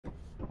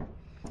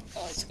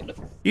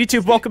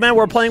YouTube, welcome in.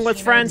 We're playing with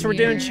friends. We're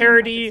doing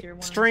charity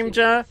stream,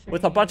 Ja,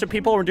 with a bunch of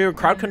people. We're doing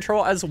crowd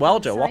control as well,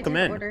 Ja. Welcome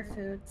in.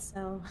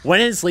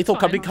 When is Lethal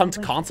Company come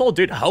to console?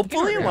 Dude,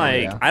 hopefully,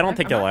 like, I don't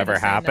think it'll ever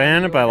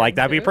happen, but, like,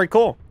 that'd be pretty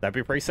cool. That'd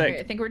be pretty sick.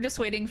 I think we're just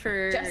waiting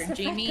for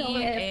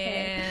Jamie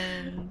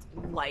and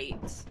Light.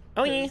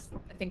 Oh, yeah.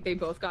 I think they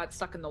both got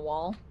stuck in the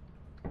wall.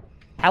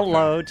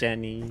 Hello,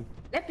 Jenny.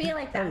 It'd be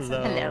like that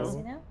Hello. sometimes,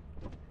 you know?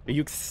 Are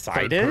you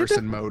excited?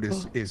 Third-person mode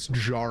is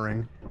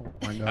jarring.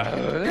 Oh my god.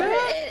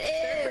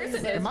 It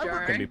is. Am I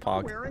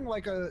Pog. wearing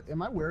like a?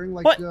 Am I wearing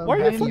like What? a Why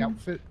are you wacky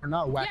outfit or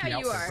not a wacky Yeah,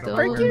 you outfit? are. but am I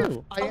Thank wearing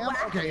you. a- I am.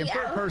 Okay, in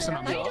third person,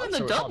 I'm How you not, doing the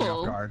so it caught me off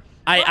double? guard.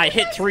 I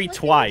hit 3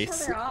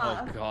 twice.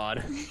 Oh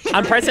god.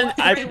 I'm pressing.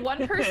 Wait,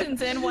 one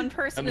person's in, one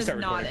person is start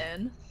not recording.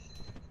 in.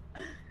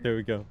 There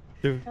we go.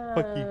 Dude,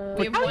 fuck you.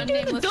 We have one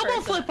nameless double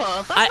person. flip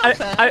off. That's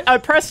not bad. I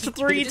pressed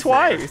 3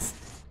 twice.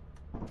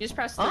 You just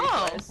press 3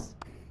 Oh. twice.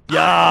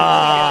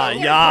 Yeah,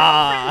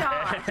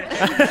 yeah.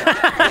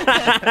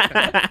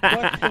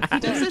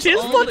 This is She's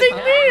all flipping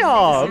the me time.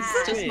 off. This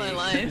is just my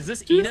life. Is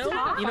this Eno?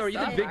 Stop. Eno, are you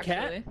the big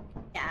cat? Actually.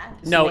 Yeah.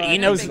 No, Yeah,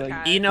 Eno's big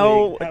cat.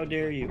 Eno. How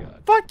dare you?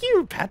 Fuck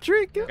you,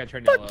 Patrick. Gotta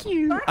turn Fuck yellow.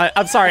 you.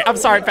 I'm sorry. I'm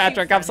sorry,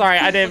 Patrick. I'm sorry.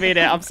 I didn't mean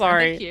it. I'm Thank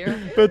sorry. you.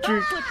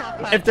 Patrick.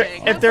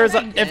 If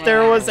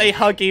there was a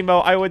hug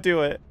emote, I would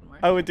do it.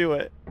 I would do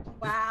it.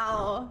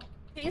 Wow.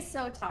 He's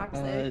so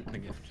toxic. I'm gonna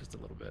give just a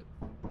little bit.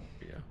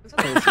 Yeah.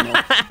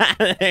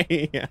 There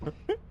you go.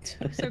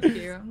 So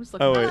cute. I'm just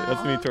looking. Oh wait,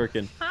 that's me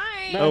twerking.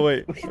 Hi. Oh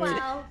wait.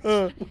 Wow.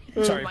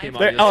 Sorry, came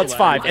There, on oh, you. it's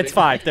 5. It's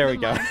 5. There we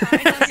go.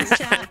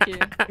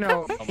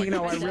 No, Oh my you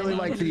know, I God. really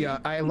like the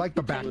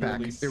backpack.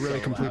 Literally It really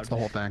so completes loud. the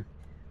whole thing.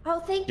 Oh,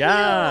 thank you.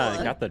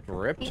 Yeah, got the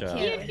drip, Thank Ja.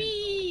 you.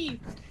 Yippee!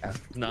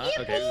 Not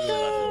okay. This is the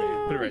last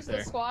one. Put it right Who's the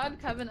there. squad?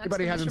 Kevin.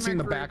 Anybody hasn't seen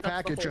the exclamation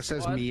mark, backpack? group, It that's just the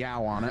says whole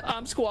meow on it.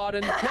 I'm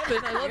squatting.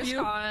 Kevin, I love squad.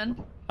 you.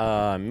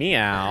 Squad.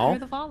 Meow. You're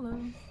the follow.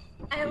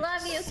 I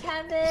love you,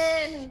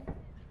 Kevin.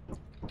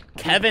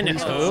 Kevin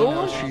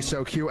Oh, who? she's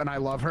so cute, and I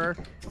love her.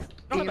 don't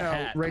You have a know,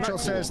 hat. Rachel Not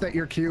says cool. that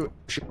you're cute.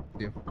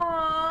 You. Aww.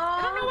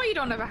 I don't know why you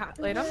don't have a hat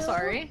light. I'm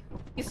sorry.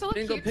 You still look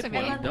Didn't go cute pick to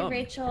one. me. I love Dumb. you,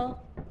 Rachel.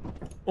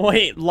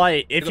 Wait,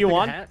 like, if Go you pick a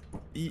want, hat?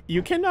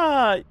 you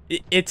can,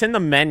 it's in the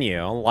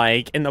menu,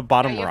 like, in the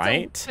bottom Yeah, you have to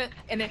right. fit-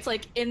 and it's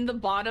like in the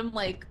bottom,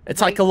 like.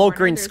 It's right like a little corner,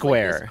 green there's, like,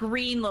 square. this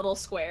green little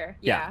square.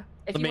 Yeah. Yeah.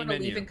 If The you main want to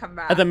leave menu. and come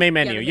back. At the main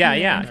menu, the yeah,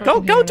 main yeah.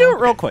 menu. Go do it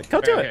real quick.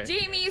 Go do Okay, it. okay.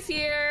 Jamie's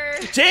here.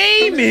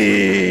 Jamie!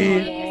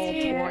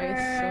 Jamie's voice,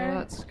 so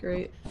that's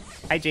great.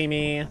 Hi,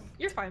 Jamie.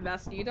 You're fine,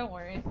 Bestie. Don't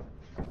worry.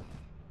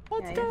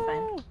 Let's Yeah, you're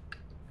go. fine.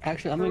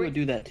 Actually, I'm gonna go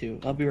do that too.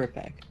 I'll be right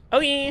back. Oh,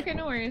 yeah. Okay,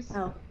 no worries.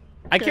 Oh.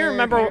 I can't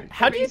remember.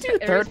 How do you do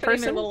Everybody's third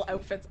putting their person? little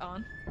outfits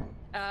on.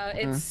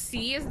 It's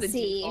C is the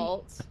C.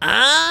 default.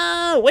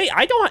 Ah, wait,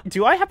 I don't.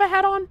 Do I have a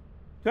hat on?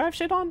 Do I have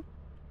shit on?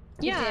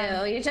 You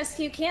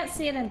do. You can't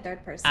see it in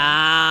third person.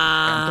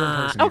 Ah,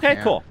 third person you okay,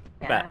 can. cool.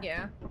 Yeah. Bet.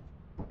 Yeah.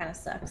 Kind of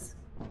sucks.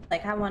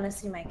 Like, I want to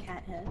see my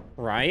cat head.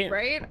 Right?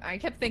 Right? I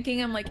kept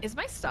thinking, I'm like, is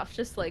my stuff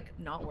just like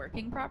not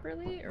working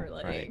properly, or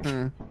like? Right.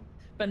 Mm.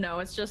 But no,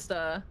 it's just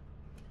the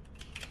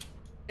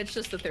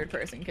third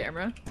person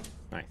camera.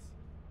 Nice.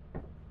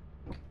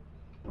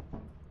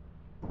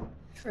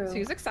 True. So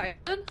he's excited.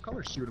 What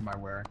color suit am I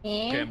wearing?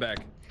 Okay, I'm back.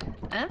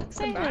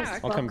 Welcome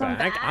back. Welcome Welcome back.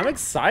 back. I'm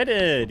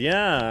excited.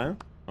 Yeah.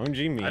 OG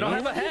me. I don't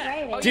have a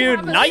hat. Oh, you Dude,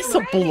 have a nice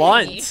new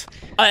blunt.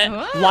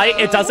 Light,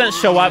 it doesn't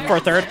show up for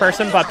third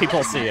person, but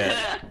people see it.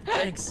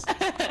 Thanks.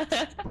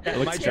 It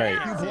looks great.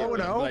 Can you blow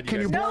an O? Glad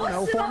Can you guys- blow an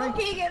O for me?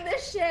 smoking in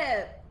this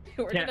ship.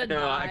 We're Yeah, gonna no,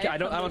 die I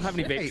don't have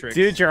any vape Hey, tricks.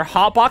 Dude, you're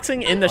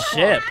hotboxing in the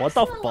ship. What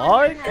the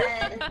fuck?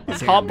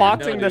 He's hotboxing No,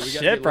 the dude, we gotta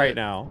ship get right lit.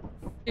 now.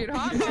 Dude,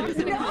 hot dogs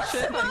in the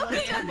ship.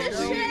 Smoking in this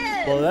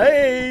ship.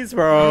 Blaze, Like the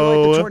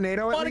bro.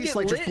 tornado at Wanna least, get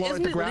like just lit? blow at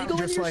Isn't the it ground, legal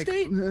in just your like.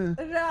 state?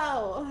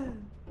 No.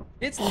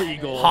 It's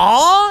legal.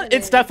 Huh?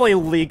 It's definitely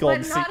legal.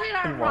 But to not see- in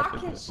our walk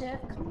rocket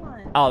ship. Come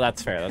on. Oh,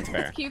 that's fair. That's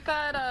fair. It's cute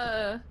that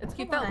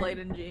Come on. Light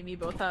and Jamie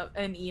both have,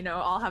 and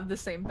all have the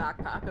same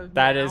backpack of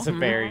That meow. is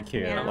very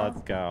cute. Meow.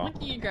 Let's go. Look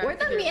at you guys. We're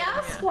the here, Meow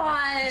yeah.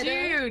 Squad.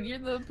 Dude, you're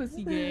the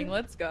pussy gang.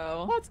 Let's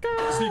go. Let's go.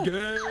 Pussy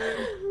gang.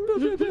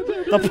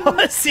 The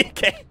pussy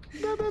gang.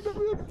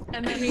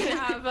 And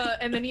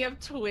then you have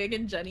Twig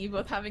and Jenny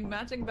both having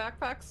matching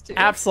backpacks too.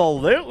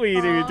 Absolutely,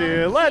 dude.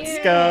 Aw, Let's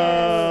cute.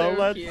 go.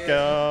 So Let's cute.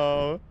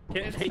 go.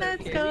 Can we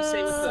Let's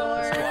say go.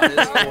 what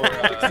the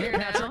squad is for? Here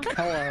now.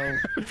 Hello.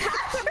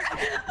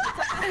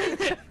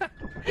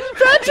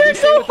 Patrick's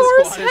say a what the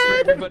horse squad is for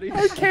head. everybody?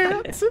 I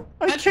can't.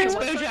 I That's can't.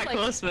 BoJack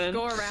Horseman.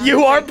 Go around.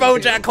 You are Like,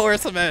 BoJack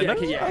Horseman. Yeah,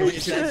 can Oh, we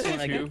shit. introduce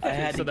Like, you I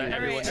had so to that do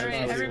everyone it. knows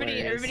Alright, who everybody,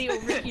 it is? everybody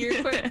over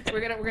here quick. We're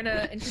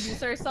gonna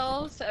introduce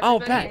ourselves to Oh,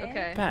 everybody. bet.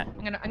 Okay. Bet.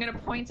 I'm gonna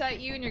point at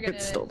you and you're gonna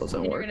still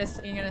doesn't and work.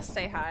 you're gonna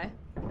say hi.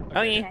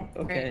 Oh, yeah.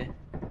 Okay.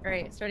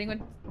 Alright, starting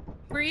with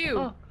who are you?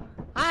 Oh.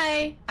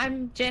 Hi,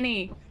 I'm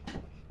Jenny.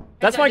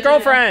 That's my Jenny.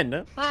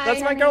 girlfriend. Hi.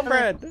 That's my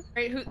girlfriend.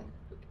 Alright, who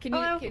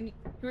Hello.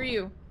 who are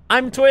you?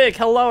 I'm Twig.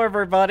 Hello,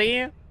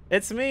 everybody.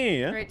 It's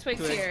me. Alright, Twig's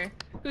Twig. here.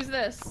 Who's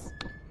this?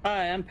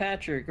 Hi, I'm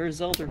Patrick, or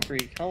Zelda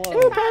Freak. Hello.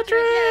 Oh,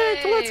 Patrick!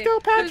 Yay! Let's go,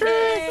 Who's Patrick!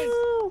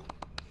 this?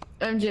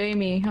 I'm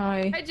Jamie.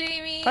 Hi. Hi,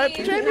 Jamie. Hi,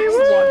 Jamie.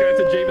 Just walking up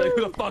to Jamie like,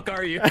 who the fuck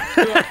are you?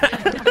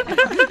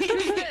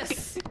 Who's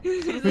this?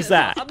 Who's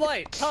that? I'm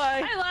Light.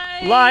 Hi. Hi,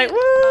 Light. Light.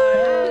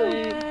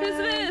 Woo! Who's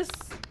this?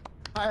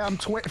 Hi, I'm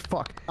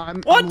Fuck.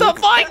 I'm What I'm the Luke.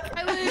 fuck?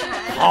 Hi, Luke.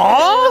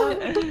 Aw?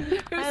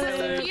 Who's Hi, this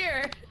Luke.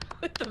 here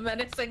with the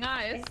menacing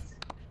eyes?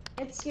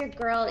 It's your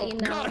girl,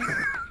 Eno.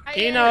 Hi,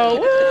 Eno.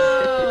 Eno.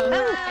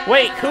 Woo!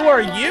 Wait, who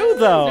are you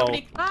though?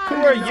 Nobody- Who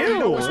are Eno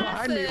you? was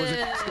behind me. Was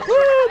it?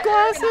 Woo!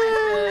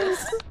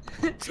 Glasses.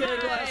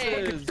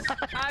 Sunglasses.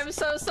 I'm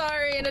so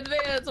sorry in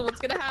advance of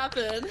what's gonna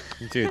happen.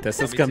 Dude, this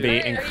is Me gonna too. be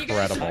Hey, are you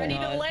guys incredible. ready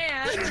to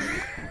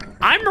land?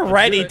 I'm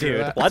ready, do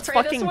it. dude. Let's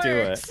Pray this fucking do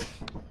it. works.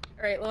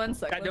 All right, one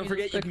sec. God, let don't me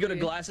forget, just you can go to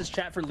quickly- Glasses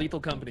chat for Lethal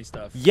Company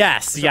stuff.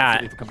 Yes, For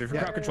yeah. Lethal Company, for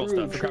crowd control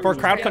stuff. For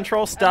crowd Yeah.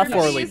 control stuff or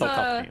Everybody's, lethal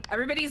company.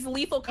 Everybody's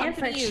lethal And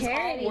for company is all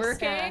charity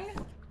working.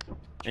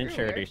 And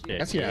charity shit.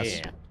 Yes,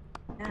 yes. Yeah.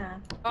 Yeah.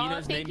 Oh,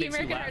 Eno's thank name you, makes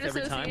you American laugh Heart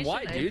every time. Association. Why,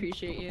 I dude?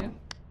 appreciate you.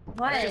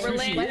 What? We're Sushi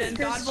landing. is.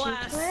 God What's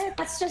bless. What?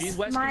 That's just She's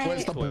West my.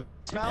 Where's the Coast.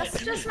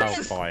 That's just my.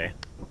 Oh boy.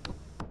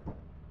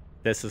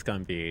 This is gonna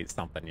be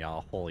something,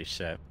 y'all. Holy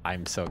shit.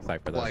 I'm so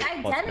excited for this. Like-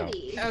 Let's go.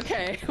 Identity.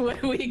 Okay,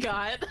 what do we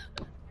got?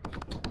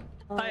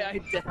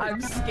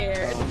 I'm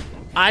scared.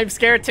 I'm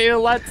scared too.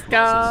 Let's go.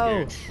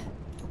 Also scared.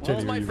 Well,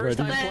 it's my Jenny, first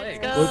time ready?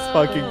 playing. Let's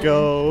fucking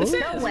go. This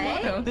No is way.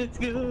 wild. Let's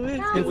go.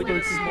 No We did a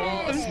way.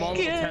 small little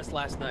test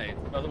last night.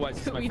 Otherwise,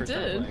 it's my We first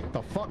did. time playing.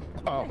 The fuck?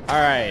 Oh. All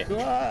right.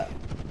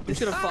 Who's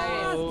gonna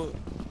follow?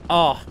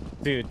 Oh,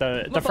 dude,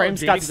 the follow frames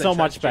Jamie got 'cause I so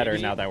much trust better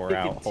Jamie. now that we're He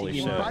out. can Holy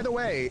team shit. up. By the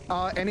way,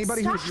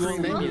 anybody who's Stop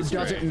streaming who smoking.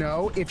 doesn't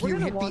know, if We're you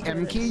gonna hit walk the M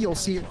over. key, you'll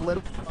see a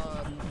little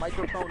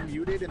microphone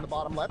muted in the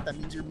bottom left. That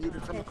means you're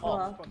muted from the Okay, call.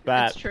 cool. But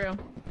That's true.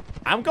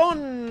 I'm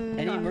going.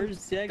 Any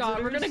emergency exits?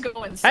 God, we're gonna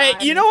go inside.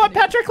 Hey, you know what,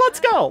 Patrick? Let's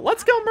go.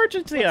 Let's go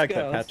emergency Let's exit,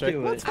 go, let's Patrick.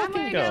 do it. Let's I'm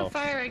fucking gonna go. go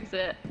fire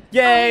exit.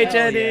 Yay, hell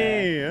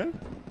Jenny.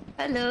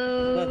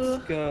 Hello.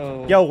 Let's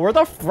go. Yo, we're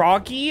the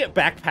Froggy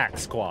Backpack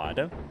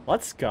Squad.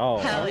 Let's go.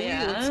 Hell Let's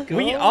yeah. go.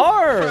 We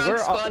are. Frog we're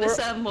squad we're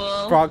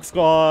assemble. Frog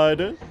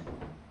Squad.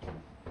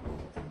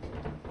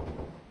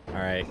 All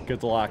right.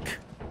 Good luck.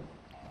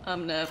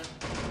 No.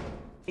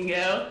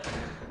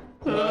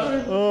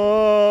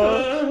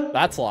 Go.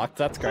 That's locked.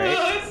 That's great.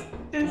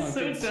 It's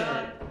so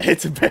dark.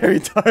 It's very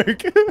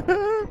dark.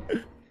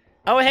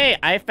 Oh, hey,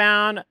 I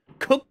found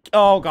Cook.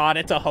 Oh God,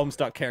 it's a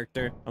Homestuck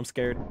character. I'm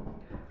scared.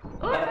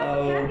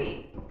 Uh-oh.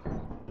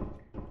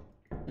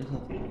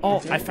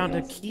 Oh, I found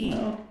a key.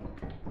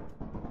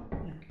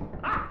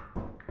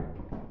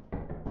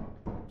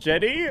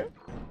 Jenny.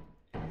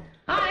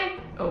 Hi.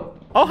 Oh.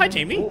 Oh, hi,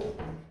 Jamie.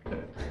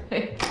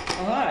 Hey.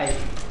 Hi.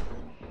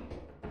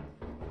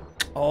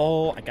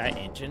 Oh, I got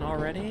engine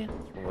already.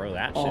 Throw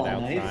that shit Oh,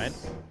 outside.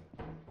 nice.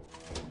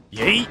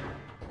 Yeet.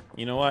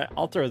 You know what?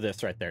 I'll throw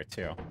this right there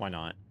too. Why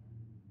not?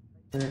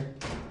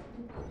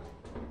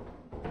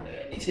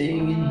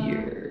 Anything in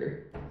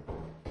here?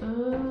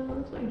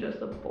 Looks like just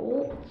a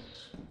bolt.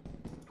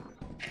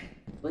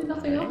 Really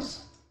nothing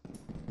else.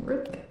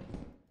 Rip.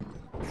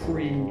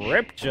 Cringe.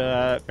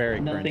 Ripja. Very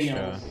Nothing cringe.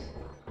 else.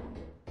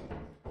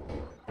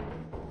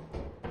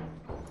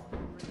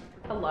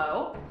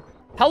 Hello?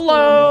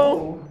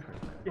 Hello.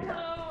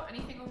 Hello?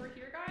 Anything over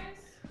here,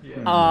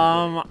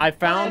 guys? I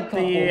found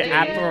the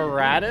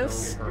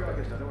apparatus.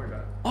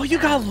 Oh, you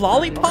got a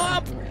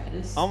lollipop?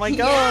 Oh my Found a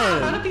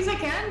god. piece of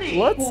candy.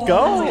 Let's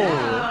go.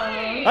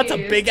 Wow. That's a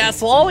big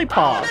ass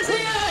lollipop.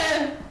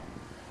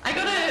 I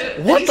got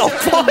a. What the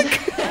fuck?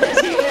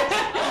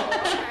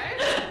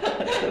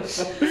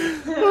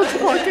 That's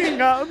fucking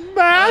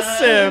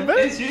massive.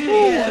 It's really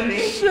Holy heavy.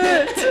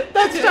 shit.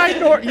 That's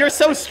ginormous. You're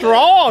so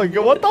strong.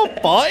 What the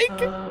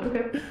fuck?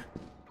 Okay.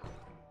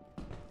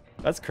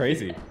 That's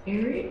crazy.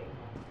 Eerie?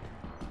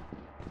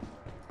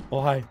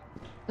 Why?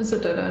 It's a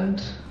dead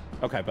end.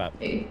 Okay, but.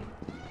 Hey.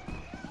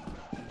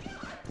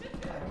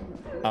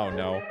 Oh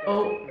no.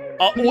 Oh.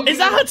 Oh, is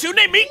that Hatsune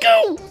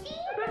Miku?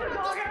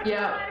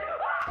 Yeah.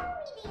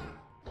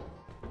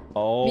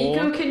 Oh.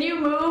 Miku, can you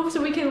move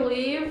so we can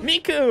leave?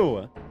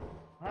 Miku.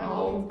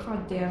 Oh,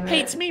 god damn it. Hey,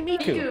 it's me,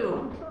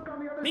 Miku.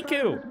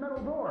 Miku.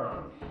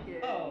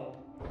 Oh.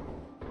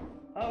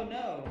 Oh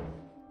no.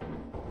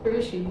 Where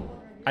is she?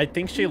 I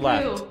think she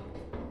left. Miku.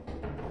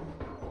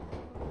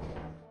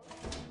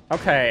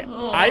 Okay,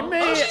 Oh. I Oh,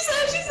 may. she's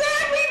there, she's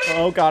there! Leave it!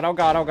 Oh god, oh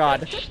god, oh god.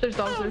 There's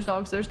dogs, there's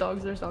dogs, there's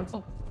dogs, there's dogs.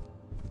 Oh.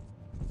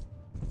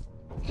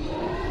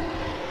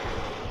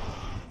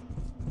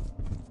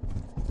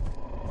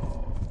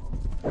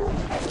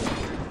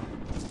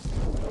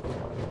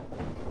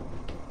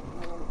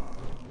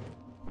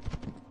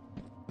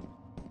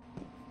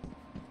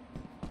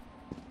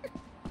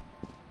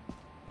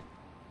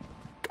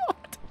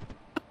 God.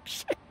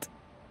 Shit.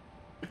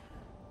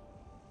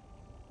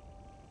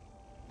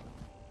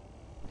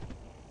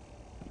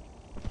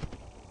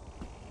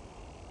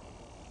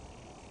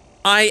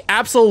 I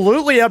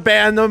absolutely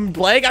abandoned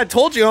Blake. I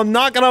told you I'm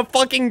not gonna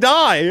fucking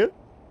die.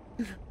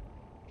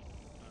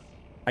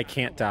 I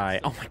can't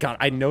die. Oh my god,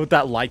 I know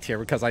that light here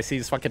because I see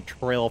this fucking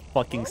trail of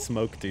fucking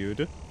smoke,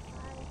 dude.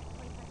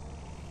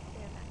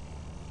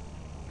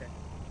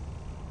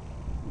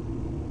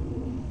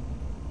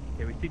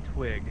 see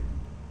Twig.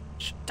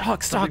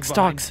 Dogs, Something dogs,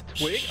 behind dogs.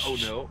 Twig? Oh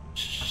no.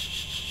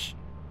 Shh.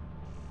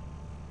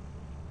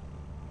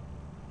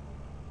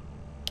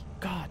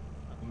 God,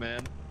 Oh,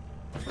 man.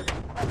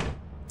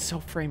 it's so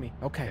framey.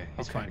 Okay, Okay,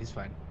 he's okay. fine. He's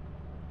fine.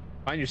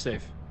 Fine, you're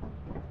safe.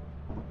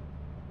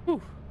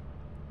 Whew.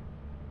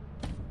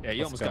 Yeah,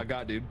 you Let's almost go.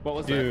 got, dude. What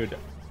was that? Dude.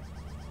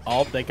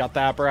 Oh, they got the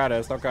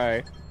apparatus.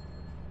 Okay.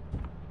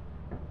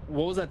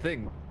 What was that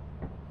thing?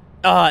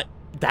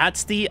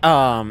 That's the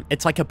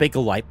it's like a big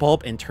light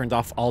bulb and turned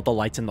off all the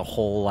lights in the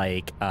whole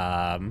like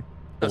Oh, something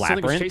was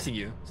labyrinth. chasing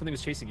you. Something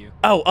was chasing you.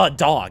 Oh, a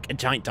dog. A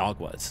giant dog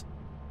was.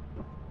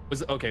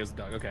 Was it, okay, it was the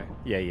dog. Okay.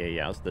 Yeah,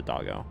 it was the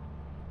doggo.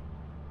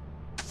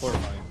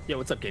 Horrifying. Yeah,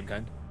 what's up, Game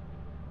Kind?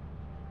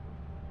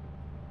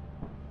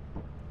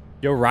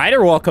 Yo,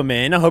 Ryder, welcome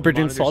in. I hope you're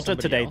doing Monitor Soldier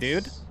somebody today,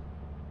 else?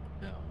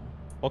 dude. No.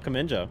 Welcome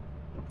in, Joe.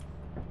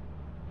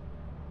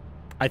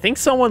 I think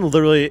someone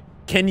literally...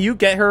 Can you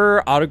get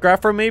her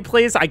autograph for me,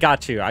 please? I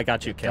got you. I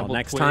got you, Kale. Double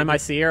Next twig. time I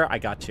see her, I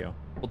got you.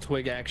 Little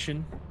Twig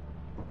action.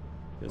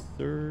 Yes,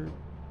 sir.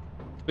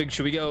 Twig,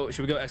 should we go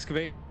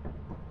excavate?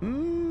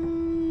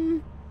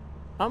 I'm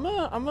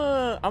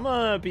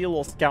gonna be a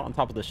little scout on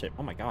top of this shit.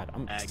 Oh my god,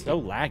 I'm Laggy.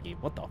 so laggy.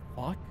 What the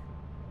fuck?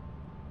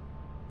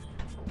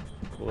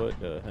 What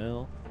the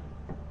hell?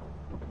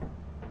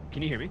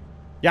 Can you hear me?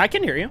 Yeah, I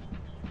can hear you.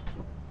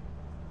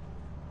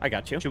 I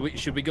got you.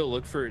 Should we go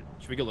look for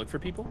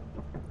people?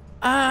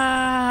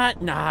 Nah,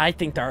 I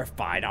think they're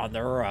fine on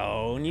their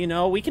own. You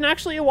know, we can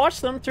actually watch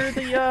them through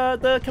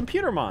the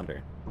computer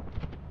monitor.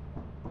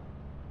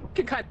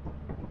 Can kind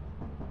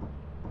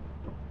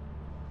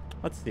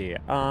Let's see.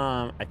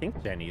 I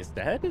think Jenny's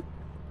dead.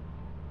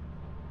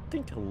 I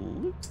think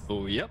Luke's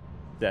Oh, yep.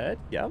 dead.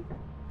 Yep.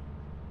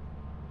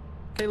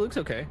 Okay, Luke's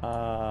okay.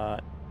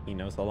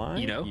 Eno's alive.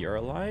 Eno? You're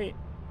alive.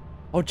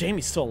 Oh,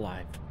 Jamie's still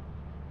alive.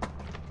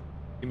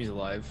 Amy's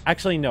alive.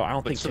 Actually, no, I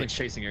don't But think something's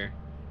chasing her.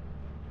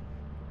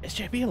 Is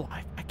Jamie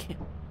alive? I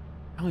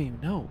don't even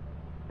know.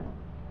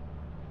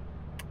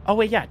 Oh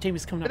wait, yeah,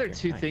 Jamie's coming up There are here.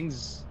 two Nice.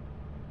 things.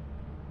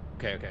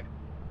 Okay, okay.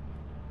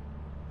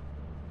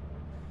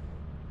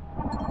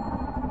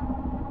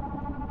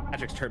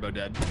 Patrick's turbo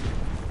dead.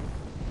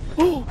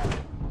 Jamie,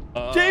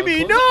 close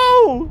it.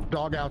 no!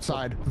 Dog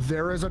outside.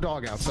 There is a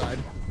dog outside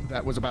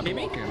that was about to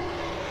Amy? walk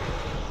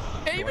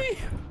in. Amy!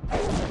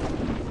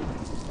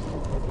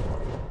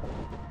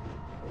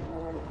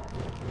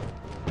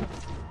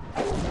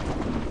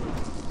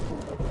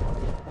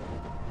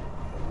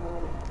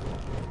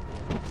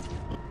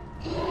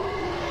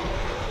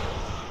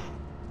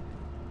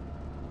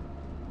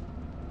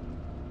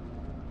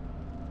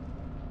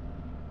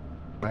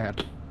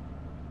 Bad.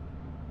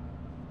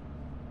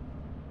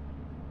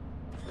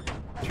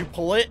 Did you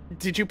pull it?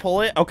 Did you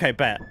pull it? Okay,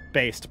 bet.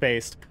 Based.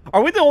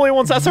 Are we the only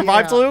ones that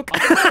survived, Yeah. Luke?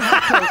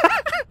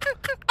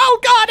 Oh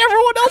god,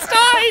 everyone else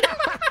died!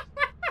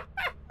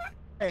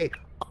 Hey,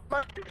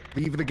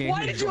 leave the game. Why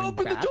and did you join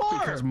open the back door?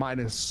 Because mine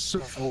is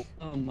so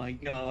Oh my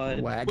god.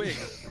 laggy. Twig.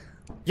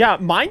 Yeah,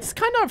 mine's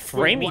kind of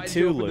Twig, framey why'd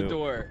you too, open the Luke.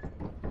 door?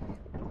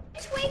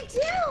 Twig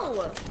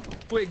do?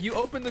 Twig, you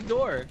opened the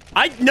door.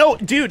 No,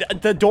 dude,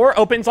 the door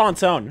opens on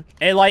its own.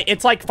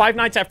 It's like Five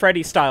Nights at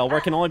Freddy's style, where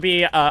it can only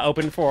be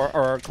open for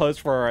or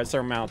closed for a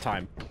certain amount of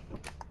time.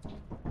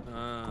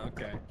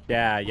 Okay.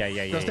 Yeah.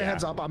 Just a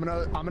heads up, I'm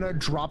gonna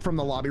drop from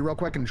the lobby real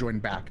quick and join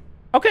back.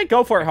 Okay,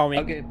 go for it, homie.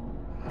 Okay.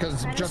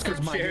 Because just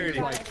because my Charity.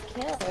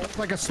 is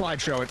like a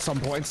slideshow at some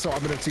point, so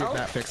I'm gonna see if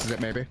that fixes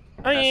it maybe.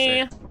 Oh,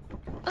 yeah.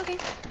 Okay.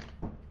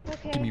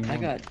 Okay. Give me I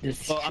one. got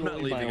destroyed Well, I'm not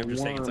leaving. by I'm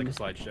just saying it's like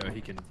a worm. slideshow.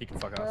 He can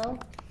fuck off. Hello?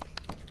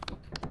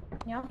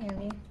 Y'all hear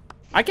me?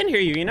 I can hear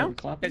you, you know?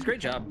 Guys, great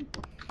job.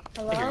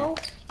 Hello?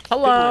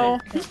 Hello.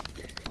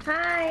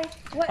 Hi.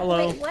 What?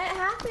 Hello. Wait, what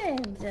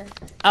happened?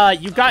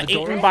 You got The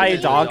door eaten by a opened. The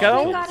You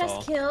doggo? got That's us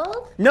all.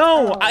 killed?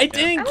 No, Oh. I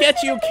didn't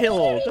get you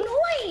killed.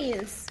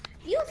 Noise.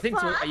 You I think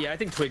fuck. I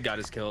think Twig got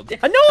us killed. No,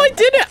 I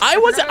didn't.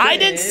 I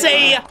didn't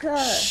say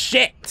Good.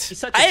 shit.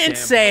 such a I didn't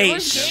champ. say It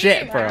was shit,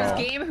 Game. It bro.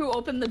 was Game who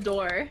opened the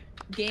door.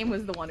 Game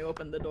was the one who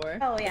opened the door.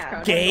 Oh, yeah.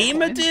 Crowd Game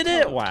control. did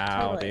it?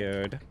 Wow, Totally.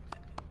 dude.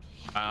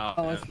 Wow.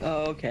 Oh, oh,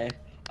 okay.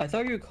 I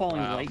thought you were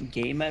calling Wow. light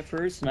game at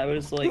first, and I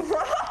was like,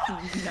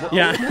 No.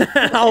 Yeah,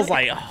 I was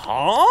like,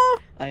 huh?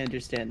 I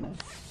understand now.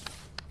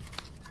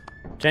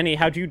 Jenny,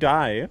 how'd you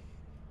die?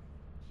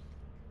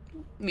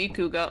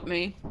 Miku got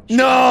me.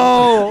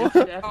 No! Oh, Miku.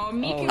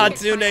 Oh. kicked my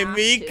Hatsune ass,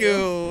 Miku!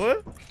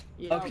 too.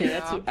 Okay,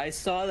 that's Yeah. what I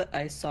saw. That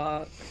I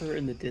saw her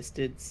in the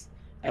distance.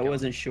 I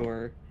wasn't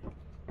sure.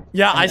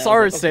 Yeah, And I I saw was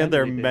her like, okay, stand I'm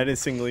there leaving.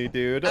 menacingly,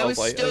 dude. I was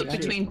like, stuck okay.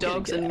 between Get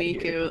dogs and out of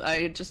here. Miku.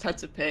 I just had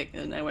to pick,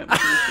 and I went with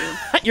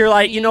Miku. You're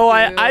like, you know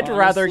what? Miku, I'd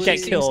rather honestly, get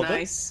Seems killed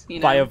nice, you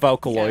by know? a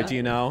Vocaloid, Yeah.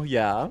 you know?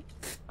 Yeah.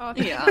 Oh,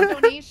 thank Yeah. you for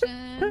the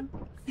donation.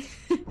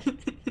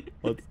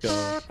 Let's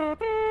go.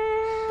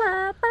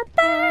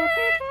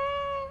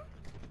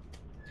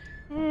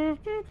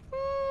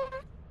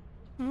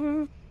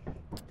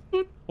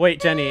 Wait,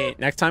 Jenny,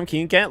 next time, can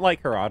you get,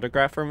 like, her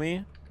autograph for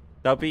me?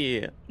 That'll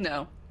be...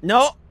 No.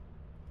 No!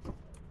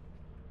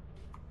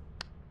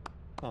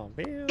 Oh,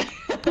 man.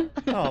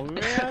 Oh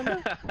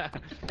man.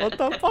 What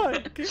the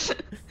fuck?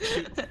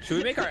 Should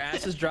we make our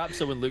asses drop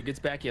so when Luke gets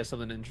back, he has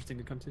something interesting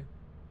to come to?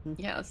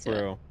 Yeah, let's do it.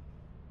 True.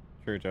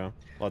 True, Joe.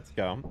 Let's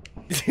go.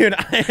 Dude,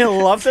 I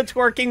love the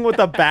twerking with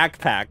the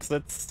backpacks.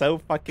 That's so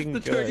fucking The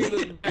good. twerking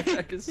with the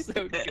backpack is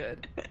so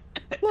good.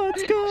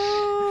 Let's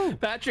go.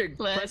 Patrick,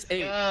 press Let's 8.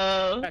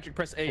 go. Patrick,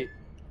 press 8.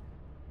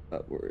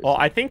 Well,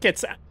 I think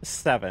it's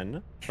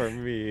 7 for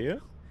me.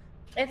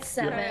 It's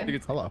I 7. think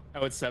it's, Hello.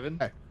 oh, it's 7?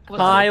 Hey.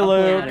 Hi, I'm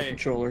playing on a Luke.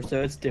 controller,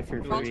 so it's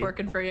different for Phone's me.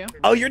 working for you.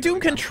 Oh, you're doing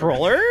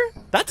controller?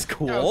 That's Oh,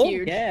 cool.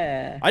 huge.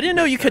 Yeah. I didn't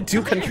know you could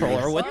do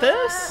controller with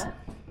this.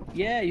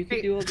 Yeah, you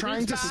can do all the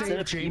Trying to set save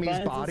up Jamie's keybinds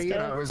and body, and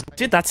I stuff. was like,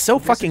 Dude, that's so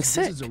this fucking is,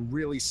 sick. This is a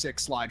really sick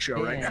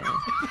slideshow right Yeah. now.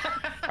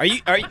 Are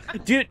you,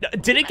 dude,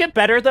 did it get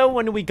better though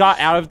when we got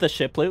out of the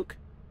ship, Luke?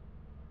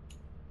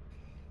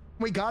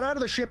 We got out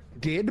of the ship,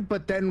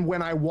 but then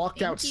when I walked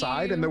Thank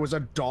outside you. and there was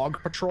a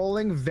dog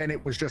patrolling, then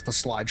it was just a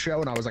slideshow,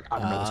 and I was like, I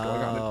don't know what's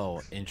going on.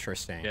 Oh,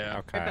 interesting. Yeah.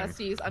 Okay. Hey,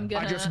 besties, I'm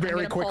gonna. I just I'm very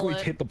gonna pull quickly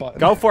it. hit the button.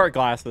 Go for it,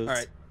 glasses. All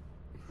right.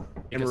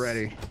 And we're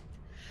ready.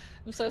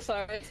 I'm so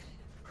sorry.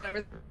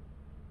 Whatever.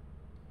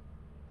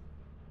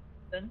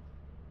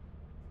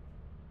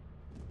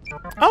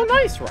 Oh,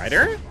 nice,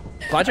 Ryder.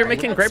 Glad you're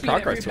making great Godspeed,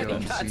 progress with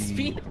everybody. it.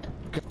 Godspeed.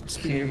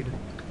 Speed.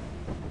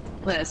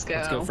 Let's go.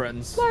 Let's go,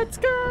 friends. Let's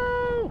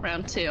go.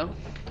 Round 2.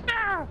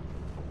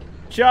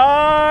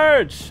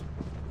 Charge.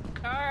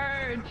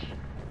 Charge.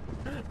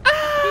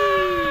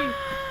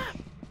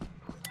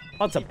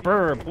 That's a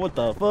burp. What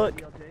the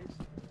fuck?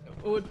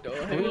 What the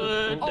What?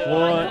 hell? What?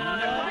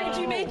 Why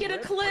did you make it a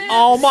clip?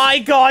 Oh my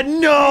god,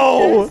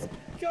 no!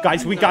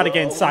 Guys, we gotta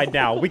get inside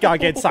now. We gotta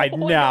get inside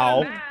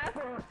now.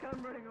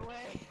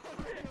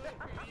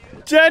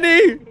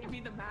 Jenny! Give me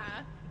the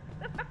math.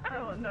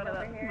 Oh, none of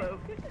that smoke.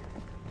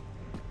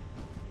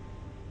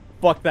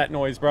 Fuck that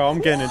noise, bro. I'm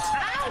getting it.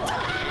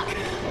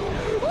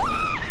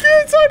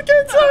 Get inside,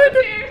 get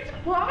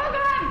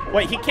inside!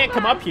 Wait, he can't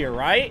come up here,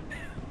 right?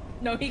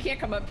 No, he can't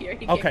come up here.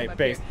 He can't Okay, come up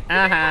base. here.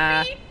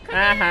 Uh-huh. Come here.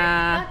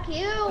 Uh-huh. Fuck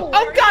you.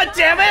 Oh god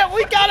damn it!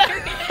 We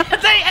gotta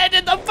they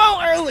ended the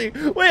boat early!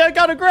 Wait, I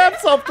gotta grab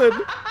something!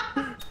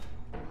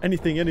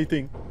 Anything,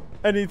 anything,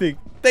 anything.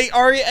 They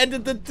already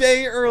ended the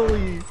day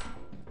early!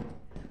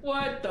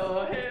 What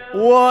the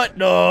hell? What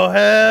the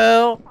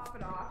hell? Pop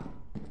it off.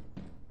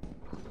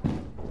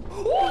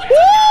 Woo!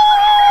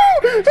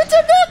 It's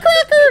a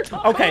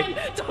nutcracker! Okay.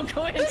 Don't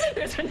go in.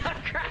 There's a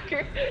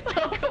nutcracker.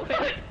 Don't go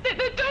in.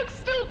 The dog's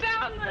still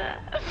down there.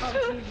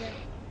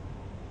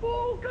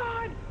 Oh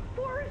god!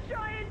 Forest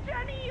giant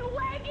Jenny,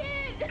 leg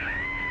it!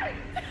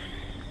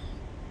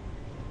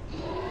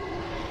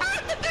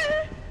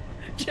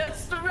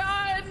 Just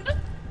run.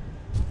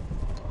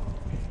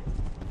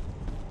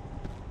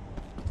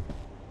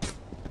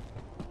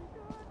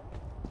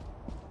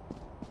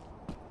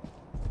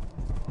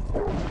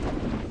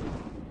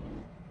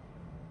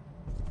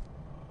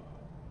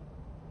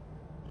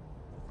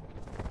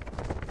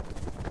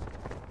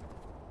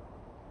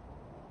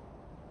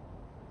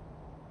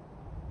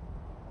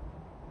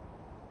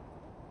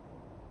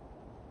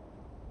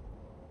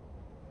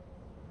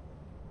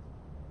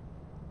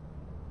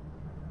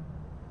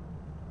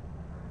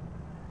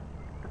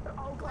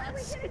 Oh god,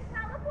 we get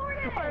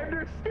teleported! I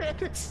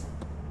understand it.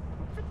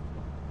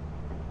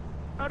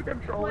 Out of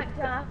control. What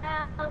the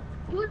hell?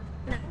 Who's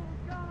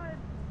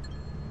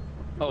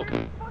Oh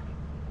god! Oh.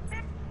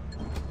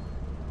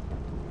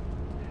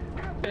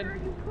 Where are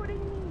you putting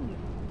me?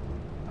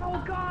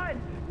 Oh god!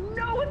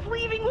 No, it's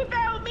leaving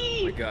without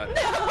me! Oh my god.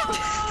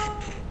 No!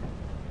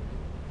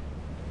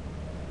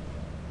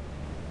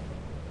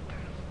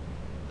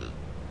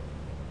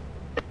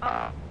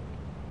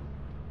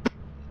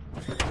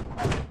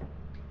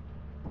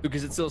 Luke,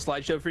 is it still a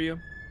slideshow for you?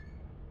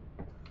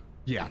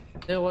 Yeah.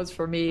 It was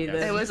for me.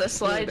 Yes. It was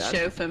a really bad.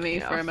 slideshow for me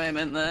for a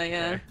moment there,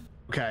 yeah.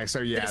 Okay, so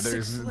yeah,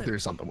 There's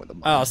there's something with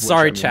them. Oh,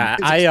 sorry, chat.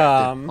 It's I,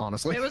 expected,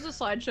 honestly. It was a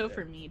slideshow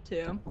for me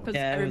too, because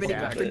Yeah, it was everybody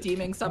a was bit.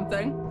 redeeming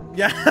something.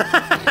 Yeah.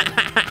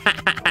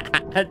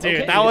 Dude,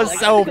 Okay, that was like,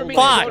 so for me,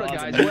 fun. it's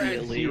Guys, awesome. we're at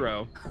Immediately.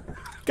 0.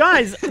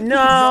 Guys,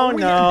 no,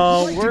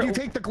 no. Wait, We're, did you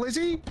take the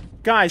glizzy?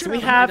 guys, we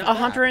You're have having a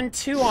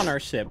 102 on our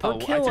ship. We're Oh, I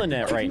killing took-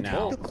 it I right took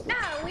now. 12. No,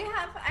 we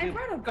have. I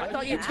wrote a book. I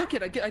thought you took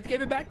it. I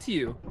gave it back to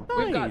you.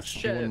 We've got Nice.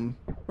 shit.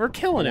 We're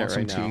killing it Want some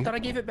right now. I thought I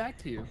gave it back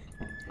to you.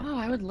 Oh,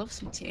 I would love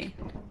some tea.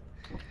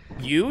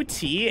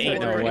 UT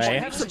ain't no Sorry. way.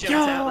 Have some jokes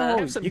out there. Yo,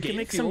 Have some you can game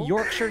make some fuel.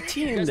 Yorkshire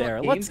tea in guys there.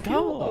 want Let's Game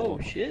fuel? go. Oh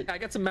shit. I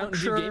got some Mountain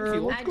Dew game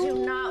fuel. I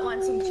do not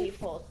want some G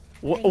Fuel.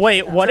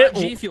 Wait, what It's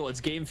not if G fuel,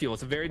 it's game fuel.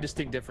 It's a very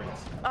distinct difference.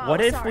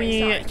 what if we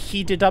Sorry.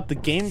 heated up the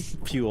game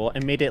fuel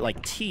and made it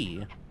like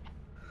tea?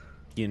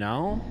 You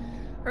know?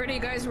 Are you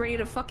guys ready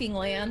to fucking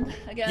land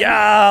again?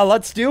 Yeah,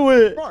 let's do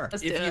it. Sure.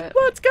 Let's If do you- it.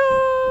 Let's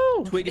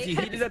go. Twig, if They you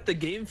kept- heated up the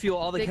game fuel,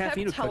 all the They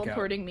caffeine would kept cook out.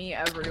 teleporting me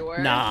everywhere.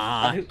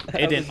 Nah, I it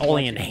was didn't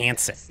only watching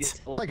enhance it.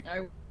 it. Like,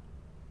 I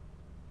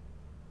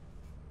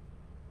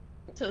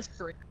to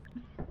scream.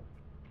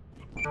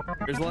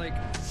 There's like,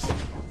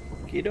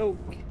 Kiddo.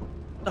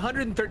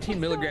 113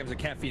 milligrams of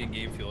caffeine in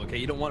game fuel. Okay,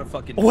 you don't want to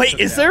fucking. Wait, cook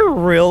is it there out.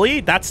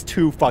 really? That's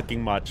too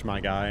fucking much, my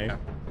guy. Yeah.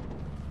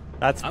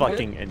 That's I'm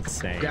fucking good.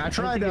 insane. Yeah, I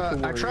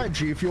tried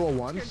G Fuel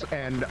once,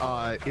 and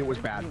it was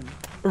bad. No,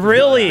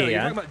 Really? you're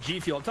talking about G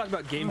Fuel. I'm talking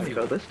about game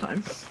fuel. Go this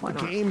time. Why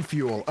not? Game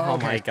Fuel. Oh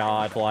okay. my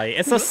god, Blight.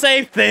 It's the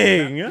same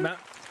thing.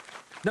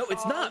 No,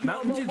 it's not.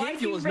 Mountain Dew game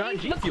fuel is not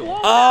G Fuel.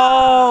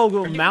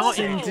 Oh, you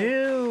Mountain insane?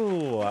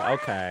 Dew.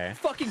 Okay. You're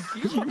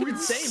fucking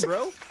insane,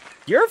 bro.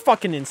 You're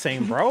fucking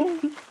insane, bro.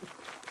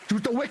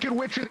 Dude, the Wicked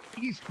Witch of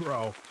the East,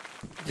 bro.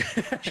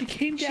 She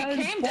came down.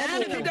 She came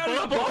down in a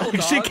bubble.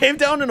 She came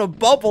down in a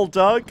bubble,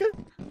 Doug. You're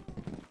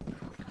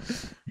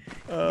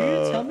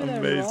gonna tell me that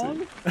amazing.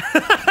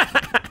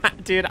 wrong?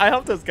 Dude, I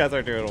hope those guys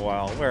are doing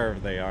well, wherever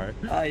they are.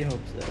 I hope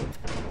so.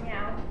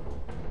 Yeah.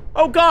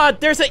 Oh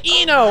god, there's an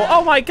Eno!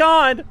 Oh my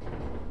god!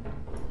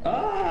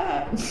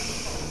 Ah!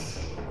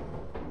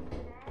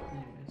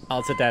 Oh,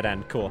 it's a dead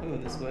end. Cool. Go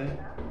this way.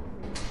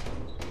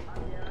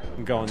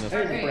 I'm going this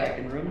There's way. the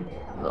Bracken room.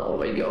 Oh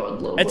my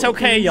god, Lobo. It's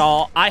okay,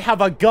 y'all. I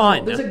have a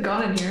gun. There's a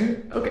gun in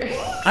here. Okay.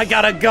 I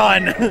got a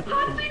gun.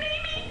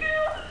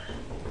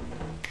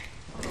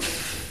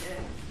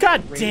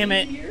 God damn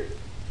it.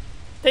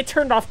 They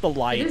turned off the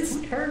lights.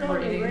 Turn on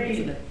the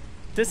rain.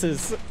 This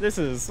is I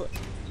don't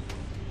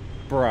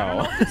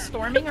bro. know if it's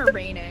storming or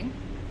raining.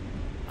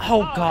 Oh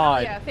hell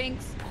god. Yeah,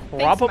 thanks.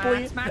 Probably.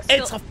 Thanks, Max.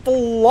 It's Still-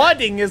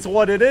 flooding is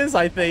what it is,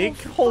 I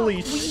think.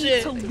 Holy fuck, we need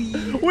shit. to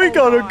leave. We Oh,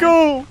 gotta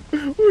God.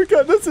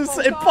 go. This is Oh,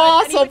 God,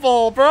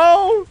 impossible,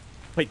 bro.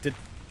 Wait,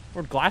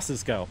 where'd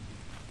glasses go?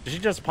 Did she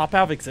just pop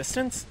out of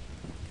existence?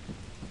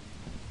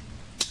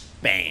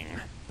 Bang.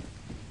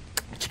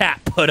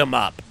 Chat, put him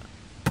up.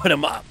 Put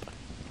him up.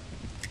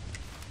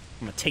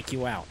 I'm gonna take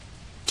you out.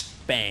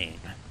 Bang.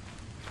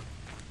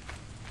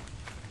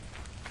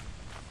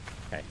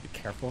 Okay, be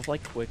careful of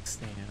like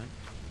quicksand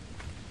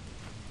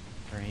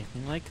or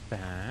anything like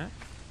that.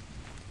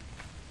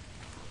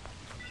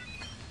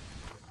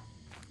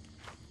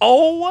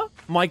 Oh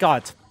my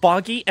god, it's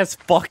foggy as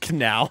fuck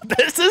now.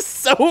 This is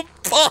so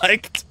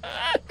fucked.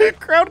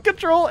 Crowd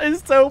control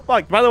is so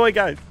fucked. By the way,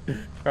 guys,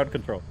 crowd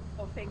control.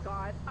 Oh, thank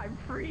God. I'm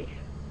free.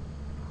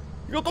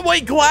 You got the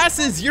white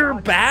glasses, you're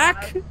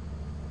back?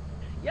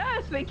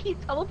 Yes, they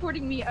keep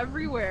teleporting me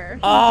everywhere.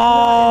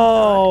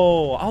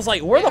 Oh, I was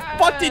like, where the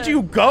fuck did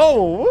you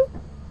go?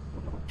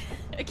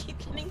 I keep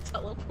getting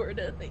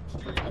teleported. They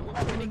keep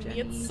teleporting me.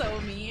 It's so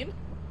mean.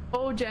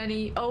 Oh,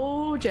 Jenny.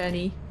 Oh,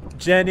 Jenny.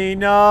 Jenny,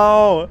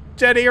 no.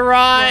 Jenny, run.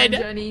 Run,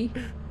 Jenny.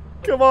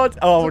 Come on.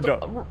 Oh,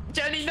 no.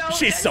 Jenny, no.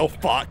 She's so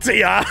fucked,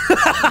 yeah.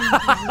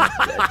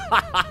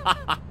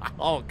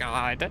 Oh,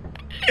 God.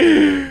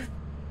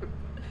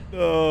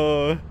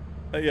 Oh,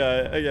 I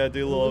gotta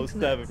do a little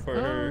 7 for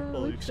her.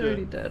 Holy Luke's shit.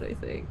 already dead, I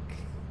think.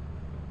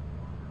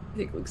 I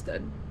think Luke's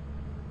dead.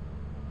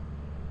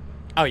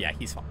 Oh, yeah,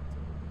 he's fine.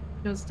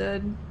 Eno's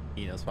dead.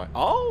 He knows fine.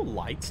 Oh,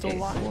 Light's still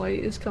alive. White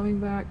is coming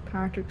back.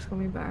 Patrick's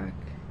coming back.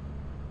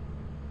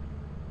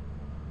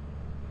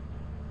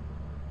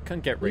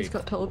 Couldn't get He's raped.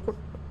 got teleported.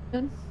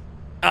 in.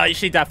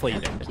 She definitely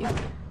did. Thank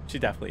you. She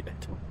definitely did.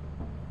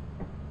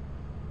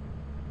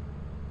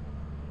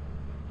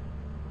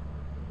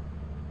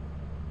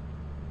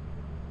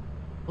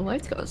 Well,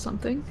 Light's got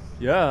something.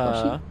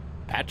 Yeah.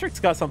 Patrick's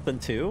got something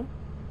too.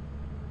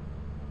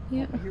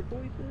 Yeah. Your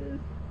voices.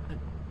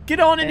 Get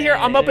on in here.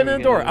 I'm There opening we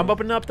the door. go. I'm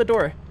opening up the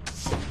door.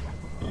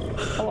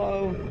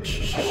 Hello.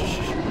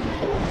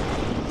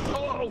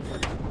 Oh.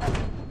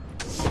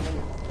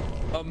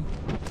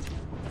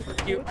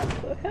 You.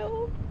 What the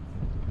hell?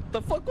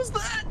 The fuck was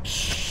that?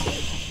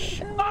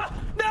 Ah,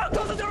 no!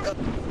 Close the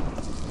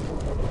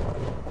door!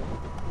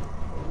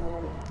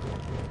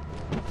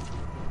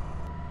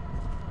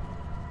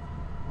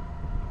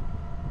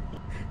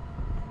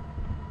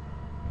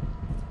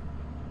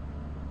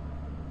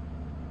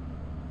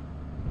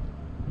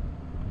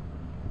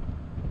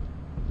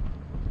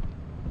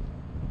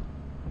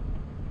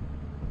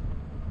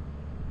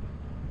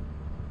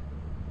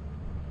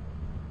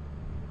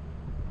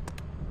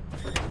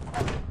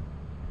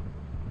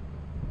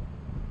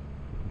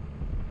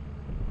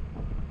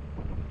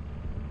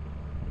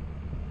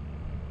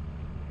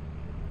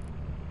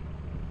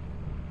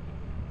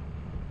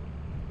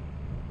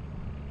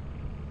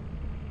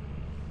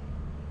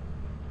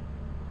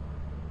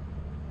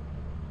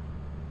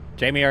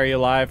 Jamie, are you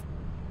alive?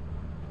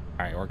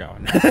 All right, we're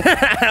going.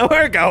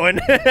 We're going.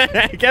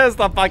 Get us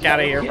the fuck out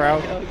of here,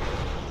 bro.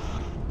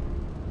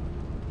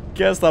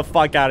 Get us the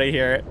fuck out of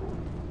here.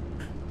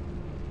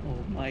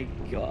 Oh my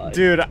god.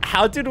 Dude,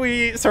 how did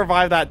we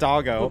survive that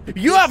doggo?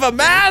 You have a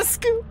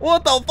mask?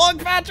 What the fuck,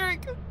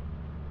 Patrick?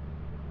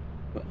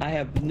 I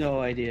have no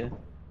idea.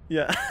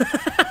 Yeah.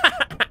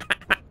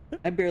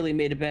 I barely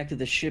made it back to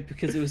the ship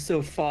because it was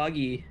so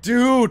foggy.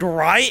 Dude,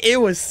 right? It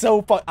was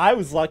so fun. I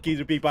was lucky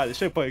to be by the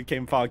ship when it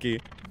came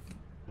foggy.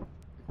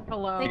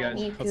 Hello. Hey guys,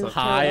 what's up?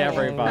 Hi,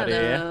 everybody.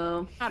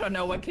 Hello. I don't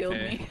know what killed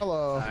Hey. me.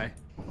 Hello. Hi.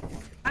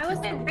 I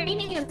wasn't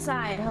raining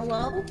inside.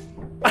 Hello?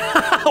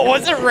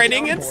 Was it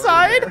raining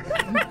inside?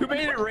 Who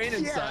made it rain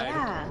inside?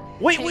 Yeah.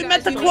 Wait, Hey we guys,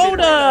 met the you made it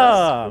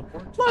quota!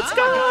 Let's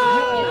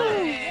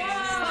go!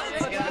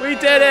 We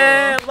did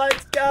it!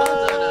 Let's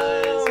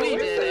go! We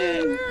did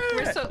it.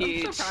 We're so, I'm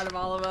Huge. so proud of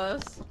all of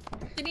us.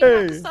 Didn't even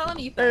have to Hey, sell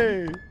anything.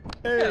 hey,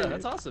 Yeah, hey.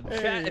 that's awesome.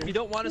 Hey, Chat, if you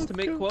don't want us to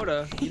make let's go.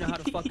 quota, you know how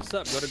to fuck us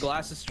up. Go to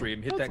Glasses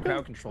stream, hit Let's that go.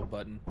 crowd control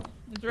button.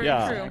 It's very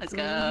Yeah. true. Let's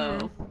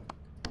go.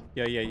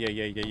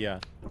 Yeah.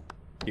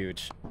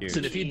 Huge.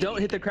 Listen, if you don't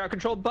hit the crowd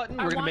control button,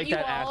 I we're gonna want make you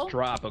that all- ass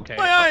drop, okay?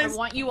 My I eyes!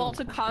 want you all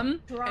to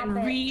come Drop and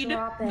it, read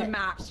drop the it.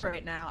 maps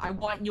right now. I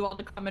want you all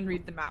to come and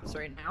read the maps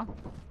right now.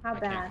 How I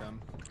can't bad?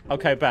 come.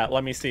 Okay, bet.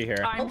 Let me see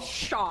here. I'm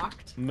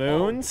shocked.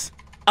 Moons.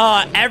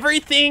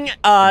 Everything.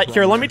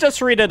 Here, let me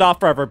just read it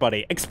off for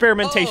everybody.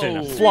 Experimentation,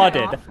 Oh.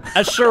 flooded.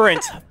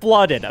 Assurance,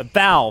 flooded.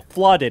 Vow,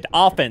 flooded.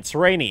 Offense,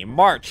 rainy.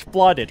 March,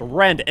 flooded.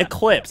 Rend,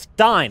 eclipsed.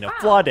 Dine,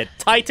 flooded.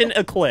 Titan,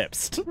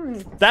 eclipsed.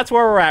 That's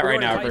where we're at right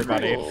now,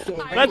 everybody.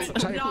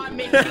 That's. I'm not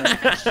making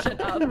that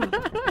shit up.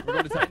 We're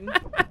going to Titan?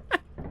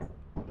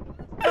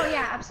 Oh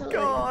yeah, absolutely.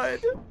 God.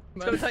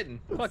 Let's go to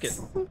Titan. Fuck it.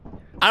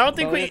 I don't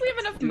think We we. have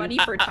enough money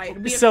for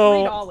Titan. We have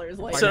so- $3.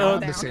 Like, so- calm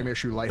the down. same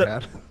issue Light The-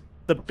 had.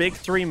 The big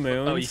three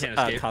moons can't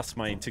escape. cost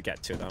money to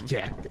get to them.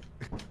 Yeah.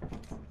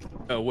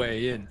 No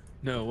way in.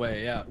 No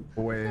way out.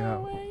 Way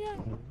out.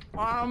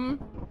 No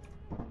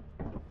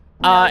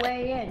Uh,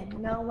 way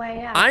in, no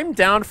way out. I'm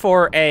down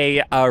for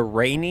a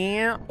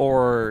rainy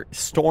or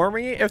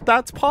stormy if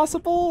that's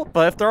possible.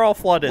 But if they're all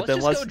flooded, Let's then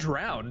just let's. go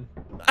drown.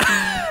 Oh,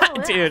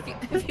 yeah. Dude.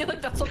 I feel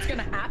like that's what's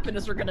gonna happen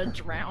is we're gonna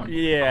drown.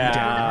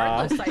 Yeah.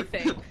 Regardless, I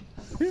think.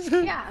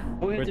 Yeah.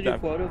 Oh, we have With to do that-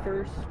 quota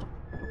first?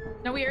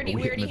 No, we already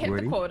We hit hitting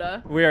the it,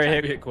 quota. We are We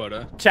hit. hit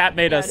quota. Chat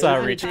made Yeah, us those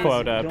are reach Days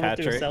quota, you don't have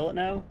to Patrick. sell it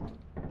now?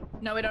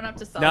 No, we don't have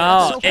to sell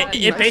No, it.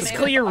 it, it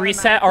basically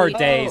reset our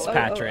days, Oh,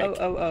 Patrick.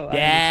 I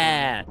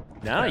Yeah.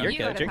 No, Yeah. you're You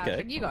good. got You're it, Patrick.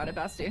 good. You got it,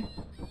 Bestie.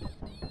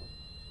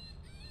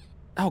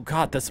 Oh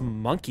God, this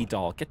monkey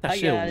doll! Get that I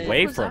shit got it.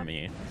 away What's from that?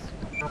 me.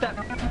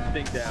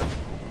 Big down.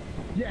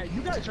 Yeah,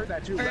 you guys heard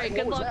that too, All right, right?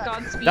 good What was luck,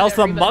 that? Godspeed, That was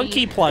the everybody.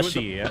 monkey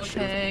plushie.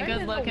 Okay,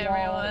 good luck,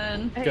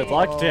 everyone. Good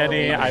luck,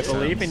 Jenny. I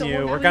believe in So you.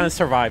 we're We're gonna- gonna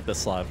survive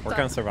this, love. We're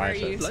gonna survive Are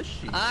you- this.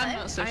 I'm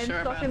not so I'm sure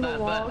stuck about in the that,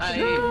 wall. but I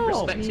No.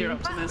 respect your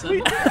optimism.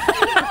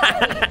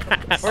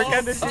 We're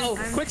gonna do. Oh,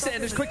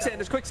 quicksand, there's quicksand,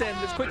 there's quicksand,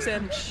 there's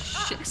quicksand.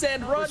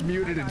 Quicksand, I was run!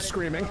 muted and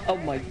screaming. Oh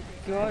my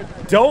god.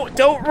 Don't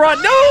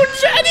run! No,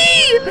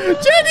 Jenny!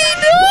 Jenny,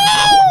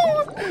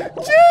 no!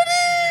 Jenny!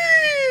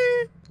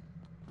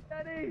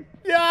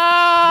 No!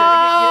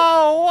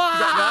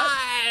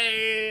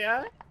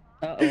 Why?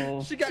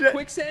 Uh-oh. She got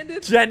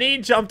quicksanded? Jenny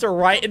jumped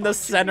right in the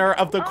center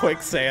of the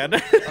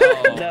quicksand.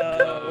 Oh, No.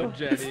 no,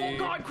 Jenny. Oh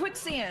God,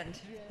 quicksand.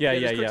 Yeah.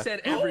 There's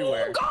quicksand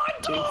everywhere. Oh God,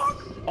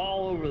 dog.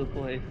 All over the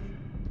place.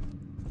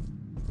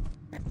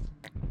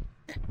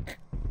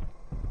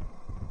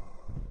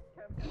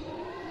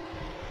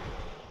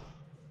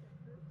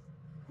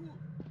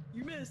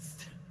 You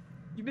missed.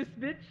 You missed,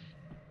 bitch.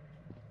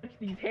 Touch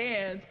these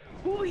hands.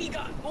 Oh, he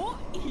got. Oh,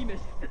 he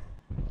missed.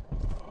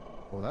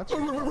 Well, that's.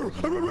 Go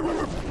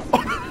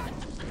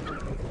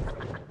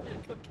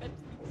catch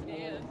these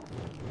hands.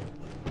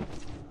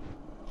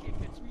 Can't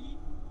catch me.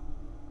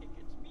 Can't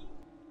catch me.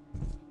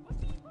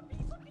 Puppy,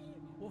 puppy, puppy.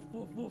 Woof,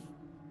 woof, woof.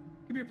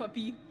 Come here,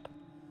 puppy.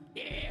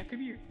 Yeah, come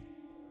here.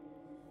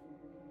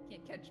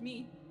 Can't catch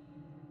me.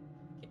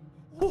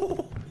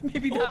 Oh,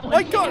 maybe that Oh one.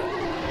 my God!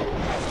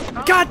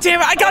 God damn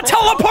it! I got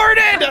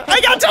teleported! I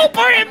got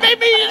teleported! Made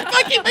me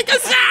fucking make a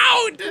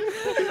sound!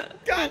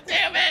 God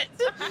damn it!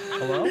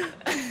 Hello?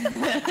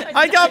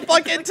 I got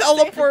fucking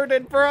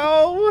teleported,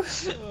 bro!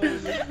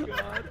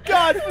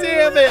 God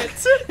damn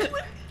it!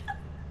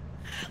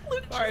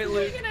 Alright,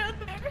 Luke. Hanging out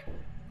there.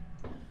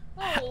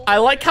 Oh, I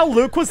like how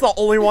Luke was the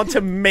only one to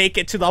make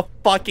it to the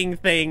fucking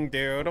thing,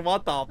 dude.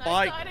 What the I fuck?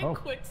 died in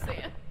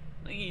quicksand.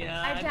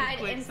 Yeah, I the died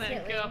quicksand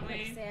instantly got in me.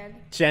 quicksand.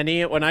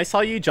 Jenny, when I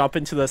saw you jump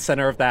into the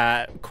center of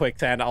that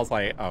quicksand, I was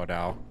like, oh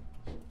no.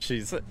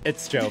 It's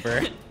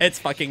Jover. It's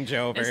fucking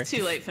Jover. It's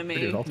too late for me.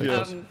 Dude, I'll take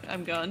this.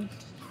 I'm gone.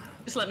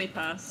 Just let me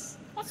pass.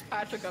 What's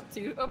Patrick up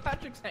to? Oh,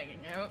 Patrick's hanging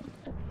out.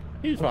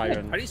 He's How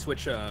vibing. do you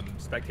switch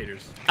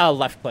spectators?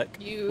 Left click.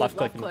 You Left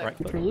click left and click. right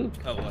For click. Luke.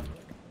 Oh, left.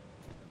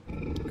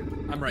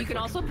 I'm right. You can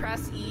click. also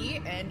press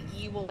E, and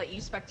E will let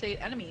you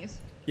spectate enemies.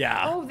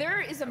 Yeah. Oh,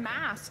 there is a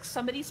mask.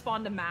 Somebody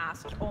spawned a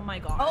mask. Oh my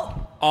god.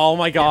 Oh, Oh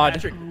my god.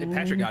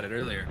 Patrick got it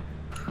earlier.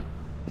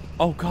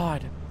 Oh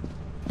god.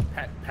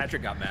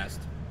 Patrick got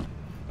masked.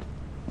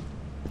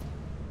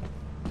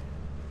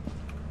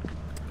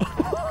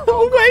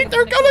 Oh wait,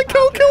 they're gonna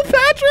kill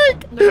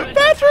Patrick! They're gonna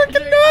kill Patrick,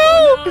 Patrick.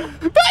 no!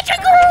 Oh,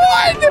 Patrick,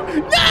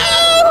 run!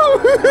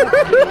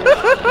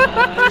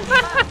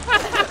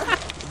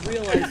 No!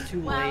 Realized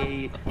too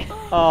late.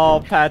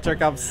 Oh,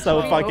 Patrick, I'm so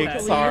Oh, fucking okay.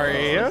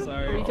 sorry.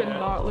 Sorry. We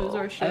cannot lose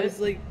our I shit. was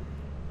like,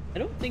 I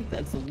don't think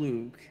that's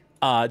Luke.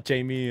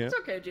 Jamie. It's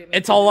okay, Jamie.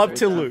 It's all up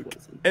to That Luke.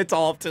 wasn't. It's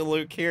all up to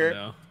Luke here.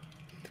 No.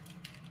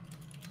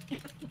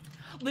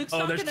 Luke's Oh,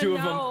 not there's gonna two of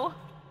 'em. know.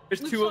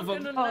 There's Luke's two of not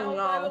them. gonna know,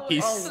 by the way.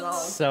 He's Oh, no.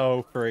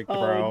 so frigged,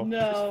 Oh bro.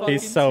 no.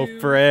 He's fucking so two.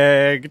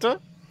 frigged.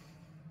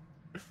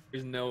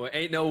 There's no way.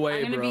 Ain't no way,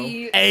 I'm gonna bro.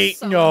 be Ain't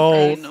so no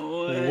impressed.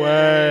 No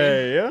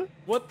way.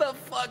 What the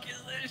fuck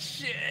is this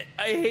shit?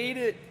 I hate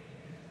it.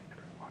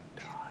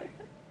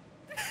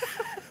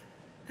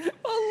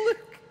 Oh, look.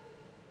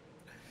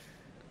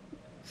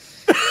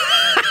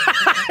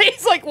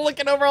 He's like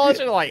looking over all this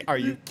shit like, are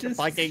you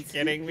fucking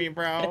kidding me,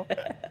 bro?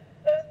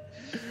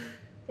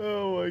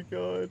 Oh my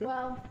god.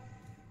 Well,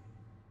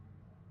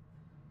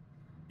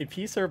 If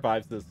he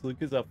survives this, Luke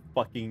is a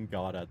fucking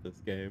god at this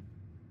game.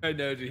 I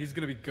know, dude. He's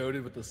gonna be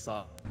goated with the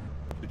saw.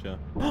 Ain't Ain't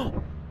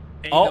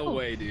Oh. no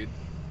way, dude.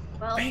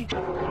 well.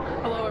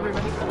 Hello,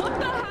 everybody. What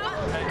the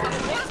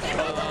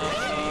hell?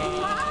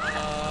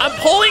 I'm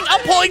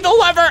pulling the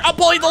lever! I'm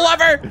pulling the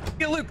lever!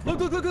 Get Luke. Look.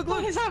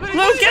 What is happening?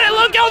 Luke, get it!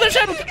 Luke, get on the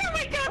ship! Oh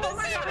my god, Oh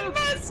my god.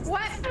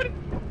 What?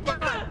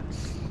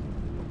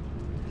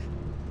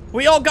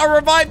 We all got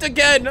revived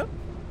again!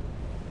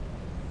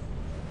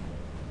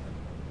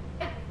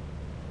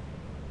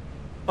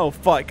 Oh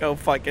fuck,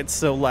 it's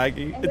so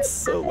laggy. It's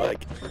so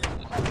laggy.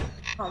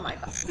 Oh my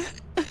god.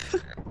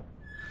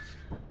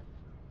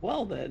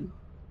 Well then.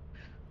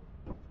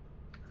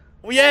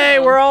 Yay,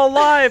 we're all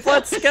alive!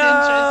 Let's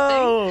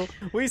go!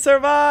 We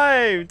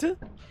survived!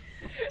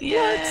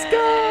 Let's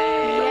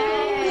go!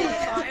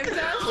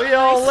 We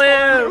all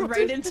lived!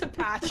 Right into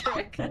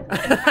Patrick.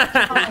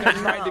 I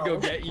tried to go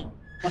get you,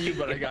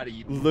 but I got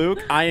eaten. Luke,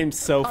 I am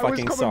so I was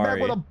fucking coming sorry.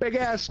 back with a big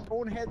ass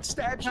bonehead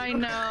statue. I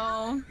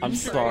know. I'm I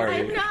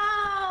sorry. know.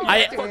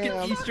 I-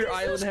 Fucking Easter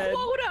Island head.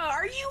 Quota,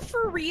 are you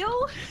for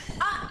real?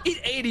 It's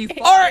 85.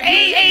 Or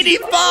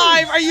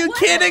 885! Are you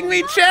kidding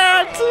me,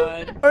 chat?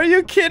 Are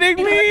you kidding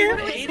me?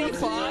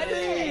 85?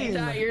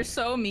 Dad, you're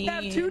so mean.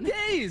 Have 2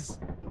 days.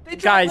 They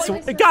dropped Guys,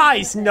 like-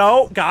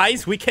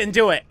 guys, we can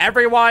do it.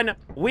 Everyone,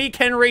 we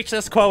can reach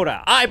this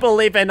quota. I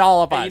believe in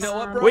all of Hey, us. you know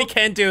what, bro? We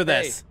can do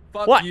this. Hey,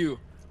 fuck What? you.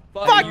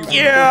 Fuck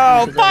you!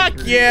 Fuck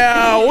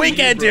you! We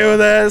can do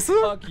this!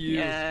 Fuck you.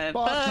 Yeah,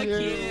 Fuck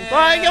you.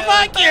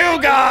 Fuck you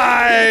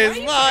guys!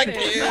 Fuck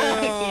you!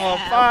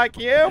 Yeah. Fuck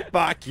you!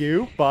 Fuck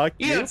you! Fuck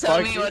You you! don't tell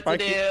Fuck me you! what to Fuck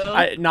do.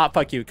 you! Not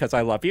fuck you because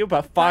I love you,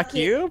 but fuck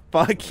you!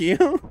 Fuck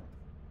you!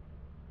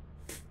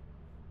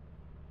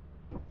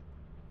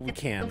 We Well,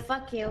 can.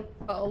 fuck you.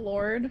 Oh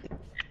lord.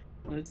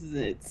 This is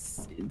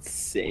it's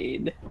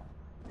insane.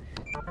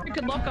 We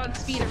could lock on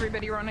speed,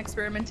 everybody. We're on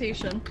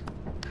experimentation.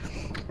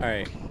 All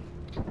right,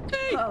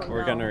 Oh,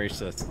 we're no. gonna reach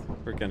this.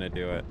 We're gonna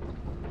do it.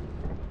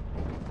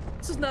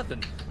 This is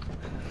nothing.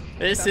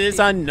 This is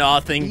a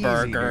nothing Easy,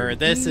 burger. dude.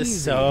 This is Easy.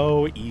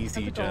 so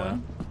easy, How's it Joe.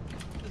 going?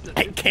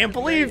 I can't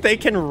believe they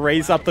can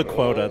raise up the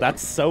quota.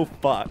 That's so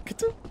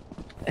fucked.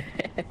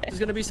 This is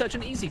gonna be such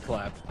an easy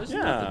clap. This is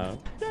Yeah. nothing.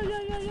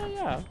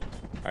 Yeah.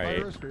 All right,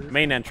 Virus, dude.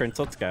 main entrance.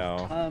 Let's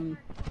go.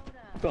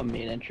 Go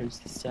main entrance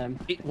this time.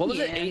 What was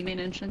Yeah, it? main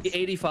entrance.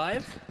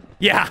 85?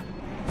 Yeah.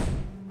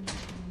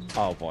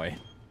 Oh boy.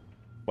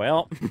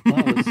 Well.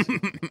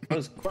 That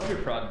was Love your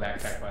prod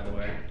backpack, by the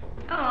way.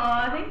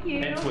 Aw, thank you.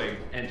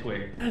 And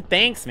twig.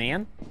 Thanks,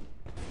 man.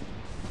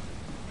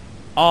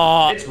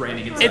 It's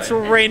raining inside. It's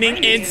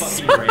raining It's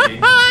fucking raining.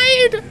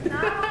 inside.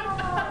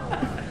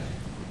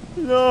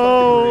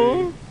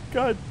 No.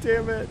 God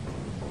damn it.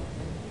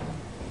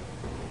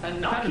 A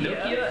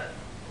Nokia.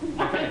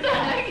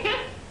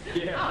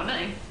 Yeah. Oh,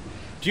 nice.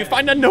 Did you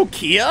find a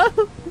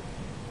Nokia?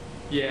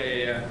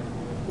 Yeah.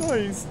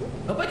 Nice.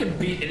 I hope I can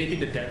beat anything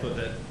to death with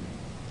it.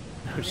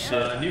 Oh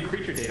shit. New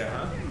creature data,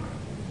 huh?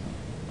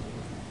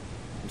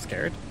 I'm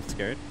scared.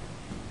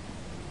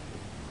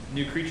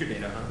 New creature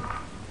data, huh?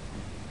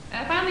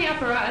 I found the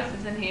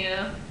apparatus in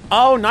here.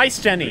 Oh, nice,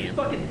 Jenny.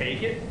 Fucking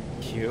take it.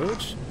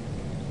 Huge.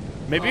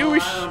 Maybe Oh, we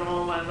I should. don't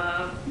know about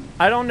that.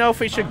 I don't know if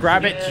we should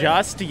grab it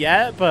just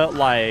yet, but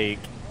like.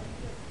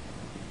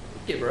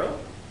 Okay, bro.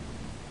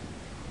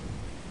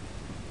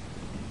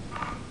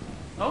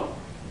 Oh,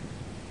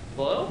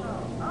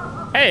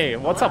 Hello? Hey,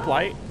 what's up,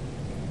 Light?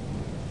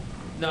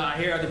 No, I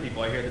hear other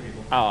people.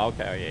 Oh,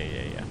 okay. Oh,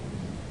 yeah.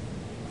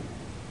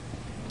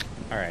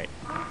 All right.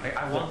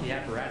 I want the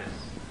apparatus.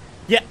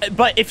 Yeah,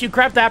 but if you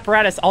grab the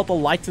apparatus, all the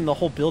lights in the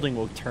whole building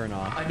will turn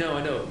off. I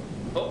know.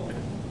 Oh,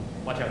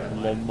 watch out. A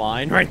little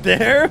mine right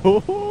there.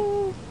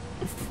 Ooh.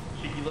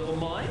 Cheeky little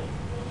mine.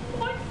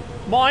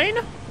 Mine?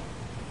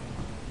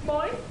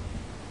 Mine.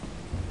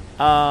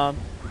 Oh.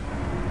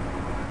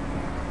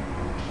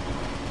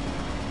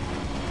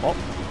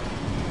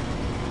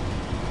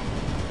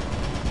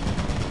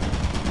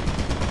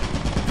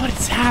 What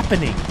is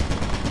happening?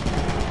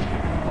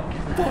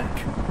 Fuck.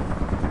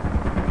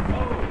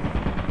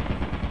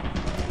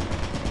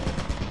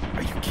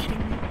 Are you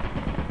kidding me?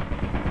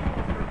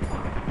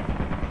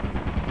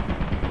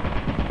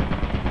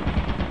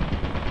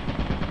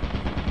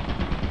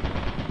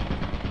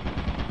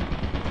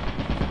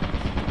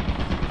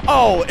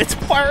 Oh, it's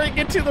firing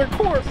into their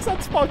corpse.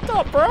 That's fucked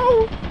up,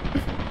 bro.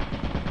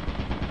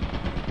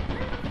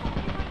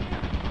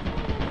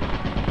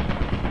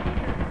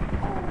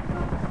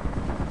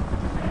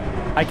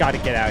 I gotta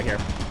get out of here.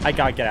 I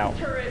gotta get out.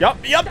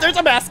 Yup, there's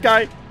a mask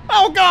guy.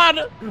 Oh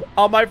god!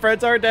 All my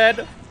friends are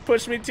dead.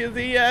 Push me to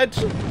the edge.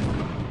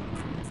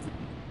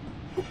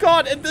 Oh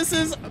god, and this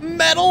is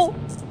metal.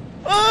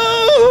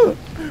 Oh!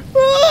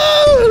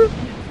 Oh!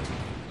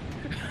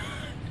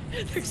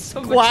 There's so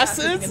much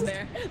Glasses? happening in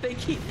there.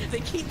 They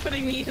keep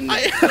putting me in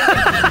there.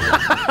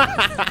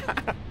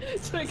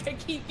 So like I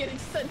keep getting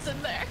sent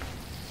in there.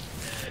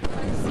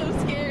 I'm so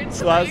scared.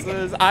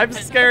 Glasses. I'm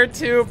scared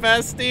too,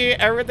 bestie.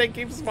 Everything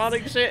keeps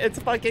spawning shit. It's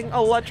fucking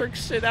electric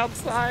shit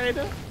outside.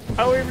 I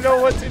don't even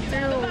know what to do.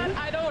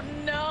 I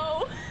don't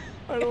know.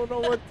 I don't know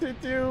what to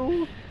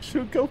do.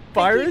 Should we go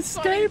fire They keep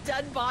spawning escape?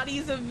 dead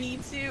bodies of me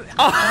too.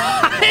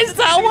 Is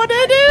that what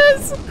it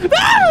is?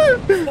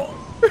 Ah!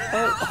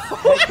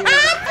 What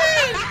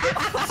happened?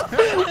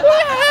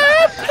 What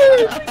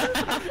happened?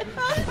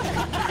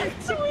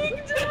 Twig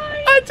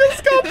died. I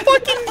just got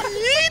fucking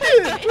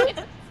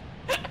yeeted.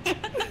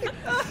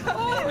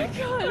 Oh my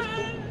god.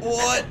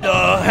 What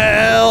the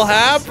hell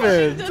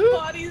happened? Dead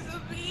bodies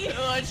of me.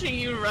 Watching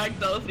you wreck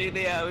those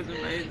 3D, I was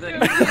amazing.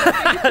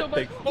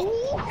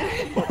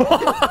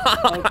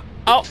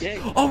 Oh,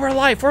 oh, we're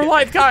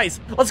live, guys.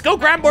 Let's go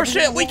grab more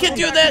shit. We can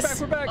do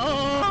this. We're back.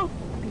 Oh.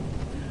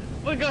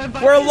 We're going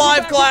back. We're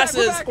live,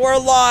 Glasses. We're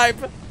live.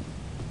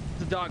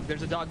 There's a dog.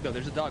 There's a dog, though.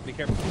 There's a dog. Be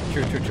careful.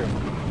 True.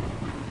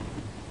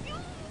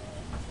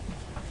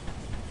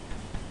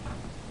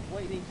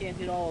 Lightning can't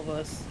hit all of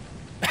us.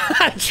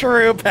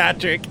 True,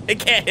 Patrick. It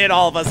can't hit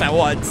all of us at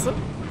once.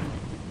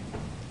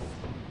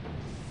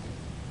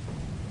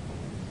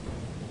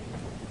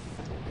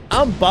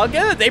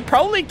 Bugga? They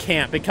probably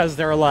can't because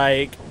they're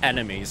like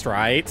enemies,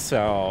 right?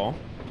 So,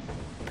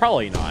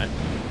 probably not.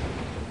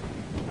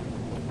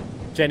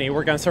 Jenny,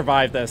 we're gonna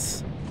survive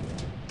this.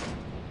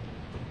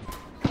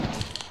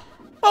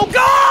 Oh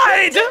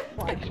God!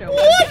 What the?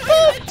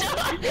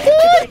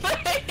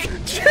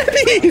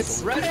 Jenny!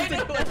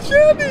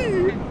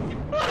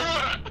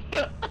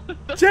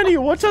 Jenny,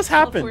 what just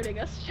happened? Teleporting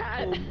us,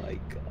 chat. Oh my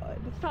god.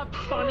 Stop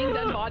spawning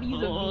dead bodies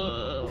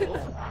of me.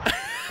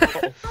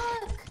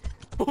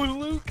 Oh,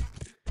 Luke.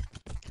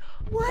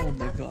 What? Oh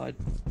my god.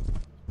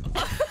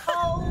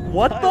 Oh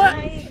What my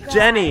the? God.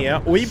 Jenny,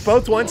 we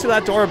both went to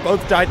that door and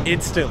both died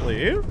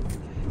instantly.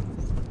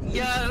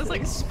 Yeah, it was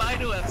like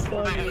spiderwebs.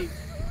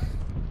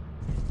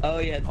 Oh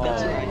yeah,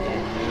 that's right.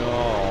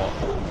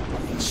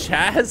 No.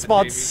 Chat has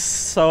spawned Come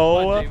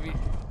so on, Jamie.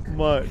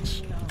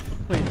 much.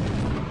 Wait.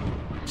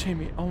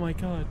 Jamie, oh my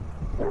god.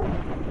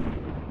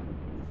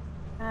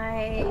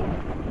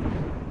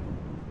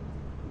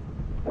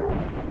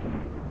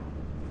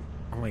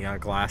 Oh my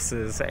god,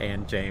 Glasses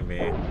and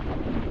Jamie.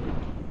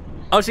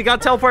 Oh, she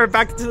got teleported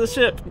back into the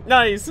ship.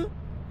 Nice.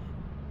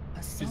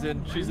 She's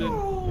in. She's in.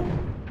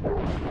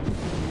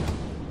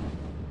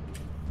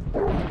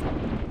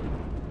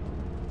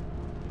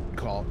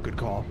 Good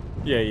call.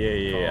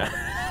 Yeah.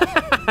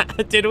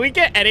 Did we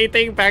get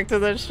anything back to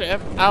the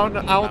ship? I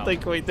don't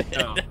think we did.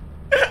 No.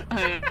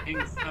 I don't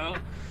think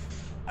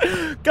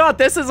so. God,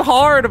 this is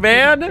hard,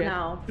 man.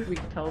 No. We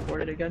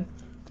teleported again.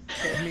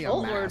 Give me a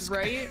Old word, mask.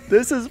 right?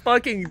 This is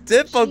fucking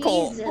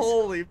difficult. Jesus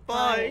Holy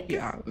fuck. Christ.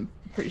 Yeah, I'm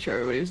pretty sure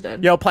everybody's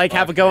dead. Yo, Pike,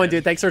 have a Fuck, going, man.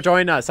 dude. Thanks for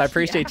joining us. I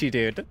appreciate you,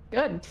 dude.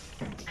 Good.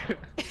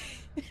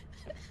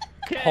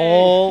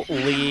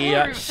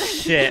 Holy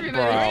shit,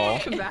 bro.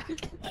 Come back.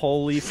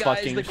 Holy Guys,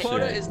 fucking the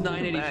quota shit. is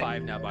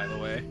 985 now, by the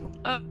way.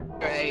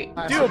 Right.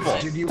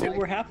 Doable. Did you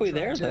We're halfway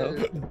there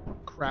though.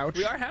 crouch?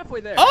 We are halfway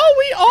there. Oh,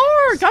 we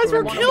are! Guys,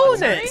 we're One killing of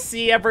us, it! right?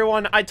 See,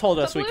 everyone, I told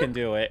us we can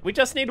do it. We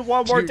just need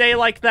one more day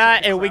like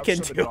that, and we can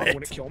Crouch so the do dog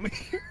wouldn't it. kill me.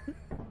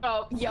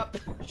 Oh, yep.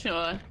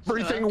 Sure.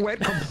 Everything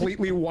went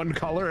completely one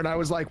color, and I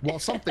was like, well,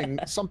 something.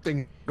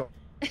 Something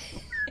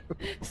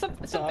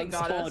Dog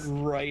got us.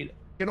 spawned right.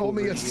 Can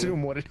only over you.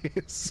 assume what it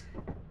is.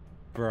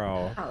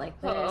 Bro. Not like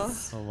Uh-oh.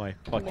 this. Oh my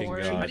fucking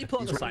Lord. How do god. you pull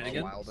up the He's sign running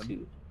again? wild.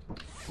 Two.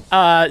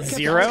 Asking me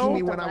Zero?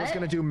 when I was What?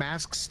 gonna do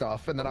mask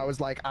stuff, and then I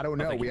was like, I don't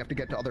know. thank We you. have to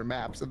get to other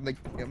maps, and they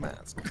give me a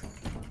mask.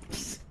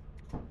 It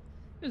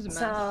was a mess.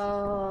 So.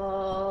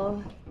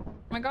 Oh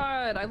my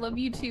god, I love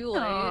you too,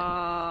 Light.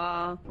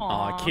 Aww.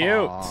 Aw, cute. I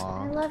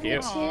Aw. love you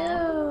Cute.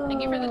 too.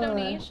 Thank you for the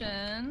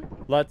donation.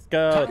 Let's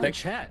go. Talk in the Thanks.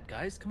 chat,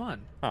 guys. Come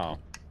on. Oh.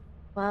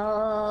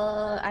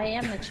 Well, I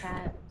am the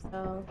chat,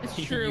 so. It's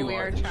You true, we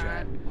are are the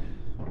chat.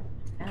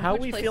 How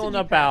Which we place feeling did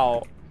you pick?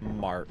 about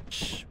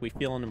March? We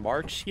feeling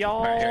March,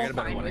 y'all? Alright, here, I got a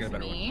better Fine one. I got a with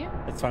better one. me.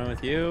 It's fine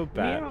with you?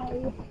 Bet.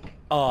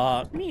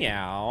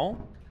 Meow.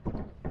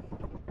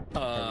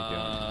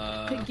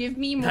 To give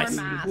me more Nice.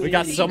 masks. We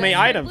got Please, so many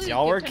guys, items, please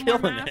y'all. give We're him more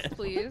killing masks, it.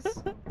 Please.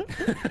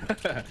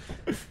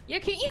 Yeah,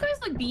 can't you guys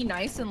like be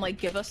nice and like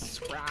give us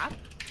scrap?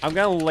 I'm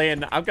gonna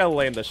land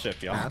the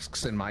ship, y'all.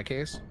 Masks in my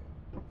case.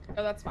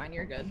 Oh, that's fine.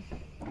 You're good.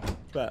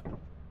 Bet.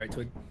 Right,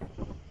 Twig.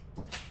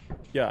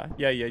 Yeah.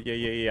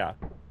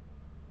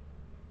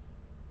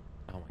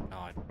 Oh my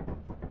god.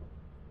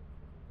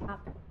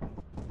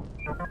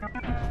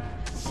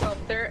 So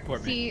there. Poor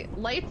me. See,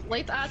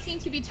 Light's asking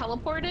to be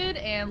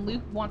teleported, and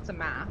Luke wants a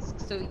mask.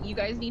 So you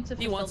guys need to.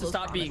 He fulfill wants to those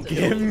stop being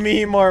promises. Give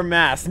me more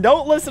masks.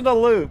 Don't listen to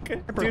Luke.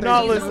 Do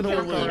not Please listen don't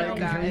to kill Luke. Eno,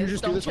 Can you guys.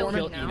 just do Don't this for kill me?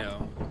 Kill him now.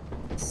 Eno.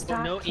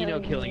 Stop No Eno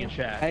killing in me.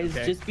 chat. Guys,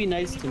 okay? just be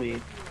nice to me.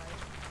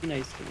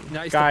 Nice to me.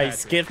 Nice.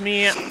 Guys, give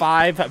me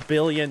 $5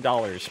 billion,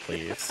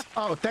 please.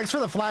 Oh, thanks for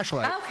the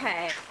flashlight.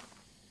 Okay.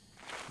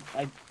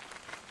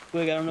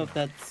 Wait, I don't know if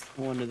that's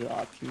one of the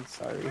options.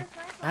 Sorry.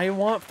 I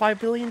want $5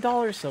 billion,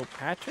 so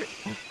Patrick.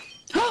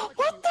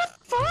 What the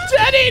fuck?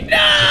 Jenny,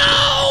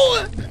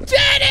 no!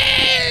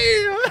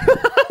 Jenny!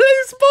 They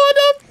spawned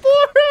up for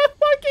a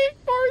fucking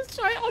forest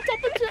giant on top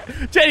of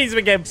Jenny. Jenny's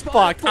been getting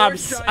fucked.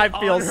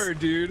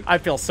 I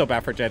feel so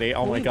bad for Jenny.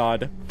 Oh my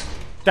god.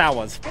 That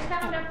was. I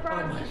found a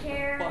froggy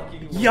chair.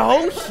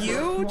 Yo,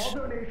 huge.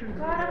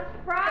 Got a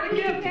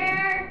froggy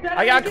chair.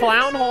 I got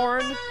clown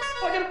horn.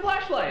 Oh, I got a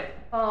flashlight.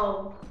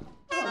 Oh.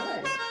 I got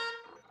a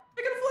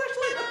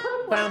flashlight. A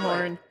purple Clown flashlight.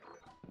 horn.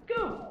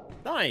 Go.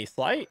 Nice,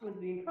 light. Was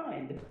being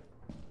kind.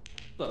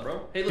 What's up,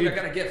 bro? Hey, look, I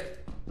got a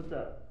gift. What's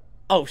up?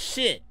 Oh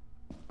shit.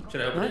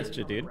 Should I open Nice,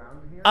 it? dude.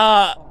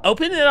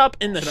 Open it up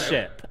in the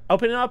ship.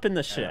 Open it up in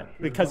the ship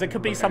because it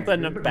could be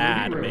something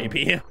bad,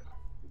 maybe.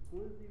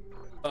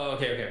 Oh,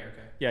 okay.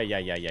 Yeah.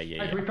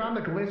 Guys, we found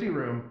the glizzy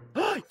room.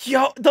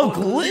 Yo, the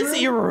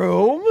glizzy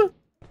room.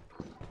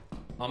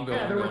 I'm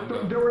Yeah,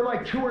 going. there were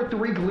like 2 or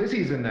 3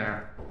 glizzies in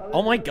there.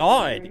 Oh my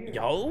god,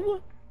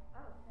 yo.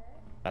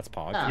 That's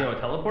Pog. Yo,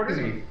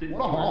 teleporter.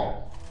 What a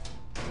haul.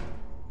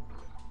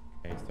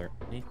 Okay, is there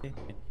anything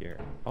in here?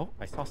 Oh,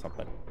 I saw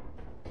something.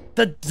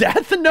 The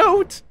Death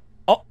Note.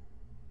 Oh.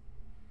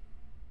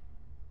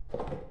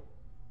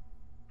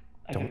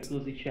 I got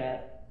Glizzy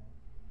chat.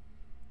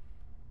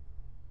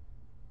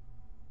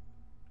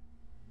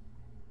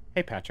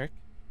 Hey, Patrick.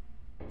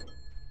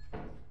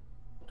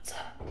 What's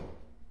up?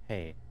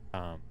 Hey,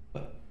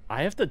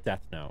 I have the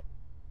Death Note.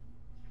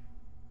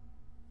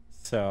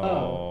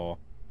 So,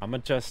 I'm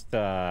gonna just,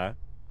 I'm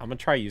gonna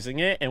try using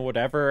it, and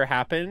whatever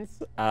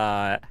happens,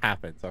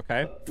 happens,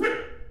 okay?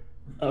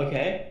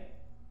 Okay.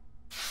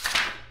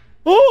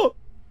 Oh!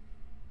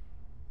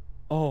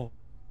 Oh,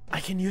 I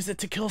can use it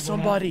to kill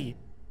somebody.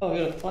 Oh, I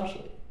got a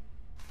flashlight.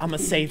 I'm gonna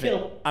save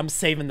it. I'm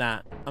saving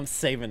that. I'm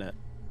saving it.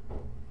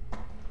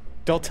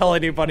 Don't tell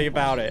anybody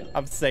about it.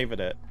 I'm saving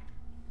it.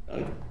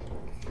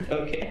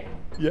 Okay.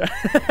 Yeah.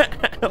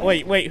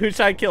 wait, who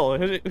should I kill?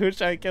 Who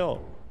should I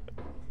kill?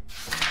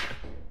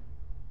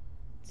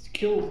 Let's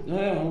kill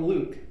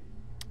Luke.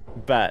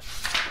 Bet.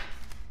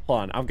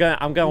 Hold on.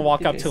 I'm gonna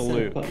walk up think to I set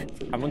Luke. a button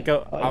for I'm gonna that.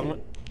 go. Oh, I'm yeah.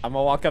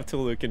 gonna walk up to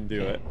Luke and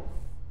do it.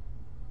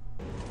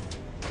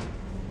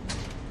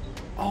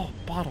 Oh,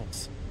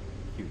 bottles.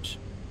 Huge.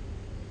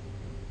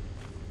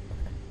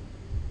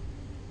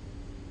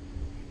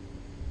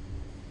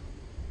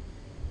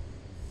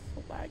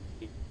 So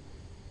laggy.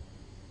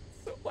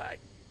 So laggy.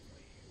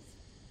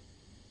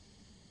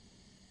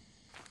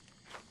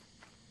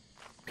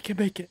 We can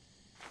make it.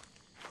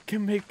 We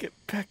can make it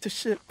back to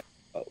ship.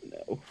 Oh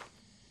no.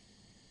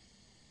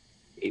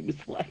 Game is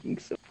lagging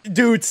so.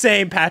 Dude,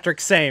 same,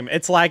 Patrick, same.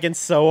 It's lagging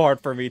so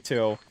hard for me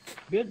too.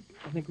 Good.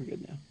 I think we're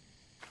good now.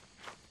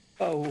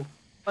 Oh.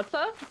 What's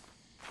up?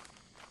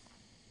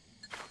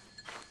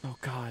 Oh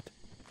god.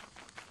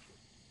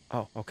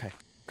 Oh, okay.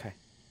 Okay.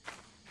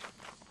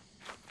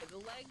 The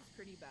leg's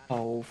pretty bad.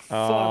 Oh. Fuck.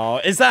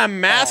 Oh, is that a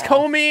mask,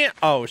 homie?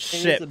 Oh It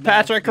shit. was a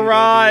Patrick, mask, dude,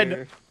 ride. over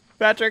here.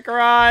 Patrick,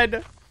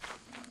 ride.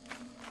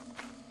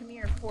 Come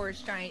here,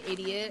 forest giant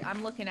idiot.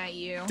 I'm looking at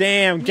you.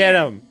 Damn, Come get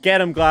here. him.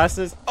 Get him,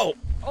 glasses. Oh.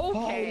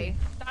 Okay,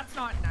 that's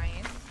not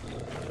nice.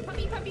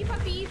 Puppy, puppy,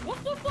 puppy.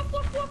 Woof, woof, woof,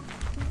 woof,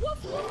 woof.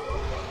 Woof,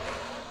 woof.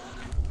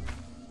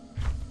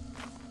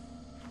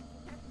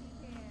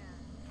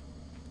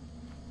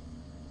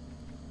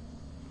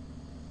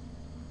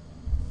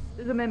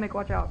 There's a mimic,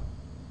 watch out.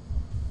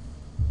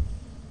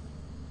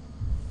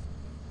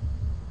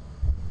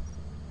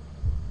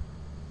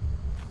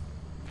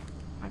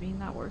 I mean,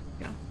 that works,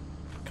 yeah.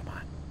 Come on.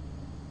 I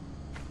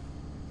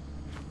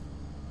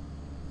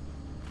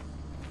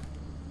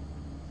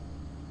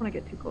don't want to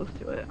get too close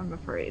to it, I'm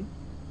afraid.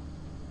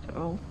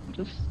 So,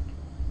 just...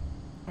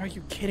 Are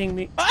you kidding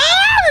me? Ah!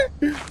 Ah!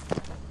 They're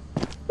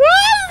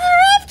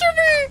after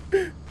me!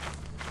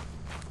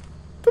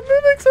 The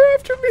mimics are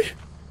after me!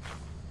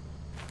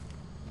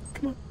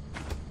 Come on.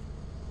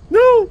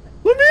 No!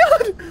 Let me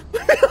on!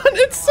 Let me on!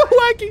 It's so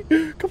laggy!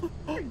 Come on.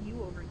 How are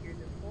you over here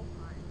this whole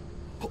time?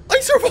 I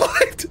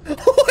survived!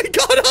 Oh, I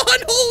got on!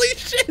 Holy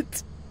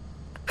shit!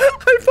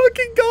 I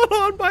fucking got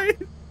on by...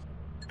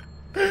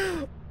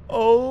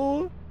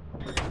 Oh.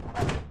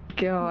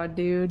 God,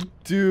 dude.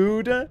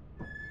 Dude. Were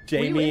you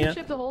Jamie. in the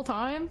ship the whole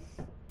time?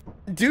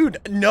 Dude,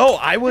 no,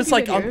 I was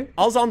like, here.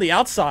 I was on the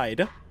outside.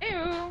 Ew.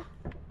 Okay,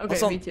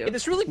 Also- me too. Hey,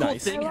 this really cool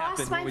Nice. thing I happened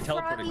lost when my we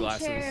teleported froggy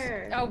glasses.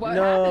 chair. Oh, what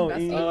No,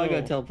 happened, Bessie? Oh, I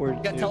got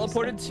teleported. Got too.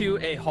 teleported to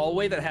a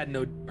hallway that had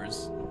no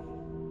doors.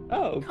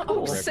 Oh, Oh,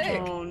 cool.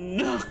 sick. Oh,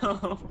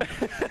 no.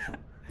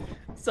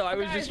 So I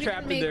was Guys, just we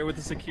trapped can in make- there with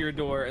a secure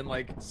door and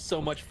like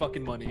so much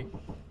fucking money.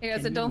 You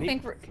guys, I Can don't you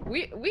think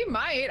we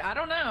might. I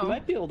don't We know.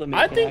 might be able to make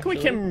I it, think we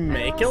actually. can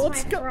make it. I lost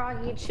Let's my go.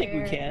 froggy I think we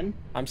chair. can.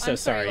 I'm so I'm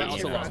sorry, sorry. I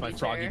also Yeah. lost my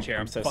froggy chair.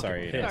 I'm so fucking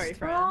sorry. pissed. Sorry,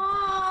 friend.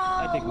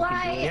 Oh, think we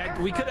can do it. light,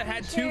 We could have a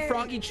had froggy 2 chair.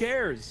 froggy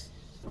chairs.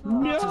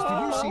 No. Did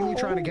you see me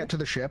trying to get to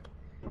the ship?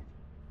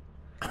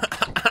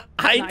 I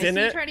Nice. You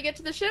didn't. trying to get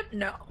to the ship?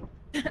 No.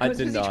 I was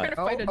did busy not. trying to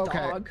fight a Oh, okay.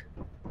 dog.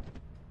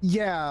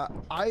 Yeah,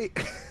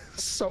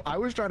 so I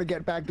was trying to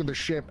get back to the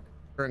ship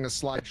during a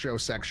slideshow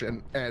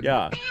section, and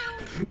Yeah.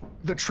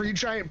 the tree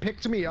giant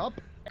picked me up,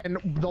 and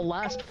the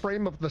last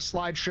frame of the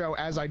slideshow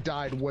as I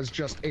died was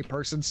just a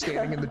person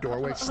standing in the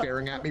doorway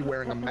staring at me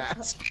wearing a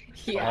mask.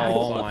 Yeah.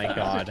 Oh my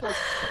god.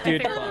 I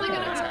Dude. think we're only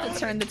gonna have to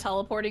turn the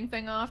teleporting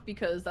thing off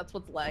because that's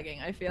what's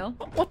lagging, I feel.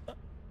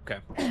 Okay.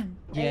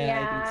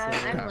 Yeah, I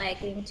think so. I'm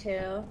lagging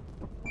too.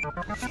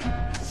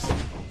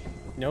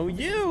 No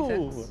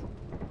you.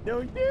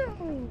 No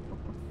you.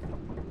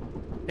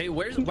 Hey,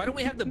 why don't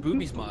we have the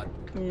boobies mod?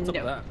 What's up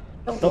with that?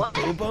 The The what?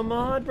 booba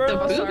mod, bro.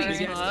 The Oh, boobies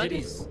big ass mod.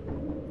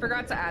 titties.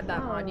 Forgot to add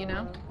that mod, you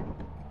know?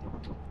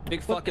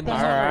 Big fucking All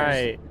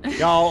bazaars. right,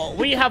 y'all.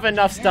 We have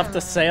enough stuff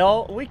to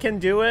sell. We can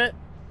do it.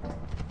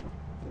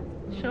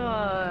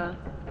 Sure.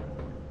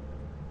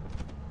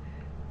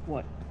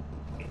 What?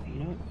 You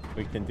know what?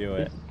 We can do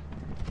it.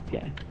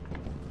 Yeah.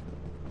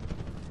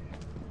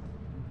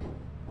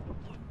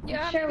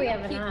 Yeah, Sure, we maybe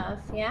have I'll keep- enough.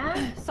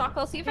 Yeah. Sock,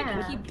 I'll see if I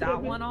Yeah. can keep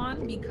that one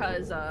on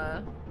because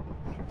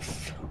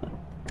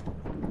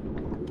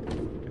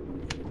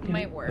it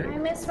might work. I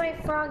miss my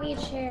froggy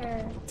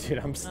chair. Dude,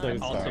 I'm so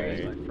Also,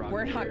 sorry. use my frog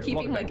We're chair. not keeping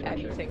Welcome like back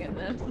to the show. anything in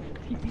this.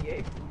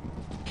 TPA.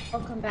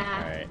 Welcome All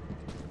back. right.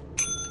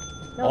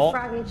 No Oh.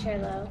 froggy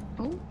chair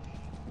though.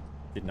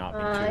 Did not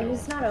mean to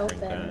He's not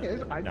drink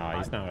open. that. No,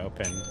 he's not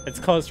open. It's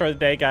closed for the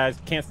day, guys.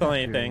 Can't sell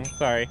anything.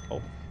 Sorry.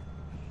 Oh.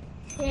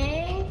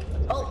 Dang.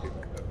 Oh.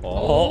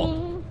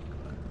 Oh.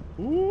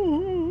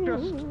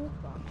 Ooh.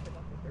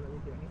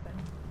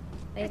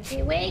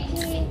 Wakey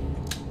wakey.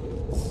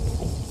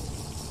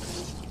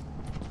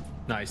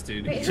 Nice,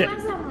 dude. Wait, who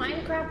has a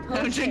Minecraft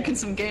potion? I'm drinking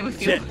some Game of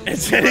Fuel.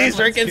 Jenny's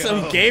drinking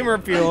some gamer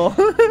fuel.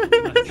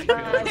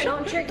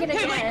 Don't drink it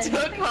again.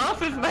 Took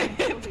off of my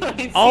hit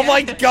points. Oh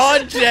my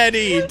god,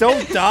 Jenny!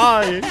 Don't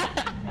die!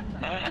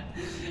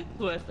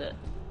 Worth it.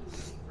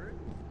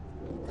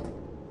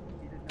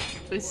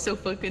 It's so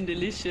fucking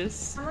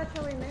delicious. How much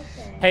are we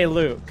missing? Hey,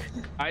 Luke.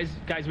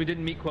 Guys, we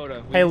didn't meet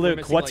quota. Hey, We're Luke,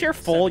 missing, what's like, your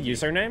full 70.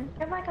 username? I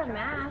have like a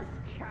mask.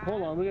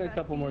 Hold on, we got a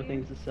couple more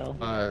things to sell.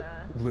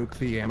 Luke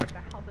the amateur.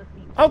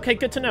 Okay,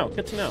 good to know.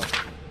 Good to know.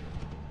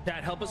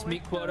 Dad, help us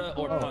meet quota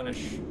or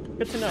punish.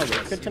 Good to know, Luke.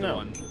 Yes, Good to either know.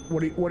 one.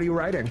 What are you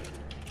writing?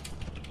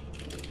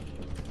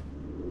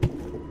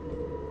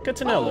 Good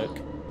to know, Luke.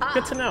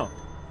 Good to know.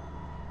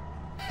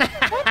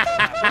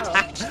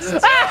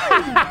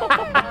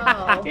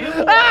 Oh.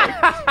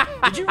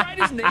 Did you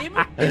write his name?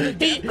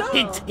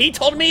 He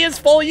told me his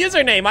full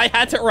username. I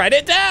had to write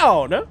it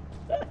down.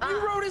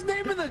 You wrote his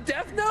name in the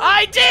death note?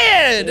 I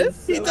did.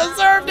 He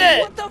deserved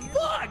it. What the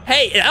fuck?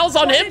 Hey, that was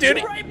on Why him, did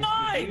dude. you write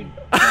mine?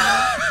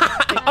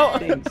 Oh,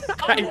 Thanks.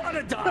 I want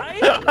to die?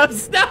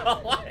 no,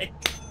 why?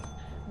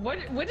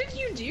 What did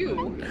you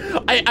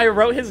do? I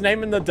wrote his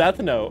name in the death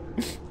note.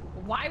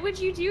 Why would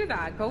you do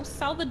that? Go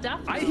sell the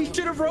death note. He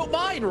should have wrote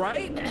mine,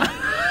 right?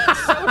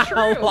 So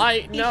true.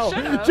 Why? He No.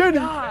 should've. Jenny.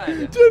 God.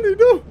 Jenny,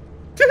 no.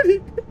 Jenny,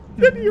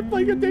 you're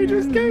playing a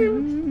dangerous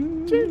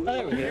game. Jenny.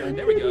 There we go.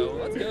 There we go.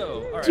 Let's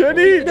go. All right,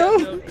 Jenny, well,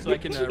 no. death note So I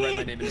can write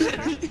my name in the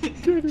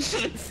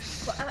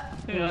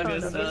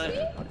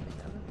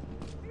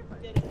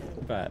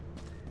But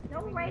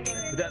Don't write it.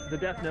 The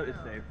death note is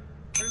safe.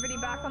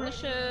 Everybody back on the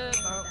ship.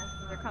 Oh,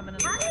 they're coming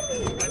in. How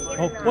did we make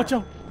oh, it watch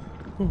enough?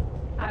 out.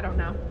 I don't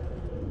know.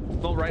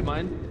 Don't write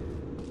mine.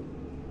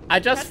 I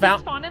just That's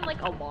found. spawn in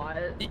like a lot.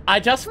 I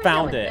just Wait,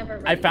 found no, it it.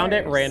 never I found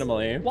it yours.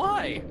 randomly.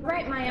 Why?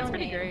 Write my own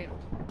Pretty name. great.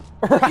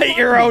 Write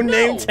your own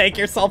name. No. Take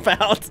yourself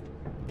out.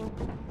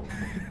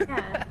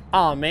 Yeah.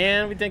 Oh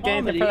man, we didn't get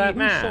anything for that Who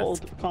mask.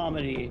 sold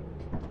comedy?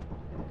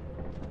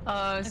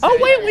 Oh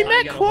wait, we I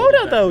met gotta quota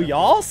hold it though, back.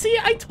 y'all. See,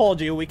 I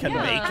told you we can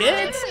Yeah. make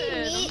it.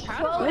 Meet I'm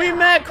proud of quota. We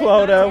met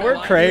quota. We're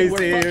We're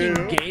crazy. fucking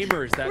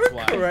gamers, that's We're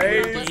why.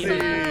 crazy.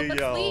 Let's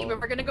yo. leave.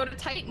 We're gonna go to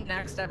Titan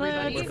next,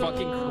 everybody. We're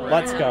fucking crazy.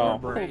 Let's go.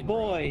 Oh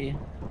boy.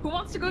 Who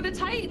wants to go to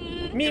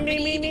Titan? Me,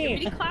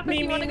 Everybody clap me, if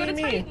you me, want to go me, to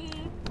me. Titan.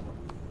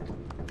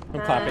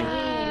 I'm clapping.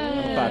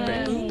 I'm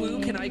clapping. Ooh, woo,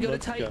 can I go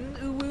Let's to go. Titan?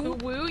 Ooh, woo. Ooh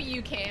woo,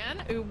 you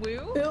can. Ooh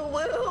woo. Ooh,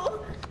 woo.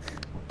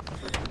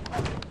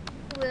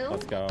 Woo.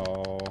 Let's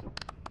go.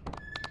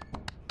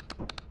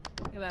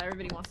 Look at that,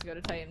 everybody wants to go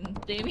to Titan.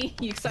 Jamie,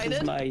 you This is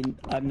excited? my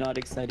I'm not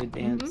excited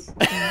dance.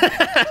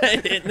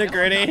 Hitting the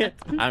gritty.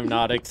 I'm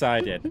not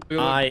excited.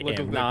 I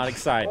am not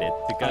excited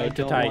to go I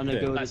to don't want to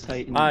go Titan. to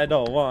Titan. I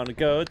don't want to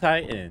go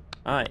Titan.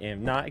 I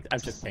am not. I'm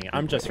just kidding.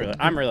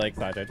 I'm really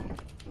excited.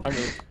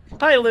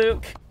 Hi,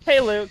 Luke. Hey,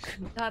 Luke.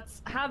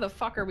 That's how the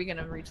fuck are we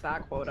gonna reach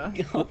that quota?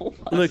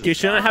 Luke, you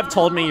shouldn't have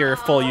told me your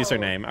full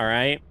username. All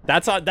right.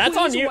 That's on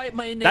Please you. write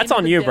my name That's in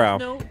on the you, death bro.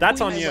 note.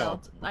 That's on Please. you.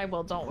 I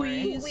will, don't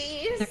worry.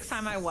 Please. Next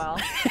time I will.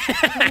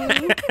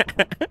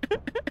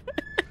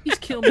 Please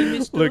kill me,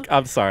 mister. Luke,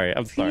 I'm sorry.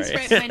 I'm sorry.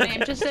 Please write my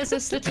name just as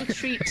this little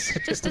treat.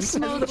 Just a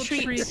small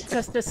treat.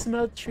 Just a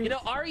small treat. You know,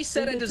 Ari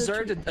said I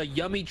deserved a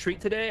yummy treat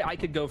today. I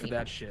could go for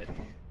that shit.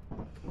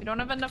 We don't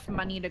have enough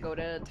money to go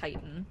to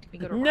Titan. We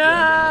go to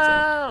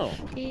No!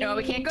 No,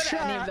 we can't go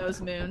to any of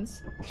those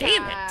moons.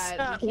 Damn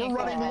Chat, it! we can't We're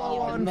go running to any low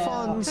of on them.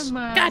 funds. Come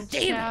on, God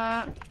damn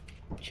chat.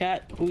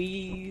 Chat,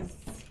 please.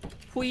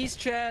 Please,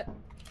 chat.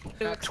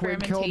 Do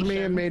Twig killed me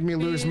and made me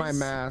lose my please.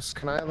 mask.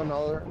 Can I have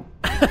another?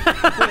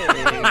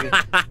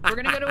 We're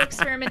gonna go to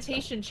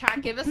experimentation.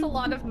 Chat, give us a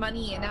lot of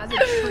money, and as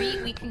a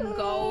treat, we can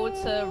go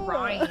to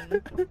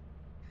Rhine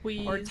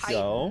Please. or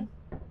Titan.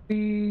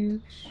 So,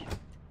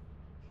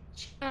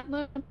 Chat,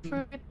 look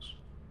for it.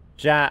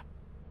 Jat,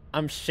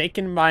 I'm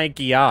shaking my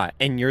Gia,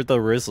 and you're the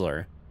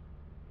Rizzler.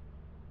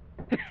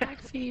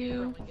 Back to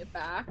you. Bring it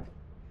back.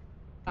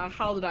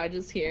 How did I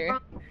just hear?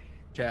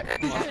 Chat.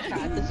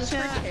 Chat, this is for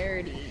Chat.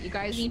 charity. You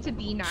guys need to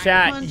be nice.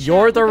 Chat, Come on,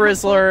 you're chat, the look at my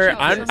Rizzler.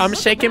 pork chops. I'm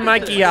shaking my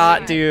Gia,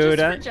 Just dude.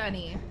 for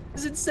Jenny.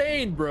 This is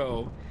insane,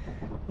 bro.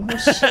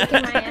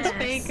 Shaking my It's ass.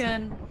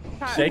 bacon.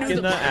 Chat, Shaking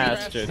who's the ass,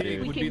 best? dude.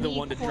 Pig We would can be the meet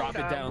one to drop it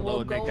quota. down low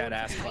We'll and make go that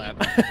ass Titan.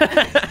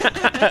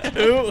 clap.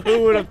 Who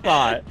would have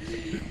thought?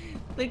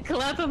 The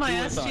clap of my Who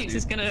ass thought, cheeks dude?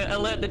 is gonna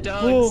alert the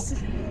dogs.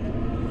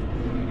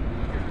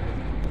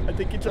 I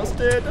think he just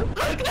did.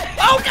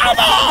 Oh, come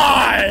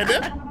on!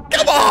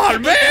 Come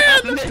on,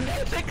 man!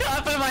 The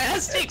clap of my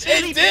ass cheeks.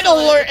 It did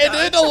alert. It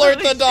did alert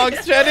the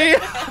dogs, Jenny.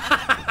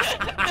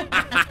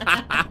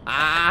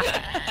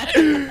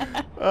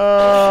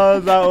 Oh,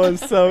 that was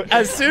so.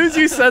 As soon as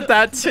you said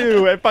that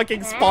too, it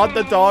fucking spawned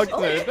the dogs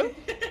in.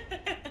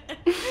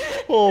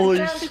 Holy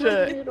Sounds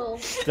shit! like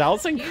noodles. That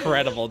was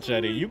incredible,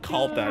 Jenny. You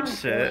called that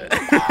shit. Ooh,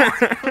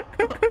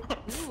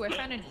 I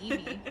found an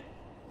Eevee.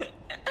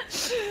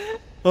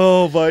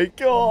 Oh my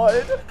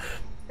god.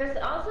 There's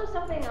also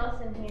something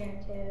else in here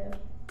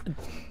too.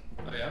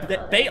 Oh,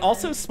 yeah? They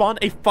also spawned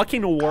a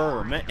fucking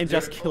worm and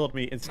just killed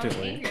me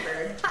instantly.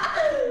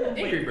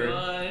 Angry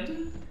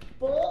Bird.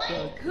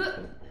 Boy.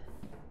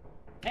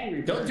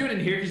 Angry Don't Bird. do it in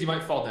here because you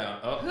might fall down.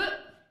 Oh.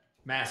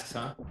 Masks,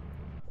 huh?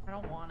 I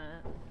don't want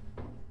it.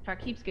 Chat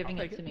keeps giving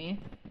I'll it take to me.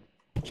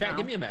 Chat, No.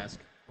 give me a mask.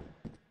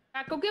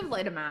 Chat, go give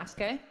Light a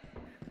mask, eh?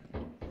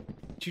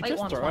 Did you Light just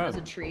wants throw one out? as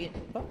a treat.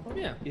 Oh,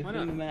 yeah. Give Why me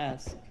a not?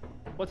 mask.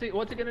 What's it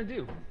gonna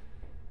do?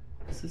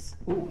 This is.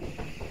 Ooh.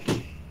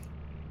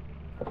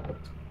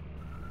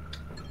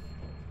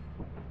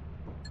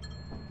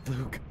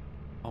 Luke.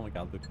 Oh my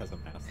god, Luke has a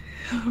mask.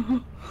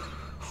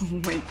 Oh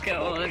my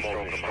god. What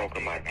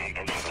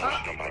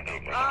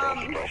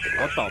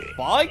the fuck?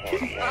 What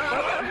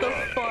the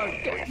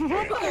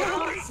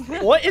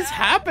fuck? What is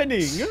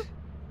happening?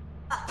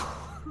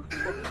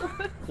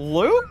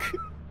 Luke?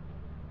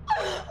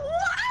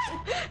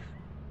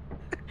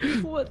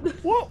 What the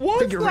What I was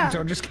think your that?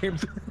 ringtone just came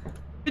through.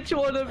 Which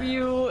one of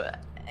you?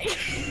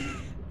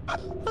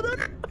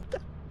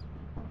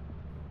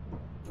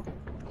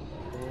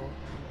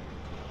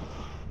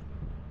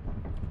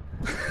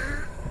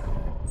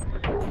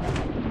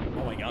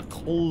 Oh my god,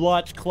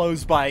 clutch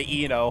closed by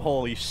Eno.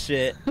 Holy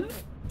shit.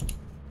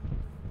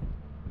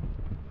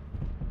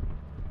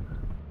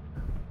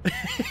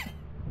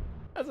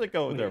 How's it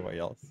go with everybody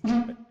else?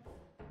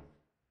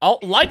 Oh,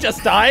 Light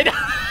just died!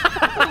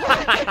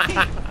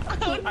 I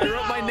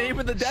wrote my name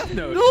in the death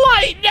note.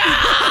 Light, no!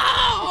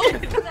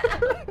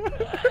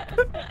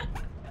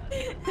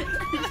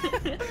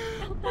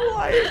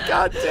 Light,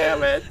 god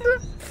damn it.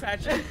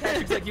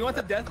 Patrick's like, you want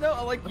the death note?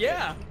 I'm like,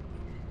 yeah.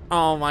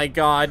 Oh my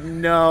god,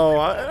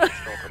 no.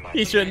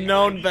 He should have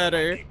known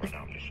better.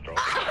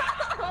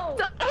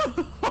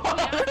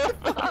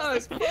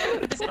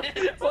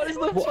 What is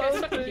the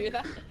phone thing?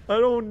 I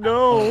don't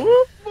know.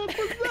 What was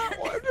that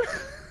one?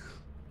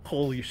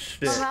 Holy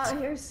shit. I'm out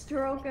here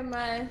stroking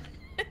my.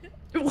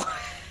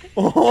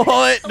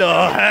 What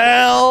the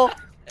hell? What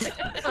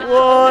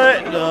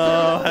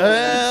the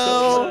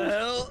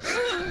hell?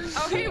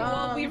 Okay,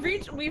 well we've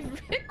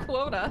hit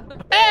quota.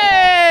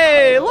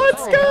 Hey,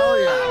 let's Oh, go! hell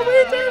yeah. We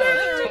did it!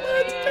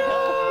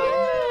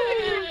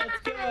 Let's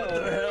go.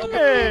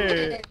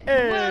 Hey,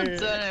 hey, Well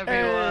done,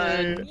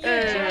 everyone.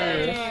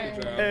 hey,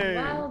 hey.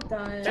 Well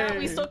done. Yeah,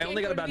 we still I can't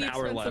only got go about to an the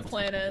hour expensive left.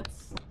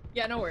 planets.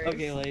 Yeah, no worries.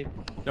 Okay, Light.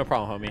 No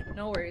problem, homie.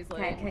 No worries,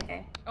 Okay, like.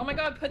 okay. Oh my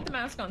god, put the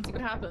mask on, see what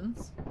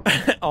happens.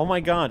 Oh my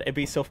god, it'd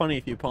be so funny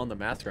if you put on the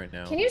mask right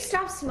now. Can you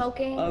stop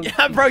smoking?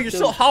 Yeah, bro, you're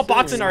still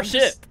hotboxing our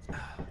shit.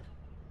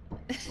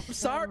 I'm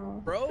sorry,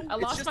 bro. I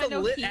lost it's my just a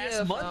lit ass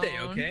Nokia Monday,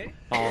 phone. okay?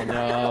 Oh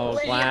no,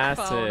 Nokia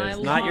glasses. phone, I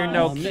Not your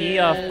lost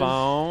Nokia it.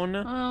 phone.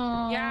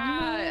 Oh,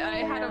 Yeah,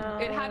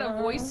 it had a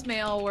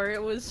voicemail where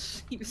it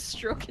was he was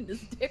stroking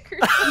his dick or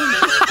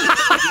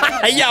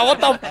Hey, yeah, what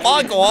the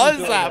fuck was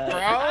that, I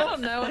bro?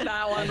 don't know what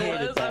that one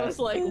hated was. I that. was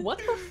like, what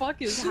the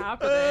fuck is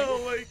happening?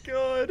 Oh my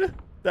god.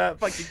 That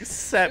fucking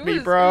set It me,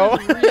 was- bro.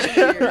 it was really weird.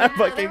 That Yeah,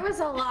 fucking... there was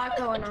a lot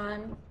going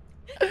on.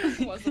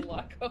 There was a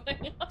lot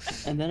going on.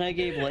 And then I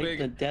gave Light Wait.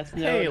 the death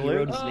note. Hey, He Luke.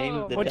 wrote his name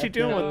Oh, of the what you death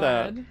doing note. with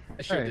that?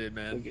 I sure Hey. did, So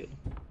man. good.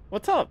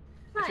 What's up?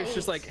 It's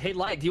just like, hey,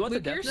 Light, do you want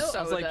Luke, the death you're note?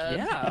 I was so like, dead.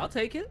 yeah, I'll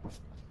take it.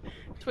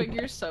 Twig,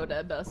 you're so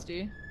dead,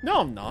 Dusty.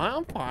 No, I'm not.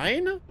 I'm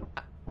fine.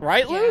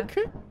 Right, Yeah. Luke?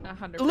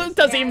 100%. Luke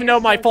doesn't Yeah, even you're know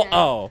my so fault. dead.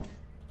 Oh.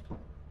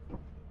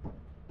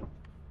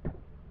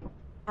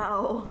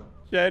 Oh.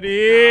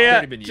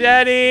 Jenny!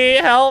 Jenny,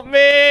 help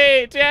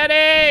me!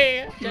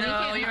 Jenny!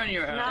 No, you're on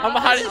your own. I'm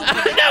behind.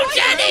 No,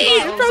 Jenny!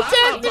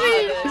 Protect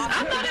me!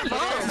 I'm not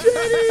involved.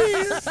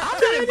 I'm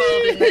not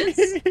involved in this.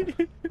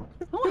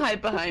 Don't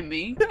hide behind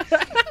me.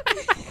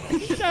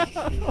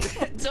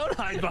 Don't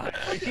hide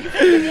behind me.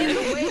 In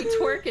a way,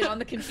 twerking on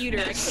the computer.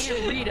 I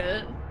can't read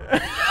it.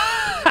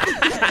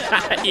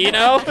 You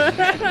know?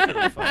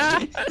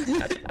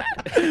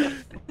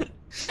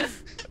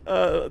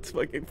 That's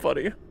fucking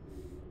funny.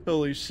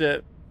 Holy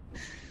shit.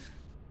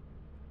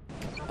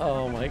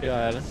 Oh my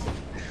god.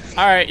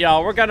 Alright,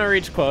 y'all, we're gonna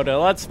reach quota.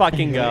 Let's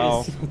fucking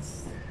go.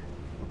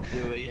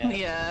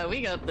 Yeah,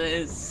 we got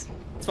this.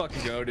 Let's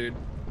fucking go, dude.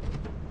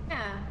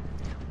 Yeah.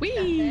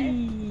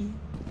 Wee.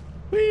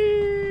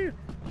 Whee!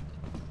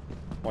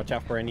 Watch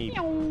out for any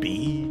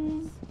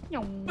bees.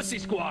 Pussy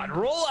Squad,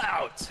 roll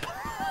out!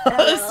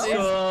 Let's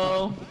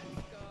go.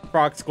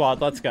 Frog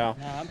Squad, let's go.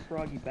 Nah, I'm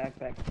Froggy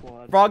Backpack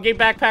Squad. Froggy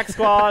Backpack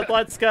Squad,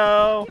 let's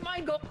go.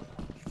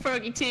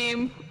 Froggy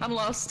team, I'm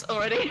lost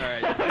already.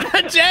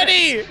 Alright.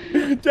 Jenny!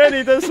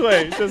 Jenny, this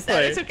way, this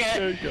way. It's okay.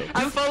 There you go.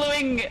 I'm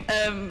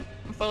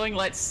following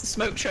Light's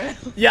smoke trail.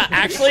 Yeah,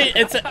 actually,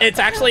 it's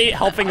actually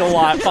helping a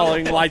lot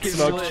following Light's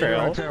smoke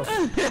trail.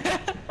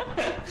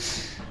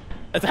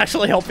 It's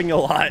actually helping a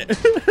lot.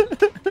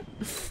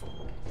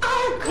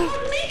 Oh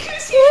god,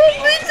 Miku's here!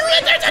 Miku,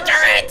 there's a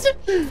turret!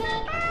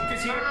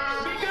 Miku's here!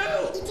 Miku!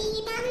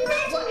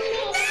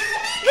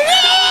 No!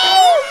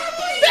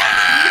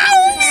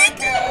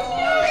 Miku!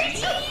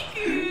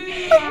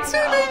 I'm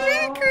tuning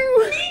Miku!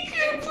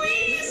 Miku,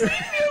 please!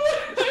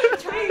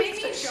 Turret made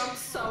me jump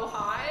so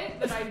high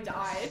that I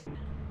died.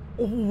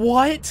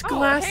 What?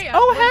 Glass? hey,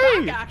 Oh, we're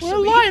hey! back, We're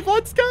actually. live,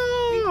 let's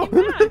go!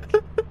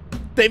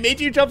 They made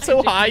you jump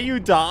so high you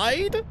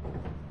died?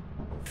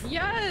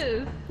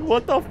 Yes.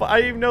 What the f- I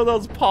didn't even know that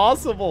was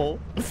possible.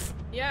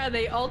 Yeah,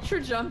 they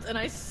ultra jumped and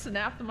I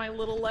snapped my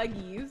little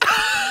leggies.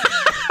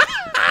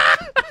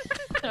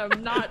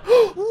 I'm not.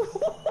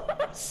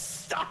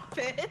 Stop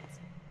it.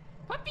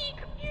 Puppy,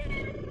 come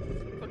here.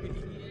 Fucking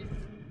idiot.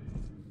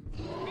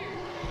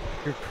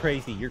 You're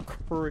crazy, you're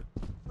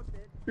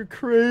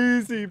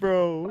crazy,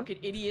 bro. Fucking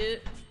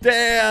idiot.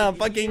 Damn,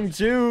 fucking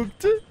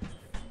juked.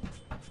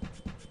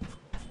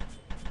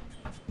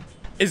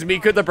 Is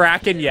Miku the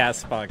Bracken?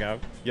 Yes, Buggo.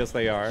 Yes,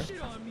 they are.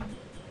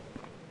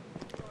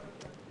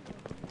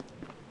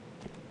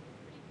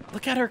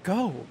 Look at her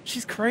go.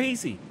 She's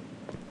crazy.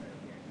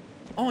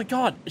 Oh my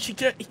god. She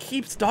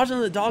keeps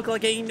dodging the dog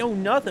like ain't no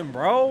nothing,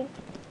 bro.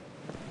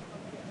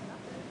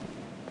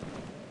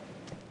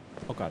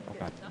 Oh god, oh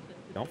god.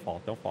 Don't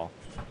fall, don't fall.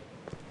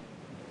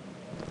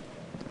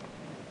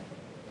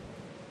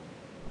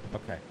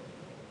 Okay.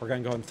 We're gonna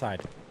go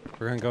inside.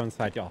 We're gonna go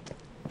inside, y'all.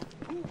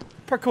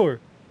 Parkour.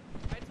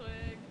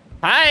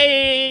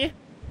 Hi!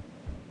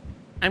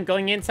 I'm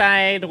going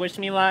inside. Wish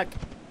me luck.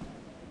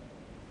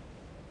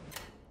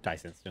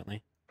 Dies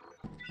instantly.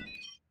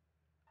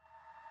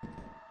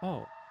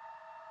 Oh.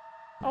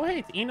 Oh, hey,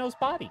 it's Eno's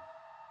body.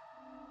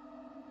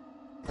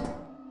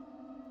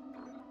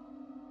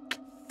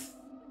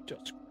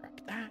 Just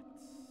grab that.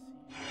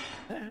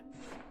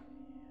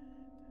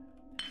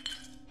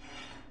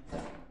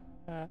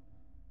 That.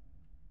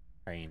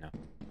 Alright, Eno.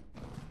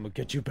 I'm gonna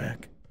get you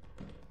back.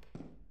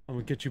 I'm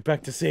gonna get you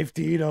back to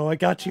safety, Eno. I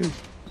got you.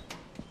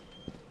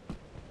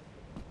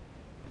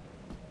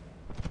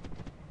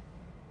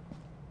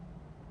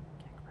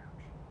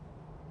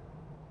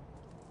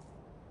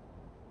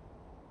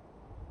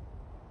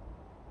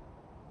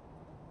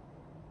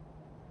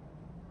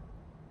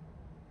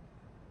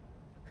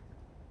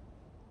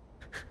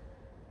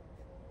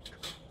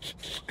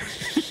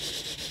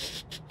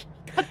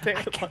 God damn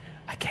it.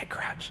 I can't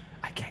crouch.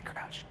 I can't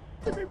crouch.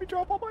 They made me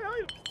drop all my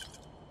items.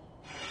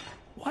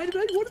 What did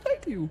I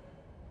do?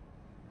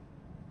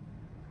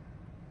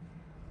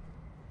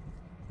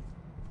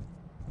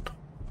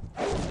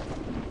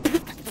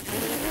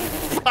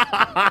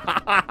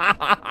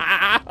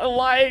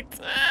 Light.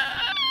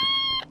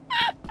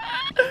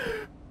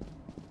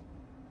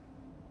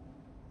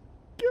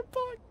 Get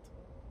fucked.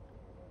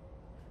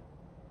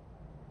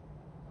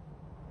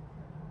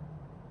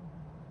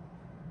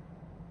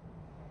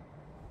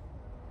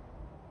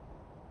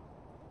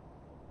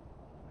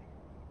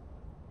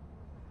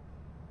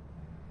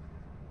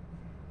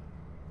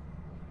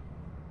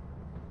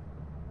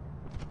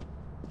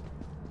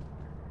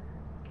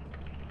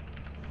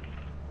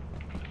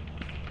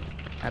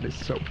 That is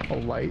so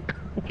polite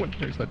when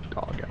there's a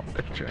dog out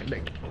there trying to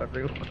kill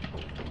everyone.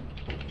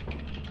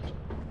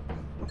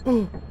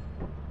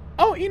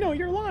 Oh, Eno,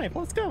 you're alive.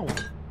 Let's go.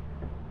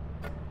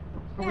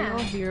 Are we all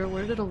here?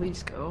 Where did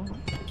Elise go?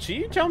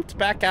 She jumped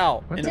back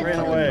out and ran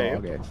away.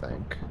 Dog, I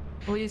think.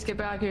 Elise, get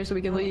back here so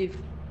we can leave.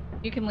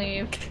 You can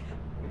leave.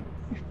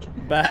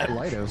 Bad.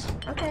 Light is.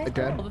 Okay.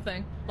 Again. All the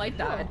thing. Light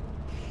died.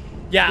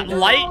 Yeah,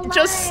 Light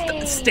just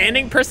Light.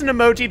 standing person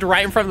emoji'd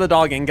right in front of the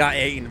dog and got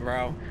eaten,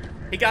 bro.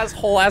 He got his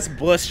whole ass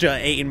bush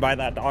eaten by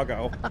that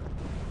doggo. Oh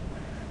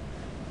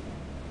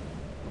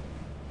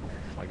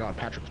my god,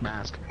 Patrick's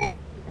mask.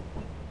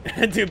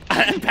 Dude,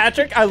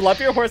 Patrick, I love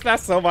your horse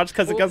mask so much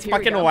because it goes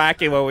fucking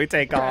wacky when we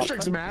take off.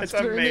 Patrick's mask It's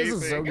during this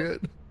amazing. is so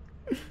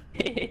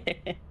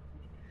good.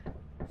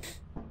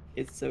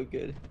 It's so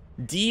good.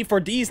 D for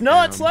D's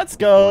nuts. Let's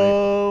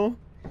go.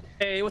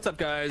 Hey, what's up,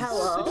 guys?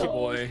 Hello. It's your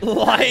boy.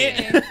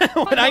 Light.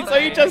 When I saw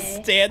you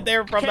just stand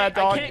there from that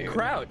dog. I can't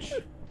crouch.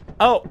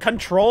 Oh,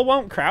 control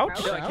won't crouch?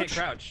 No, I can't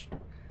crouch.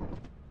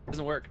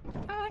 Doesn't work.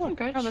 Oh,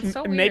 that's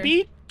so weird.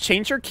 Maybe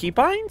change your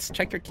keybinds?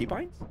 Check your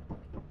keybinds?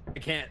 I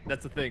can't.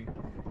 That's the thing.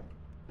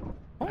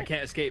 I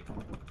can't escape.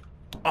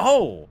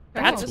 Oh,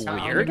 that's just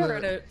weird.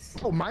 credits.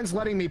 Oh, mine's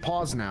letting me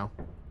pause now.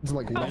 It's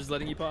like I'm just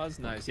letting you pause.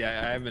 Nice. Yeah,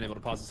 I haven't been able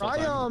to pause this whole I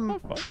time.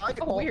 I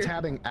Oh, weird.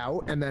 alt-tabbing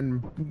out and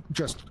then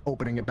just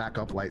opening it back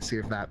up, Light. See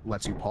if that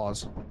lets you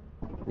pause.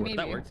 Maybe.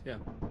 That worked. Yeah.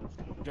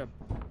 Good job.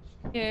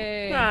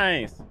 Yay.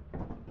 Nice.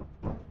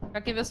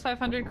 That give us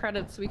 500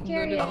 credits so we can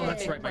go to the Oh,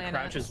 that's right. My planet.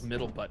 crouch is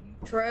middle button.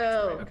 True.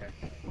 Okay.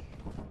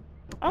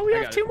 Oh, we I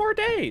have got 2 it. more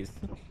days.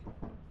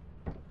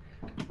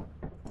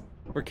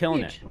 We're killing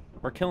Huge. it.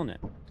 We're killing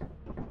it.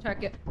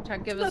 Check it.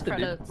 Check. Give us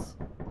Nothing, dude. credits.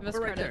 Give us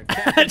We're right there.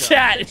 credits.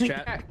 Chat.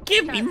 Chat.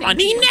 Give me Chat,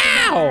 money thank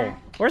you. now.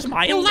 Where's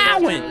my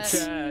allowance?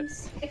 Chat.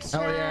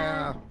 Hell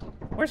yeah.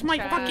 Where's my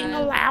Chat. fucking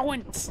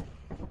allowance?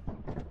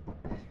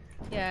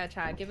 Yeah,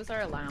 Chad. Give us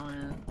our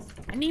allowance.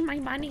 I need my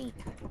money.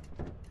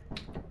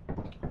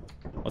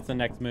 What's the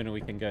next moon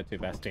we can go to,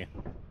 Bestie?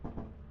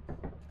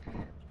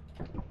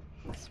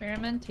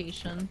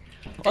 Experimentation.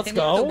 Let's I think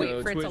we have to go.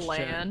 wait for it to Twitch chat.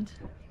 land.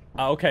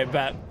 Oh, okay,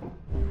 bet.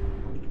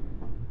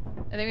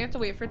 I think we have to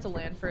wait for it to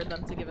land for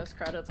them to give us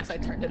credits because I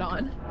turned it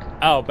on.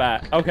 Oh,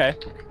 bet. Okay.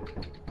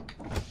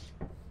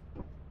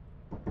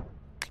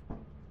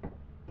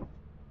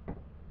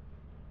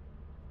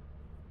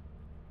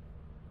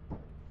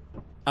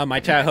 My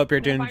chat, hope you're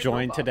doing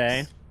join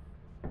today.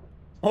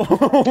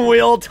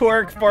 We'll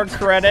twerk for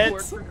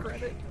credits.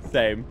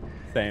 Same.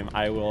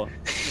 I will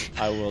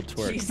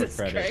twerk Jesus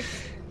for credits.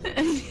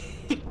 Christ.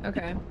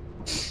 Okay.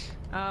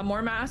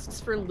 More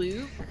masks for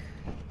Luke.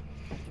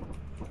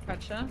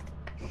 Gotcha.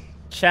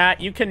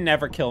 Chat, you can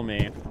never kill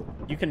me.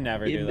 You can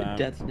never Give do the that.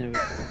 death note.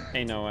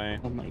 Ain't no way.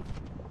 Oh my.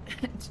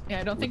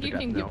 Yeah, I don't think the you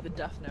can death give note. the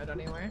death note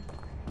anywhere.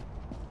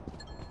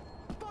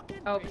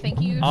 Oh,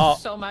 thank you Oh.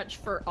 so much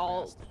for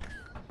all.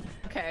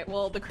 Okay,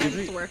 well the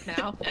credits work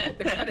now.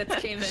 The credits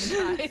came in,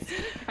 guys.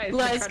 Guys, the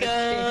Let's credits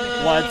came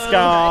in. Let's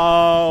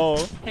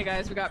go. Hey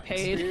guys, we got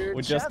paid.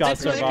 We just got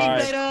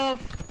survived.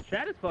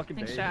 Chat is fucking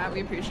Thanks, big. chat.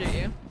 We appreciate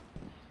you.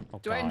 Oh,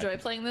 Do I God. enjoy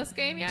playing this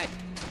game? Yeah.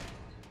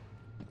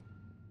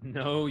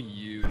 No,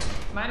 you.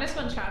 Minus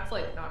when chat's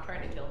like not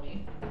trying to kill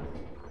me.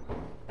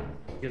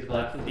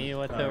 Let's see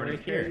what's over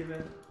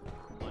here.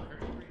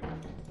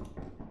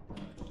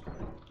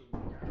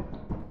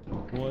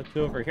 What's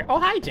over here? Oh,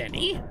 hi,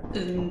 Jenny.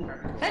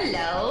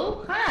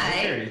 Hello.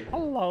 Hi.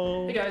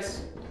 Hello. Hey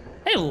guys.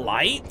 Hey,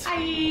 Light.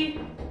 Hi.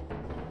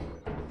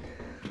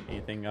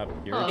 Anything up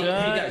here? Oh, Hey,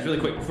 Judd? hey guys, really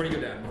quick before you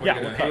go down. Before Yeah, you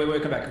go down. what's Hey, up?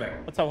 wait, come back, come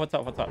back. What's up? What's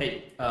up? What's up?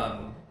 Hey,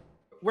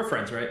 we're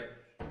friends, right?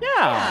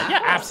 Yeah,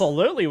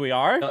 absolutely we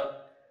are.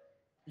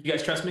 You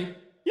guys trust me?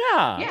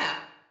 Yeah. Yeah.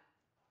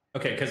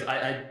 Okay, because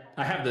I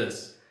have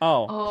this.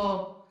 Oh,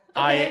 Oh.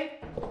 Okay.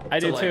 I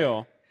do So, like-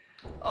 too.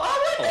 Oh.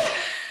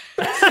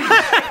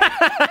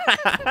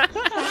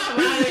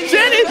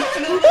 Jenny!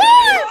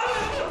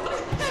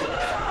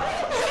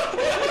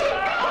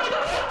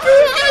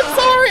 I'm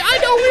sorry. I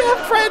know we were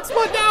friends,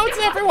 but now it's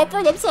everyone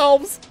for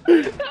themselves.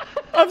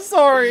 I'm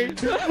sorry.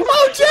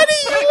 Oh, Jenny,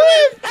 you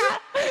lived.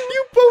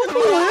 You both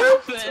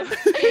lived.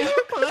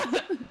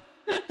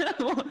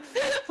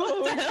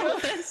 What the hell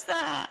is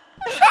that?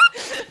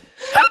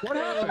 What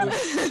happened?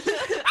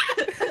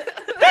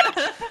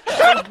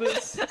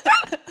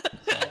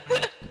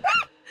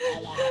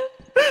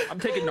 I'm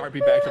taking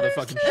Narby back to the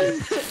fucking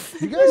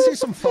ship. You guys see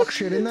some fuck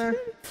shit in there?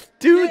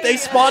 Dude, they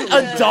spawned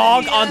a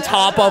dog on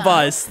top of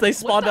us. They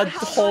spawned a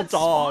whole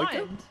dog.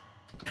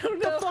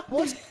 What the fuck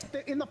was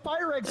in the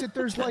fire exit?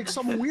 There's like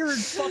some weird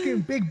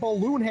fucking big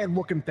balloon head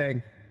looking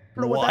thing.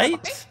 I don't know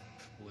What?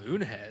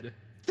 Balloon head.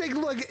 Thing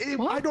like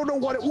I don't know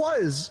what it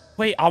was.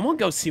 Wait, I want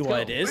to go see what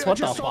it is. I What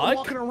the just saw it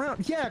fuck? walking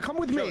around. Yeah, come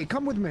with me.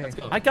 Come with me.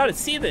 I gotta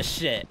see this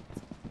shit.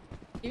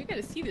 You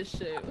gotta see this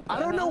shit. What I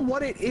the don't know hell?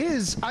 what it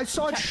is. I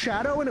saw its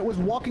shadow and it was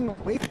walking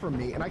away from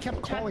me, and I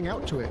kept calling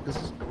out to it. This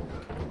is,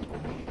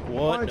 I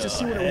What wanted the to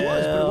see what it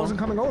was, but it hell? wasn't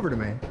coming over to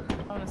me.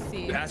 I wanna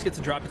see. You ask it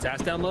to drop its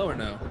ass down low or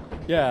no?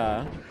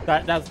 Yeah,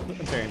 that's a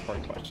very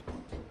important question.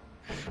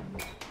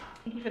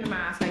 Keep it a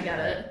mask. I get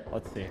it.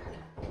 Let's see.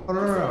 Oh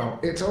no.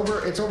 It's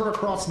over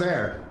across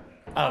there.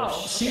 Oh,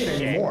 Oh, See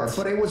it anymore,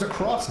 but it was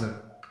across it.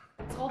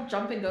 It's called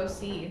jump and go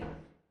see.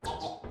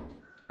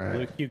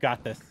 Luke, you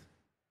got this.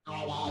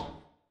 Stop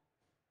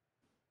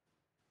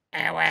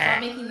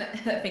making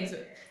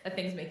that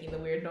thing's making the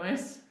weird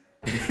noise.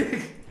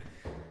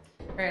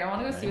 Alright, I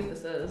wanna go see what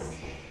this is.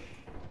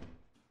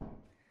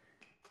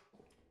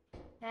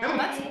 Oh,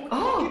 that's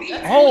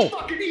Oh!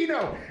 Fucking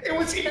Eno! It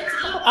was Eno!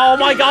 Oh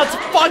my God, it's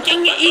fucking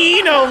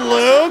Eno,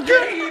 Luke!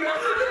 It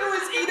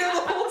was Eno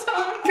the whole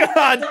time.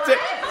 God damn.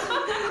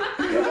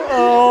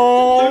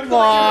 Oh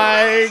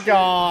my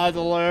God,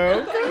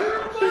 Luke.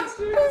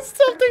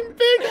 Something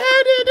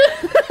big-headed.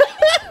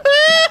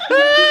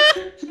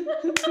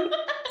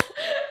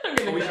 I'm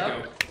gonna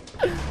go.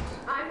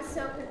 I'm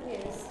so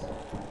confused.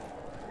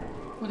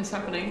 What is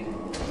happening?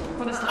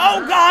 What is happening?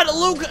 Oh God,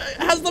 Luke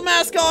has the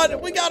mask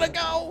on. We gotta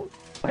go.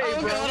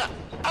 Oh god,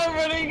 I'm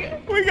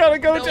running. We gotta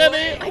go, No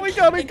Jenny. way. We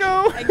gotta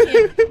go. I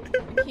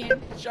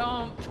can't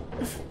jump.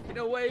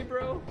 No way,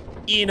 bro.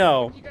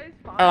 Eno. You guys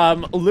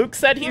fine? Luke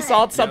said he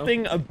saw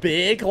something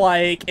big,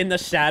 like, in the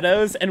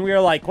shadows, and we were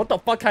like, what the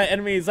fuck kind of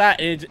enemy is that?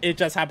 And it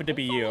just happened to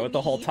be you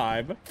the whole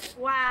time.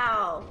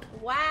 Wow.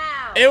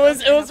 Wow. It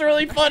was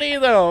really funny,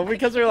 though,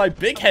 because we were like,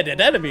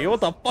 big-headed enemy? What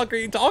the fuck are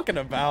you talking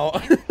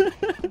about?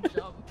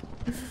 Jump.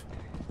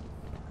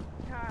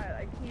 God,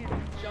 I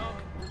can't jump.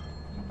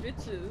 You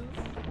bitches.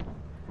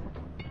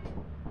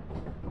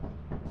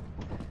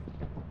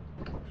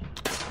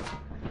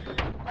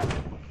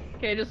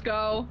 Okay, just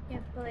go.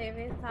 Can't believe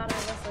you thought I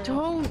was a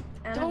Don't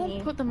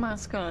enemy. put the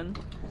mask on.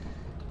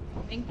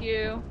 Thank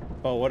you.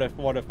 Oh, what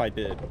if I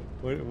did?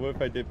 What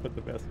if I did put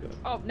the mask on?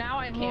 Oh, now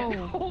I can't.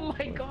 Oh. Oh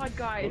my god,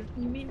 guys.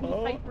 You made me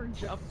Oh. hyper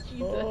jump.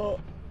 Jesus. Oh.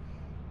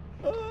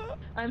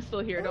 I'm still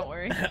here, don't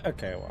worry.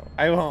 Okay, well,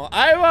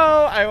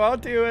 I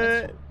won't do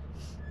it.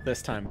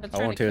 This time. That's I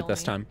trying won't to do it kill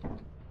this me. time.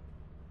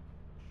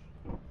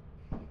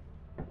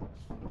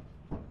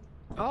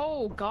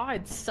 Oh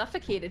god,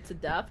 suffocated to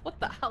death. What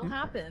the hell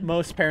happened?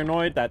 Most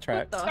paranoid, that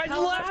tracks. the Guys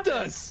hell left happened?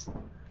 us.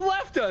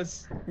 Left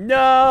us. No!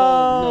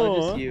 Oh,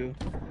 no, just you.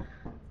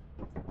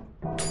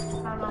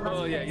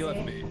 Oh yeah, you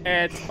left me.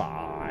 It's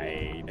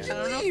fine. I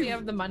don't know if we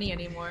have the money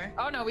anymore.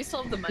 Oh no, we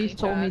still have the money. He's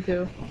told me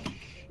to.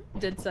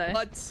 Did say.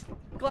 What?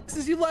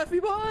 Glasses, you left me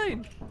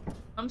behind.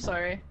 I'm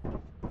sorry.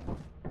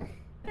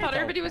 I thought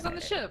everybody was on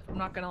the ship. I'm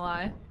not gonna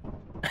lie.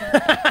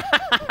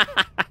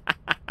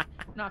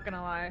 Not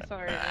gonna lie.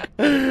 Sorry.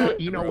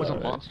 Eno was a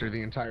monster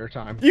the entire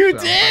time. You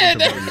so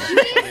did! I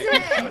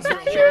had to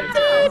vote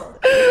yes.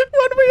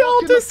 When we all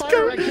Walked in the just fire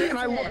go. exit and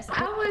I Yes, looked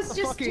I was the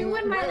just fucking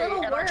doing my way, little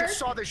and I work. just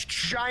saw this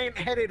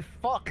giant-headed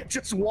fuck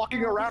just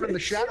walking around in the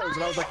shadows,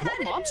 and I was like,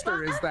 "What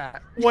monster is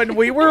that?" When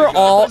we were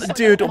all,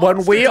 dude,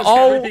 when we Just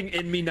all, everything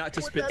in me not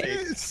to What spit that tape.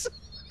 is?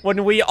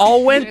 when we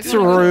all went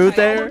through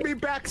there, Followed me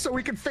back so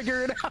we could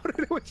figure it out, and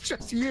it was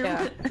just you.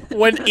 Yeah.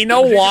 when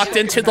Eno walked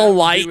into the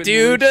light, When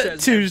dude, Luke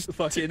says to,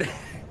 fucking.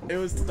 it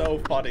was so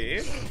funny.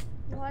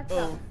 What the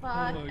Oh,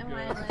 fuck oh my am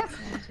I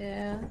listening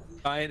to?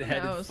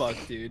 Giant-headed knows? fuck,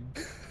 dude.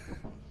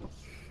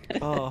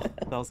 Oh,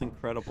 that was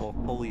incredible.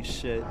 Holy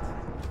shit.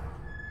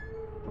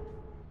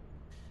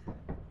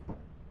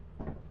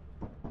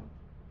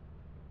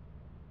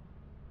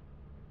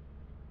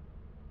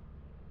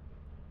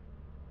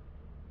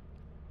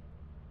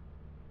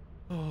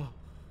 Oh.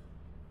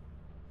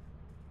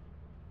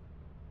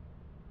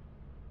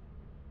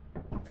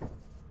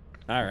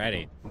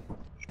 Alrighty.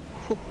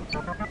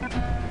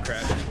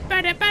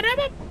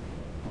 Crash.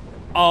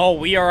 Oh,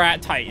 we are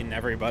at Titan,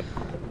 everybody.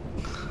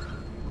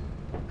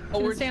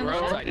 Oh, we're Stay on the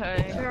thrown. ship?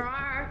 Okay. There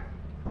are.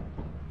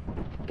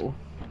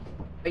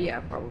 But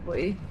yeah,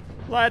 probably.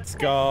 Let's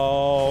go.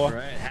 All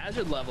right,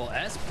 hazard level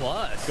S+.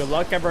 Good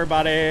luck,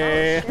 everybody.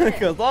 Oh, shit.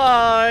 Good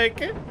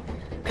luck.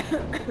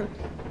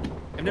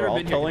 I've never all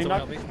been here. totally Can someone not-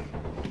 help me?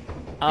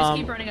 Just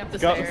keep running up the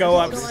go, stairs.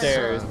 go Just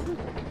upstairs.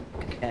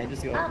 Yeah,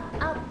 just go. Up,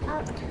 up,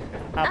 up.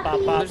 Up, up, up,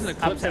 There's an up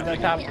eclipse to the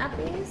happening. top.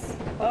 Any uppies?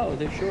 Oh,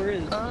 there sure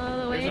is.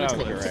 All the way There's to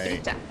an Oh,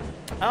 eclipse. great.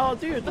 Oh,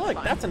 dude, look,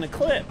 fine. that's an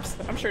eclipse.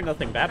 I'm sure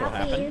nothing bad will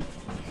happen.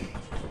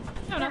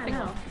 Uppies? No, nothing.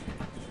 No.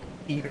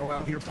 Eno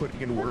out here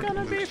putting in work,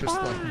 gonna and be Luke's just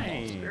like, fine.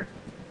 monster.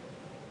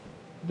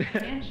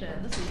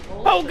 Mansion. This is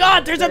bullshit. Oh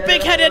god, there's a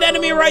big-headed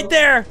enemy right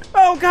there.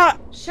 Oh god.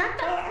 Shut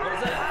the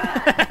fuck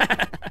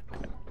up.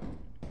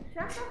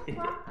 Shut the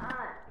fuck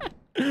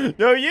up.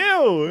 No,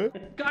 you.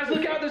 Guys,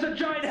 look out! There's a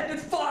giant-headed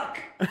fuck.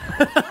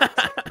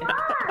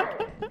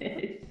 Fuck.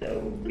 It's so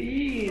Well,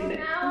 mean.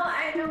 now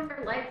I know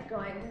where light's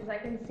going because I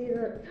can see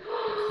the.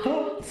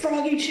 Oh,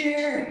 froggy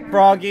chair.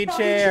 Froggy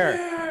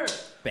chair.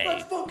 Babe.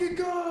 Let's fucking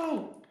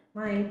go!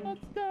 Mine. Let's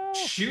go.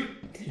 Shoot!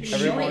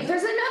 Everyone. Wait,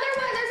 there's another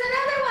one. There's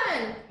another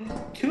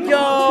one.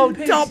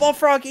 Yo, double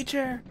froggy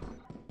chair.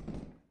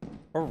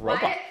 Or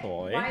robot Why-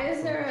 toy. Why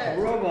is there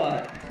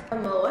Robot. a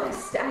Moa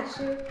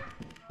statue?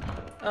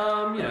 You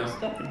know.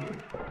 Stuff in here.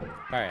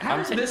 All right, How I'm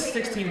does this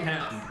 16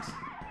 pounds?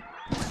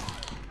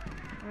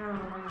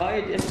 Buy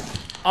it.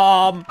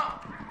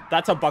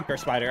 That's a bunker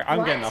spider.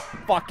 I'm getting the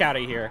What? fuck out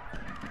of here.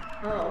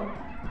 Oh.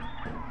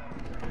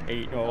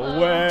 Ain't no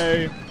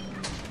way.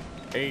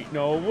 Ain't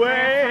no Flying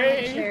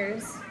way.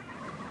 chairs.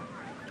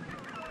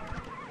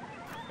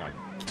 Got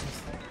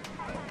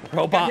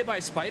Robot. hit by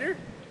a spider?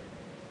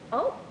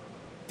 Oh.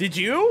 Did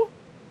you?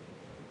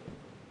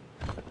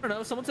 I don't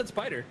know. Someone said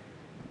spider.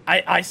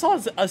 I saw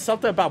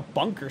something about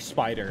bunker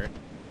spider.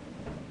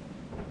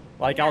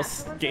 Like I was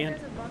someone said scanning.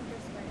 there's a bunker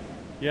spider.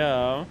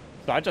 Yeah.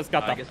 So I just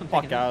got I the guess I'm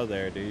fuck taking out of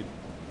there, dude.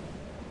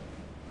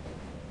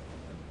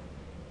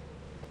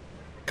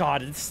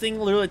 God, this thing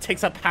literally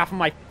takes up half of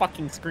my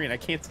fucking screen. I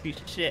can't see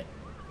shit.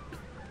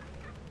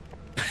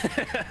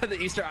 The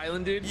Easter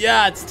Island dude?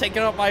 Yeah, it's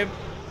taking up my...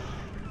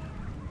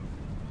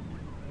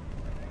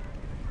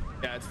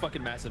 Yeah, it's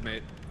fucking massive,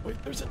 mate.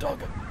 Wait, there's a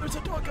doggo. There's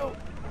a doggo.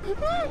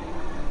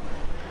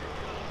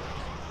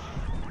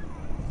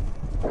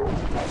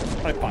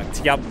 I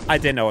fucked. Yep, I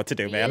didn't know what to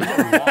do, man.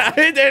 I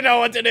didn't know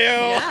what to do.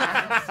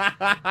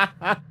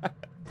 Yeah.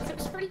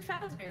 It's pretty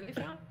fast, man. We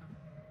found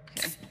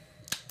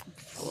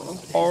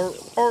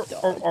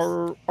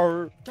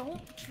Or.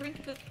 Don't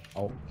drink the.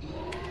 Oh.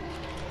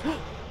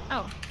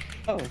 Oh.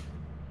 Oh.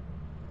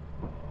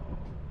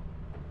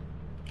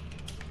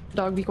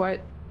 Dog, be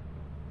quiet.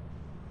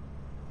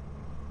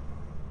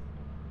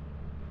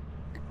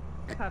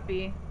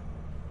 Puppy.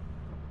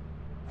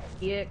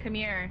 Yeah, come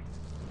here.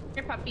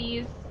 Here,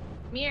 puppies.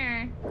 Come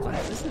here.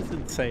 This is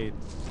insane.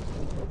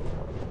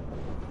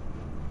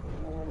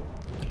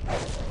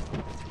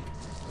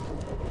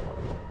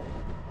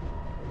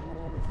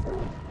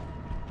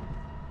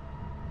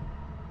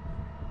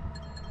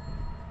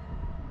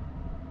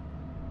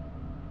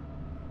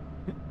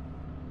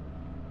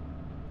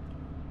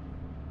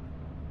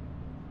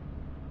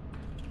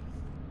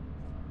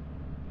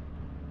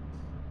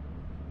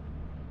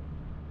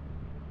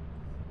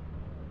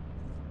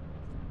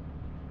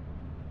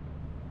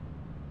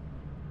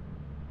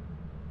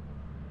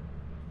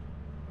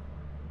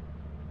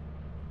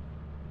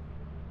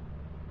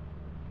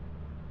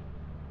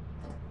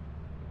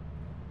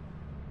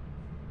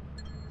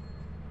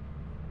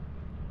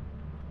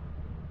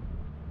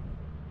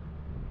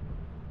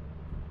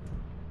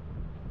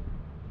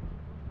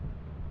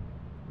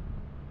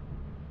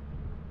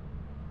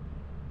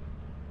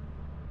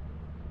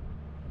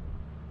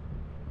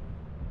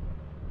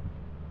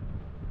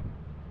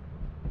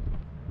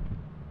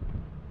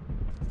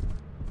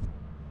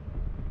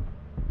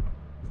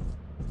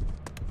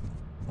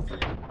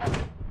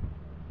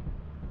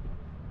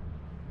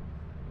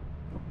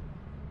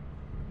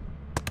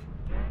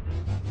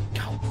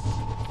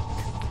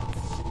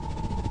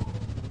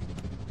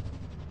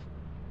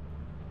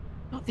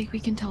 I don't think we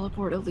can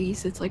teleport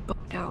Elise. It's like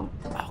bugged out.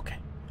 Okay.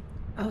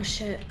 Oh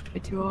shit. I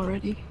do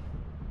already.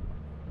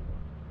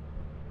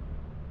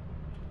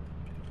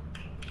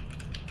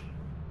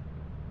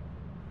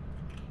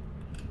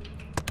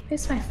 At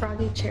least my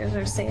froggy chairs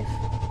are safe.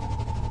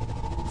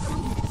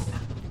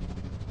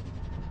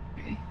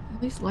 Okay.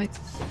 At least lights.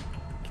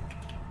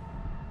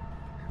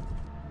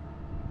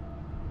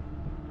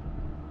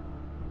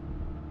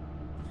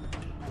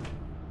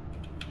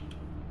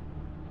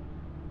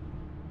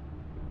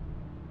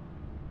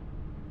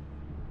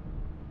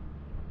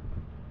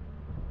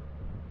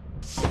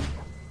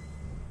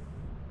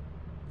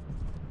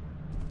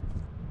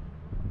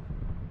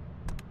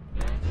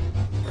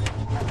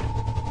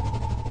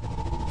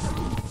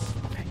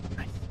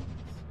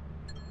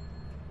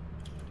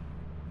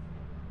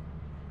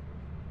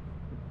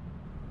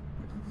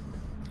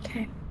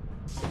 Okay.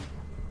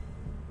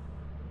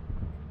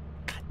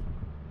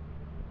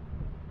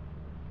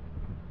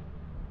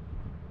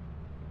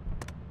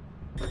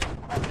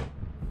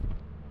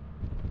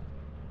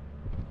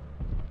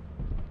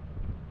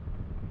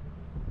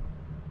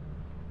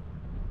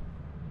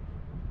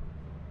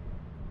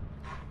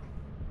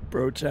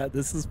 Bro, chat,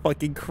 this is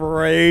fucking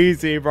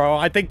crazy, bro.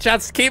 I think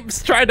chat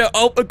keeps trying to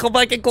come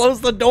back and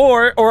close the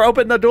door, or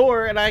open the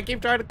door, and I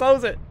keep trying to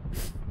close it.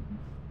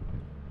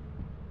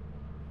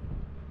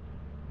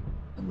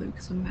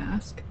 Luke's a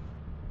mask.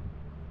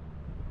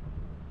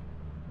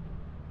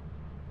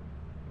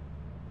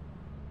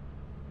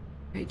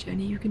 Alright,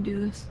 Jenny, you can do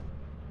this.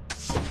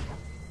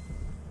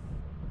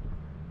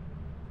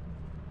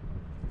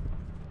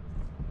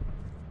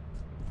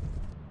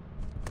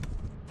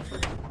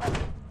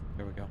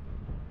 There we go.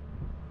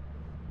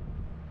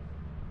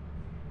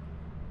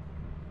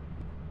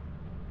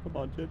 Come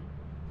on, Jenny.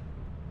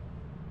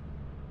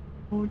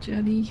 Oh,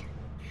 Jenny.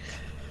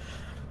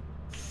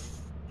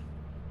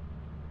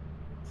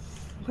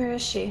 Where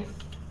is she?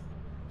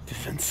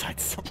 She's inside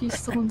somewhere. She's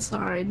still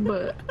inside,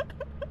 but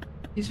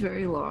she's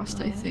very lost,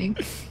 I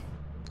think.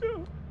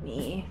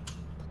 Me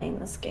playing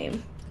this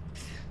game.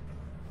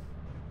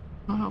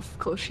 I don't know how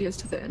close she is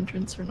to the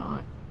entrance or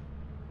not.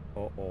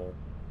 Uh-oh.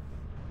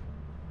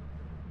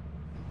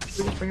 Should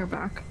we just bring her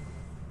back?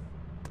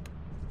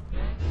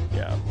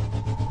 Yeah.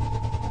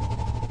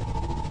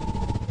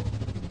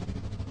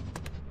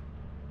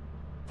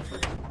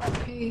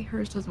 Okay,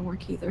 hers doesn't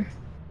work either.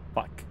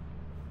 Fuck.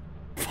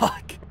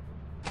 Fuck.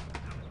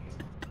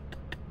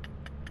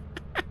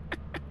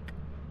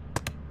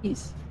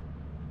 Jeez.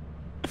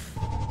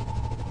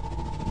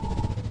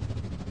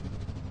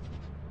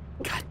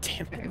 God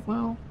damn it. Okay,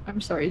 well,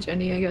 I'm sorry,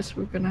 Jenny. I guess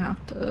we're gonna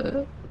have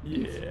to.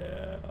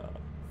 Yeah.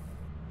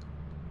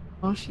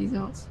 Oh, she's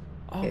out.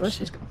 Oh, Okay, let's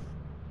shit. just go.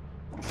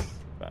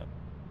 Bad.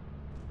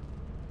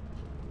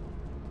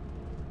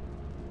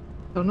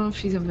 Don't know if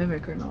she's a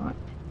mimic or not.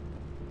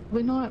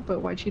 Probably not, but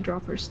why'd she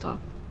drop her stuff?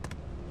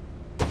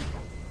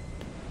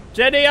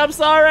 Jenny, I'm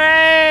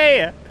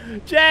sorry!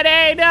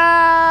 Jenny,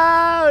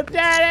 no!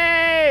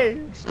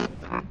 Jenny!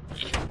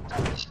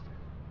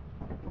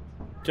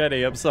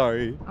 Jenny, I'm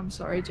sorry. I'm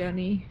sorry,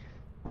 Jenny.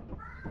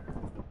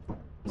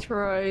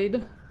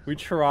 Tried. We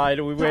tried.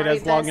 We waited Sorry,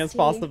 as long as bestie.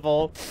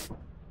 possible.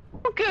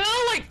 Girl,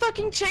 like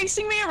fucking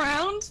chasing me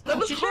around. That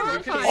was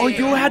horrifying. Oh,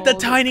 you had the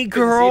tiny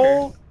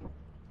girl?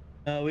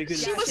 We could.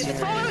 She was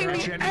following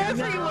me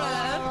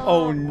everywhere.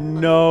 Oh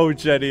no,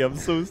 Jenny, I'm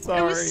so It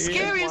sorry. was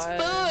scary as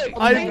fuck.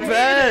 I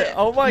bet.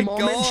 Oh my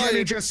moment Jenny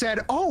god. just said,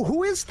 "Oh,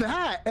 who is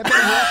that?" And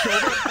then walked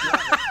over.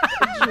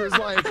 And she was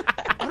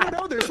like, "I don't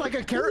know. There's like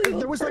a character.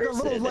 There was like a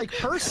little like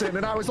person."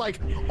 And I was like,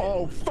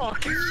 "Oh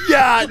fuck."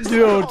 Yeah,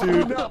 no, Oh,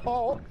 dude.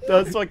 no.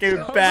 That's fucking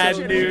bad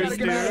Jenny, news, we gotta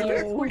get out of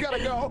dude. here. We gotta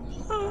go.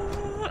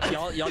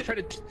 Y'all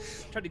tried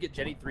to get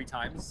Jenny 3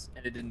 times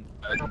and it didn't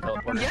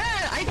teleport.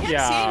 Yeah, I kept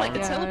Yeah. seeing like the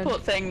Yeah.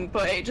 teleport thing,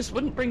 but it just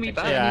wouldn't bring me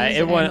back. Yeah,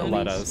 it wouldn't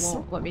let us.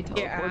 Won't let me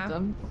teleport Yeah.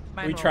 them.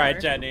 Mine We will tried,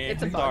 work. Jenny.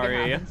 It's a bug. It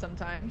Sorry. happens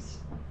sometimes.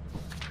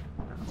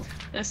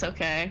 It's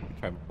okay.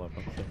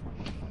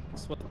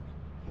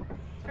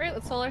 Alright,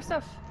 let's sell our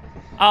stuff.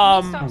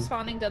 Stop Um.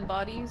 spawning dead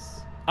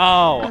bodies.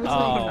 Oh.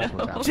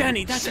 no.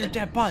 Jenny, that's your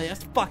dead body.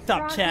 That's fucked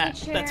up, Rocky chat.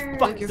 That's chair.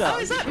 fucked Oh,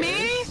 up. is that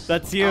me?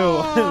 That's you.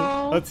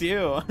 Oh. That's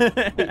you.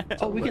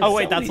 Oh, we can Oh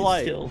wait, sell that's these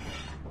light. still.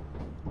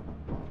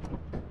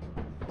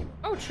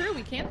 Oh, true,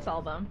 we can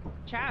sell them.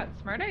 Chat,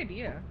 smart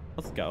idea.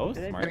 Let's go.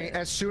 Smart. Jenny,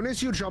 as soon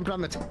as you jumped on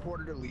the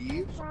teleporter to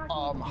leave,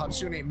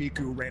 Hatsune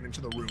Miku ran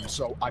into the room,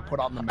 so I put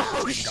on the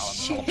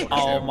mask and got on the teleporter.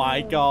 Oh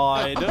my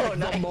god.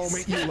 The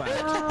moment you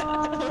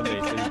left.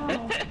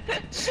 Amazing.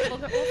 We'll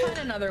find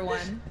another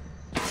one.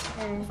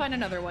 We'll find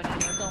another one, you know,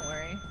 don't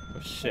worry. Oh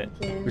shit.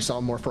 We saw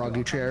more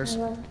froggy chairs.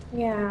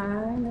 Yeah,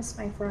 I miss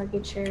my froggy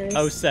chairs.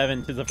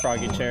 07 to the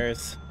froggy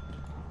chairs.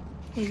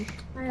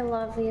 I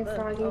love the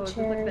froggy Oh, is this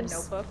like the chairs.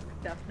 notebook,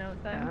 Death Note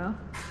thing? Yeah.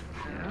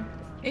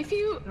 If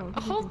you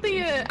hold the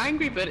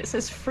Angry Bird, it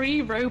says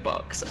free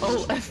Robux.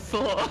 Alt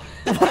F4.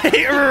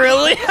 Wait,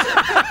 really?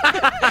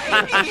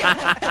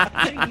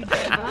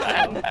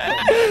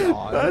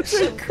 That's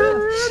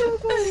incredible.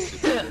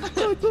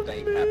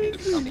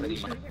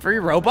 Free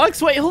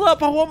Robux? Wait, hold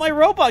up. I want my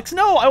Robux.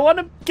 No, I want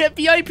to get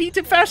VIP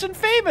to Fashion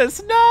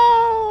Famous.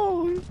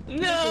 No.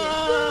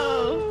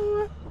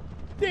 No.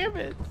 Damn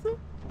it.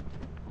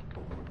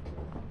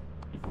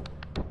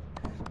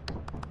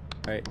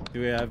 Alright, do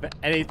we have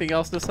anything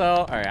else to sell?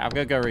 Alright, I'm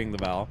gonna go ring the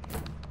bell.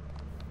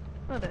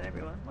 Well done,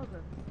 everyone. Well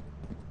done.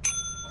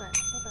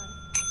 Hold on.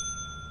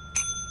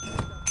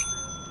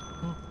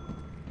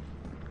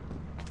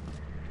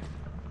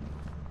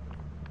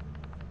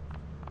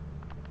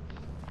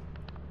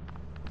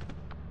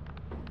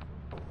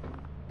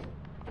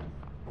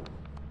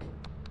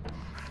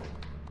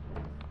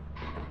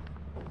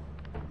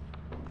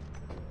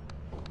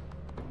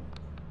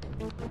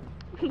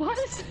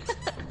 What?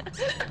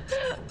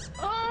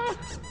 Oh.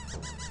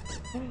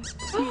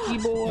 Squeaky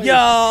boy.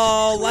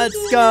 Yo,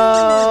 let's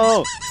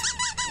go!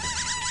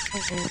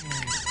 Maybe I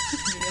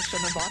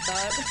shouldn't have bought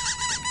that.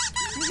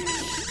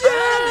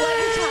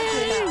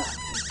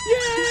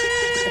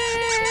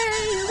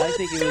 I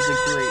think it was a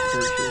great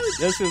purchase.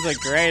 This is a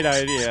great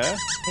idea.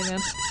 Hey man.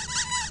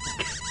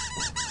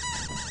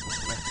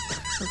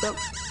 What's up?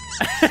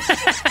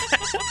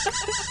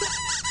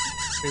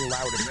 Too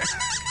loud in there.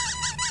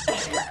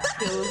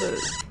 Feels it.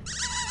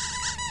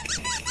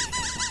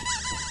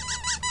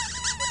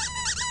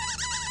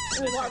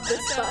 We want this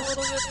A stuff.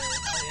 little bit.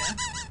 Oh, yeah.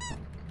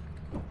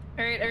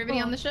 Alright, everybody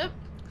on the ship?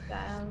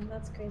 Damn,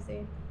 that's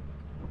crazy.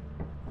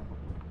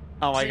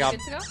 Oh my Are you god. good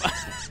to go?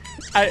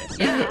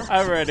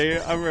 I'm ready.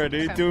 I'm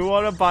ready. Okay. Do we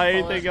want to buy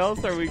Pull anything it.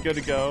 else? Or are we good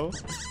to go?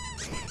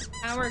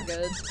 Now we're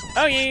good.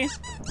 Oh yeah.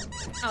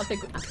 I don't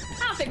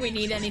think we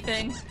need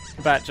anything.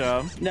 Bat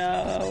jump.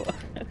 No.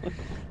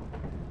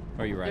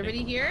 Are you ready?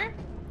 Everybody here?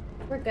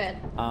 We're good.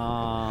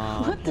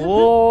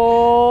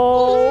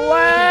 Whoa,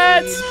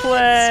 let's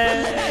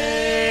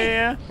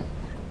play.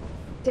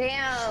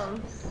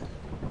 Damn.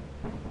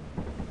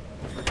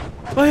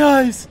 My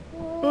eyes.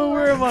 Oh,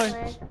 where am I?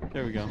 Like,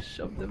 There we go.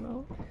 Shoved them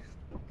out.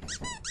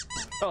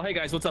 Oh, hey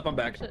guys, what's up? I'm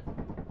back.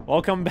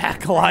 Welcome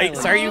back,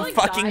 Lights. Are you Like,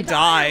 fucking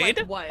died? died?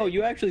 Like, what? Oh,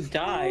 you actually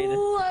died.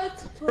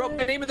 Let's Bro, the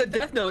play. name of the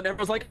Death Note, and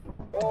everyone's like,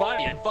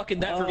 body, and fucking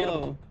that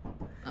forgettable.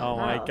 Oh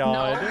my Oh.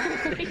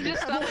 god. We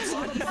just stopped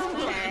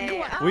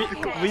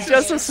Okay. We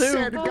just Said,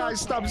 assumed. guys,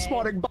 stop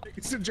spawning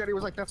bodies. And Jenny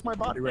was like, "That's my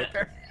body right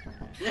there."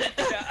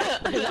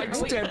 Like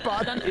We- dead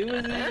body.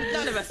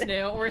 None of us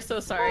knew. We're so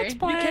sorry.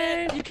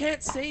 You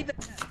can't say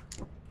that.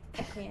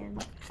 I can.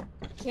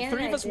 Can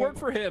 3 I of us do? work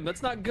for him.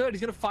 That's not good.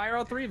 He's gonna fire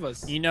all 3 of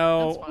us. You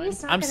know, That's fine.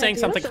 He's not I'm gonna saying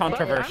do something it.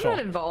 controversial. I'm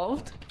not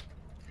involved.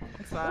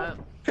 It's not.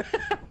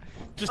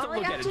 Just All don't I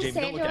look have at it, to James.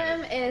 say Don't look to at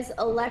him it. is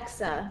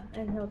Alexa,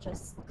 and he'll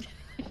just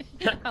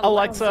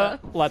Alexa,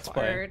 let's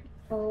play.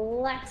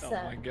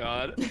 Alexa. Oh my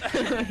god. You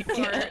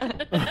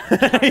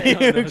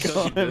no, don't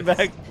going do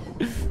back.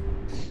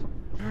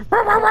 I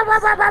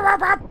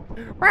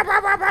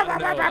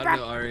don't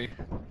know, Ari.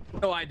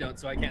 No, I don't,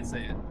 so I can't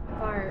say it.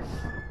 Fart.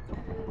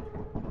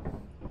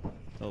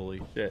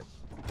 Holy shit.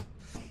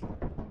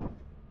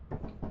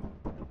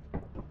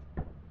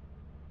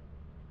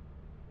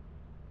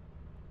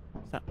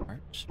 Is that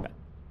Arch?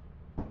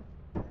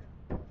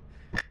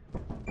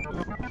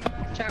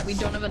 Chat, we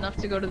don't have enough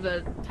to go to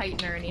the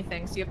Titan or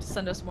anything, so you have to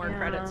send us more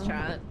credits,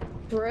 chat.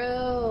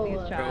 Bro.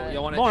 Please, chat.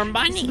 You want More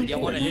money, You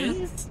want to hit?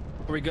 please.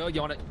 Here we go.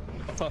 You want to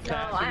puff No,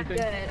 pass or I'm anything?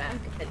 good. I'm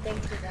good.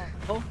 Thank you,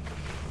 though.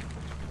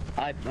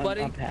 Oh,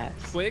 buddy. I'm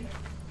past. Swig.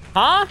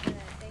 Huh? Thank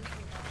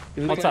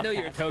you. What's I up? know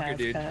you're a toker,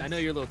 dude. I know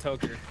you're a little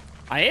toker.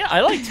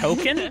 I like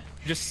token.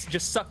 Just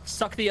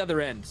suck the other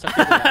end. Suck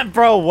the other end.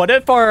 Bro, what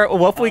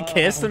if we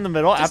kissed in the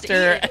middle Just after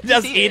eat it. just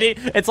Just eat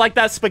eating? It's like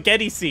that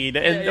spaghetti scene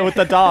Yeah. with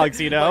the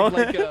dogs, you know?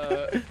 like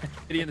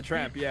Eddie and the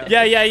Tramp. Yeah.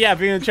 Yeah.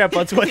 Being the champ,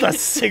 but with a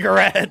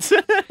cigarette.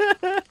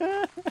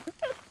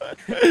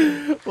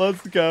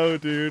 Let's go,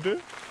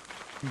 dude.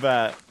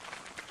 Bet.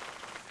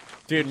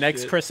 Dude,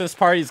 next shit. Christmas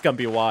party is gonna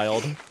be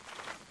wild.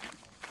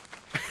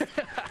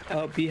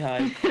 Oh,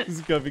 beehive. This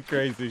is gonna be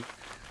crazy.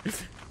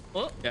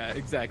 Oh, yeah,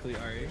 exactly,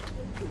 Ari.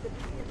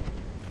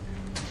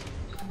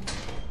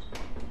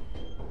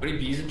 Any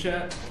bees in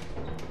chat?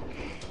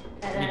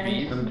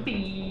 Any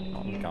bees?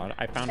 Oh God,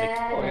 I found it.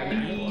 Oh,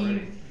 yeah,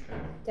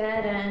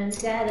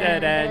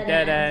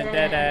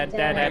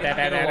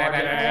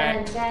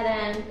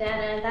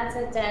 That's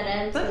a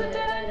dead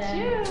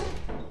end.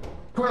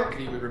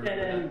 Eddie would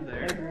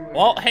remember that.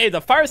 Well, hey,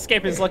 the fire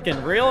escape is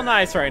looking real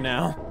nice right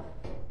now.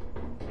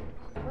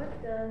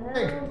 What the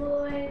hell,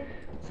 boy?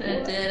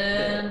 It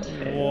didn't.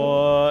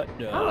 What?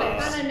 Oh, I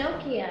found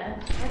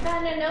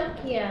a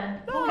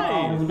Nokia.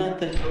 Oh, not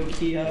the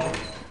Nokia.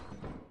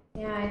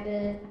 Yeah, I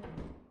did.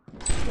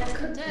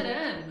 Dead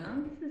end,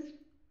 man.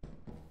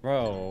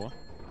 Bro.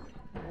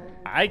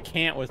 I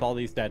can't with all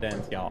these dead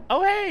ends, y'all.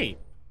 Oh, hey!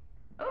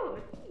 Oh,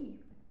 gee.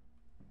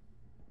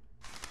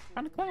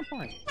 Found a clown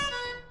point.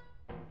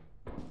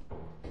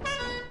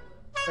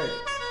 Hey.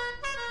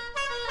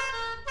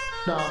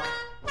 Knock.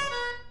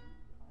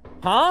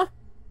 Huh?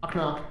 Knock,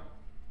 knock.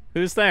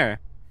 Who's there?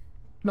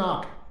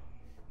 Knock.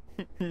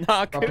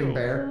 Not Rocking cool.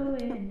 bear. Knock.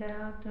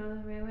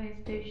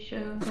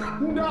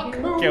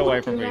 Get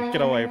away from me.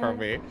 Get away from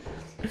me.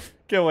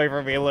 Get away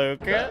from me, Luke.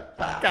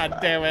 God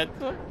damn it.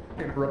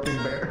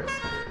 Interrupting bear.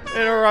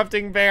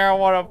 Interrupting bear, I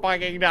wanna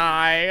fucking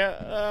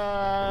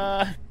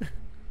die.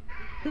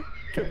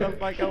 Get the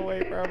fuck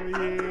away from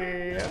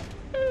me.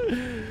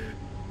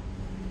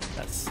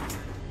 That's... I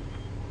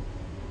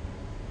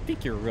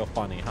think you're real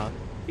funny, huh? I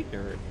think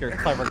you're a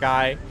clever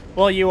guy.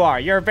 Well, you are.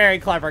 You're a very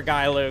clever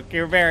guy, Luke.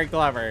 You're very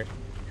clever.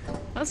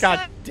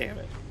 God damn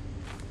it.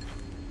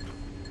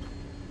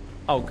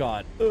 Oh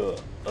God.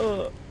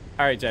 All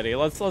right, Jenny.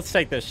 Let's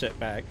take this shit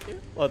back.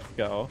 Let's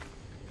go.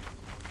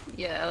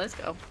 Yeah, let's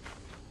go.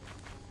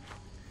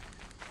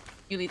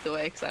 You lead the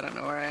way, because I don't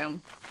know where I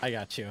am. I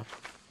got you.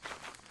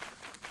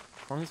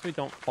 As long as we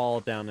don't fall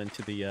down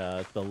into the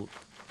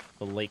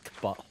lake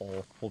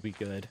butthole, we'll be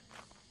good.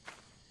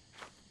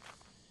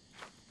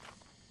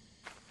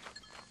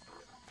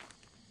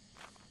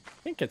 I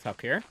think it's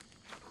up here.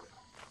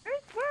 Where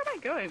am I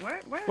going? Where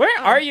Where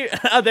are you?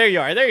 Oh, there you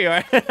are. There you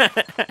are.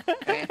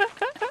 Okay.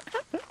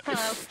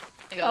 Hello.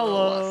 I got a little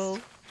Hello.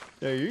 lost.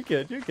 No, you're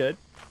good. You're good.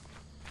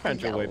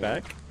 Found your way Hello.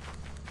 back.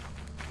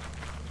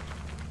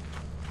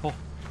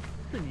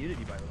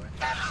 Immunity, by the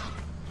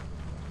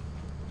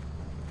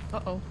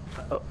way.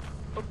 Uh-oh.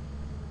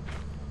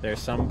 There's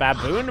some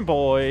baboon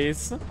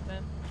boys. There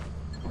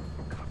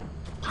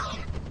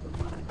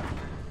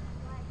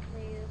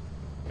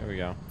we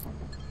go.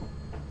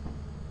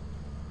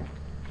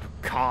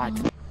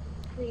 God.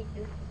 Please.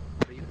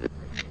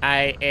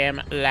 I am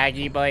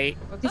laggy boy.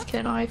 Please,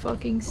 can I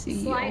fucking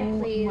see? Slide, Oh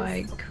please.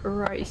 my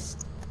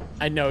Christ.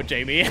 I know,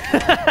 Jamie.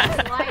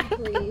 Slide,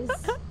 please.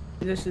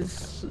 This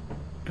is...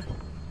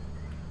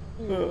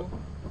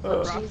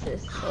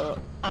 Jesus.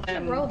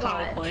 I'm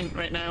robot. PowerPoint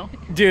right now.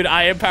 Dude,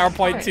 I am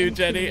PowerPoint too, Alright,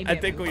 Jenny. I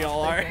immediate think we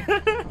all are.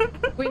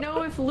 We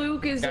know if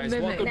Luke is Guys, a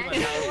mimic. welcome to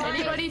my house.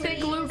 Anybody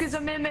think Luke is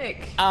a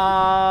mimic?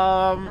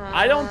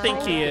 I don't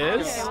think he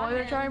is. Okay, well,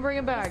 they're trying to bring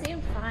him back.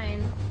 Seem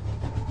fine.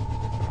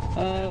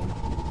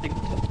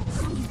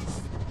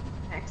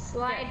 Next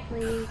slide,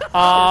 please.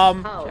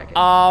 Um, Oh. Check it.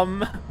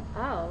 Oh.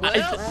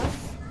 I-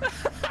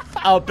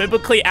 Well.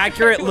 Biblically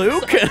accurate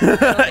Luke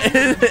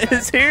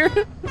is here.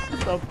 The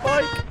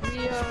fuck?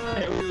 Hey,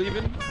 are we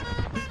leaving?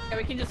 Yeah,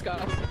 we can just go.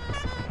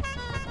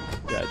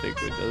 Yeah, I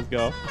think we just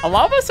go. A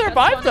lot of us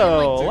survived That's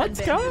funny, though. like,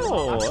 Let's Jordan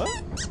go.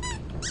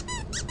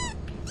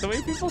 So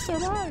many people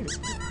survived.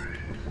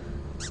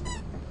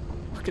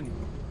 Fucking.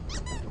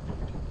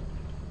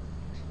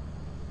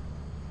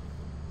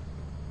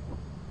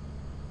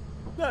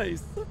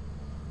 Nice.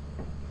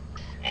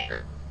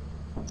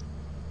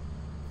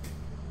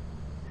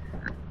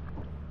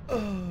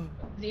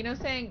 Zeno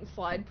saying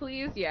slide,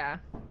 please? Yeah.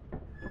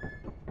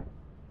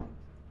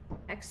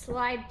 Next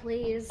slide,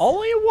 please.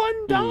 Only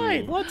one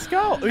died. Let's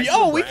go.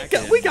 Yo,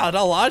 we got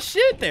a lot of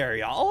shit there,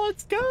 y'all.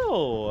 Let's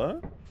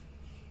go.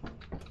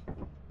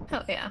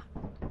 Hell yeah.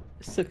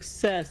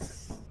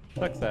 Success.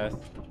 Success.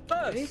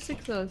 Maybe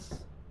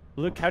success.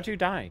 Luke, how'd you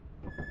die?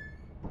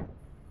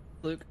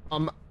 Luke.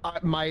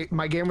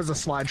 My game was a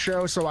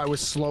slideshow, so I was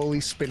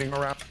slowly spinning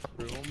around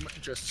the room,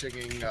 just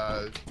singing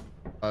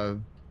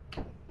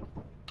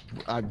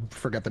I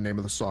forget the name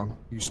of the song.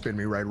 You spin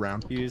me right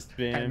around. You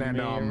spin and then,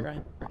 me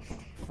right.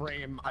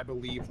 Frame, I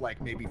believe,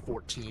 like maybe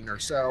 14 or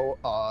so.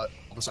 All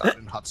of a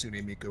sudden,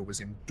 Hatsune Miku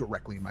was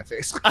directly in my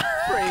face.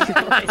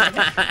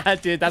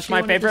 Dude, that's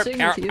my favorite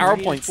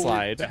PowerPoint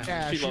slide.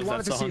 Yeah, she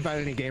wanted to see if I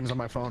had any games on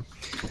my phone.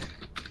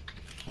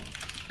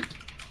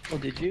 Oh,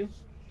 did you?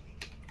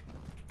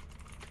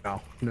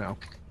 No.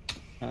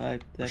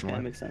 That kind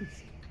of makes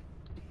sense.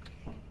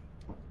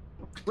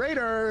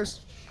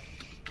 Raiders!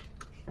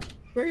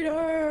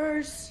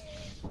 Raiders!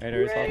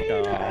 Raiders, let's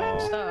go.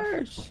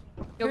 Stuff.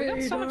 Yo, we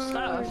got so much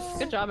stuff.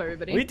 Good job,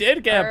 everybody. We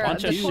did get a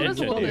bunch of shit, quota's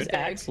a little dude. bit big.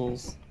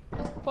 Axles.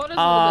 Quota's a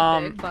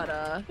little bit big,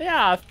 but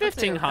yeah,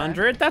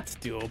 1,500. That's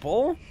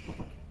doable.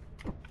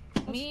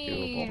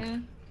 Me.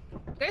 You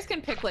guys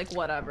can pick like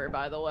whatever,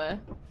 by the way.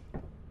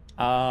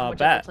 Bet.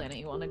 Whichever planet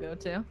you want to go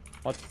to.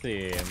 Let's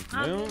see.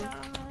 Moon.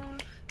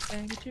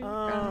 Let's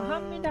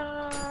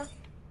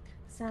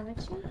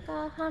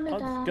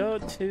go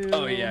to.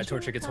 Oh yeah,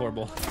 Torchic, it's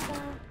horrible.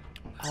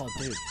 Oh,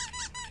 dude.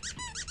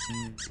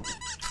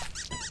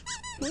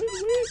 We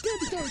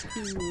could go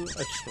to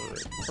a trip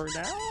for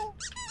now.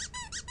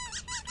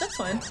 That's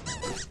fine.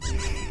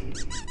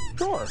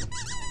 Sure.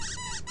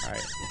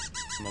 Alright.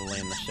 I'm gonna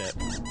land the ship.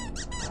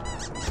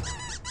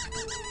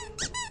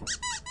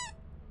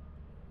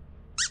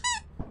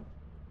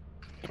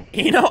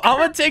 You know, I'm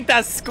gonna take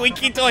that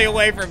squeaky toy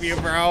away from you,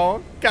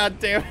 bro. God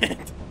damn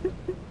it.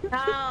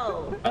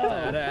 No.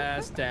 That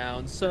ass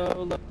down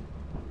so low.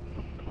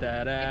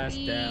 That ass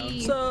down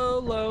so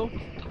low.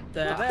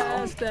 That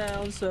ass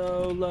down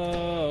so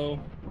low.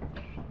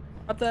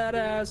 Up that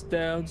ass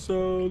down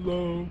so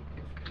low.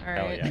 Alright.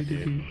 Hell yeah,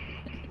 dude.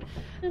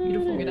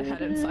 Beautiful. We're gonna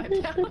head inside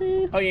now.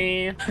 Oh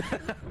yeah.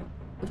 Where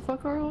the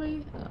fuck are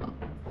we?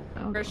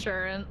 Oh. For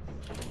sure.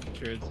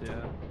 Sure, it's,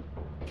 yeah.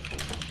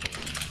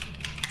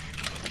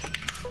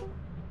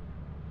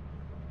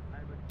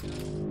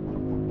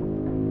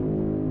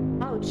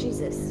 Oh,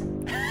 Jesus.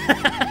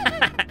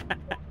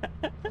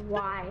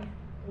 Why?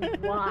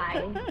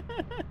 Why?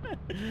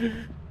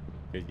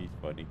 Because he's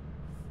funny.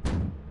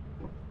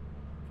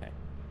 Okay.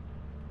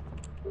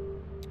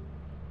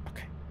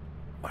 Okay.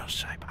 What else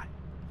should I buy?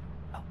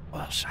 Oh,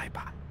 what else should I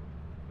buy?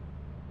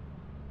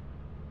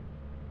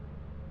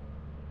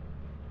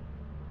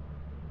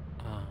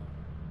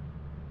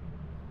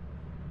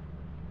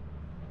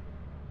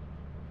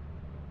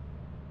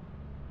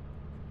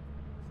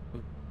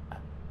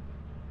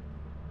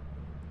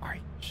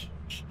 Alright, shh,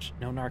 shh, shh,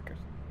 no narcos.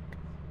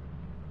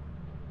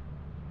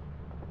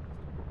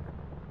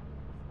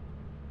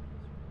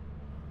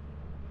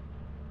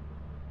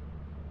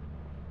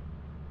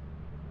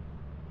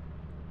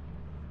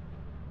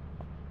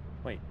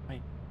 Wait.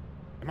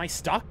 Am I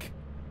stuck?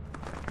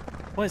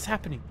 What is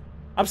happening?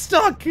 I'm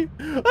stuck!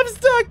 I'm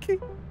stuck!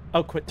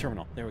 Oh, quit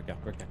terminal. There we go.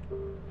 We're good.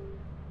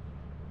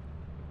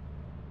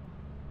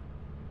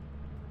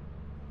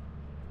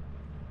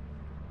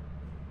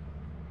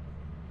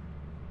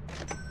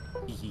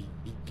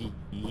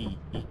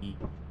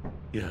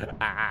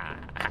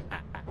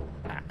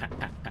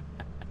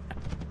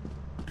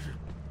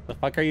 The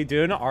fuck are you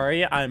doing,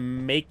 Ari?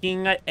 I'm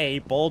making a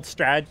bold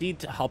strategy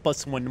to help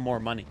us win more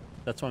money.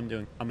 That's what I'm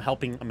doing. I'm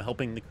helping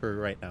the crew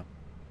right now.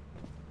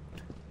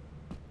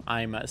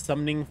 I'm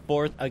summoning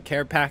forth a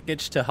care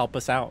package to help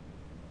us out.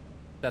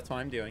 That's what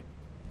I'm doing.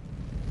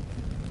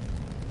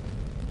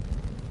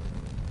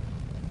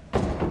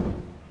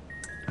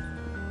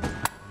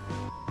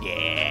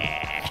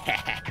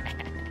 Yeah.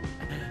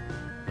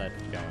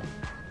 Let's go.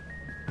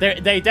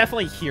 They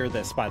definitely hear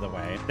this, by the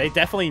way. They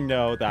definitely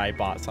know that I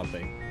bought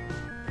something.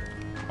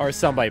 Or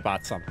somebody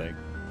bought something.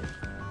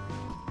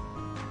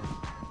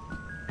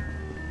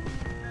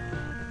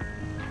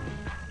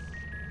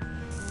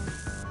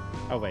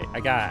 Oh wait, I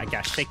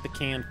gotta shake the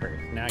can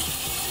first. Now I can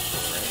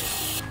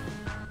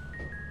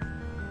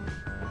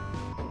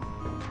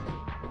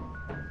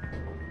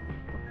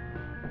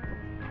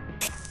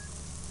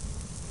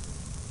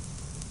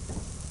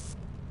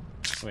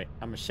wait,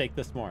 I'm gonna shake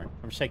this more. I'm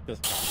gonna shake this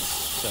more.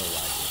 So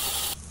like,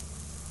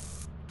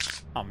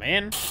 oh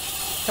man,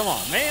 come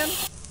on, man.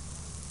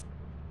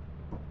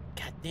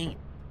 God dang it.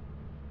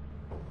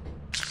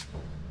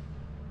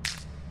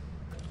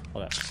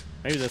 Hold up.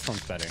 Maybe this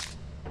one's better.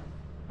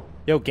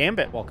 Yo,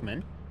 Gambit, welcome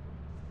in.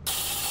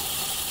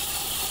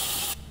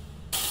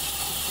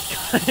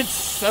 It's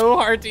so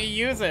hard to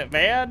use it,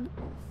 man.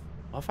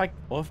 What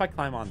if I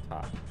climb on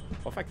top?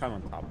 What if I climb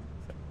on top?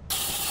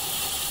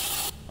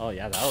 Oh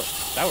yeah, that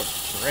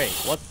works great.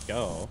 Let's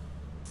go.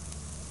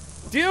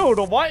 Dude,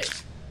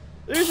 what?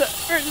 There's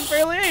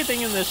barely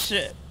anything in this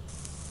shit.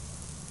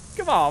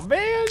 Come on,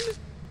 man.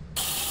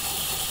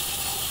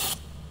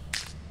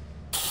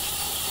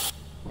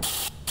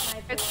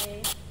 My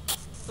boy.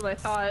 That's what I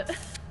thought.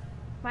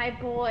 My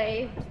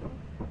boy.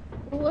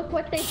 Look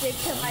what they did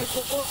to my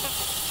boy.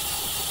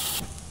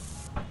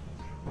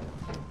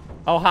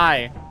 Oh,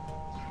 hi.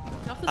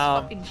 Off this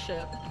fucking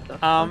ship. What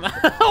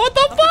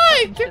the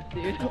fuck? Shit,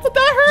 dude. What,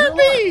 that hurt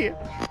me!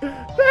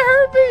 That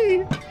hurt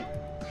me!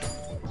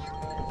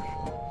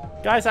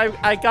 Guys,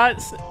 I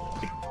got...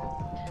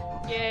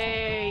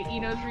 Yay,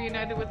 Eno's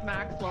reunited with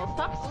Maxwell.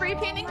 Stop spray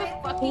painting the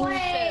fucking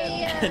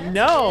ship.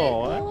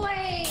 No.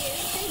 Boy.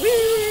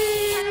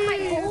 My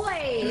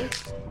boy.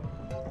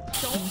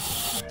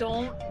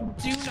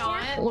 Do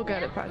not Look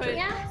at it, put Patrick.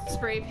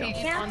 spray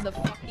paint on the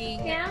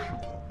fucking.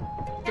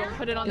 Don't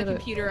put it on the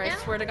computer. I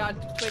swear to God,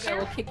 Twig, I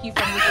will kick you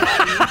from the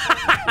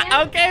computer.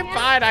 Okay,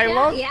 fine. I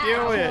won't do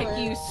I'll it. kick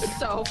you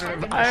so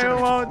fucking I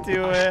won't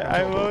do it.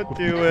 I won't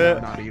do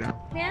it. Not Eno.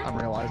 I'm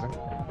realizing.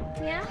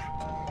 Meow.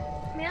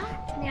 Meow.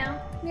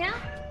 Meow. Meow.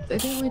 I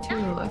think only 2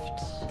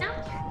 left.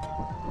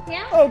 Meow.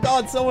 Meow. Oh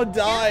God, someone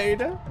died.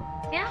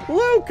 Meow.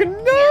 Luke, no.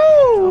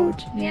 Oh,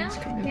 Meow. Janine's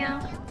coming. Meow.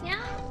 Meow.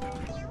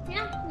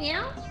 Meow.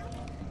 Meow.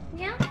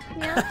 Meow.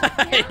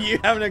 Meow. You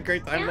having a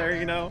great time there,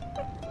 you know?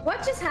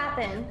 What just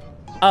happened?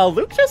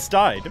 Luke just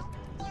died.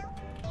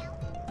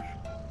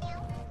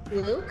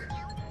 Luke?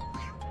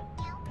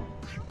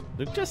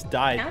 Luke just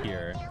died Yeah?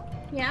 here.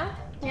 Meow.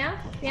 Meow.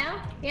 Meow.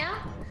 Meow.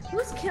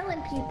 Who's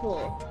killing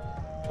people?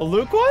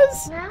 Luke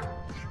was? Meow.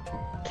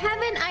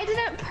 Kevin, I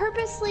didn't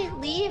purposely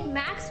leave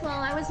Maxwell.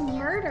 I was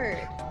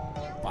murdered.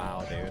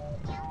 Wow, dude.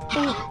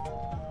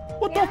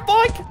 What the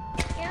fuck?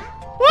 Yeah.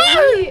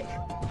 What?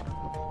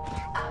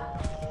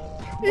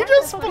 He What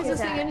just the fuck is What's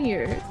this thing in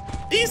here?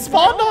 he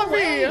spawned No on me.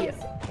 way.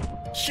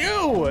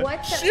 Shoo!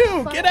 What the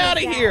Shoo! fuck Get is out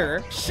of that?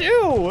 here!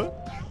 Shoo!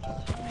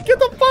 Get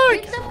the Get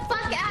fuck! the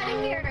fuck out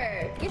of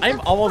here! Get I'm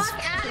the almost-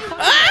 fuck out of here!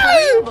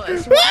 Ah!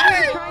 Why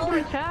are you trying to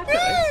attack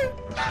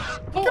us?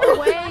 Go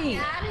away!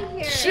 Out of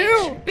here!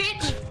 Shoo!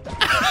 bitch.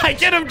 I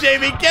get him,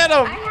 Jamie! Get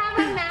him! I have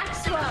a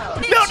Maxwell!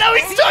 No,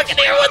 he's stuck in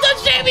here with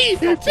us, Jamie!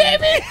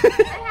 Jamie!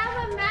 I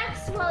have a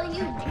Maxwell,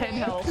 you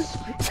Penthouse.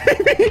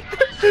 Jamie!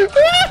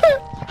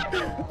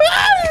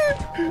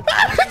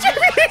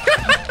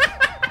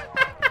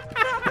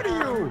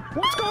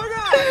 What's going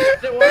on?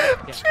 Did it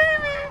work?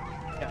 Jamie!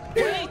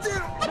 Wait!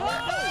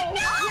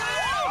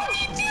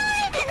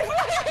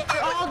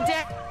 You're all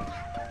dead.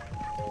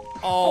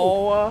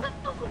 Oh.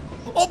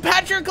 Oh,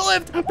 Patrick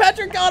lived!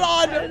 Patrick got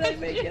How on! did I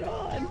make it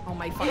on? Oh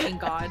my fucking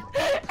God.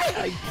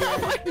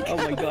 Oh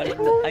my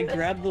god, I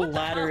grabbed the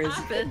ladder as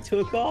it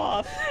took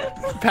off.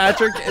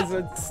 Patrick is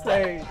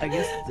insane. I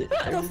guess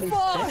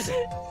everything's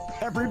dead.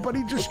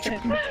 Everybody just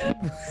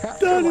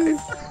That is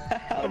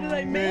How did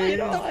I make it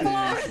on?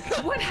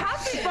 What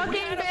happened? Fucking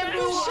bamboo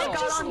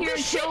got on here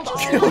and killed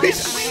all We of us. And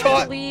I shot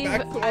had to leave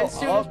Maxwell as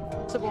soon up. as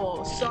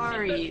possible.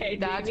 Sorry, Okay,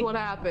 that's baby. what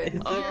happened.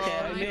 It's okay,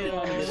 I made it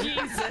on.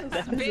 Jesus.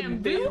 That was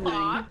Bamboo amazing.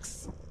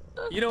 hawks?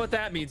 You know what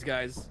that means,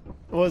 guys.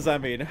 What does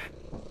that mean?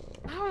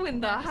 How in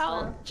the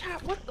hell?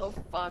 Chat, what the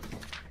fuck?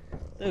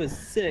 That was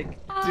sick.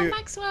 Oh, Dude.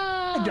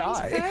 Maxwell! He's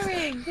died.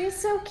 purring. You're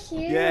so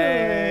cute.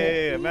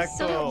 Yay, He's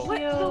Maxwell. So What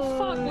cute. the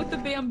fuck with the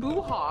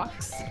bamboo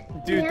hawks?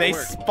 Dude, they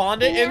Yeah.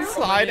 spawned it Yeah.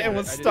 inside and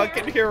was I did stuck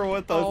it. in here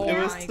with us. Oh It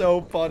was my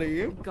so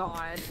funny.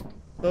 God.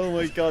 Oh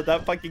my god,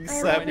 that fucking I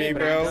set love me, you,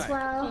 bro. Oh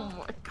Maxwell.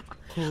 my God.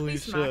 At Holy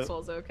least shit.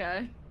 Maxwell's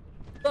okay.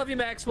 Love you,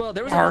 Maxwell.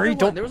 There was Ari, another one.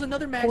 don't There was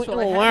another Don't Maxwell.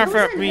 I had- laugh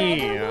There at was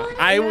me. another one?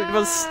 I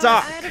was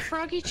stuck. I had a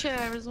froggy chair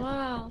as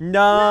well.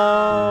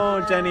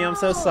 No, Jenny, I'm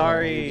so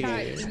sorry.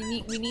 Chat,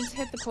 we need to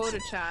hit the quota,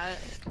 chat.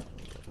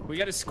 We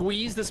gotta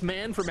squeeze this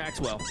man for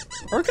Maxwell.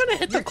 We're gonna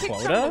hit the You're kicked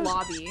from the quota.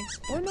 lobby.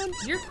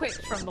 You're quick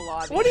from the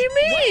lobby. What do you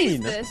What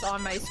mean? is this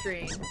on my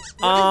screen?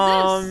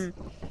 What is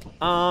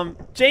this?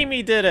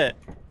 Jamie did it.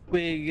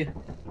 Wig.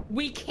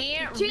 We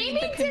can't Jamie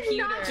read the did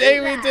computer. not-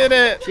 Jamie did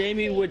it.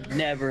 Jamie would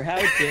never. How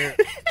dare.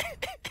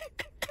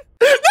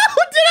 No,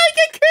 did I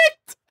get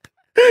kicked?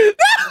 No!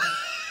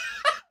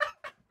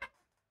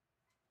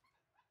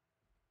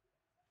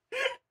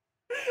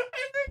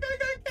 I think I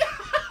got kicked.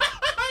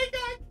 I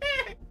got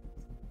kicked.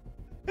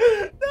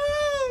 No!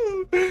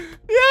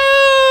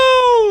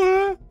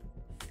 No!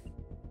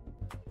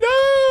 No!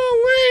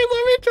 Wait,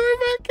 let me join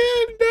back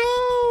in.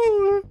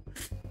 No!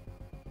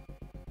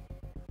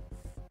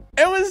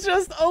 It was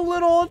just a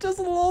little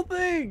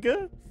thing.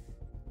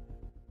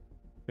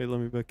 Wait, let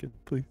me back in,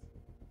 please.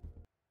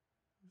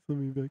 Let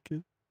me back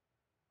in.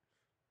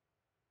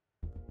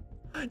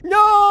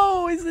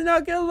 No! Is it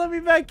not gonna let me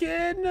back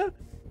in?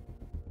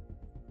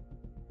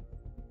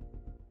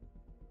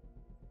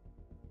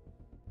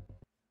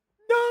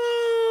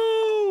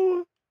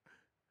 No!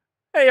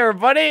 Hey,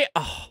 everybody!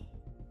 Oh.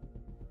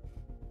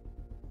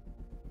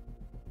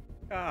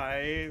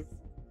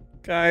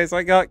 Guys,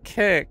 I got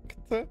kicked.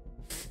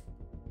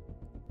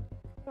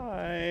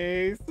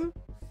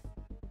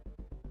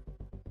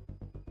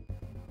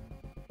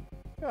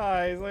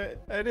 Guys,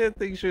 I didn't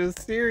think she was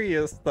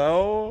serious,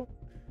 though.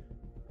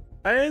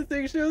 I didn't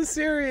think she was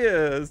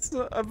serious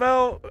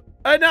about...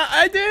 I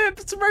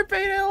didn't spray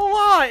paint it a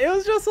lot. It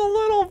was just a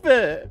little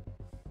bit.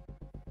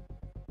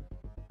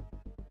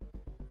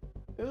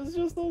 It was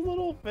just a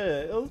little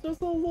bit. It was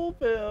just a little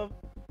bit of...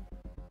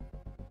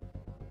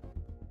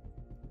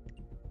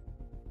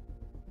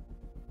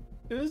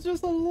 It was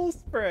just a little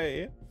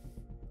spray.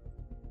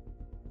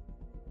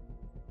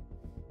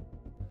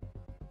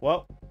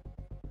 Well.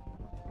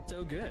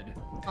 So good.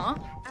 Huh?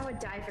 I would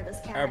die for this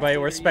cat. Everybody,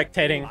 we're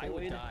spectating. I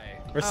would die.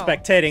 We're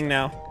spectating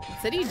now.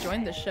 Said he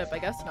joined the ship. I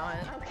guess not.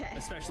 Okay.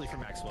 Especially for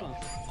Maxwell.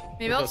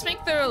 Maybe I'll just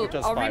make the.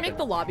 I'll remake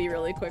the lobby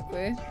really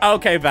quickly.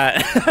 Okay,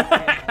 bet.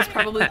 I was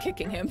probably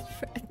kicking him.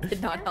 It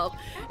did not help.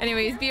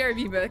 Anyways,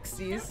 BRB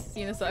Bixies.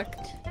 See you in a sec.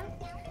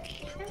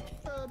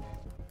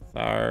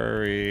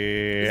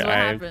 Sorry. This is what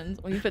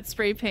happens when you put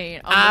spray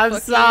paint on I'm the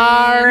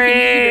sorry.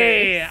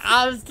 computers.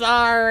 I'm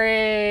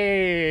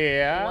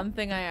sorry. One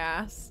thing I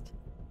asked.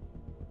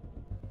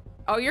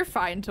 Oh, you're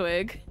fine,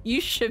 Twig. You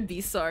should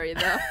be sorry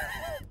though.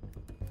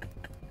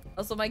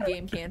 Also, my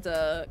game can't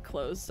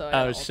close, so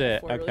I Oh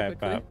shit. really Okay,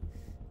 quickly. bet.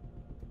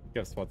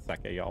 Give us 1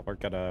 second, y'all. We're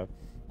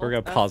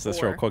gonna pause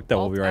this real quick. Then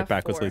we'll be right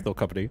back with Lethal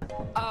Company.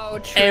 Oh,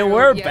 true. And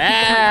we're Yeah,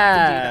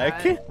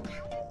 back.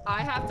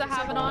 I have to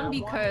have it on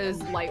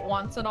because Light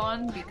wants it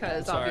on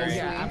because obviously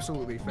Yeah,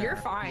 absolutely fair. you're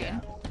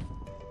fine.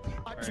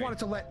 I just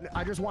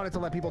wanted to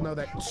let people know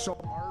that so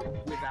far,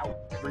 without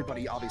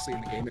everybody obviously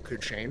in the game, it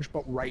could change.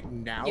 But right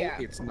now, Yeah.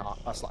 it's not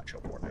a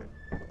slideshow format.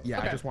 Yeah,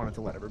 Okay. I just wanted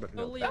to let everybody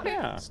know. Okay,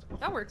 Yeah.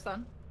 that works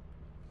then.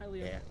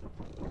 Yeah.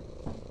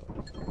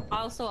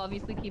 I'll also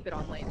obviously keep it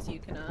on lane so you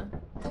can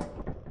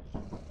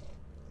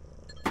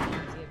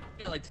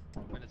Like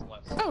 10 minutes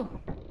left. Oh.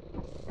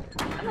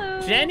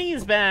 Hello.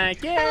 Jenny's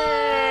back.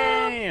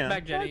 Yay!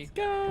 Back, Jenny. Let's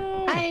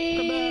go.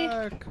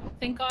 Hi.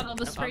 Thank God all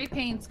the spray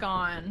paint's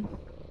gone.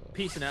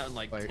 Peacing out in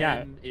like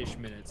Yeah. 10-ish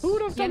minutes. Who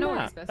would have Yeah, done no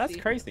that? worries, That's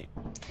bestie. crazy.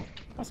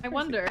 I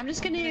wonder. I'm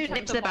just gonna check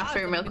nip to the mods,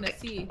 bathroom I'm real gonna quick.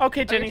 see.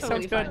 Okay, Oh, Jenny, you're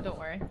totally sounds good. fine, don't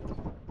worry.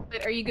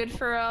 Wait, are you good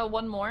for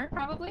one more,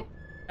 probably?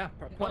 Yeah,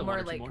 One more,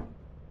 or two like- more.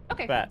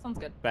 Okay, Bet. sounds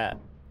good. Bet.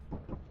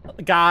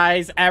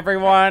 Guys,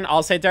 everyone,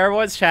 I'll say to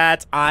everyone's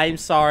chat, I'm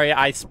sorry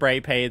I spray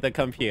painted the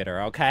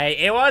computer, okay?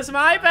 It was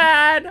my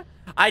bad.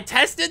 I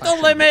tested the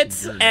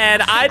limits,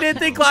 and I didn't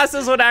think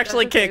classes would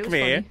actually That's okay, kick it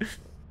me.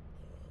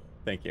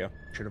 was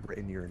Should have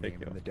written your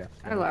name in the death.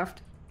 I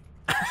laughed.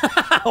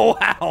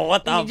 Wow,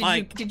 what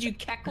the Did you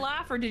keck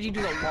laugh or did you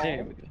do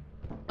a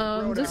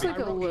lol? Just like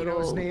a little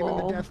Eno's name in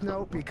wall. the death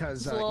note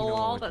because Just a little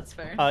lol, that's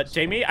fair.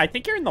 Jamie, I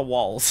think you're in the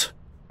walls.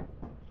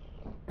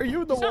 Are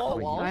you in the She's not in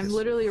the walls? walls. I'm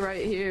literally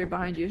right here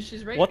behind you.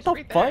 She's right. What she's the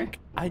right there. fuck?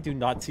 I do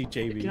not see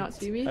Jamie. Did you not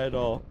see me? At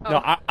all. Oh.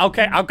 No,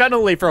 okay, I'm gonna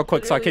leave real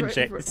quick so I can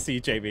Literally right in front. see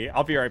Jamie.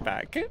 I'll be right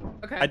back.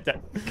 Okay.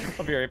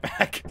 I'll be right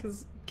back.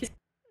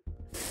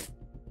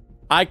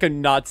 I could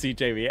not see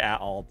Jamie at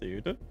all,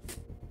 dude.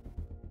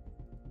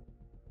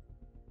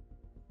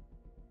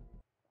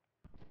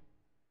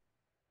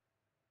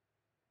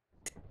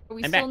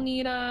 We I'm still back.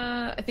 need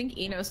I think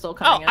Eno's still Oh,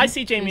 coming in. I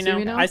see Jamie You see now.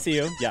 me now? I see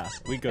you. Yeah,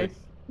 we good.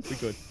 We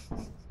good.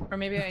 Or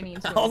maybe I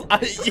need to.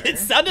 It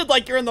sounded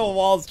like you're in the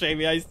walls,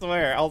 Jamie. I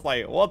swear. I was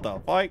like, what the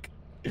fuck?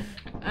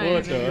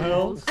 What the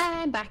hell?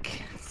 I'm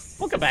back.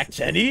 Welcome back,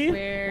 Jenny.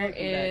 Where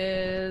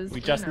is We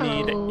just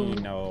Eno? need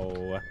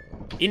Eno.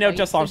 Eno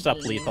just launched up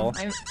Lethal.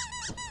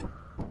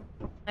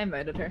 I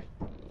invited her.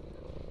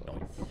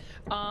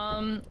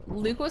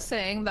 Luke was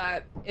saying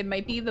that it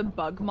might be the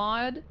bug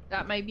mod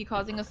that might be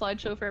causing a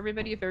slideshow for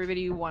everybody if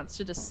everybody wants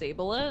to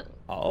disable it.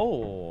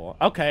 Oh,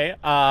 okay.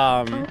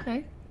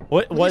 Okay.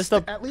 What was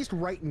the? At least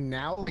right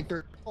now, like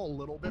there's a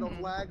little bit of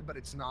lag, but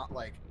it's not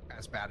like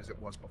as bad as it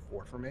was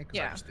before for me because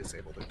I Yeah. just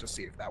disabled it to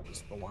see if that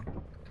was the one.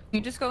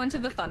 You just go into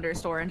the Thunder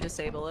store and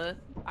disable it.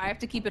 I have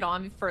to keep it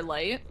on for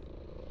Light.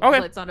 Okay.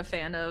 Light's not a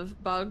fan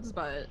of bugs,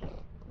 but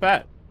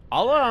Bet.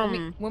 I'll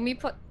when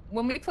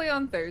we play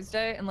on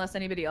Thursday, unless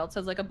anybody else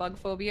has like a bug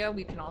phobia,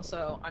 we can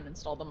also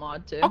uninstall the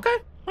mod too. Okay,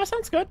 that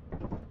sounds good.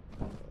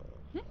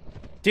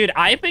 Dude,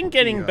 I've been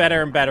getting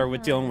better and better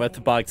with dealing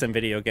with bugs in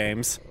video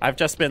games. I've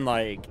just been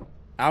like,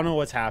 I don't know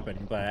what's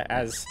happened, but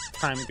as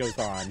time goes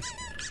on.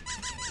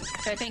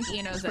 I think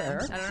Eno's in.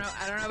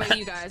 I don't know about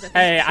you guys.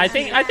 Hey, I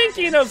think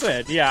Eno's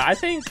in. Yeah, I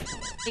think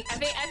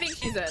I think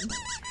she's in.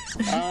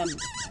 I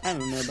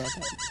don't know about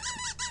that.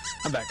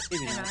 I'm back.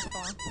 Hey,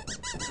 Maxwell.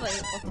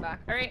 Late, welcome back.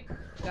 All right,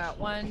 we got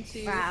 1,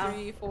 2, Wow.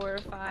 3, 4,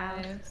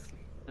 5,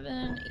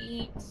 7,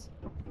 8.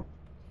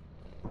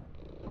 Look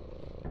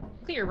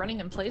at you're running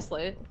in place,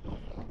 Late.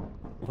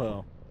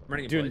 well,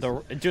 Running in doing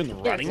place. the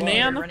running Well,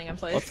 man. you're running in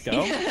place. Let's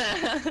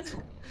go.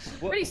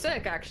 Pretty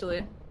sick,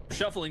 actually.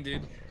 Shuffling,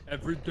 dude.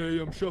 Every day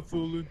I'm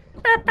shuffling.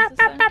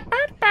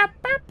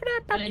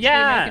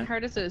 Yeah. American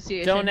Heart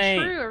Association. Donate.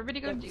 True, everybody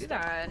go do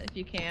that if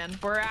you can.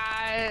 We're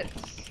at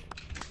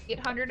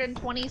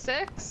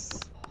 826.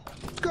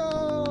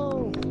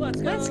 Go!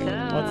 Let's go. Let's go.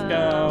 Let's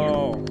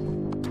go.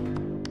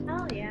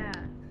 Hell yeah.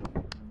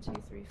 1, 2,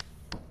 3.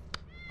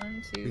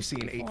 1, 2. Can we see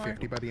an 3, 4,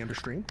 850 by the end of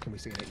stream? Can we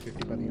see an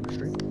 850 by the end of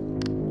stream?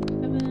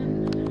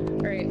 7.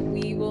 All right,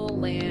 we will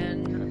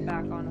land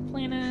back on a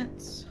planet.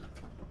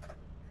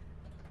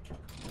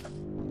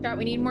 Chat,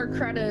 we need more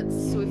credits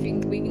so we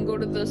can go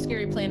to the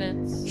scary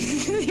planets.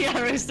 Yeah,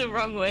 I was the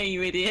wrong way,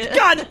 you idiot.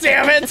 God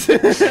damn it!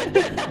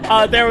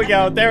 There we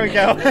go. There we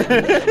go.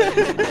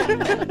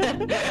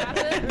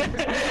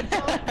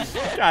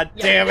 God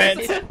damn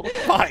it!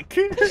 Fuck.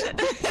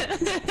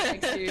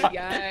 Thanks, dude.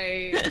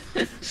 Yay.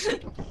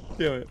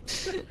 Do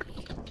it.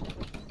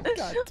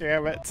 God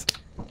damn it.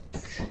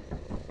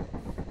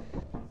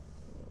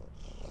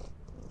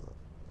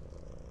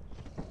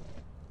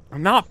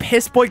 I'm not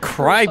piss boy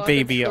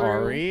crybaby,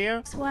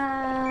 Ari. Swell.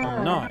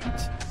 I'm not.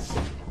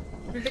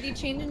 Everybody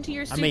change into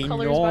your suit I'm a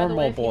colors, by the way, normal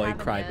if you boy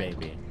haven't yet.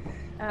 crybaby.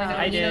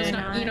 I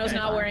know Eno's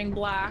not wearing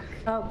black.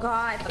 Oh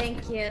God,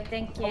 thank you,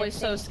 thank you. Always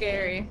so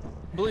scary.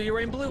 Blue, you're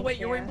wearing blue. Wait,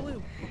 you're wearing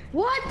blue.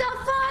 What the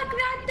fuck?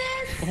 Not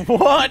this.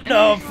 What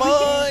the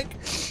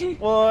fuck?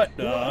 What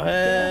the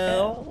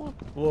hell?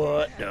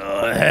 What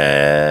the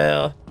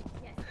hell?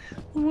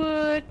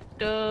 What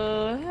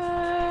the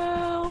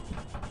hell?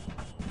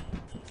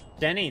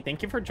 Jenny,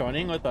 thank you for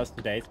joining with us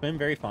today. It's been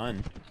very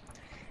fun.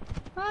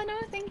 Oh no,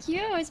 thank you.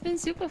 It's been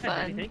super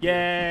fun.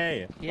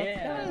 Yay!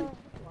 Yeah.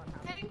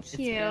 Thank It's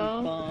you.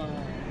 been fun.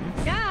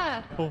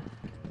 Yeah.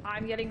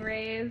 I'm getting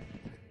raised.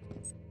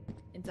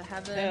 Into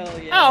heaven. Hell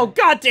yeah. Oh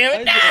god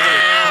damn it!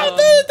 No!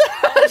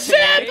 The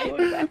ship!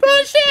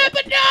 The ship!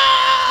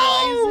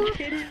 No!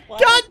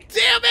 God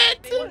damn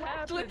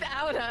it!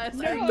 Without us.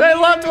 They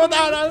left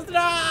without us.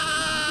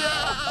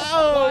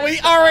 No! We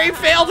already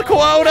failed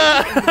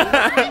quota.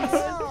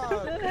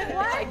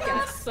 I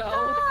guess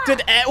so.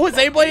 Was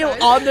anybody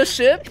on the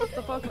ship?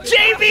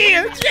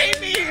 Jamie!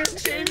 Jamie!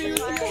 Jamie!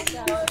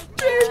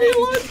 Jamie,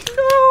 let's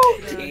go!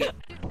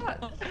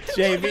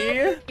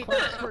 Jamie?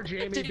 Clap for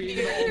Jamie being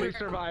the only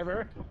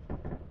survivor.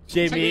 I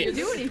Jamie, didn't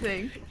do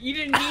anything. You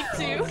didn't need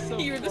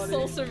to. You were the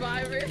sole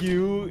survivor.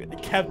 you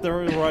kept the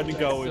run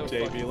going,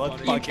 Jamie.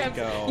 Let's fucking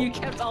go. You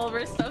kept all of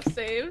our stuff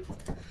saved.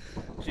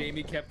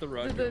 Jamie kept the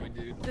run going,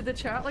 dude. Did the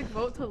chat like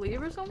vote to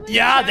leave or something?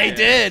 Yeah, they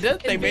did.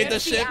 They made the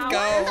Advanced ship hour.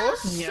 go.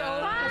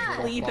 So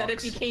complete that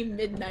it became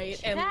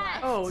midnight and left.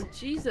 Oh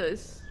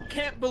Jesus.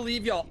 Can't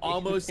believe y'all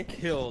almost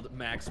killed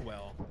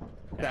Maxwell.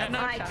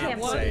 I can't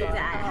believe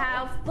that.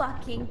 How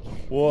fucking.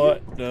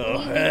 What the You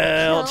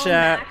hell, kill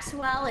chat?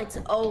 Maxwell, it's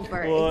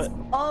over. What? It's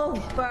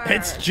over.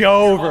 It's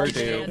Jover,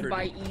 Banned dude.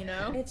 by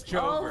Eno. It's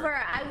Jover. over.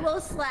 I will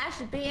slash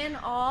ban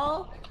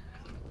all.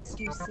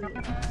 You see.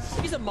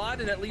 She's a mod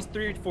in at least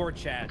 3 or 4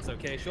 chats,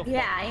 okay? She'll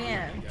Yeah, fuck I with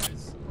am. you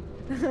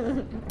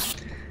guys.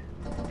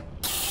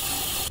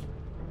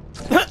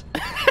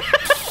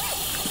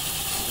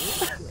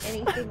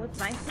 Anything with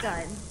my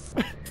son.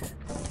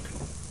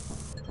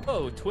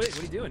 Oh, Twig, what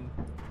are you doing?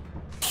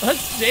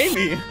 That's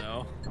Jamie.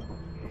 No.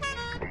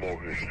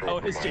 Oh,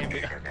 it's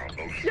Jamie.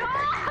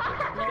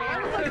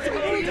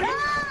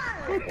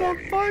 What the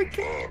fuck?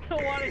 I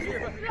want to hear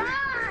about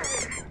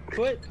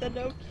Put the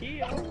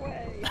Nokia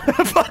away.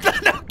 Put the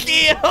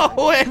Nokia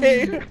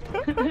away.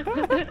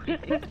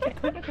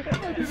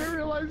 I didn't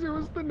realize it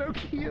was the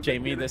Nokia.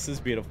 Jamie, this is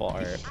beautiful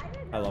art.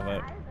 I love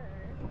it.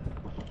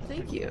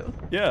 Thank you.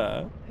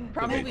 Yeah.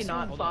 Probably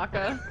not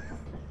Baka.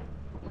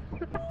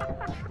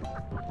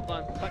 Hold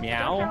on.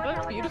 Meow.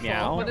 That's beautiful.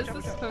 Meow. What is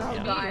this supposed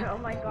to be? Oh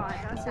my god.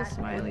 That's a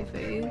smiley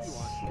face.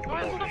 Oh,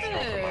 I love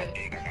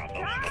it.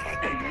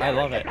 I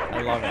love it.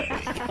 I love it.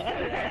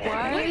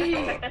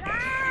 Why?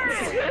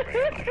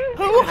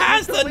 Who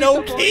has the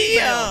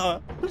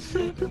Nokia?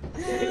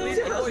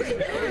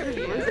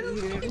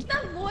 It's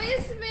the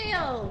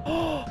voicemail.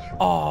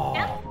 Oh,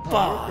 We're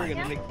fuck.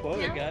 gonna make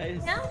quota,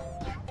 guys.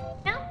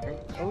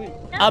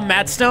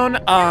 Matt Stone,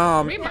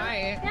 We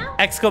might.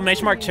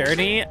 exclamation mark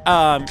charity,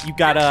 you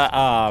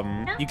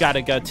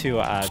gotta go to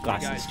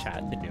Glasses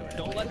chat to do it.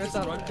 Don't let this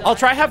run. I'll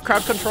try have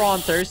crowd control on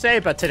Thursday,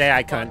 but today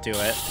I couldn't do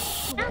it.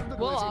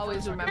 We'll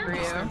always remember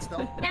you.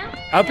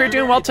 I hope you're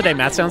doing well today,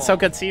 Matt Stone. So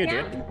good to see you,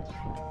 dude.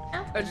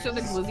 I just have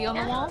the glizzy on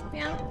the wall.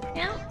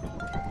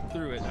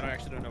 Through it. I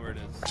actually don't know where it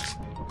is.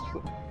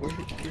 Where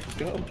did you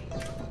go?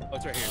 Oh,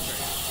 it's right here.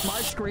 It's right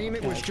My screen,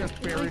 it was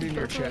just buried in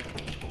your chip.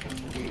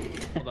 here.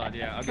 Hold on.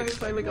 Yeah, I'll Trying get to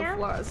find like a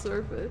flat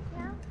surface.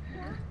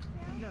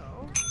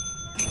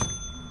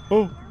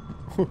 Oh.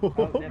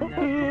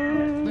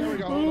 There we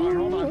go.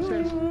 Hold on.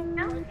 Stand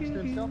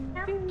still.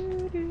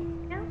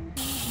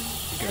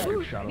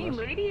 Hey,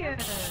 Lydia.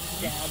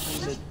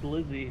 Stabbed with a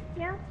glizzy.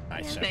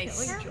 Nice.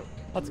 Thanks.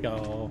 Let's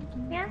go.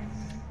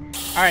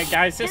 All right,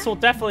 guys. This will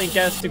definitely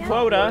get us to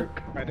quota.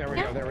 Right, there we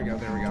go. There we go.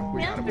 There we go.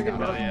 We got it. We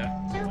got Oh, it.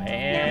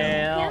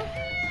 yeah.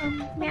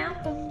 Well,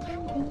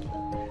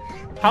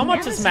 how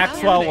much is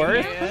Maxwell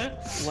worth?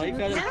 Light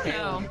got his I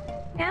tail.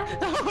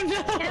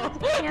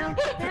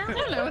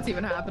 don't know what's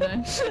even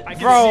happening. I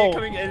can Bro, see it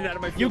coming in and out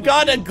of my You field.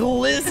 got a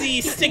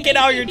glizzy sticking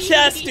out your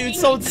chest, dude.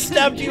 Someone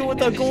stabbed you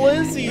with a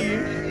glizzy.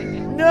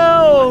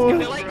 No.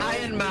 They're like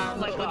Iron Man,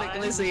 like with a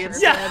glizzy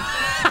instead. Yeah.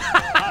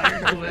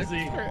 Iron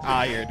glizzy.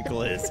 Iron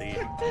glizzy.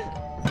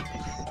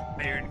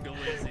 Iron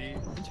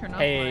glizzy. Turn off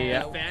Hey,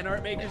 my- Fan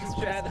art makers in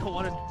chat that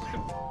wanted.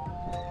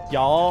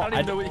 y'all. I don't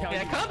even know what the hell.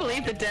 Yeah, I can't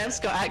believe the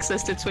devs got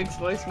access to Twig's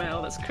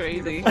voicemail. That's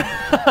crazy.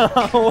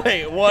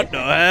 Wait, what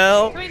the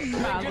hell? Twin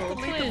Just Basil,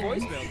 delete the twin.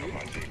 voicemail,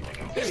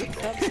 dude.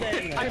 Stop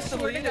saying I that.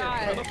 swear to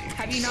God,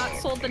 have you not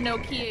sold the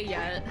Nokia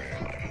yet?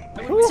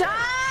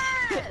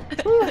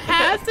 Who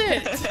has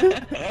it?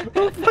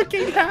 Who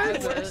fucking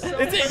has it?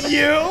 Is it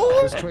you?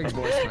 This Twig's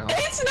voicemail.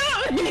 It's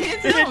not me.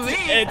 It's not me.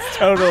 It's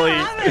totally.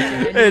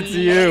 It's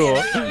you.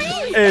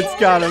 It's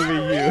gotta be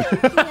you.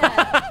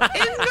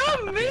 It's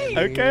not me.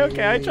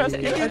 Okay, I trust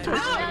you. I It's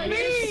trust not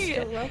me.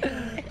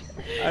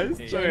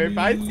 I swear, if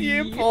I see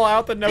you pull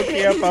out the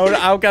Nokia phone,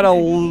 I'm gonna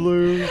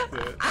lose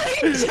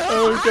it.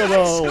 I'm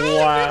gonna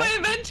laugh. My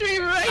inventory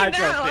right I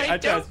now.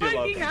 trust you, love.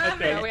 fucking I have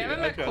trust it. No, we haven't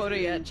I met trust quota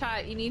you. yet.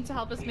 Chat, you need to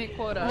help us make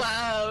quota.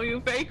 Wow, you're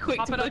very quick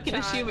Pop to it up, look and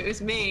chat. assume it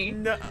was me.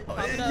 No,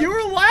 it you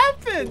were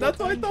laughing. That's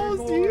why I thought it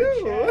was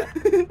you.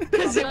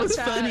 Because it Pop it was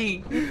up, chat.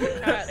 funny.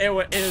 Chat,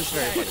 It is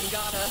very chat, funny. you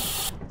gotta.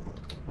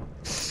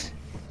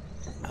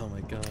 Oh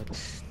my god.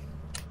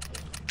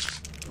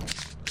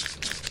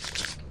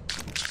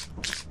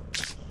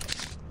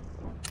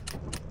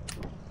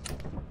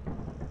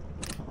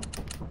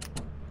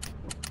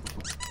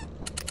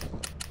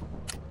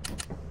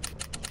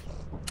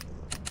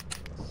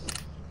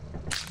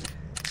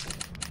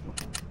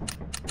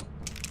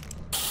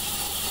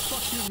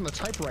 Fuck using the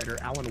typewriter,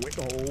 Alan Wick.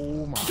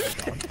 Oh my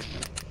god.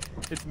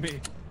 It's me.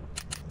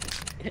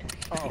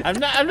 Oh. I'm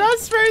not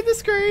spraying the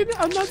screen.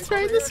 I'm not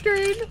spraying the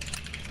screen.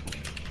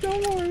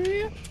 Don't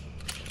worry.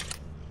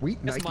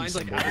 Wheat Guess Nike mine's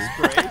like symbol, out of dude.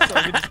 spray, so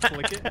I can just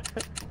click it.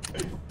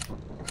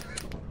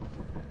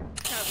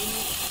 Chat,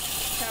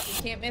 we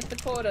can't miss the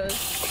quotas.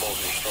 Sell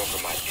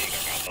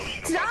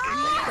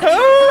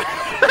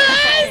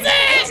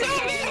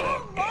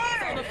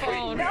the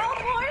phone.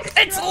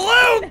 It's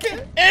Luke!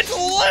 It's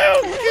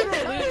Luke!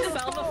 Luke,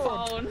 sell the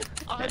phone.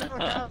 I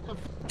don't have the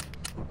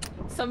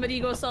Somebody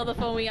go sell the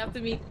phone. We have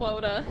to meet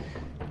quota.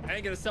 I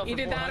ain't gonna sell for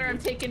Either that or I'm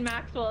 400. taking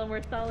Maxwell and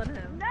we're selling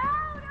him.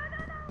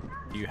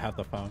 Do you have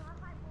the phone?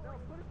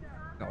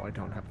 No, I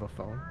don't have the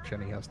phone.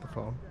 Jenny has the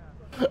phone.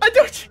 I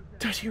don't.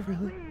 Does you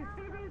really?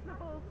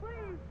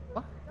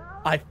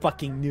 I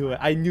fucking knew it.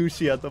 I knew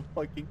she had the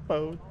fucking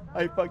phone.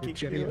 I fucking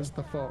Jenny knew has it.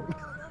 the phone.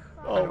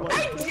 Oh my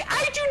god.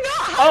 I do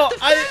not have Oh, the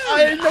I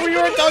know we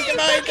were talking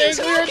about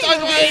anything. We were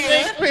talking about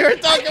anything. We were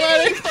talking about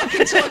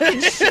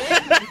anything.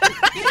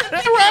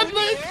 Run,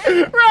 Luke!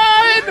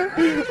 Run!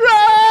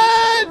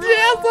 Run! She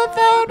has the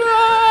phone.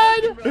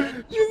 Run!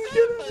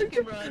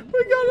 fucking run. We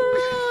gotta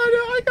run! I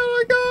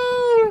gotta go!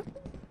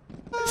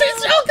 She's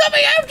still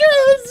coming after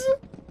us!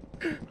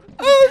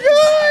 Oh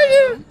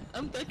god!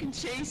 I'm fucking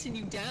chasing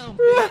you down,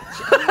 bitch.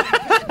 I'm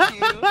gonna get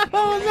you.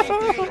 Oh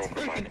no! It's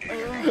fucking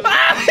over.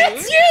 Ah,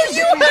 it's you!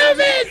 You have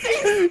it!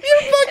 You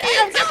fucking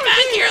have come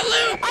back here,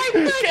 Luke!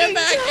 Get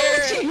back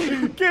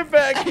here! Get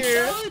back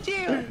here! Told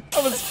you.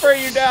 I'm gonna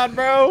spray you down,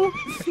 bro!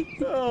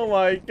 Oh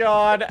my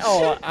god.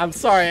 Oh, I'm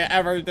sorry I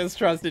ever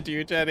distrusted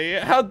you, Jenny.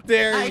 How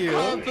dare I you?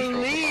 can't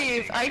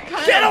believe. I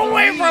can't Get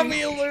away believe. from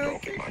me,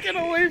 Luke! Get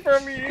away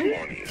from me!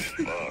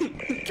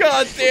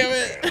 God damn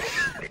it!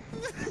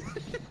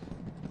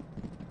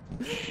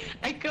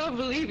 I can't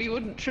believe you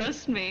wouldn't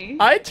trust me.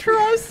 I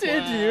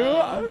trusted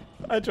Wow. you!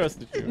 I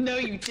trusted you. No,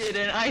 you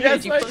didn't. I Yes,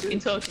 heard you I fucking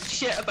did. talking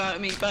shit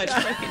about me by the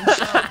fucking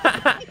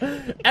shop.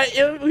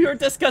 We were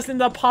discussing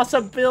the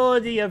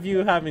possibility of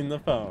you having the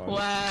phone.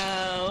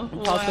 Wow.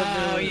 Wow.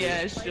 Possibility.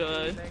 Yeah,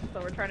 sure. So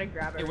we're trying to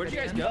grab Hey, where'd you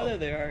guys everybody go? There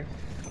they are.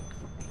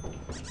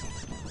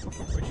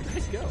 Where'd you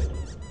guys go?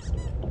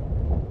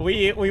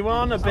 We went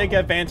on a big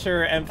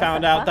adventure and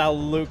found out that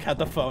Luke had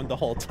the phone the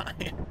whole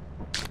time.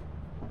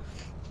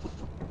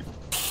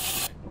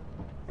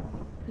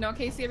 No,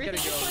 Casey, everything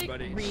Gotta go, is like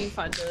everybody.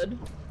 refunded.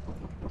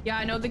 Yeah,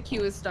 I know the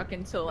queue is stuck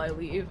until I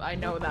leave. I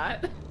know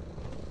that.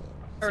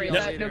 Alright, y'all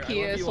that later. I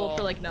Nokia love is you sold all.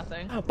 for like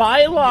nothing.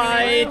 Bye,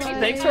 Light. Bye.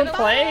 Thanks for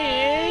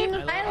playing.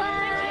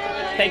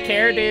 Bye. Take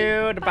care,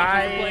 dude.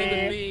 Playing with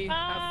Bye. me.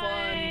 Have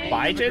fun.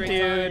 Bye, Have a great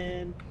dude.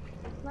 time.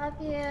 Love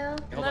you.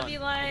 Hold Love on. you,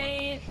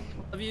 Light.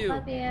 Love you.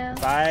 Love you.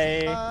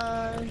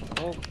 Bye.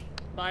 Oh,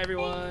 bye,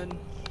 everyone.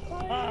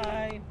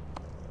 Bye.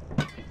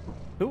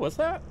 Who was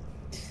that?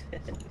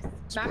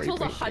 Maxwell's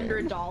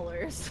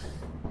 $100.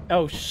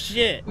 Oh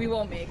shit. We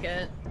won't make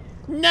it.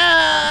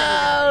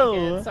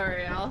 No.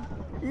 Sorry, Al.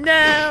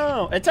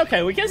 No. It's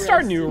okay. We can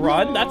start a new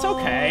run. That's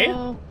okay.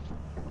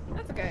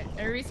 That's okay.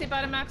 Everybody say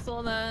bye to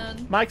Maxwell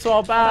then.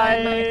 Maxwell,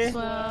 bye.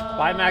 Maxwell.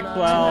 Bye,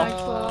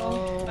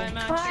 Maxwell. Bye,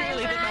 Maxwell.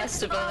 Truly the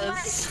best of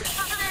us.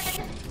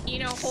 You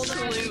know, hold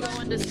him as we go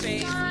into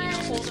space. You know,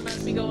 hold him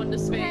as we go into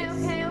space.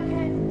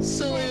 Okay.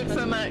 Salute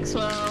for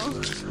Maxwell. Go!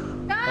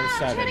 I'm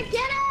seven. trying to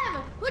get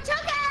him! Who took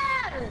him?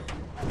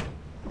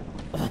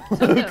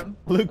 him.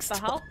 Luke's. The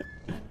hell?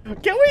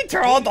 Can we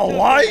turn on the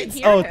lights?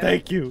 hear Oh, him.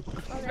 thank you.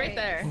 He's right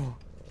there.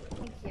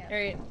 Thank you.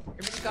 Alright.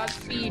 Everybody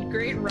Godspeed.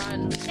 Great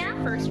run. Yeah.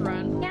 First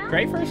run. Yeah.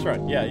 Great first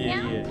run. Yeah.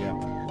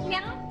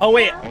 Yeah. Oh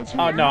wait.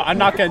 Oh no, I'm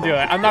not gonna do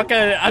it. I'm not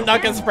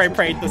gonna spray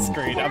paint the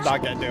screen. I'm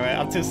not gonna do it.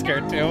 I'm too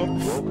scared to.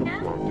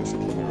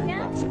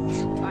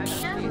 Bye,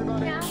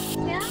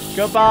 Godspeed.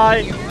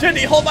 Goodbye.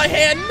 Jenny, hold my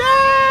hand. No!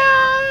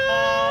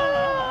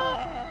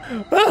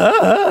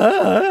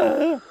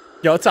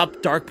 Yo, what's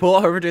up, Darkpool?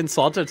 Hope you're doing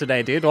salto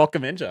today, dude.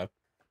 Welcome in, Joe.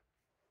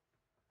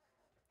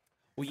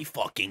 We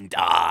fucking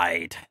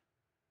died.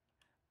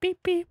 Beep,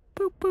 beep,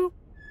 boop, boop.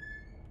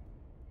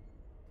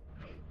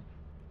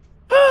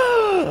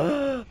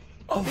 Oh,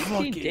 15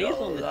 fucking days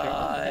on this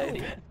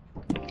alive.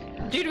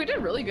 Dude, we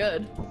did really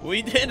good.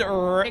 We did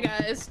Hey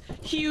guys,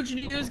 huge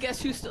news.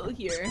 Guess who's still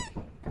here?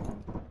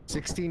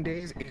 16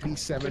 days,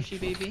 87 Pushy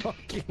baby.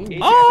 fucking.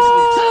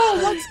 Oh,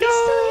 let's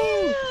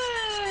go!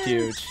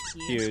 Huge,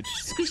 huge.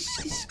 Squish,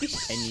 squish,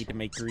 squish. I need to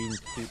make green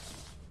soup.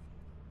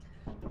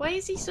 Why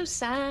is he so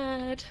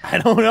sad? I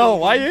don't know.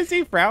 Why is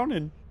he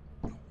frowning?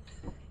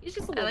 He's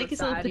just a I little like bit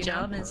his little sad, you know?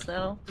 pajamas,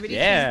 though. Everybody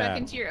Yeah. change back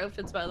into your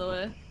outfits, by the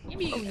way.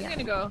 Maybe I'm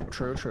gonna go.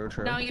 True, true,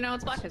 true. No, you know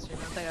it's Black History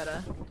Month. I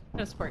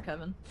gotta support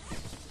Kevin.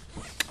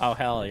 Oh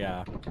hell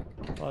yeah.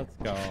 Let's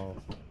go.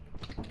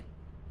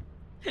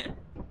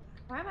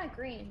 Why am I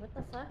green? What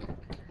the fuck?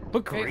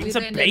 But Wait, green's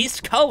we a landed.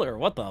 base color.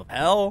 What the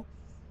hell?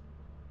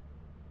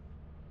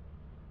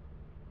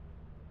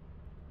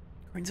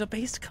 Green's a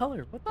base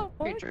color. What the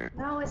fuck?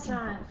 No, it's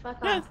not. Fuck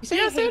Yes, off. You say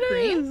you yes hate it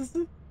green? is.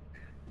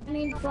 I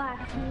need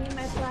black. I need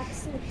my black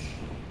suit.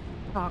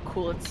 Oh,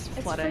 cool. It's It's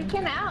flooding.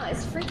 freaking out.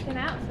 It's freaking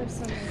out for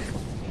some reason.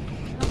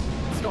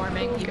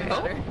 Storming. Even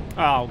better.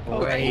 Oh You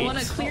great. want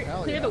to clear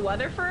hell clear yeah. the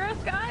weather for us,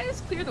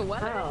 guys? Clear the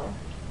weather. Oh.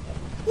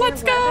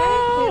 Let's Clear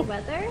go.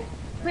 weather?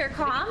 Clear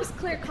comms?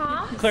 Clear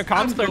comms? Clear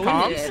comms, clear going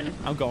comms. in.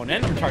 I'm going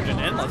in. I'm charging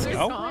in. Let's Clear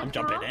go. comms. I'm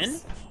jumping in.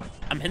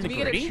 I'm hitting the Do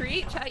we get a gritty.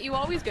 treat? Chat, you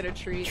always get a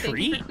treat. Thank you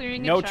Treat? for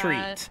clearing No a chat.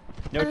 treat.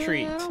 No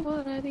treat. I don't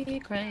wanna be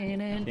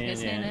crying and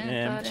pissing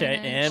and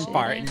Shitting and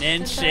farting farting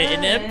and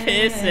shitting and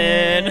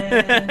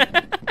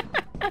pissing.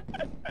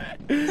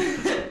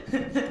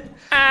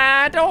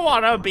 I don't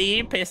wanna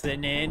be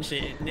pissing and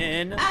shitting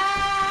and.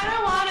 I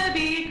don't wanna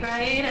be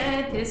crying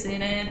and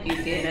pissing and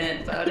puking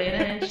and farting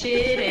and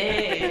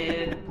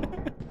shitting.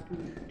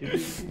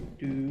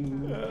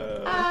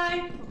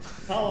 Hi.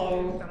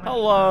 Hello.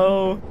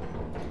 Hello.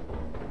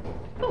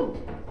 Ooh.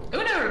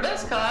 Uno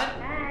reverse card.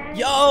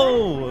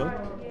 Yo.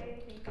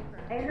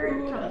 I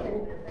heard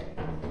something.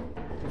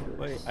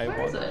 Wait, I Where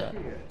want is it? that.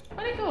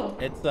 Where'd it go?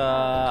 It's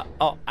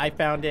oh, I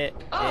found it.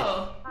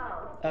 Oh.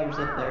 I was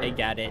up I there.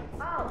 got it.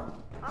 Oh.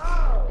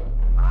 Oh.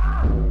 Oh. Oh.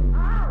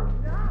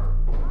 No.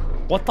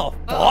 What the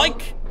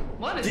fuck?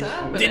 What is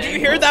happening? Did you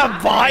hear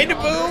that vine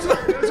boom?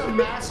 There's a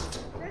masked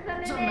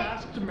There's a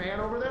minute. man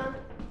over there.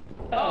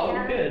 Oh,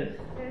 good.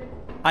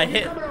 I He's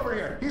hit. coming over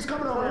here. He's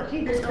coming over here.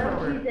 Jesus. He's coming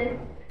over here.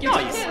 Jesus. No,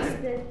 he's,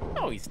 Jesus.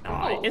 no, he's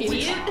not. Oh, It's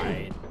idiot.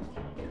 fine.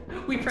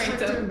 We pranked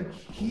him.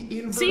 He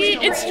inverted. See,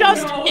 it's No,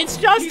 just, no. it's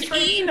just He's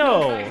right-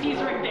 Eno. He's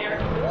right there.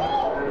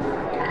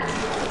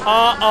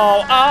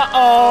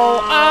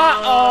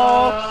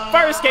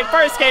 Fire escape,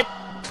 fire escape.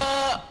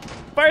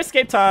 Fire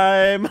escape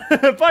time.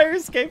 Fire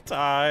escape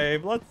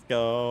time. Let's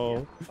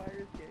go.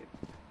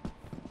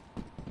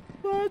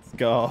 Let's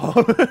go.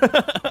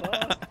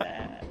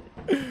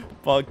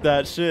 Fuck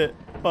that shit.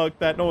 Fuck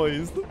that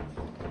noise.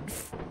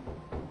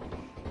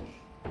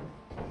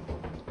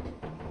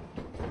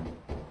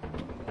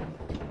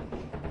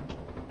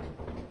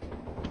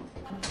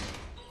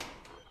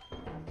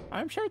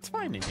 I'm sure it's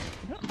fine in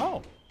here.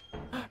 Oh.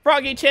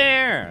 Froggy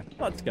chair!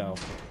 Let's go.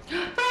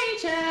 Froggy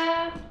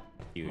chair.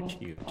 Huge,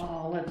 huge.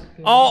 Oh, let's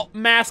go. Oh,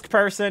 mask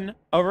person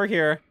over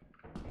here.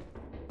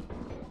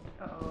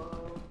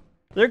 Oh.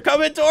 They're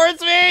coming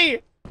towards me!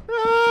 Ah!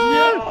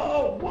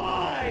 No,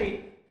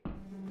 why?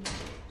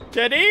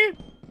 Jenny?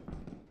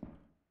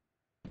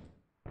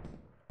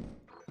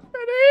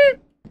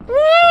 Jenny?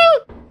 Ah!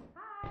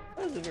 That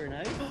wasn't very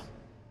nice.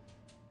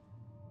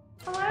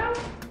 Hello?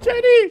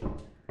 Jenny!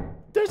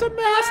 There's a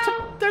mask!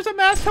 There's a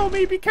mask,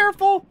 homie! Be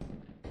careful!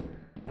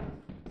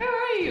 Where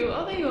are you?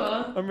 Oh, there you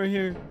are. I'm right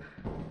here.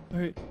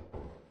 Alright.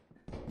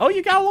 Oh,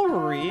 you got a little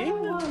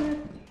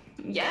ring?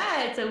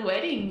 Yeah, it's a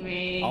wedding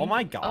ring. Oh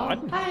my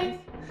god. Oh, hi.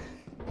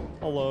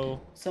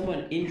 Hello.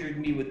 Someone injured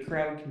me with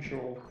crowd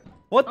control.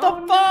 What the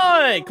Oh,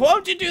 fuck? Why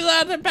would you do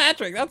that to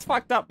Patrick? That's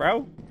fucked up,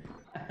 bro.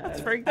 That's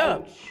freaked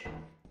up. Ouch.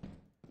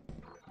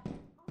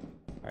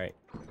 Alright.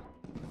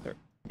 Is there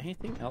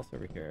anything else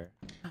over here?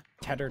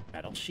 Tattered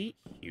metal sheet?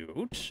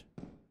 Huge.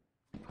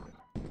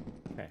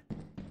 Okay.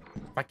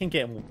 If I can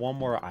get one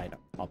more item,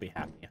 I'll be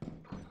happy.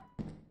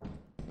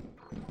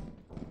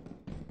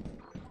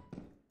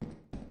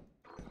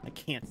 I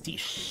can't see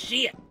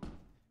shit!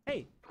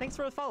 Hey, thanks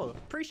for the follow.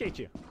 Appreciate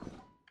you.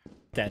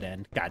 Dead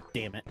end. God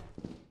damn it.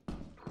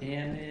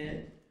 Damn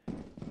it.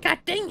 God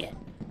dang it!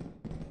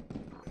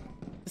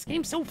 This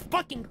game's so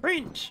fucking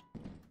cringe!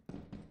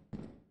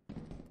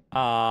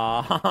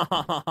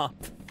 Oh,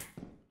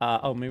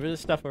 maybe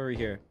there's stuff over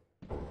here.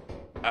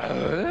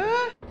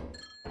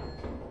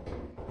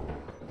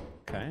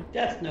 Okay.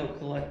 That's no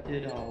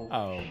collected. Oh.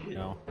 Oh, shit.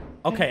 no.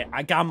 Okay,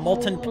 I got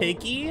Molten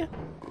Piggy.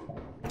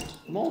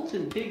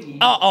 Molten Piggy.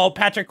 Uh-oh,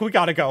 Patrick, we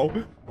gotta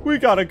go. We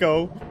gotta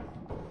go.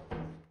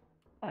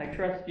 I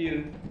trust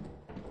you.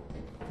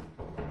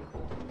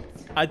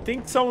 I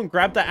think someone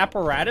grabbed the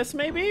apparatus,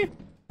 maybe?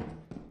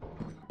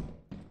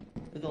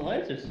 The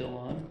lights are still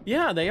on.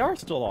 Yeah, they are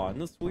still on.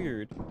 That's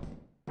weird.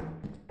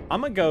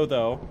 I'm gonna go,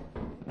 though.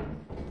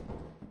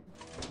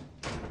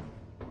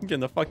 I'm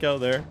getting the fuck out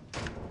of there.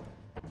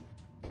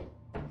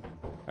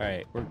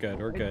 Alright, we're good,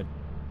 we're good.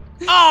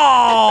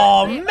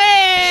 Oh,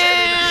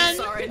 man!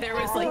 Sorry, there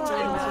was like 10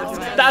 masks.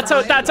 That's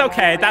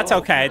okay, that's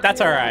okay, that's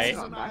alright.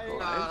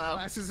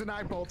 Glasses and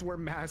I both were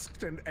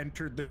masked and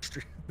entered the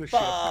ship.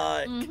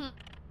 Fuck.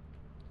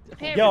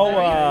 Hey, Yo,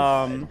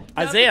 everybody.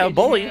 Isaiah,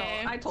 Bully.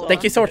 I told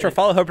Thank you him. so much for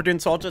follow. Hope you're doing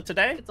Soldier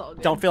today. It's all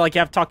good. Don't feel like you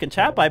have to talk in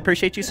chat, but I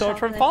appreciate you so much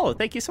for the follow.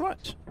 Thank you so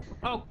much.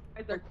 Oh,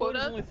 their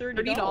Quota's quota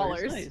only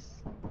 $30. Nice.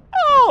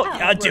 Oh,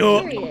 yeah,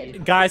 period.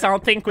 dude. Guys, I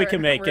don't think we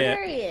can make it.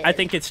 Period. I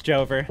think it's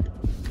Jover.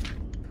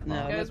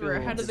 No, You guys were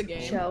ahead of the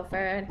game.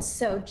 Jover. It's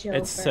so Jover.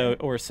 It's so,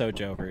 we're so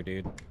Jover,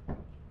 dude.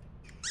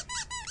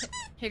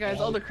 Hey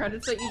guys, all the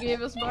credits that you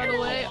gave us, by the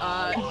way,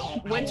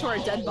 went to our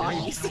dead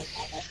bodies.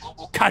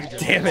 God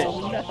damn it.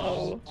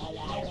 No.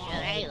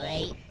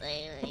 I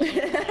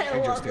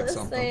just love did this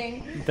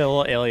something. thing. The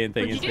little alien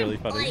thing is really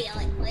funny.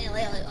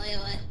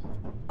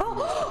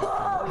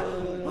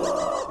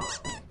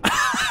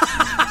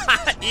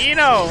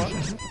 Eno!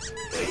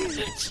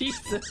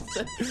 Jesus.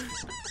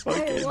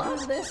 I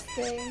love this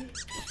thing.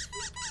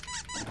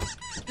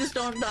 Just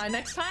don't die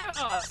next time.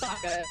 Oh,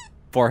 Sokka.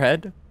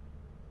 Forehead?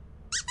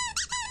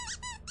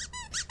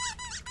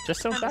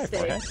 Just don't My die, mistake.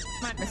 forehead.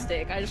 My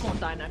mistake. I just won't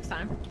die next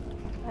time.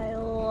 I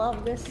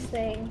love this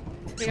thing.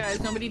 Hey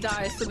guys, nobody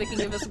dies so they can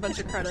give us a bunch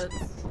of credits.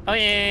 Oh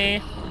yeah.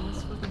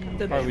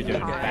 Did Are we doing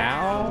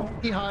bow?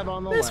 Beehive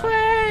on the This left.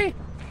 way!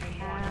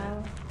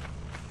 Wow.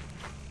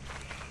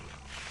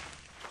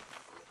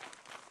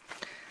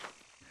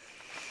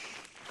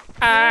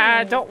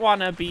 I don't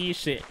wanna be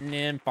shitting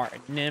and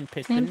farting and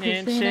pissing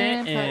and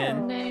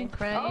shitting.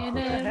 What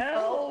the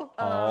hell?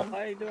 Oh.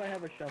 Why do I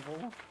have a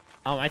shovel?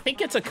 I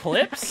think it's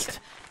eclipsed.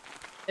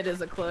 It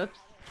is Eclipse.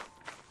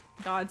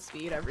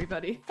 Godspeed,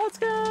 everybody. Let's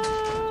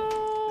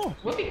go!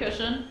 Whoopee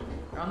cushion.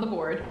 You're on the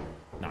board.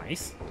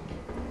 Nice.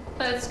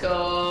 Let's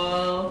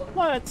go.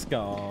 Let's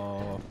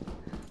go.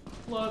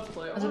 Let's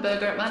play. There's a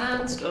burger at my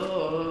nan's store.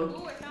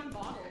 Oh, I found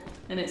bottles.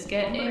 And it's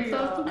getting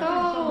fucking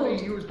Somebody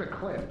cold. used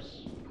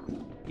Eclipse.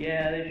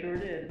 Yeah, they sure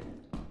did.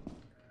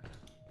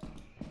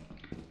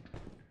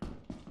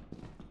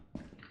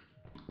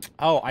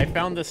 Oh, I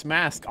found this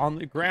mask on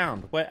the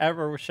ground.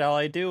 Whatever shall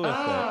I do with it?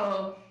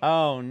 Oh.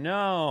 Oh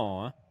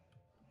no.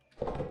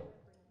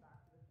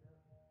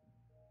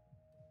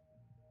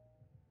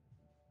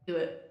 Do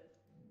it.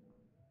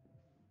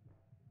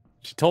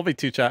 She told me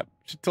to, chat.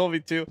 She told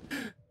me to.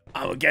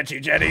 I will get you,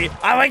 Jenny.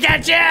 I will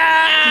get you!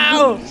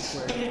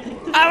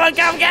 I will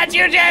come get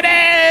you,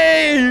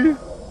 Jenny!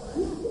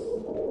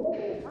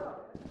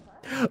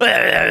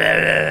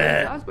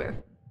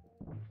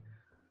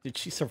 Did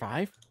she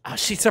survive? Oh,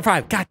 she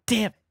survived. God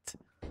damn it.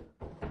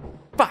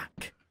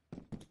 Fuck.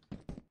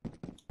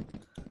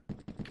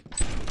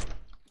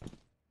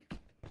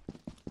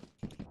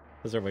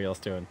 How's everybody else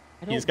doing?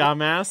 He's got a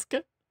mask.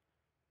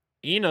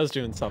 Eno's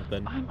doing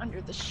something. I'm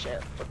under the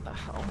ship. What the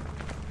hell?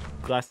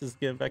 Glasses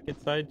getting back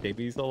inside.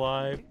 Baby's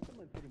alive.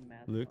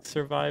 Luke's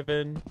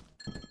surviving.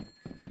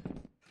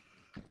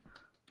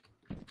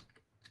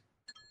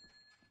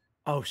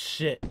 Oh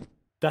shit.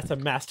 That's a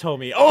masked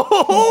homie.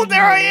 Oh,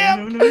 there I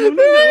am! There I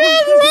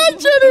am! Run,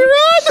 Jenny,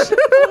 run!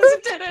 That was a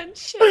dead end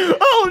shit.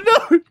 Oh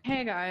no!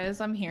 Hey guys,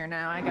 I'm here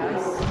now, I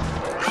guess.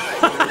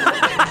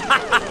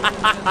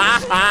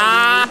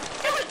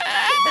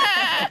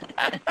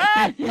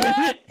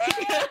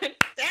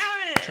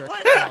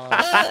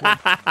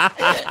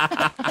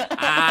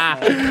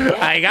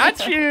 I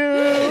got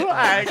you!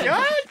 I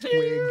got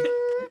you!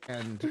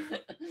 And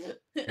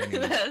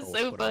That's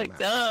so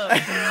fucked up.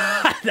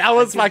 That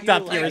was fucked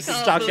up. You were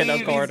stuck in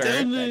a corner.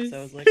 So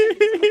I was like, put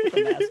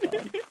the mask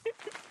on.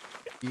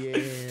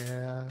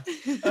 yeah.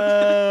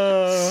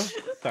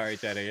 Sorry,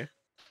 Jenny. I'm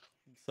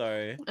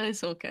sorry.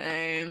 It's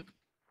okay.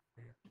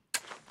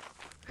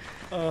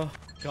 Oh,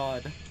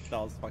 God. That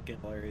was fucking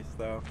hilarious,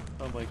 though.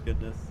 Oh my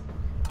goodness.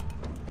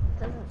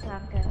 Doesn't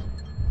sound good.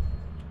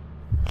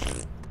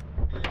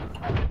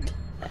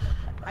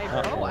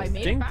 I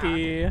made it back.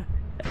 Stinky.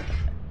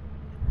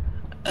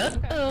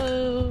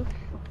 Uh-oh.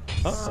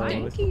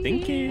 Uh-oh,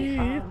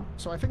 Stinky.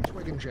 So I think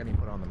Twig and Jenny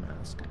put on the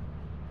mask.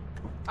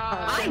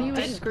 Jenny was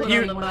didn't screwed put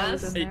up on the when I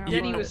was mask. in there.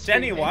 Jenny, was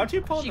Jenny, screaming. why'd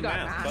you pull She the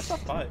got mask? masked. What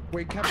the fuck?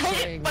 Wade kept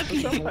saying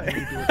she told me to do it, she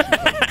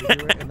told me to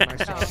do it, and then I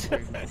saw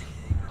Twig very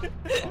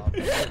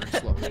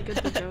slowly. Good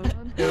to go.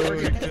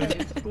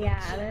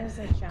 Yeah, there's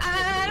a jump. I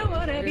don't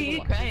wanna be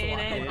crying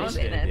and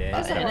bumping and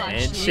fucking And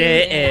and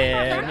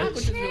shitting. Which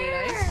is really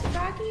nice.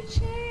 Rocky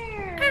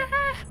chair.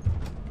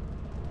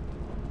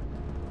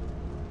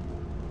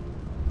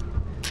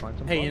 Find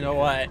some Hey, you fun. know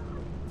what?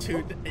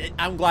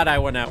 I'm glad I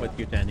went out with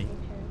you, Jenny.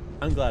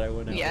 I'm glad I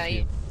went out Yeah, with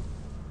you.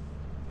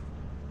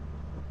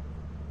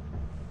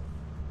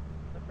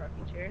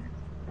 Rocking chair.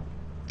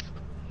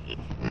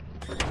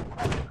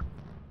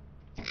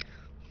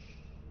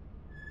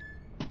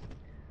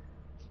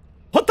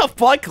 What the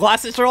fuck?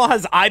 Glasses Girl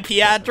has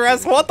IP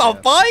address? What the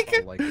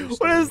fuck?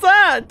 What is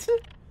that?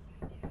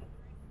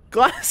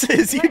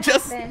 Glasses, you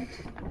just...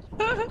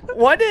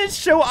 What is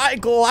show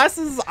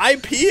Glasses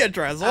IP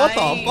address? What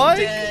the I fuck?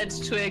 dared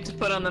Twig to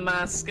put on the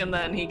mask and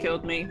then he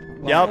killed me.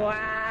 Yep.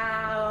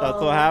 Wow.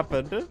 That's what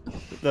happened.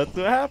 That's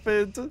what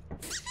happened.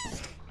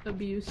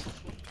 Abuse.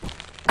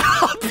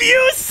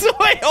 Abuse!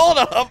 Wait, hold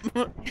up.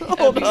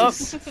 Hold up.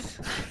 Abuse.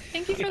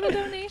 Thank you for the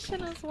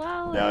donation as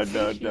well. No, I no,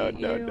 no, appreciate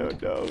no, you. no,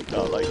 no,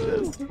 not like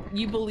this.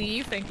 You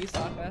believe? Thank you,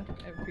 Sokka.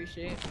 I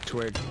appreciate.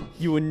 Twig.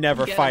 You would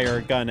never Get him. fire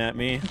a gun at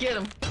me. Get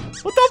him.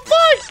 What the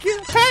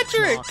fuck?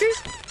 Patrick!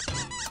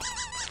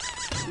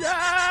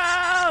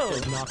 No!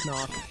 Knock,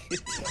 knock.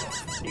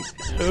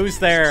 Who's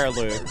there,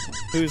 Luke?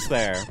 Who's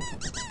there?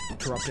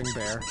 Interrupting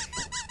bear.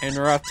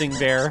 Interrupting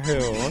bear who?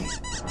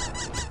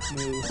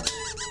 Moo.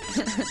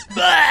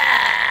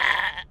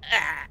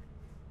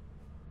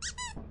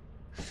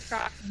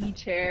 Rocking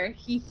chair.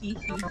 Hee hee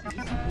hee hee.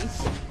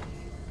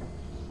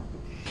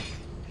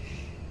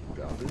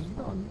 Job is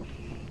done.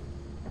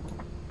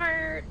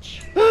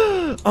 March.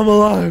 I'm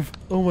alive!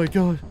 Oh my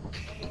god.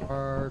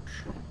 March.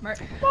 March.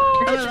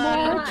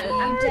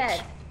 I'm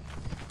dead.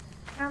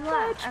 I'm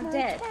alive. I'm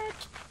dead.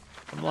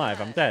 I'm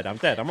alive, I'm dead, I'm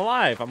dead, I'm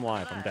alive, I'm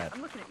alive, I'm dead.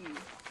 I'm looking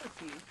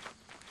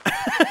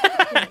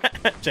at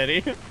you.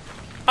 Jenny?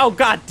 Oh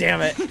god damn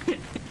it!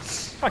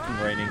 Fucking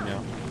raining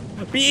now.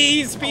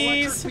 Bees!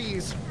 Bees!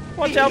 Bees.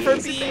 Watch out for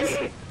bees!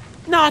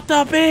 Not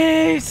the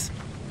bees!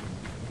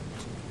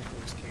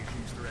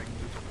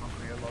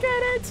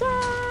 Get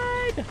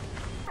inside!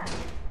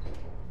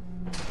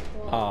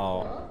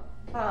 Oh.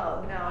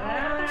 Oh,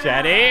 no.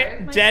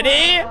 Jenny?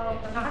 Jenny?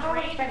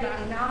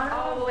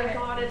 Oh my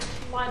god, it's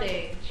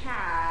flooding.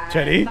 Chad.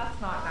 Jenny? That's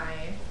not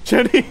nice.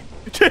 Jenny!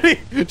 Jenny!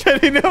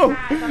 Jenny, no!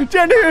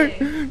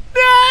 Jenny!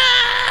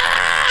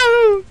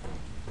 No!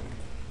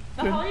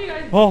 The hell are you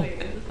guys Oh. doing?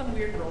 Is this some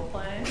weird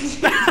roleplay?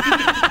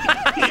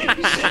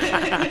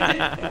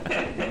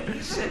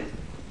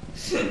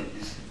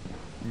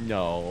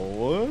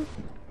 No.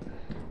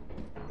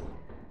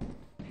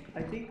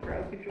 I think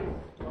crowd control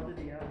flooded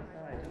the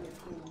outside. That was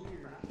so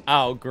weird.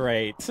 Oh,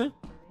 great.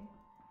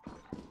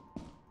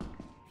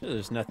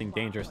 There's nothing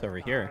dangerous over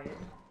here.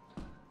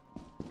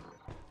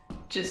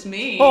 Just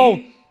me.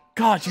 Oh,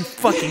 God, you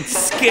fucking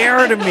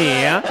scared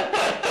me.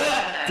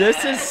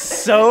 This is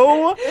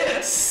so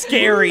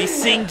scary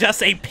seeing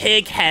just a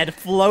pig head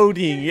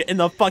floating in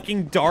the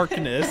fucking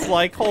darkness.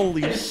 Like,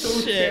 holy shit.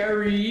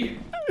 Scary.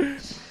 I'm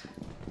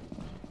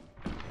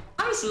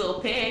just a little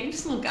pig,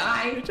 just a little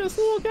guy. You're just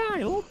a little guy,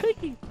 a little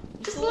piggy.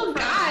 Just a little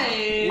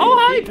guy. Oh,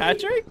 hi,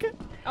 Patrick.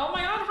 Oh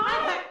my god,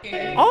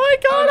 hi! Oh my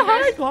god,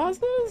 hi,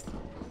 glasses.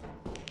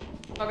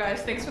 Oh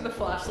guys, thanks for the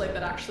flashlight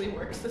that actually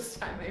works this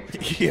time. I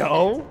appreciate it.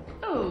 Yo.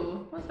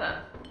 Oh, what's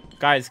that?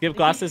 Guys, give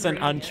glasses an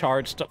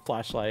uncharged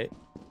flashlight.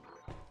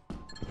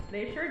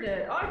 They sure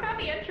did. Oh, I found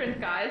the entrance,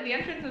 guys. The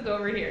entrance is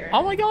over here.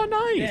 Oh my god,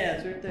 nice. Yeah,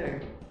 it's right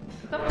there.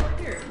 It's up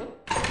over here.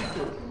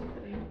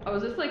 Oh,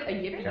 is this like a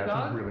yippee Yeah,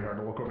 dog? it's really hard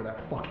to look over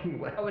that fucking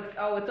way. Oh,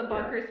 it's a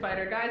bunker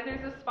spider. Guys,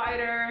 there's a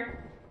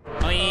spider.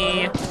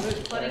 Oy.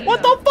 Flooding What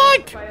in the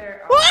fuck?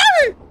 Spider.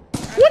 What?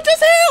 What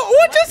just happened?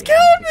 What just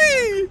killed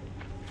me?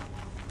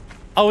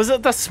 Oh, is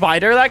it the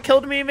spider that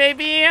killed me,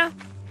 maybe?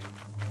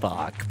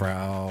 Fuck,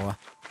 bro.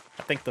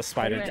 I think the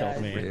spider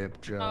killed me.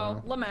 Rip,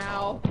 Joe. Oh,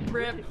 Lamau.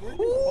 Rip.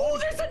 Ooh,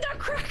 there's a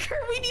nutcracker.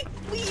 We need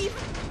to leave.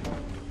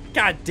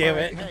 God damn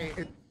it. Hey,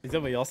 Is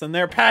anybody else in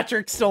there?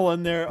 Patrick's still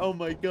in there. Oh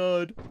my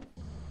god.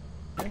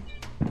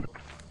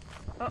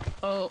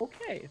 Uh-oh.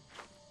 Okay.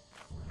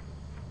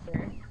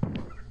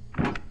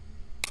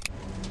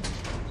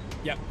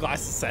 Yep,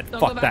 glasses said, Don't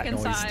fuck go back that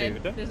inside.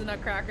 noise, dude. There's a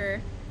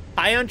nutcracker.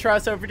 Hi,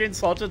 Untrust, over doing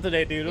Soldier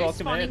today, dude. You're Welcome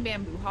spawning in.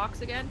 bamboo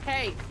hawks again?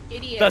 Hey,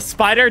 idiot. The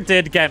spider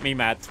did get me,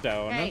 Matt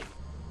Stone. Hey.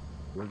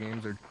 War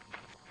games are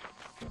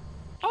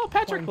Oh,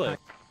 Patrick lived.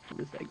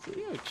 This exit.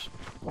 Huge.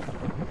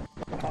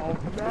 Oh,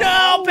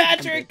 No,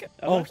 Patrick!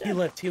 Oh, Oh, he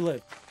lived, he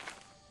lived.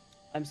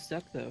 I'm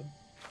stuck though.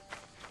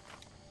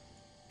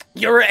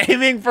 You were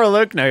aiming for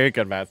Luke. No, you're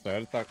good, Matt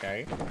Stone. It's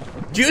okay.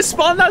 Did you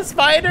spawn that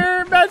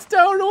spider, Matt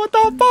Stone? What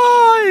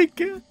the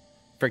fuck?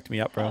 Freaked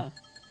me up, bro. Huh.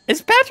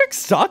 Is Patrick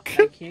stuck?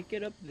 I can't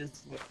get up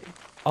this way.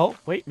 Oh,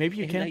 wait, maybe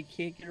you And can. I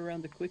can't get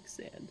around the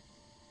quicksand.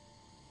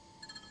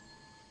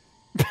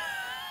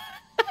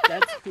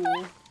 That's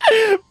cool.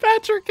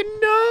 Patrick,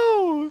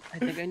 no! I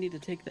think I need to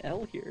take the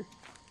L here.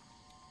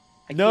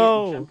 I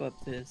No. can't jump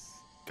up this.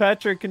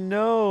 Patrick,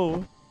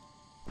 no!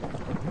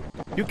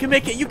 You can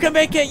make it! You can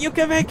make it! You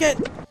can make it!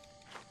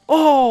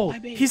 Oh! I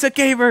made He's a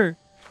gamer!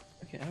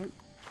 Okay, I don't...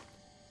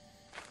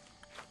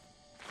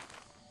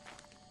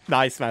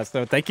 Nice,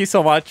 Master. Thank you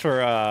so much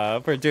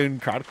for doing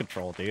crowd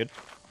control, dude.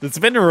 It's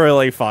been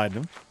really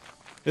fun.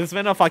 It's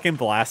been a fucking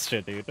blast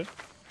shit, dude.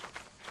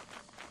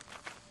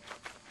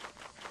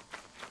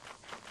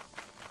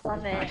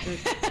 Love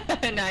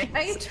it. Nice.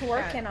 Are you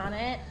twerking on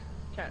it?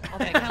 It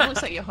kind of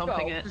looks like you're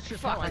humping it. It's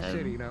just not my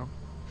city, you know.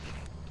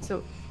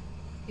 So,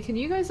 can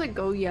you guys like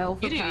go yell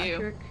for You do you.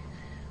 Patrick?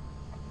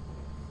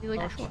 He like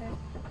Patrick.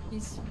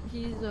 he's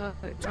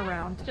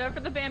around. Shout out for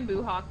the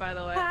bamboo hawk, by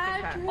the way.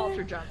 Patrick.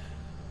 Ultra jump.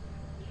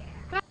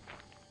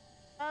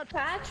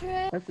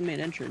 Patrick. That's the main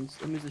entrance.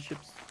 That means the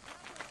ship's...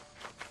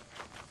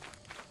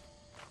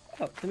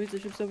 Oh, that means the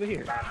ship's over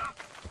here.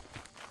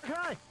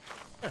 Hi.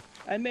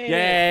 I made it!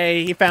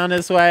 Yay! He found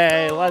his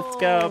way. Let's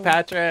go, Oh.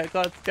 Patrick.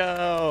 Let's I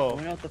go.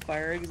 went out the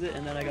fire exit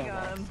and then I got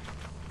lost.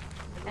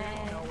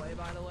 No way,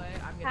 by the way.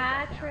 I'm gonna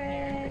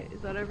Patrick.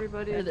 Is that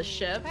everybody? Or the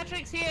ship.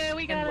 Patrick's here.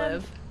 We got And him.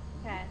 live.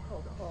 Okay,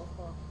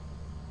 cool.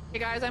 Hey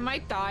guys, I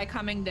might die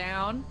coming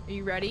down. Are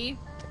you ready?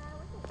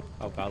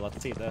 Oh god,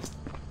 let's see this.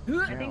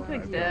 I think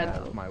Twig's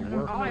dead. My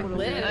work. Oh, I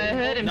live. I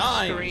heard him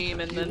Nice. scream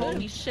and then.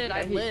 Holy shit,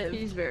 I live.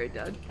 He's very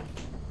dead.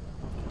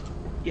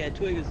 Yeah,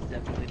 Twig is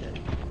definitely dead.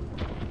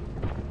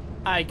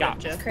 I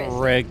got Crazy.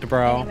 rigged,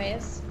 bro.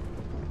 Anyways.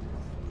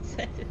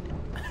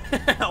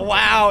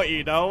 Wow,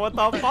 Eno, what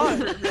the fuck?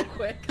 Real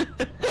quick.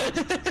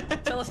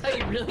 Tell us how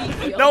you really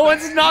feel. No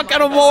one's not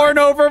gonna mourn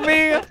over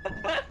me.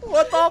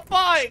 What the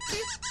fuck?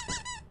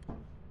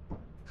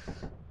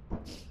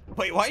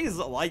 Wait, why is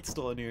the light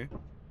still in here?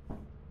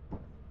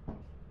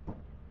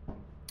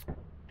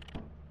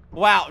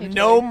 Wow,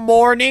 no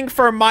mourning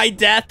for my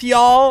death,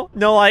 y'all?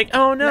 No, like,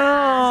 oh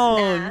no,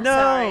 Nah, no.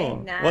 sorry,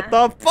 nah. What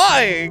the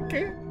fuck?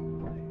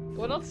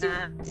 What else?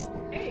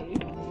 Hey.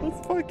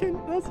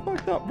 That's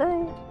fucked up,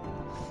 bro.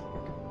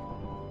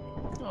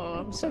 Oh,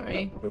 I'm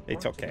sorry.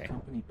 It's okay.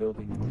 Company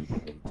building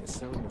immediately to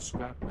sell your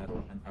scrap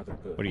metal and other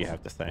goods. What do you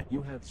have to say?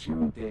 You have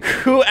 0 days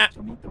Who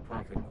to meet the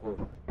profit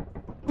quota.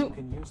 You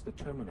can use the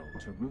terminal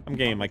to route I'm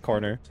getting my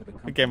corner. to the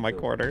I'm getting my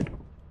company corner.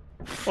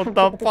 What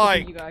the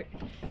fuck? You got...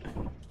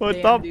 What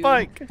Damn, the dude.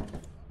 fuck?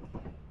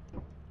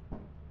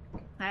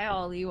 Hi,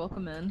 Ollie.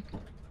 Welcome in.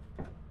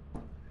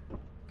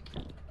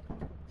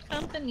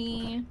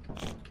 Company.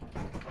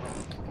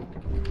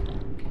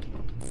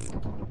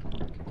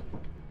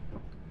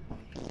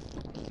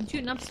 You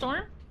shooting up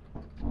Storm?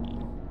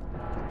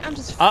 I'm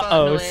just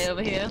Uh-oh. farting away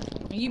over here.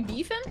 Are you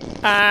beefing?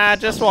 I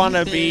just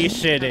wanna be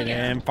shitting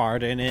and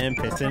farting and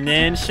pissing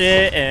and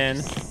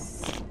shitting.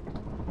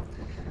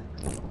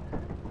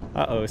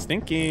 Uh-oh,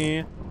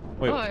 stinky.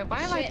 Wait, Oh,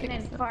 why am I Shitting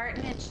and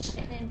farting and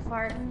shitting and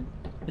farting.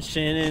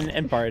 shitting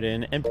and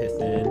farting and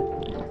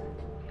pissing.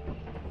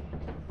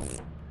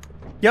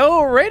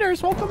 Yo,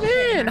 Raiders, welcome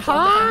in.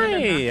 Hi.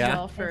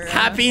 Y'all for,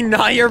 Happy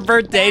not your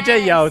birthday,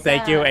 Jay. Yo, Yes,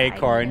 thank you, I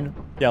Acorn.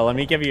 Yo, let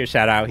me give you a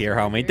shout out here,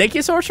 homie. Thank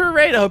you so much for the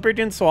raid. I hope you're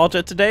doing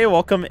Swalja today.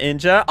 Welcome,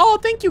 Inja. Oh,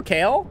 thank you,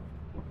 Kale.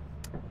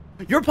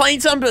 You're playing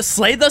some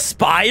Slay the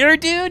Spire,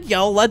 dude?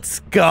 Yo, let's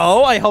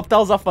go. I hope that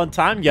was a fun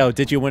time. Yo,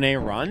 did you win any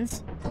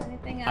runs?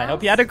 Anything else? I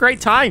hope you had a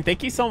great time.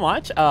 Thank you so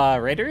much.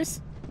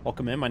 Raiders,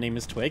 welcome in. My name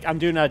is Twig. I'm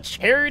doing a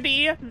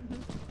charity.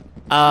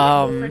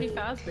 Freddy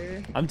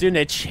Fazbear. I'm doing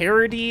a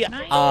charity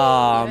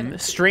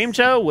stream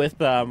show with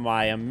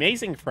my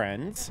amazing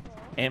friends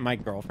and my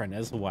girlfriend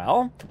as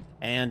well.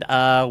 And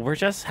we're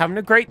just having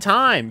a great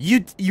time.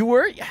 You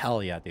were?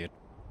 Hell yeah, dude.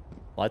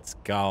 Let's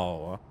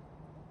go.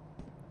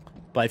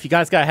 But if you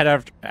guys got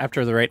head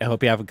after the rate, I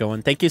hope you have a good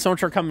one. Thank you so much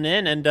for coming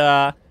in.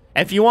 And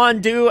if you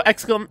want to do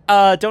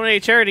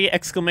donate charity,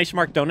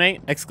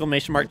 !donate,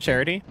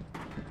 !charity.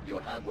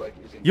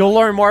 You'll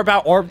learn more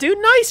about Orb. Dude,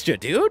 nice,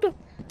 dude.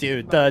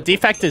 Dude, the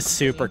defect is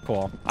super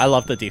cool. I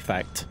love the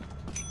defect.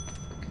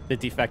 The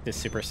defect is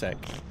super sick.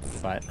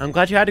 But I'm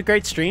glad you had a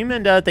great stream,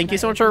 and thank you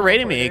so much for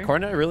rating me,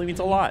 Acorn. It really means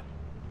a lot.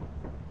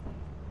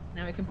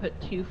 Now we can put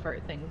 2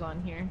 fart things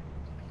on here.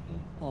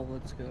 Oh,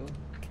 let's go.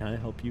 Can I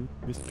help you,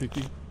 Miss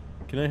Piggy?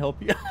 Can I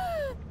help you?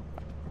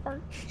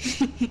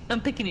 I'm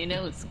picking your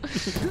nose.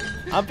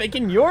 I'm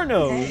picking your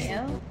nose.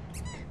 Damn.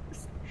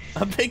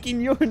 I'm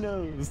picking your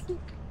nose.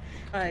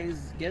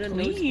 Guys, get a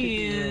nose picking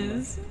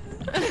Please.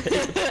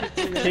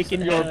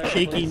 Picking your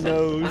piggy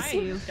nose.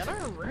 Guys, get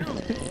our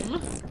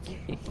room.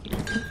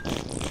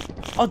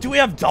 Oh, do we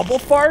have double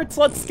farts?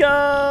 Let's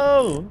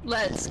go.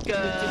 Let's go.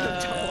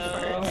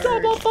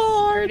 Double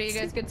farts. Are you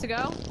guys good to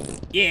go?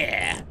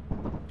 Yeah.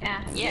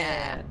 Yeah.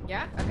 Yeah.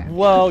 Yeah? Okay.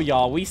 Whoa,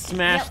 y'all. We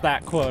smashed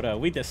that quota.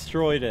 We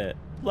destroyed it.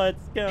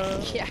 Let's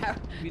go. Yeah.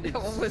 That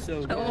one was,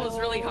 that one was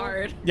really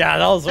hard. Yeah,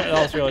 that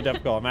was really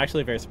difficult. I'm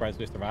actually very surprised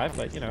we survived,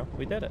 but you know,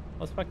 we did it.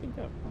 Let's fucking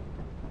go.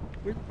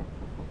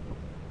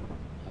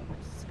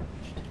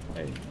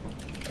 Hey.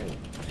 Hey.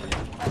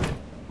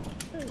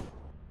 Hey.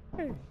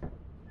 Hey.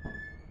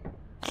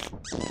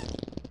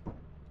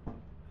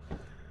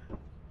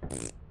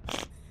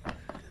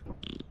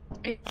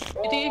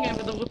 You're doing it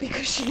with the whoopee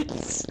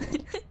cushions.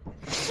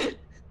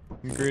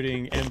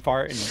 Gritting and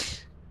farting.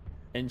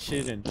 And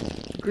shitting.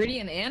 Gritty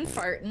and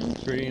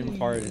farting. Gritty and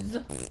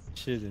farting.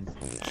 Shitting.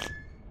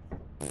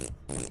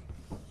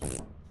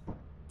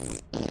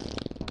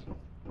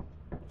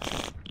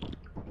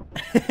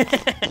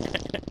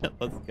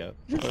 Let's go.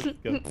 Let's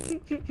go.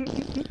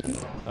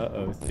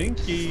 Uh-oh,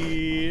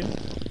 Stinky.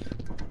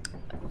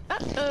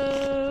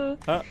 Uh-oh.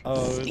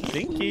 Uh-oh,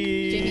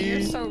 Stinky. Ginny,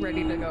 you're so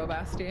ready to go,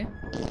 Basti.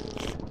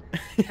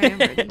 I am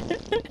ready.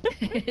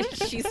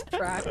 She's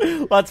cracked.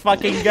 Let's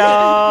fucking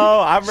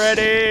go. I'm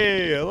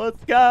ready.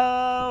 Let's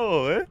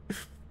go.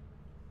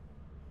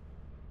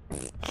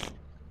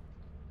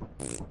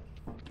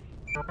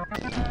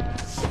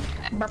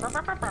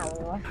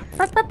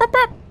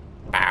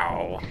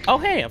 Ow. Oh,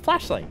 hey, a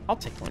flashlight. I'll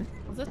take one.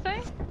 What's this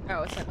thing?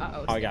 Oh, it's an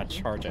uh-oh. Oh, I gotta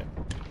charge it.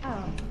 Oh.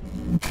 I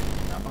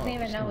didn't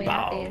even know we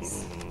had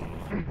these.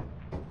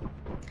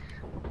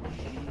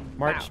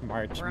 March,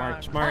 march,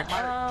 march, march.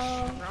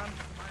 Oh.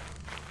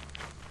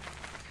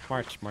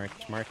 March,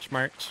 march, march,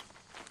 march.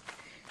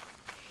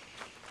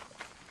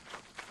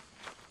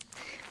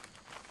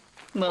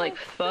 More like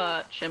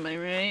fudge, am I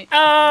right?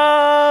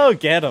 Oh,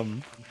 get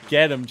him.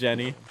 Get him,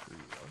 Jenny.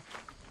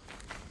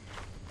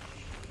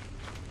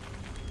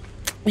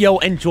 Yo,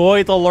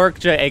 enjoy the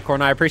Lurkja,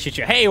 Acorn. I appreciate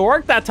you. Hey,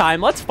 work that time.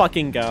 Let's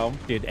fucking go.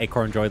 Dude,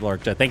 Acorn enjoyed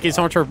Lurkja. Thank you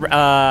so much for,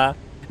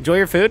 enjoy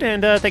your food,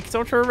 and, thank you so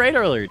much for a raid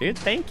earlier, dude.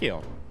 Thank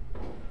you.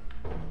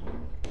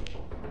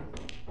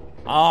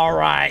 All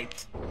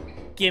right.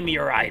 Give me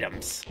your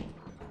items.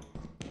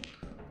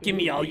 Give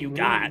me all you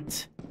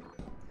got.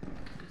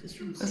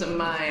 Those are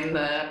mine,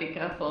 be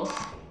careful.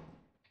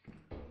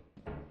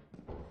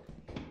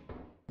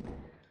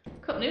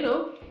 Cup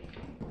noodle.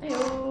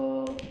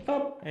 Heyo.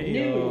 Cup Heyo.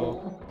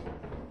 noodle.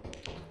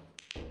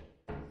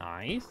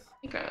 Nice.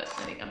 You grab it.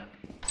 There you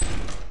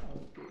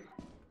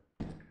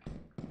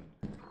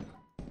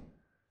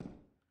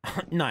go.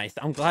 Nice.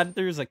 I'm glad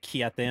there's a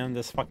key at the end of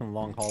this fucking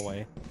long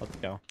hallway. Let's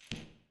go.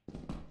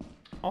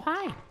 Oh,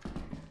 hi.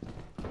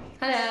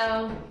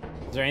 Hello.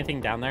 Is there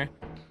anything down there?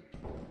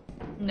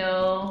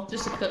 No,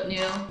 just a cup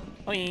noodle.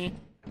 Oi.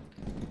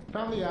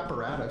 Found the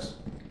apparatus.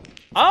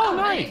 Oh,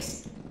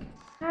 nice.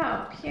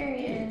 Oh,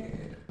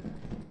 period.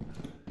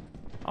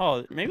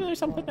 Oh, maybe there's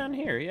something down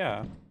here.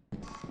 Yeah.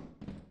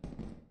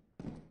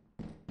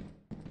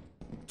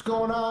 What's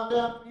going on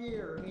down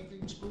here?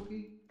 Anything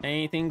spooky?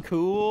 Anything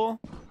cool?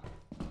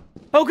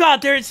 Oh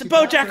god, there's the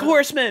BoJack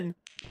Horseman!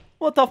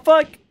 What the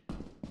fuck?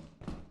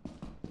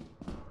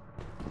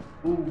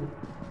 Ooh.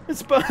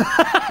 It's Bo-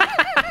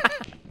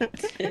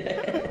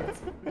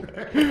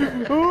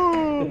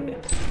 Ooh.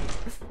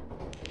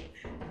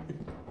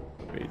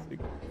 Basic.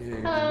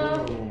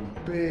 Hello.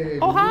 Big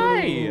Oh,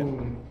 hi!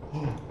 room.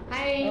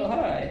 Hi. Oh,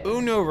 hi.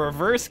 Uno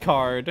reverse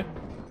card.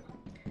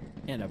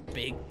 And a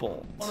big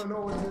bolt. Wanna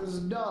know what this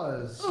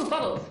does? Ooh,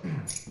 bubbles.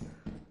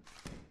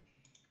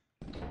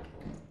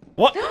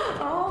 What?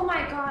 Oh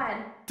my god.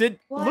 Did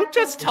What Luke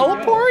just the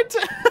teleport?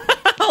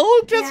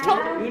 Luke just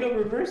Yeah. Uno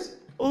reverse.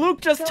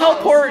 Luke just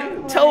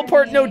Teleport.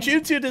 teleport no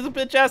jutsu this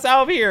bitch ass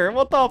out of here.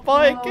 What the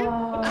fuck?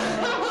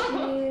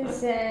 Oh,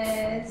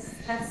 Jesus.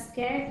 That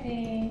scared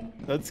me.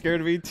 That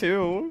scared me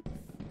too.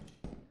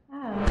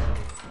 Oh.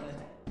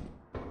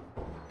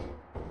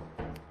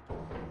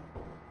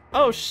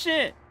 Oh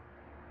shit.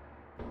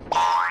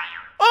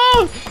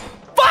 Oh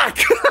fuck!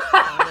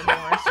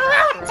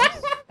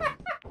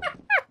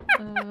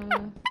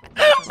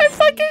 I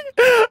fucking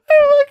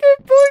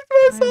booked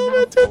myself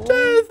into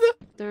death.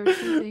 There are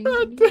two things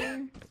in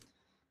here.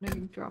 I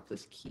can drop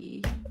this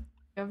key. You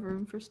have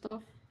room for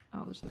stuff?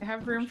 Oh, I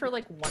have room for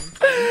like one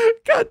thing.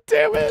 God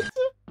damn it.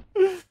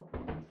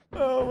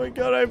 Oh my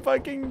god, I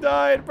fucking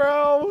died,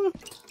 bro.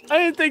 I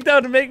didn't think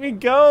that would make me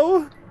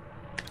go.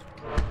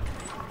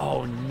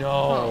 Oh no.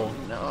 Oh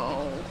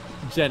no.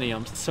 Jenny,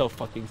 I'm so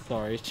fucking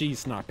sorry.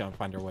 She's not gonna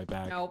find her way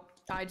back. Nope.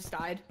 I just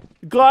died.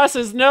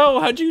 Glasses, no!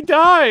 How'd you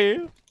die?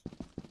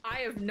 I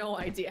have no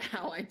idea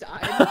how I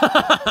died.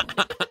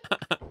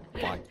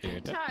 Fuck,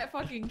 dude. Chat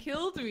fucking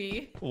killed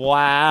me.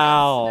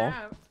 Wow.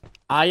 Snap.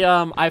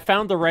 I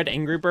found the red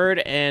Angry Bird,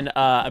 and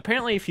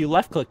apparently if you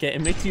left click it,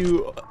 it makes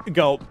you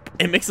go,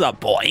 it makes a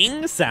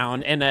boing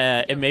sound, and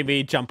it made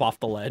me jump off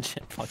the ledge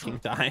and fucking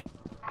die.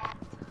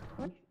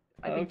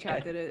 I think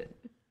chat did it.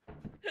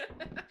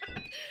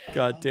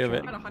 God damn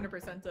it. I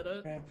 100% did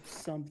it. Grab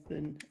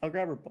something. I'll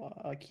grab her.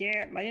 I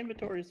can't. My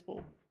inventory is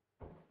full.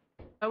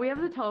 Oh, we have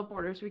the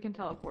teleporter, so we can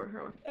teleport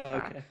her.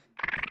 Okay.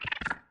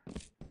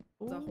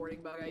 It's a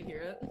hoarding bug, I hear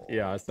it.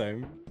 Yeah,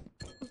 same.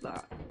 What's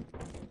that?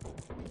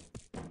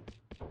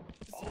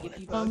 Oh,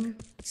 Bug.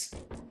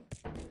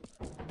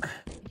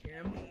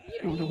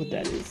 I don't know what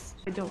that is.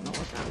 I don't know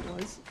what that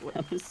was.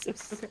 I was so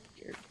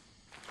scared.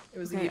 It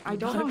was Okay, I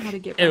don't know how to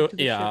get Ew, back to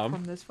the yeah. ship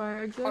from this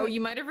fire exit. Oh,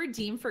 you might have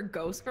redeemed for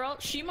Ghost Girl?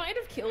 She might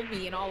have killed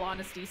me, in all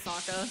honesty,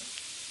 Sokka.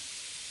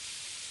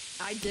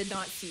 I did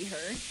not see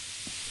her.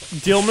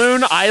 Deal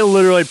Moon, I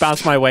literally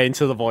bounced my way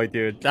into the void,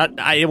 dude. That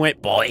I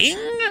went boing.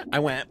 I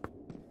went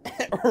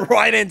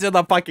right into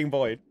the fucking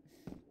void.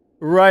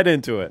 Right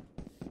into it.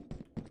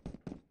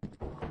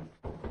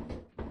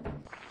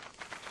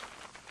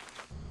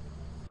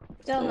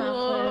 Still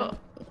not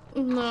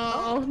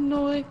blue.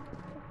 No, way.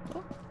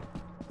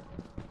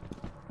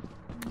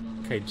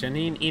 Okay,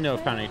 Jenny and Eno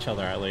found each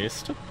other at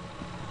least. Well,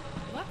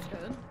 that's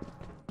good.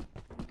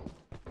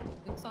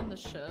 It's on the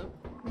ship.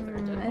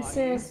 This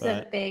is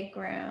the big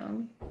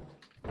room.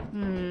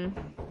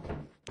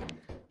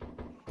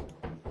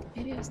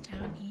 Maybe it was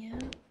down here.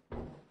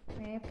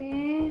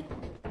 Maybe.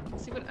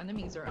 Let's see what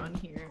enemies are on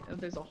here. Oh,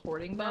 there's a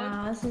hoarding bug.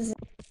 Wow, this is.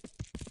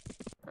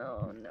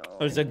 Oh no.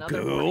 There's a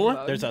another goo. hoarding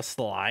bug. There's a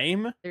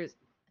slime. There's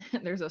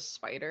a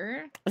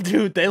spider.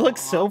 Dude, they look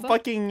so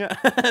fucking.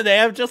 They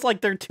have just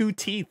like their 2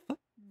 teeth.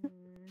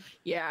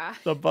 Yeah.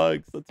 The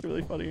bugs. That's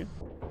really funny.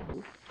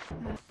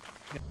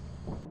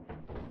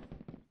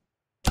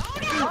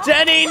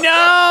 Jenny,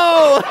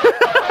 no!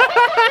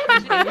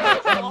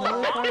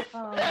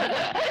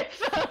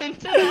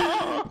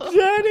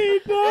 Jenny,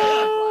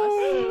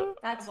 no!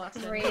 That's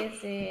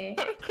crazy.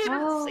 I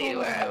couldn't see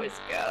where I was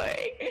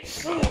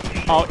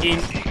going. Oh, in.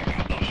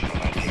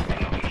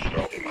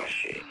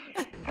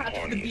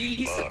 The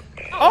bees.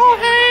 Oh,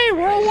 hey,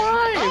 we're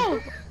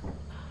alive.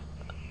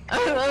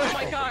 Oh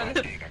my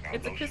god.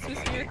 It's a Christmas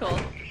miracle.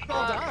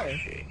 Guys,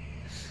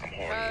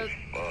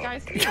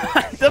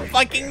 The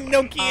fucking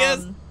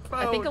Nokias.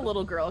 I think a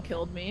little girl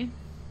killed me.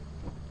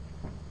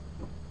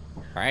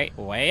 Right,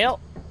 well.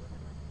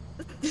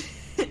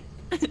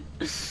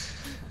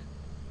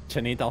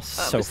 Jenny, that was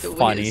so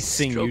funny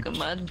seeing you.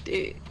 My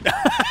dick.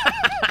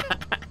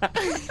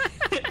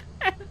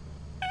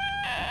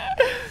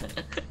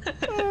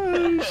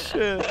 Oh,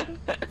 shit.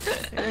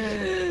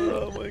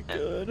 Oh my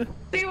god.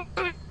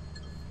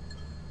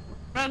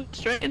 Run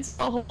straight into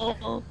the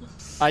hole.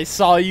 I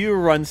saw you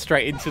run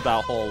straight into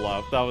that hole,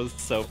 love. That was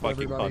so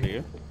fucking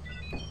funny.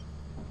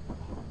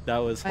 That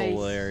was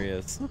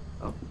hilarious.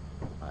 Oh.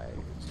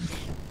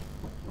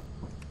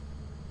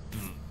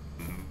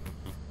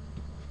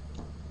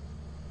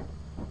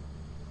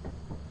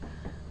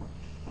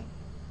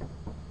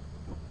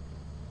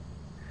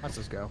 Let's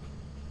just go.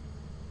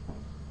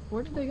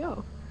 Where did they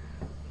go?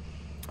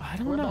 I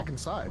don't We're know. back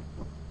inside.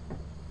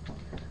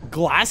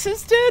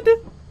 Glasses did?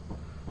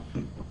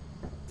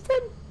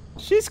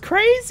 She's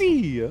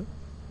crazy.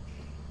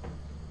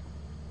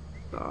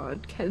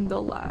 God, can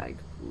the lag,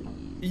 please?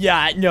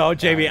 Yeah, no,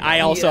 Jamie, I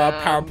also have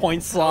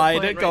PowerPoint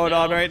slide PowerPoint going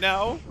on now. right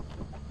now.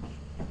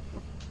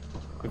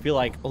 If you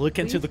like, look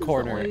into the Please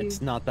corner, avoid-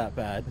 it's not that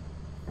bad.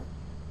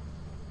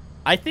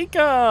 I think,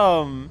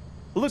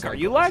 Luke, are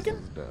you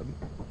lagging?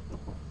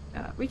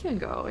 Yeah, we can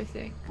go, I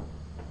think.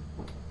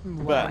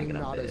 Lagging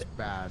not as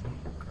bad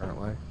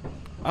currently.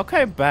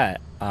 Okay,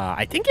 bet.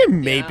 I think it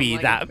may Yeah, be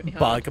I'm that lagging pretty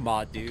bug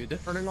mod, dude.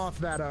 Turning off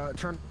that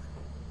turn.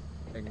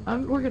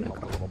 We're gonna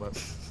help a little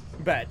bit.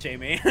 Bet,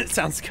 Jamie.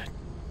 Sounds good.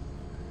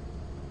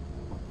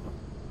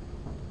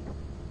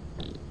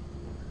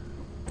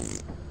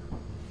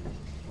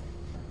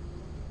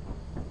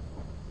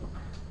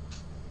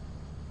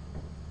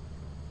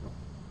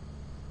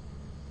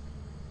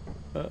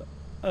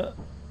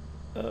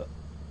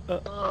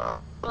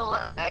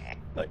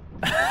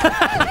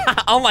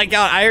 Oh my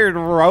god, I heard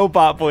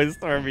robot voice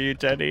from you,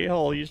 Jenny.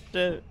 Holy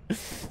shit.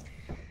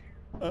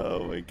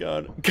 Oh my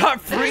god.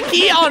 Got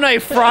freaky on a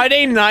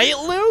Friday night,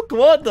 Luke?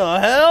 What the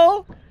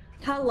hell?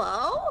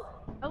 Hello?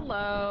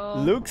 Hello.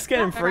 Luke's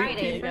getting Not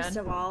Friday, freaky. first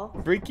of all.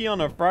 Freaky on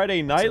a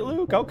Friday night,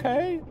 Luke?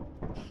 Okay.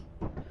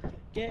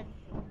 Yeah.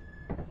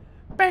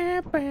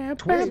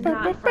 Twig,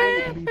 Not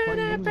Friday. be playing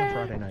games on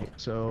Friday night,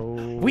 so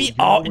We you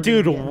know all, we're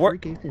dude, gonna be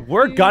getting freaky.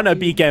 we're gonna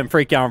be getting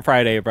freaky on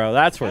Friday, bro.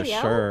 That's for Hey,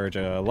 yo. sure,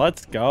 Joe.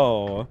 Let's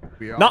go.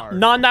 We Not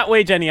in that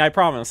way, Jenny. I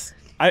promise.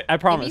 I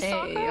promise. Hey, I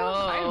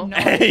have yo. no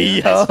Hey, idea.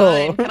 yo. That's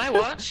fine. Can I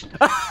watch?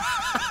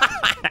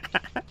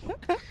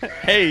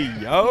 Hey,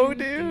 yo,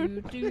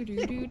 dude.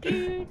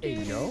 Hey,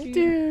 yo.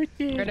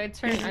 Right, I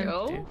turned.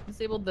 Yo. I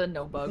disabled the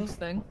no bugs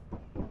thing.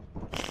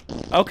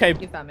 Okay.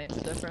 If that makes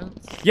a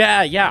difference.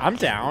 Yeah, I'm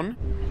down.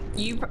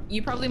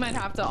 You probably might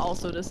have to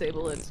also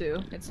disable it too.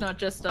 It's not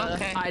just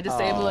Okay. I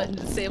disable Oh. it and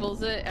it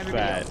disables it.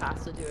 Everybody Bet. else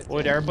has to do it.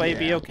 Would too. everybody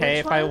be Yeah. okay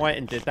Which if I one? went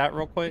and did that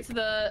real quick? It's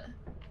the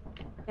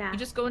Yeah. you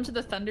just go into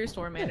the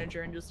Thunderstorm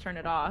manager and just turn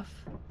it off.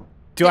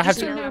 Do I have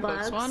Did you to? turn No off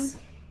this bugs.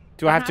 one?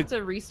 Do I You have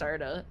to?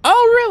 restart it.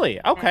 Oh, really?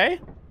 Okay.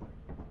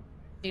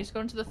 You just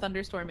go into the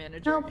Thunderstorm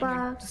manager No and you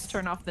bugs. just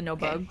turn off the no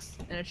bugs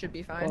and it should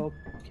be fine. Oh,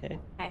 okay.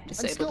 Okay.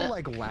 It's still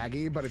like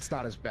laggy, but it's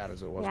not as bad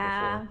as it was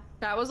Yeah. before.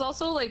 That was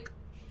also like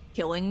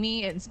killing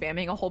me and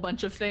spamming a whole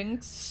bunch of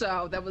things,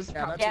 so that was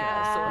probably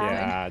that's- also a thing.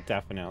 Yeah,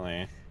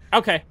 definitely.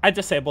 Okay, I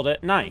disabled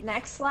it. Nice.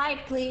 Next slide,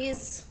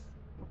 please.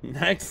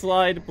 Next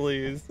slide,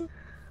 please.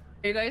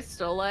 Are you guys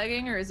still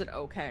lagging or is it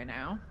okay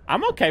now?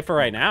 I'm okay for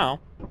right now.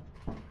 You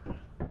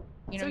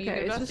It's know, okay, you it's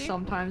good, just Dusty?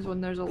 sometimes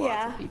when there's a lot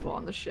Yeah. of people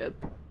on the ship.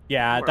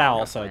 Yeah, We're that on our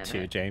also planet.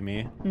 too,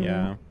 Jamie. Mm-hmm.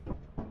 Yeah.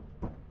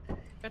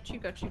 Got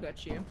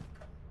you.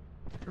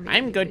 For me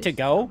I'm good to anyways.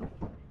 go.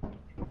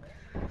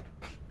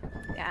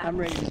 Yeah. I'm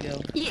ready to go.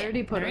 I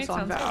already put Alright, us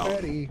on sounds Valve,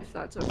 Ready. if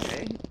that's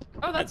okay.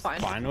 Oh, that's fine.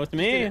 Fine with Just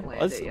me. didn't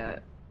land Let's it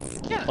yet.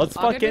 Yeah, let's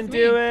all good fucking with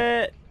do me.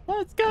 it.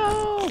 Let's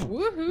go.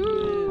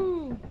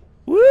 Woohoo!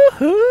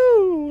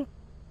 Woohoo!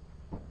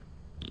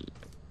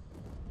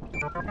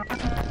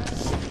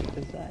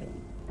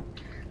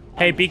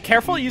 Hey, be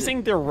careful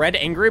using the red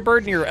Angry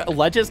Bird near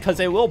ledges, because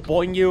it will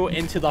boing you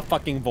into the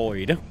fucking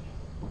void.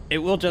 It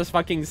will just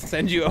fucking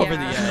send you over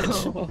the Yeah.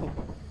 edge.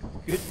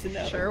 Good to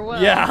know. Sure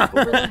will. Yeah.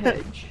 Over the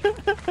hedge.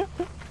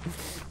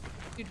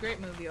 Dude,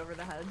 great movie, Over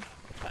the Hedge.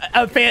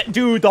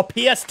 Dude, the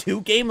PS2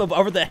 game of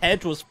Over the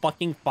Hedge was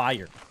fucking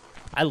fire.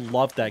 I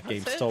loved that game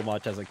That's it? so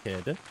much as a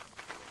kid.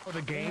 Oh,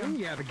 the game?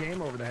 Yeah, the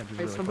game over the hedge is Wait,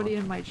 really somebody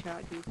fun. in my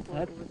chat used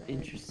That's over the hedge.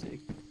 interesting.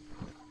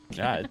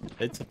 Yeah,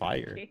 it's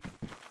fire. Okay.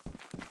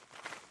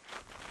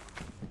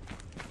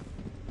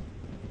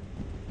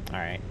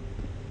 Alright.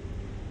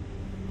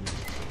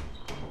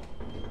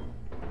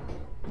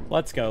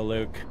 Let's go,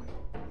 Luke.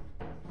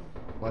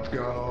 Let's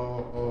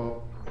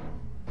go.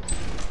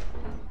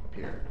 Up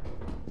here.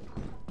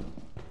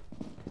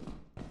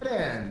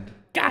 And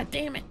God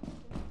damn it.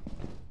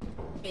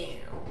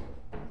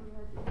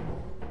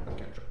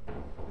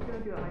 I'm gonna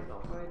do it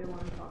myself, but I didn't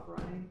want to stop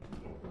running.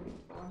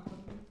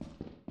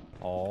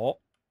 Oh,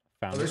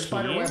 found the There's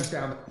spider key. webs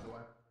down there.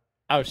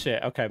 Oh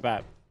shit, okay,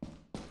 bad.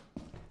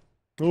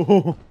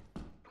 Ooh.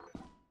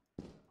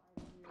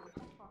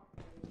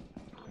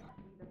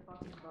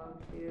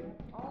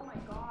 Oh my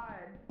god.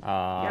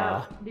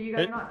 Yeah. Do you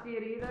guys not see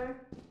it either?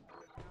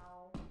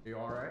 Are you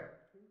alright?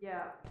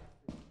 Yeah.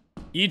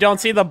 You don't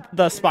see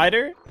the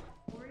spider?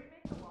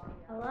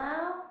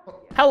 Hello?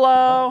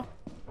 Hello.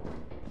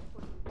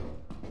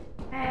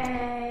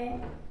 Hey.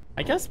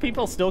 I guess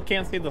people still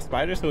can't see the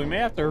spider, so we may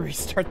have to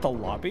restart the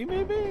lobby,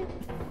 maybe?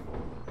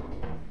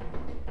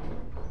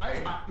 I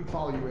can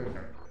follow you in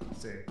there.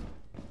 Let's see.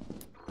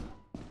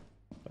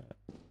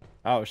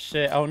 Oh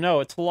shit, oh no,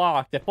 it's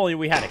locked. If only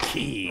we had a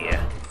key. Let's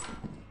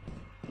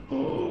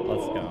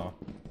go. Oh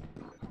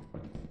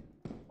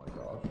my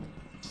god.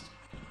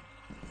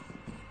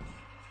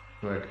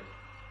 Quick.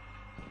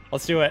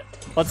 Let's do it.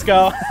 Let's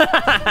go.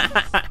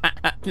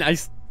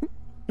 Nice.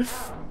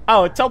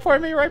 Oh, it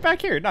teleported me right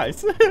back here.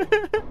 Nice.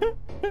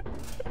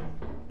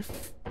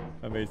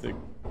 Amazing.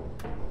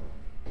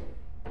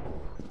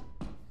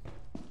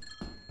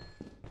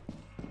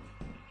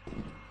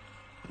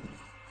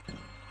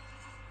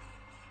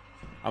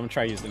 I'm gonna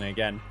try using it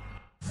again.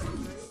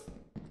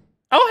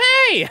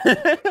 Oh, hey!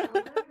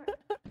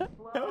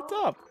 What's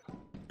up?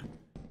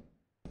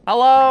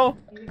 Hello?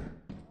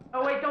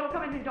 Oh wait, don't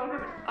come in here, don't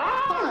come in.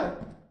 Oh!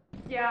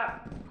 Yeah.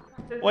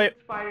 There's Wait.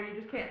 a spider, you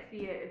just can't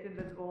see it, it's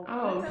invisible.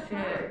 Oh, It's shit.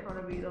 right in front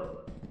of me though.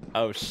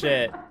 Oh,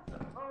 shit.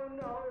 Oh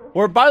no.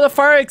 We're by the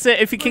fire exit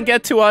if you can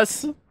get to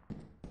us.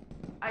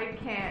 I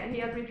can't, he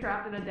has me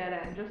trapped in a dead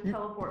end. Just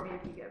teleport me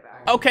if you get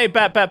back. Okay,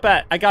 bet.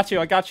 I got you.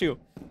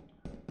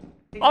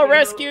 Thank I'll you.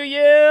 rescue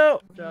you!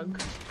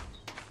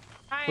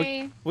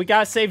 Hi. We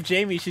gotta save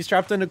Jamie. She's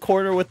trapped in a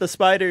corner with the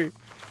spider.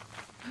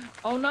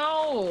 Oh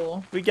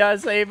no. We gotta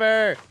save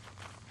her.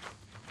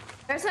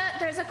 There's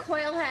a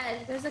coil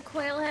head. There's a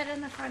coil head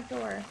in the front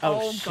door.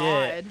 Oh, shit.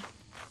 God.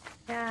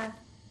 Yeah.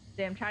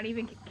 Damn, chat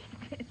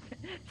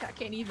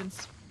can't even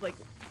like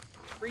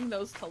bring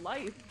those to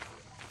life.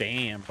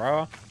 Damn,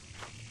 bro.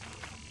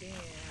 Damn.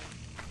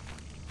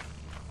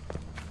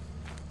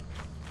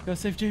 Go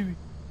save Jamie.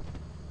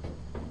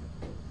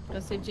 Go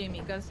save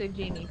Jamie. Go save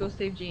Jamie. Go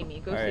save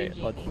Jamie. Go Alright,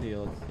 save Jamie.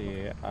 let's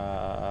see.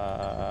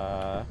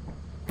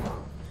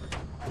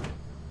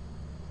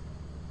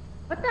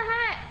 What the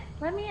heck?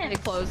 Let me in. They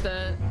closed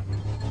it.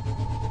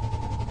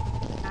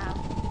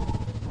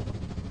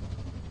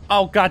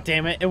 Oh, god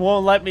damn it. It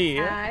won't let me.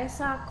 I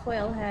saw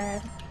coil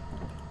head.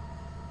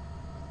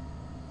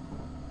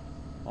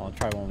 I'll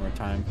try one more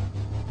time.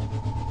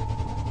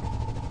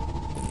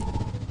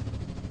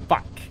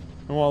 Fuck.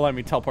 It won't let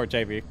me teleport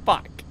Jamie.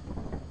 Fuck.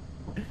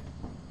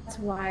 That's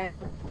why.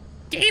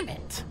 Damn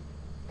it.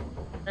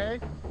 Hey.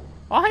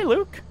 Oh, hi,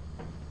 Luke.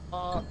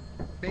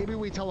 Maybe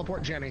we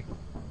teleport Jenny.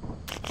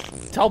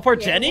 Teleport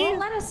Yeah, Jenny? it won't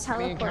let us We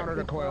teleport encountered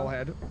a people. coil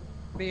head.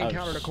 We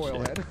encountered a coil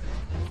shit. head.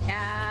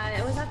 Yeah,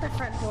 it was at the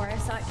front door. I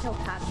saw it kill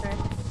Patrick.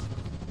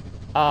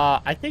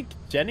 I think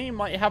Jenny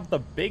might have the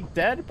big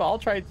dead, but I'll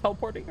try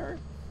teleporting her.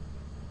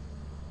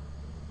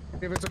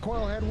 If it's a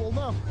coil head, we'll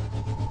know.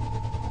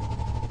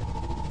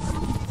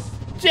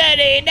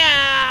 Jenny, no!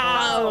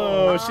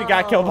 Oh, she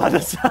got killed by the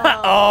sun.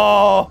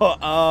 Oh.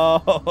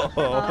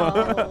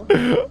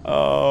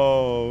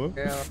 Oh.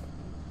 Yeah.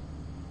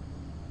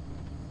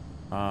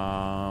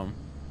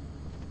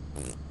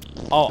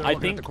 Oh, They're I looking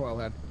at think. the coil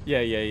head.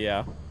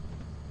 Yeah.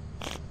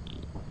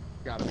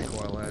 Gotta be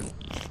coil head.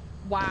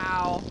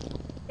 Wow.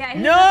 Yeah,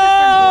 He's No!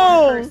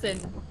 not the front door person.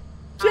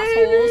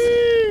 Assholes.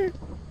 Jamie!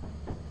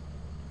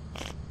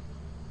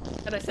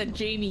 And I said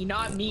Jamie,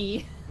 not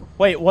me.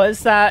 Wait, what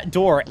is that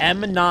door?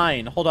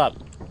 M9. Hold up.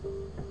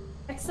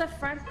 It's the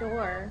front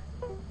door.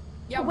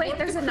 Yeah, Wait, warp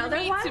there's the another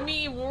crewmate one? to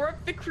me.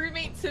 Warp the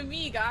crewmate to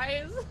me,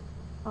 guys.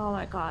 Oh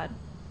my god.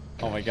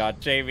 Oh my god,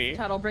 Jamie.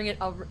 Chat, I'll bring it.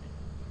 Oh.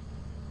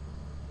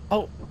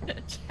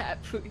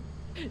 Chat, please.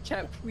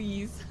 Chat,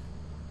 please.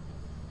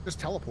 Just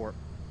teleport.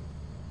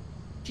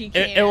 She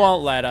can't. It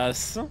won't let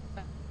us.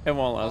 It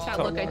won't let us. Chat,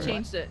 look, I teleport.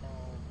 changed it.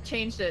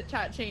 Changed it.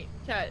 Chat,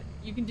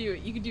 you can do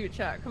it. You can do it,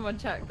 chat. Come on,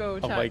 chat. Go,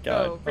 chat. my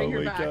Go. God. Bring Oh her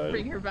my back. God.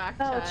 Bring her back,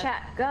 Go, chat.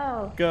 chat,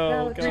 go.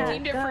 Go. chat,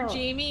 Redeemed it for go.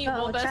 Jamie. Go,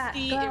 Well, chat,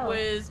 bestie, go. it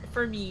was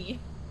for me.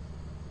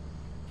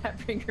 Chat,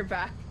 bring her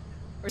back.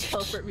 Or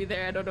teleport me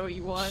there. I don't know what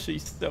you want.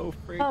 She's so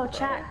freaked. Go,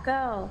 chat,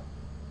 go.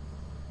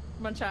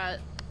 Come on, chat.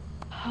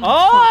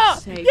 Oh!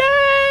 fuck's sake.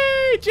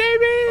 Yay! Jamie!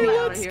 Get me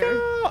out of Let's here.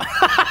 go!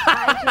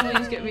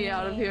 Please get me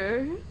out of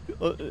here.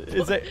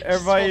 Is it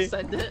everybody? Soul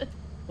send it.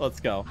 Let's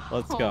go.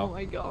 Let's Oh go.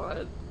 my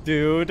god.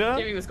 Dude.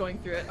 Jamie was going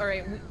through it.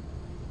 Alright,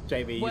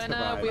 Jamie, you when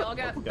survived. we all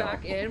get Let's go.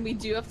 back in, we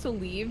do have to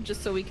leave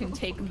just so we can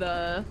take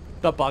the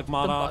The bug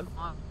mod off. bug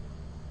mod.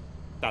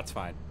 That's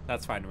fine.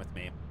 That's fine with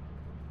me.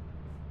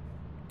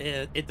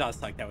 It does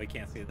suck that we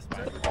can't see the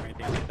spider or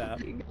anything like that.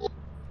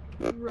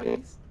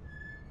 Christ.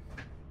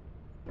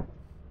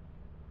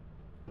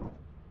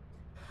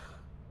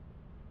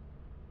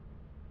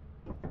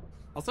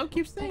 Also,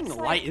 keep saying Next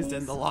the light slide, is in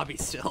please. the lobby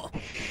still.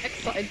 Next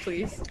slide,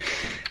 please.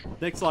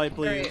 Next slide,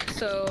 please. Alright,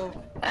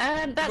 so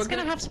That's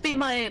gonna have to be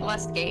my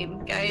last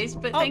game, guys.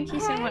 But thank you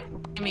so much for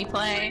letting me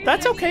play.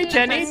 That's okay,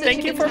 Jenny. Had such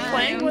Thank a you good for time.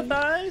 playing with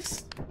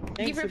us.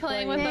 thank you for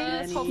playing with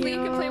us. Hopefully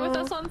you can play with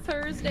us on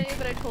Thursday,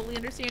 but I totally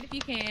understand if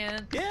you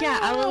can't. Yeah,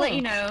 I will let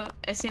you know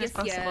as soon as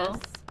possible.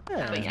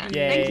 But yeah,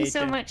 thank you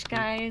so much,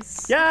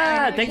 guys.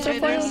 Yeah, thanks for Enjoy the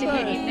playing rest with of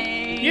your us.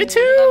 evening. You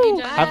too.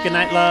 Love Have a good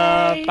night,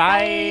 love.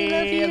 Bye.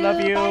 Bye. I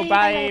love you.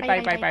 Bye.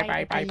 Bye. Bye.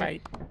 Bye. Bye. Bye.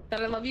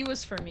 That I love you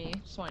was for me.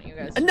 Just want you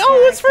guys to No, know.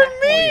 it's for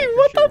me.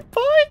 What the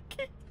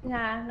fuck?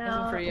 Yeah, no,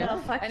 Wasn't for you. no,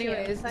 fuck you.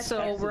 Anyways, Fuck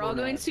so you. we're all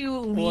going to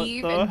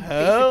leave the and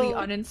hell?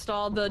 basically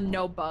uninstall the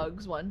no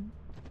bugs one.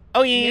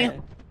 Oh yeah.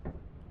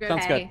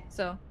 Sounds good.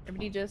 So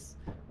everybody just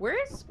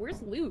where's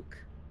Luke?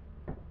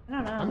 I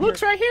don't know.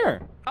 Luke's right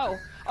here. Oh,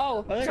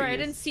 there sorry, he I is.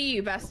 didn't see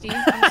you, bestie.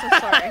 I'm so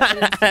sorry. I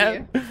didn't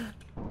see you.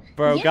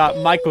 Bro got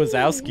Mike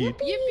Wazowski.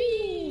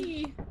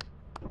 Yippee!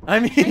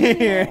 I'm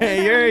here.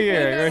 You're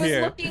here. I You're was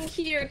here. looking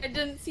here. I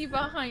didn't see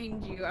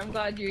behind you. I'm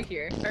glad you're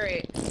here. All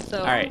right. So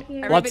All right,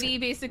 everybody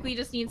basically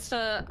just needs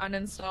to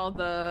uninstall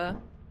the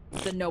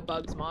no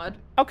bugs mod.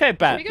 Okay,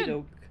 bet. Pretty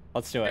good.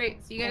 Let's do All it.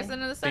 right. See you guys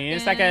in a second. See you in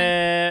a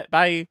second.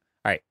 Bye.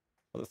 All right.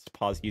 Let's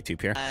pause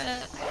YouTube here.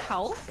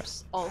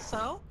 Helps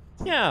also.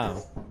 Yeah.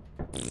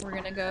 We're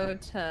gonna go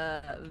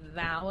to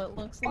Val. It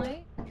looks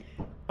like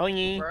Oh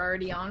yeah. we're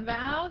already on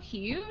Val.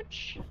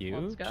 Huge. Let's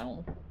Huge.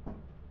 go.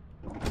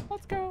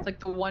 Let's go. It's like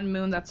the one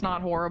moon that's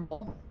not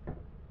horrible.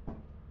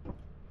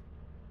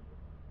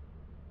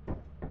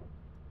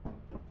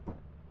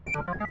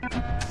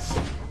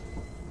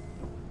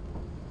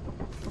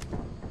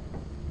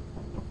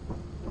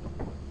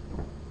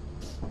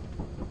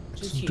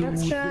 Let's GG. do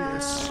Let's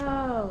this.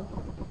 go.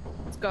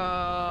 Let's go.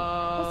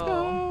 Let's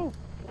go.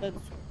 Let's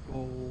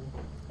go.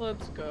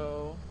 Let's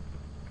go.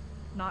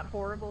 Not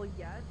horrible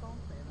yet. Don't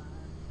say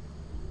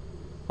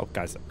that. Oh,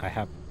 guys, I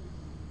have.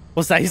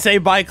 What's that you say,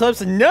 buy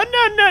clips? No.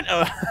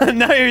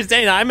 No, you're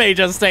saying I may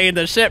just stay in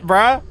the ship,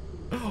 bruh.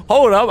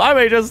 Hold up, I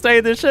may just stay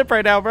in the ship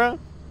right now, bruh.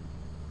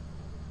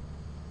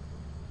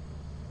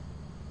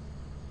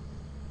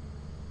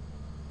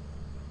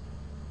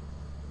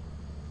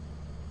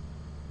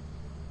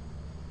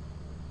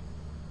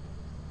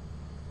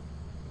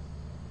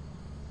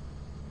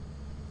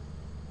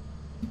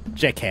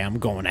 JK, I'm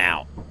going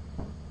out.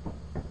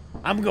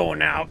 I'm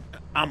going out.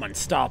 I'm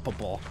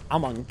unstoppable.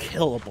 I'm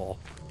unkillable.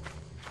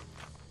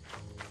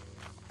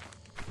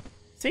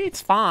 See,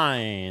 it's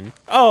fine.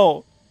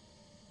 Oh.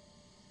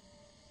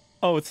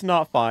 Oh, it's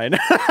not fine.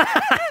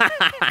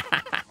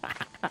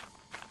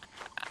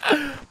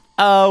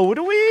 What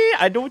do we?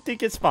 I don't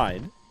think it's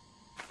fine.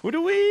 What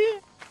do we?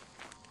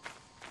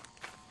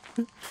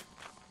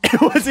 It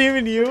wasn't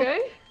even you?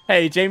 Okay.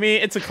 Hey, Jamie,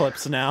 it's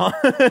Eclipse now.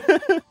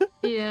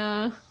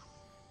 Yeah.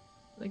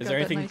 I got there that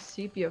anything- nice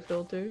sepia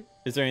filter.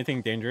 Is there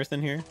anything dangerous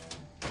in here?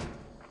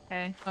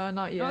 Okay. Not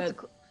Oh, yet.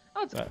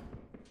 it's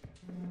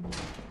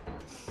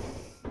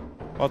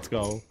Let's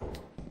go.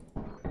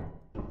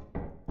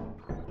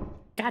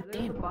 God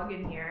There's a bug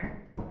in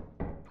here.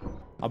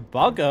 A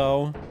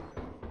buggo?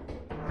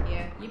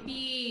 Yeah.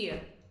 Yippee!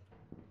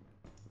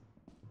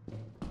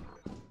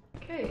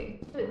 Okay,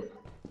 good.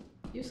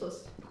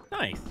 Useless.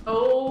 Nice.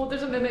 Oh,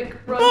 there's a mimic.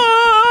 Run.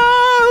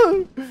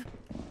 Oh!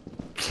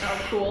 Oh,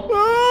 cool.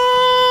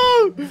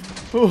 Oh!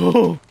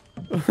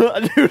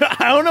 Dude, I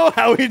don't know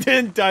how we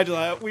didn't dodge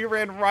that. We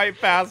ran right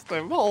past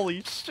him.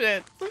 Holy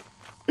shit.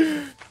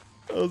 That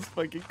was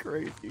fucking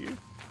crazy.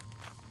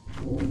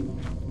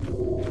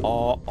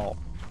 Oh.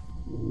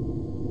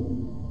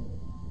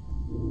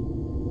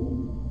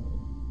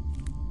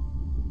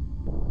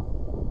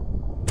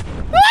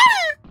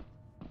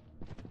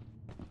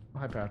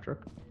 Hi, Patrick.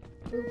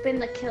 Lupin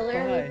the killer.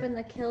 Oh, hi. Lupin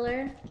the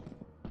killer.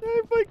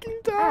 I fucking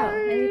Oh,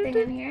 died. anything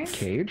in here?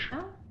 Cage?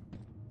 Oh.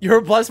 You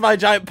were blessed by a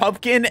giant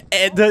pumpkin,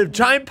 and the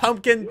giant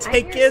pumpkin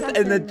taketh,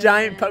 and the something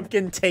giant there.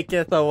 pumpkin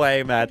taketh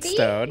away, Matt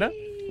Stone.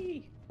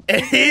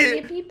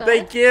 Yippee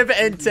They butt. give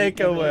and take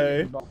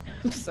away.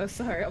 I'm so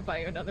sorry. I'll buy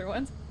you another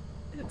one.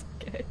 It's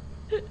okay.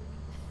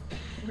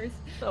 Where's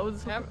That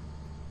was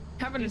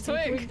having a Did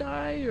Twig twig?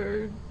 die,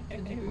 or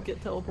did you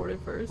get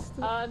teleported first?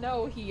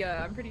 No, he.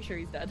 I'm pretty sure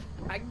he's dead.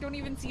 I don't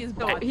even see his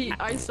No, body.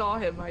 I saw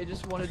him. I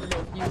just wanted to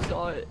know if you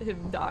saw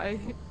him die.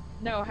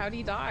 No, how'd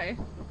he die?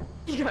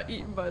 He got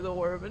eaten by the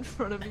worm in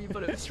front of me,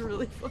 but it was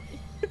really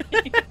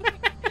funny.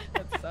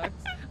 That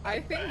sucks.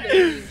 I think they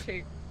changed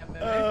him.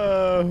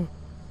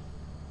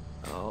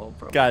 Oh,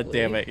 probably. God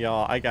damn it,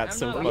 y'all. I got I'm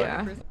so not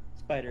fun. 100%.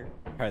 Spider.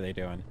 How are they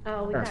doing?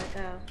 Oh, we Sure. gotta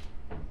go.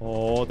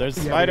 Oh, there's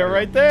a Yeah, we spider gotta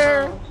right go.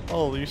 there.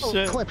 Holy Oh,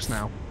 shit. clips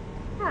now.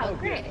 Oh,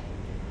 great.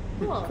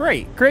 Cool.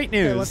 Great Hey,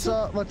 news.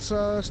 let's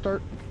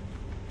start.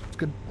 It's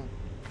good.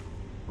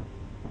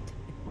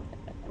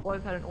 Well,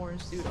 I've had an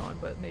orange suit on,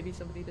 but maybe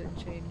somebody didn't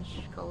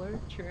change color.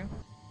 True.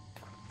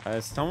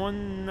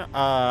 Someone,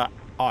 oh,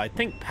 I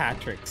think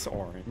Patrick's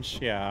orange,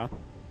 yeah.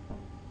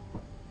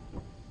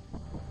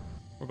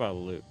 What about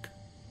Luke?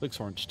 Luke's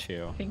orange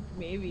too. I think I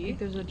maybe. think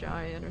there's a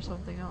giant or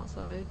something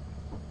outside.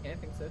 Yeah, I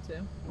think so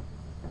too.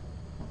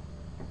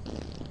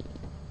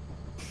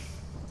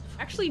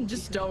 Actually,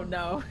 just don't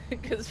know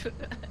because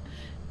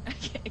I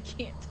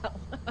can't tell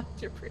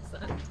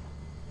 100%.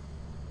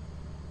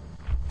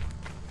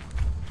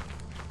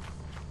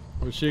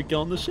 Oh shit, get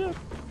on the ship.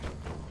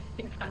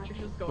 Patrick's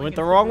just going Went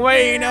the wrong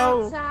way, you They're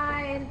know.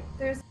 outside.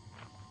 There's.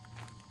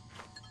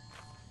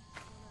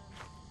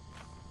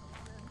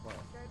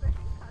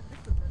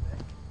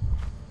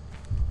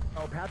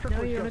 Oh, Patrick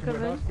was just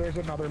with us. There's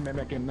another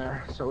mimic in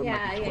there, so it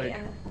might be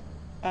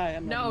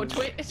Twig. No,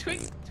 Twig's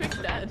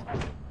dead.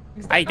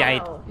 I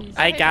died. Oh.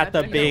 I got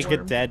the Patrick,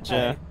 big dead.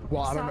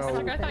 Well, I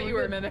don't know. I thought you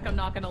were a mimic, I'm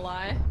not gonna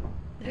lie.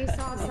 We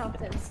saw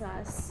something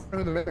sus.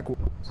 Where are the mimic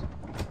wolves?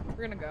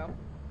 We're gonna go.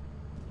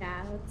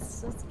 Yeah,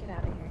 let's get out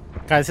of here.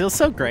 Guys, it was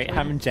so great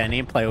having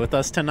Jenny play with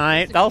us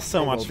tonight. That was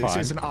so much This fun.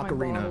 is an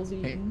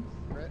ocarina. Hey,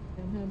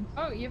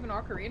 Oh, you have an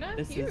ocarina?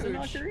 This Huge. is an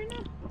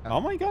ocarina? Oh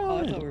my Oh, I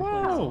god! thought we were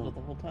playing Zelda Wow.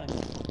 the whole time.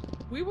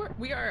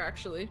 We are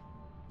actually.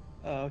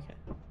 Oh,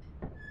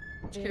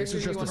 okay. This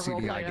is just a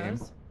CDI game.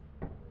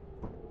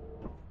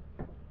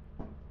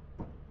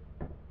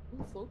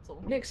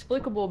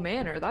 Inexplicable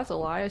manner. That's a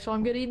lie. I saw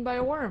him get eaten by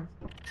a worm.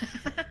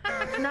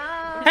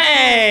 No.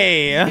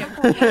 Hey!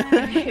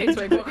 Hey,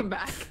 Twig, welcome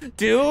back.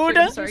 Dude!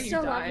 I'm sorry you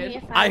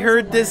died. I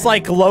heard this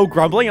like low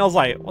grumbling. I was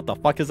like, what the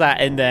fuck is that?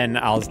 And then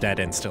I was dead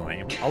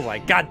instantly. I was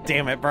like, god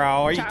damn it, bro.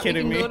 Are you Chat,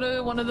 kidding we me? can go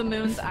to one of the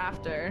moons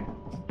after.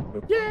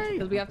 Yay!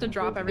 Because we have to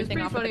drop everything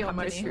pretty off at the funny on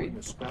my company.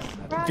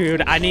 stream.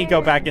 Dude, I need to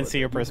go back and see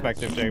your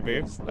perspective,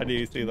 JB. I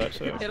need to see that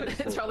shit.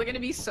 It's probably gonna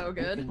be so You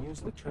good. can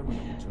use the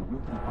terminal to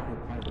route the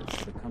autopilot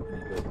to the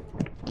company building.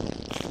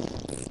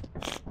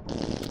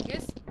 You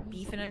guys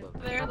beefing it over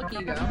there? Look at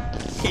you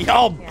go.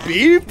 Y'all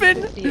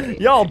beefing?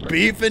 Y'all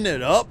beefing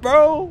it up,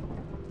 bro?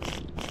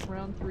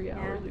 Around 3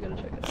 hours. We gotta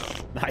check it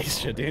out. Nice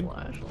shit, dude.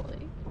 Flashlight.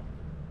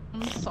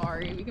 I'm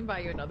sorry. We can buy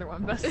you another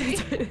one, bestie.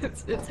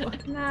 it's fine.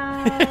 No.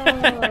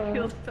 I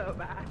feel so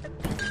bad.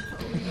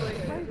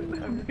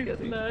 I'm a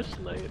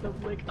flashlight.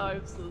 I'm like,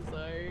 I'm so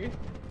sorry.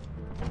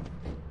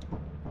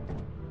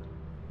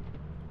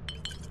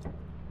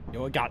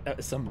 Yo, I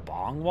got some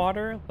bong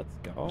water. Let's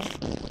go.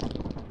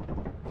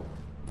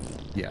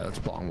 Yeah, that's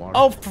bong water.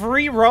 Oh,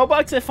 free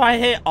Robux if I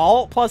hit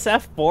Alt plus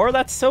F4?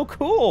 That's so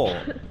cool.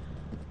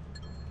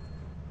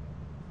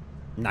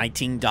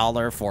 $19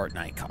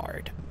 Fortnite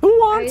card. Who Are you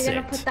wants gonna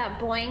it? put that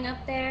boing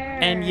up there?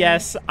 And or-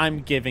 yes, I'm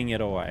giving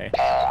it away.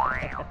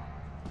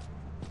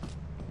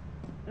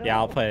 Yeah,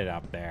 I'll put it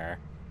up there.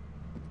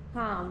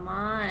 Come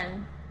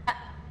on.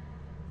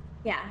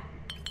 Yeah.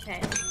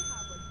 Okay.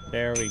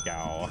 There we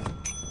go.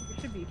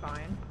 We should be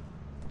fine.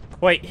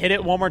 Wait, hit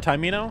it one more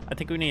time, you know? I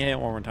think we need to hit it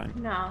one more time.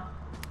 No.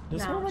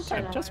 Just No, one more shut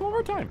time. up. Just one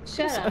more time.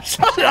 Shut up.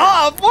 Shut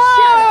up!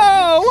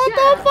 Whoa! What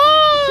the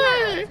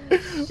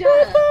fuck? Shut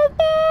What the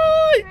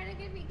fuck? Trying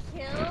to get me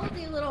killed,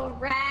 you little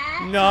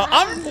rat. No,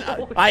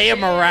 I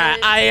am a rat.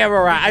 I am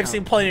a rat. I've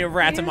seen plenty of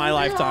rats in my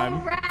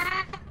lifetime.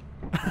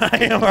 I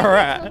am a Killed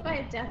rat. by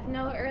a death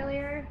note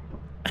earlier.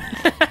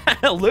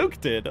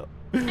 Luke did.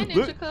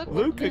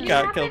 Luke You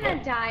got happened killed.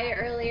 to die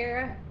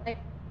earlier, like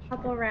a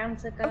couple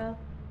rounds ago.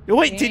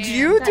 Wait, did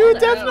you do a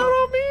death note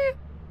on me?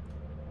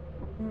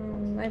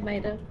 I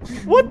might have.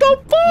 What the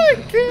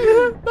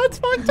fuck? That's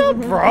fucked up,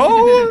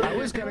 bro. I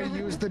was gonna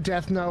use the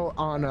death note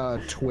on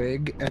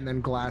Twig, and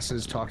then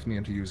Glasses talked me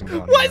into using it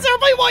on Why you. is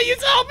everybody want you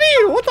to tell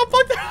me? What the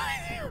fuck did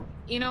I do?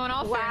 You know, in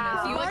all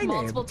fairness, you like My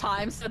multiple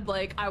times said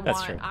like,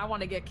 That's true. I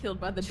want to get killed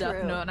by the death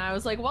True. note, and I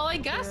was like, well, I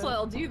guess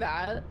I'll do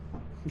that.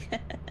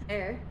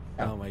 There.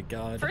 Oh my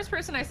god. First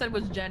person I said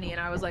was Jenny,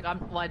 and I was like,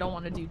 well, I don't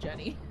want to do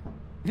Jenny.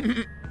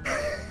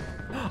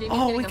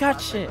 Oh, we got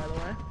shit.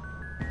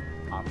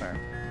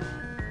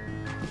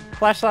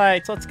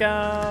 Flashlights, let's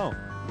go.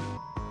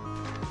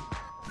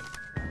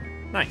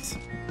 Nice.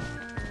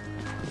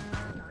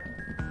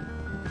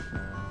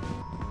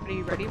 Are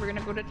you ready? We're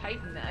gonna go to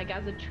Titan. Like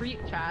as a treat,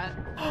 chat.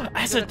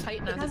 As Go a to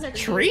Titan As a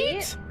treat?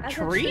 As a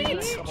Treat?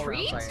 Treat?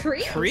 Treat?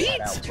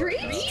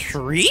 Treat?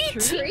 Treat?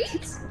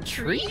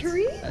 Treat?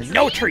 Treat?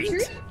 No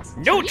treat.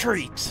 No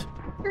treat.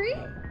 Treat?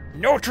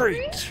 No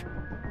treat.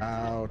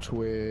 Ow,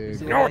 Twig.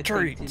 So No I think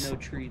treats. No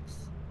treats.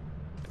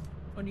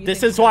 When you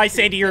This think is why I of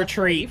say to your that's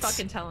what you treats.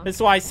 fucking tell him. This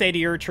is why I say to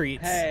your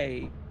treats.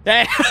 Hey.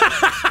 Hey.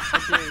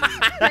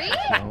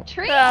 Treat?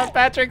 Treat?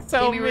 Patrick's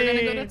so Maybe we're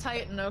gonna go to mean.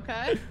 Titan,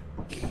 okay?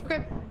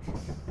 Okay.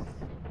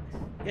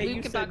 Yeah, Luke,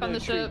 you get said back on no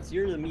the ship. treats.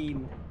 You're the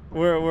mean.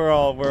 We're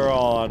all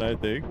on, I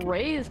think.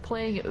 Ray is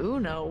playing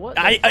Uno. What?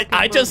 the I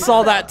fucking just fuck?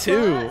 saw that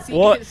too.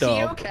 What Is he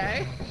the?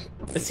 okay?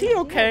 Is he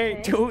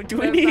okay? Do we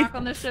Get need? back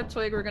on the ship,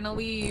 Twig. We're gonna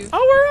leave. Oh,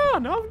 we're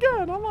on. I'm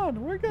good. I'm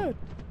on. We're good.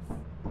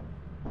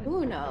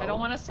 Ooh, no. I don't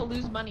want us to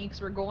lose money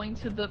because we're going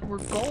to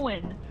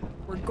Titan.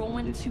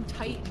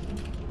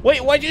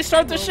 Wait, why'd you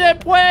start the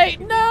ship? Wait,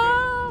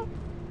 no.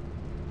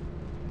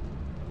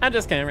 I'm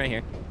just kidding right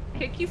here.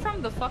 Kick you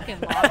from the fucking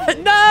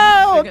lobby.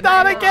 No, You're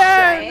not gonna-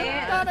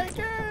 again. Not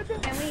again.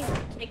 Can we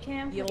kick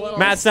him? You little-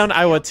 Matt Stone,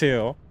 I would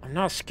too. I'm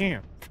not a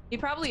scamp. He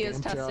probably is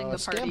testing the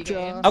party Scamp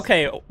game. just.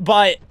 Okay,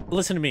 but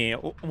listen to me.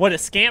 Would a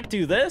scamp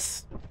do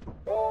this?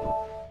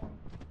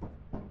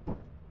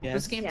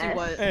 Yes. Scamp do Yes.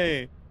 what?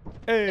 Hey,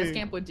 Hey. Yeah,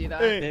 Scamp would do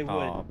that. Hey.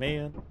 Oh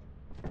man.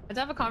 I had to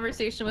have a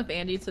conversation with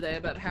Andy today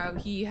about how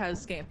he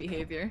has Scamp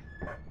behavior.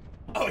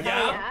 Oh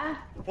yeah?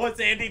 What's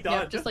Andy done?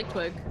 Yeah, just like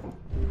Twig.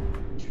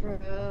 True.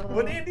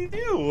 What did Andy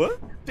do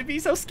to be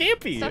so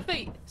scampy?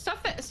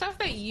 Stuff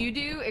that you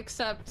do,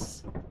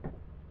 except,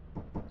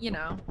 you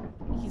know,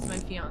 he's my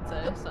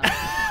fiance. So.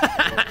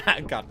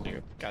 Got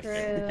you.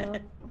 True.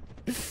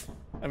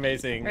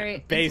 Amazing. All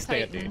right, Based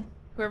into Andy.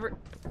 Titan.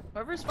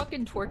 Whoever's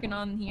fucking twerking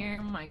on here,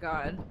 oh my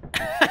god.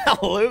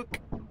 Luke.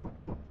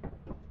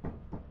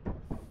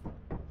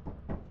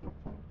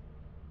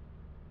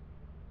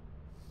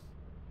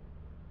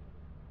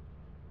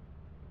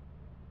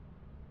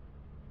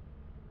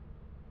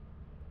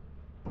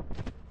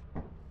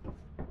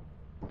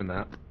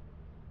 That.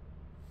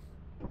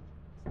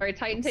 Alright,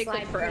 Titan takes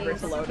like Slide, forever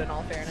please. to load in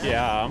all fairness.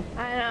 Yeah.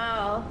 I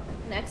know.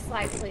 Next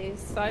slide, please.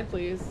 Slide,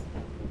 please.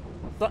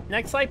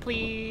 Next slide,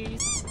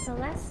 please.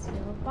 Celestial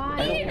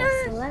body.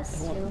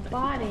 Celestial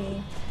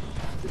body.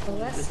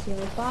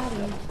 Celestial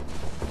body.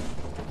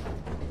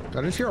 Did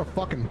I just hear a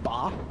fucking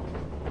ba?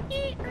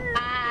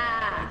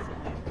 Ah.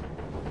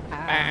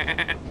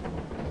 Ah.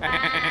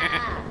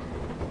 Ah.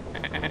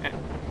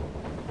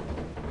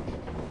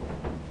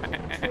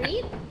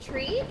 Treat?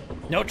 Treat?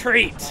 No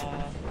treat.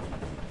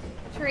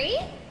 Treat?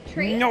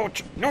 Treat? No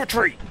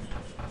treat.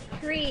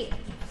 Treat.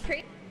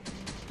 Treat.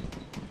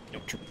 No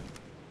treat.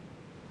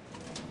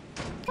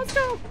 Let's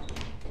go.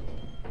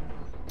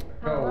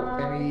 Oh,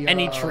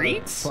 any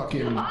treats?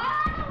 Fucking.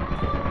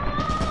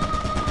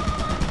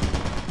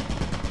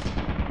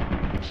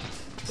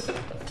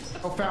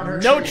 Oh, found her.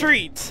 No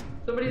treat. treat.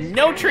 Somebody's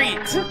No treat.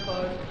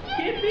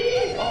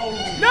 Hippie! Oh,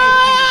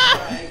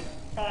 No!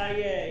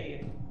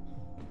 Kaye.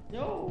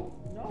 No,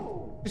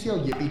 no. Just yell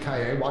yippee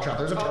ki Watch out,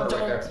 there's a turret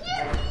right there.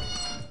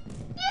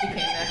 He came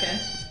back in.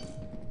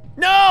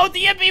 No,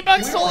 the yippee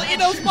bug stole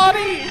Ito's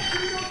body.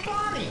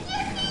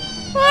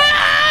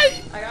 Ah!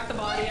 I got the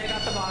body, I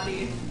got the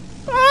body.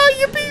 Ah,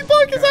 yippee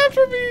bug is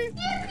after me.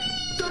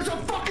 There's a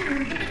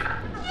fucking.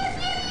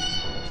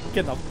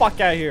 Get the fuck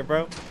out of here,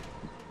 bro.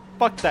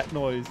 Fuck that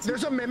noise.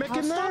 There's a mimic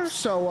in there,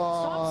 so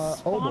Stop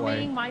oh boy.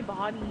 spamming my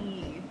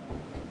body.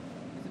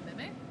 Is it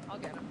Mimic? I'll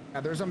get him.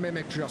 Yeah, there's a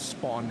mimic just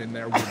spawned in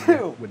there with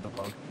the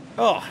bug.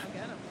 Oh. I'll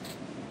get him.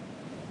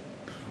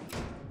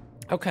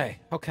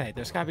 Okay.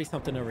 There's gotta be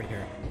something over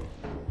here.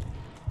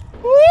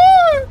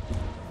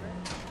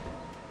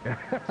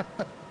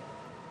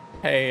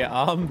 Hey,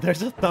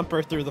 there's a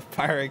thumper through the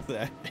fire exit,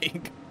 I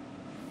think.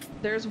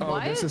 There's Oh,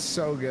 what? this is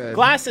so good.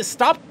 Glasses,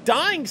 stop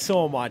dying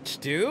so much,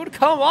 dude.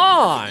 Come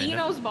on.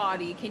 Eno's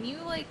body. Can you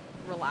like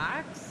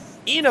relax?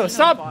 Eno, Eno's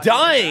stop body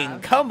dying.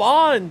 is Come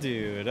on,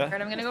 dude.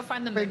 Alright, I'm gonna go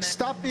find the Like, mimic.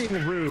 stop being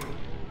rude.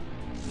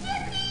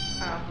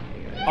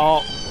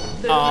 Oh.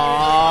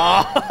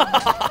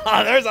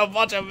 Oh. There's a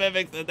bunch of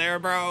mimics in there,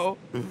 bro.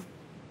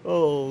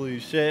 Holy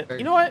shit.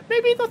 You know what?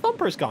 Maybe the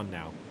thumper's gone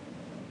now.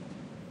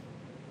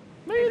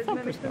 Maybe the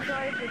thumper's gone.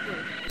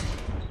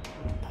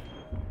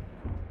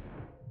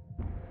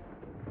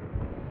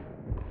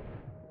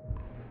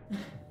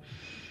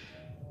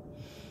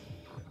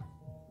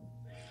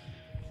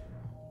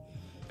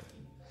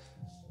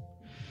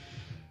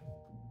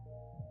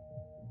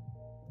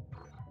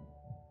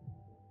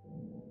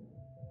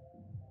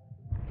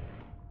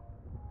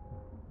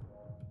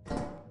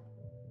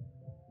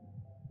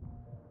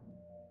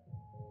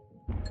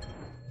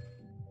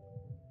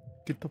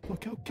 Get the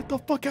fuck out, get the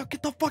fuck out,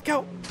 get the fuck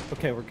out!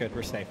 Okay, we're good,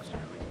 we're safe.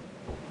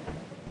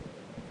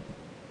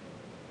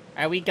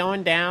 Are we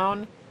going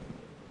down?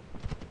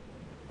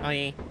 Oh,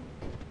 yeah.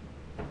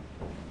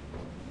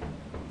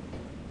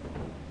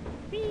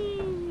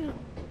 Whee!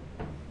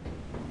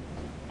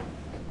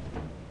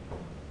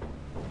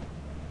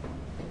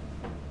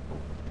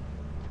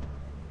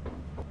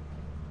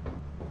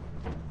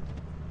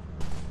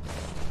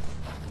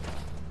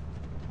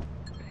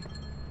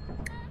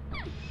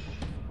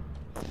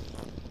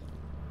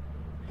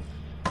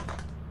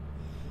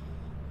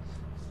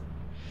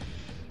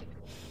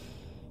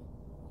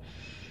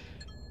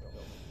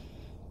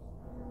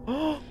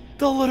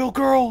 The little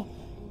girl!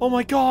 Oh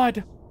my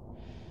god!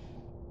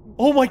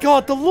 Oh my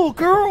god, the little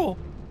girl!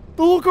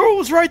 The little girl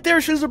was right there,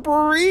 she was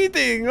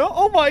breathing!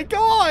 Oh my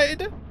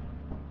god!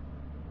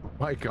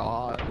 My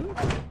god.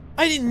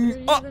 I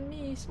didn't... Than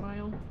me,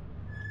 smile.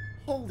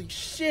 Holy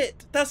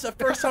shit! That's the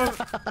first time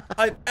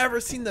I've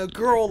ever seen the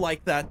girl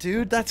like that,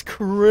 dude. That's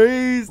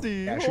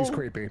crazy. Yeah, she's Oh.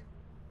 creepy.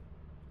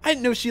 I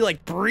didn't know she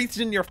like breathed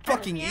in your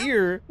fucking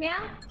ear.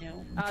 Yeah.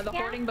 The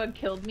hoarding bug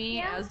killed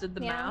me, as did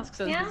the mask,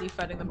 so I was busy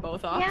fighting them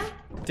both off.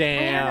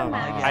 Damn.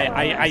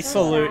 I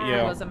salute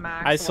you.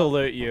 I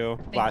salute you,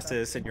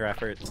 Glasses, and your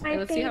efforts. Okay,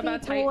 let's see how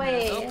bad Titan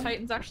is. Oh,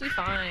 Titan's actually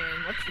fine.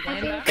 Let's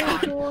land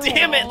back on.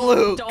 Damn it,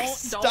 Luke! Don't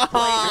Stop!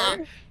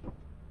 fight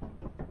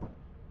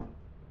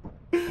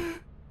her.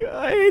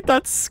 I hate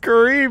that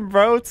scream,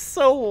 bro. It's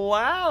so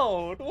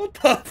loud. What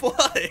the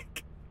fuck?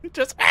 It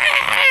just.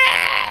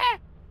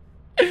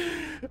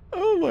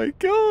 Oh my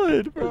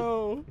god,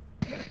 bro.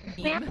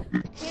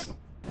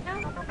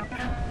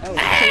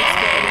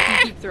 Oh,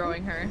 you keep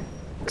throwing her.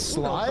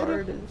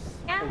 Slide?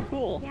 Yeah. Oh,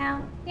 cool.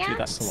 Yeah. Yeah.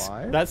 Dude,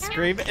 Slide? that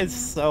scream is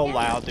so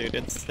loud, dude.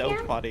 It's so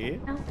funny.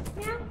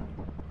 Yeah.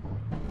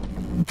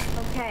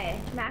 Okay,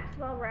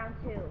 Maxwell round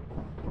 2.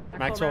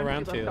 Maxwell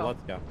round 2.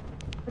 Let's go.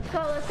 Let's go.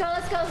 Let's go.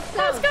 Let's go.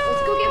 Let's go.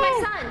 Let's go get my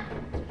son.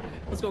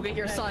 Let's go get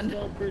your son.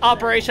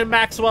 Operation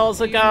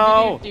Maxwell's a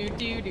go. Do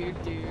do do do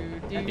do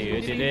Do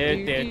do do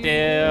do do do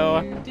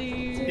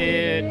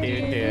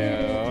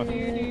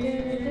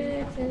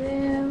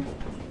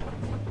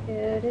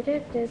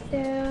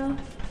do.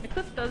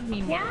 Eclipse does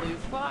mean more loot,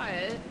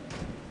 but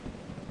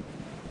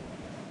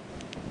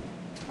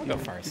I'll go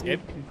fire escape.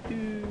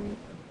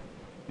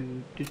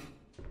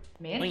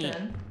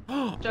 Mansion.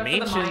 Jump for the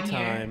Mansion mine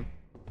time.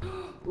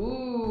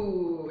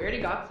 Ooh, we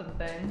already got some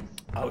things.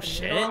 Oh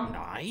shit!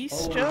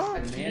 Nice, Joe.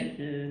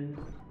 Mansion.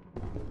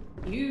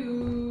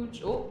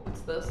 Huge. Oh,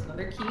 what's this?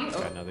 Another key? Oh.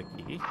 Got another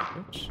key.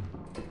 Huge.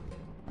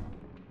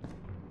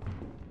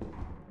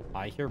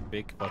 I hear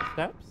big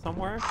footsteps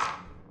somewhere.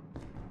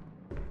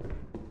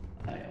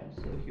 I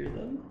also hear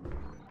them.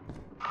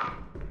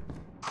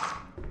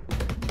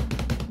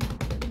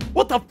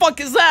 What the fuck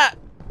is that?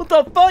 What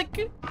the fuck?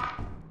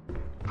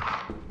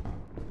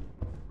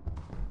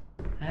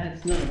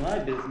 That's none of my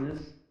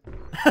business.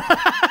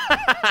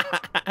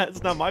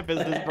 It's not my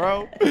business,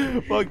 bro.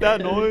 Fuck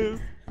that noise.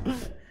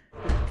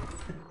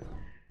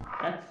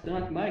 That's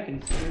not my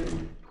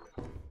concern.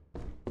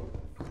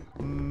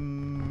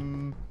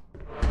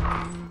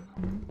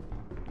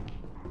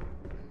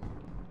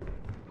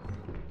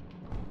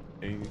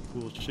 Any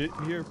cool shit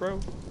in here, bro?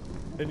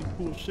 Any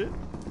cool shit?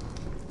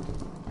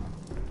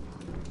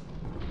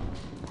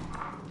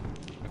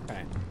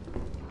 Okay.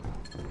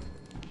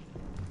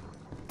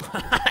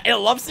 I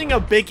love seeing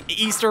a big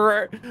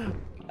Easter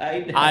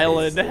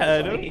island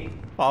head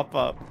pop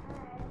up.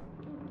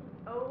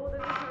 Oh,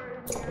 there's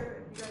a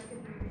turret in here. If you guys can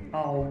hear me.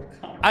 Oh,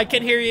 come I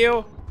can hear you.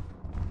 Is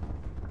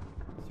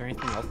there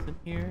anything else in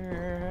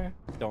here?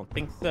 Don't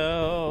think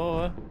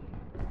so.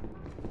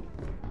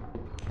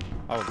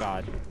 Oh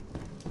god.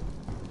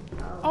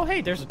 Oh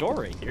hey, there's a door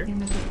right here.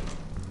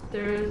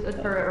 There's a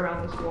turret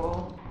around this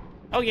wall.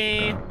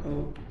 Okay.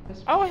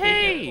 Oh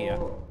hey, a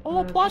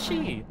little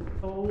plushie.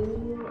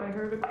 Oh, I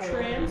heard a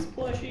Trans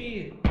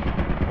plushie.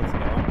 Let's go.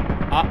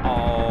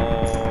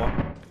 Uh-oh.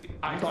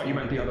 I thought you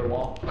meant the other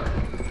wall.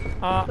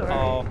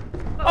 Uh-oh.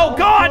 Oh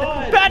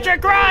god!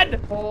 Patrick, run!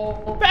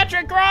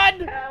 Patrick,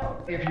 run!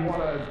 If you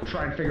want to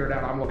try and figure it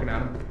out, I'm looking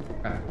at him.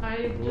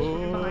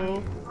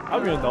 Whoa.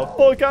 I'm getting the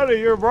fuck out of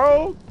here,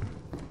 bro!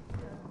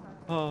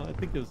 I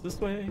think it was this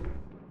way.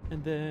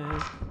 And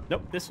then...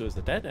 Nope, this was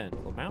a dead end.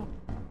 Wow.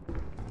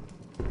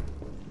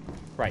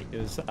 Right, it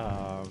was,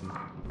 I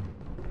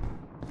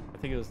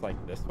think it was like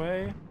this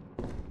way.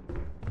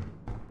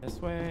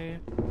 This way.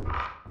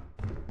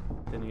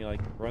 Then you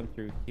like run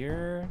through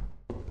here.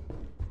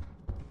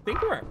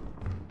 I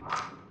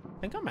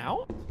think I'm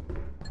out.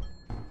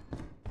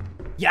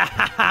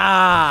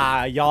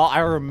 Yeah, y'all, I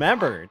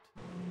remembered.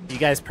 You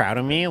guys proud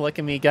of me? Look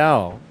at me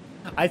go.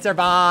 I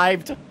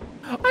survived.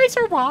 I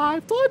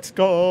survived. Let's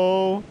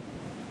go.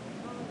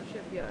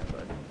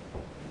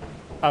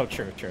 Oh,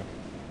 true, true.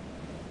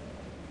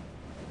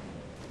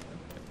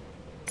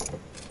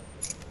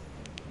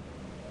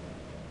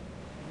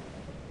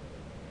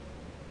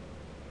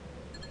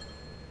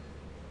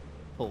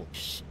 Holy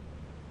shit.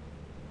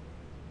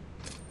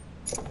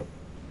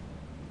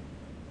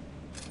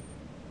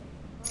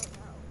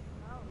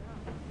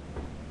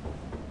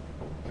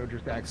 Joe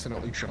just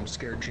accidentally jump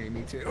scared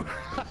Jamie too.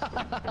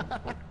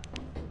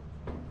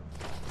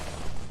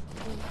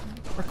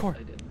 Record.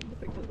 I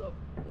didn't pick this up.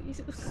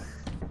 Please.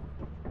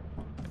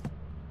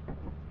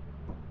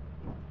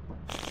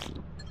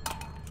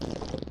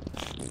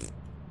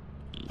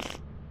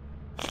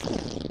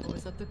 Oh,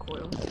 is that the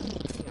coil?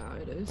 Yeah,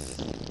 it is.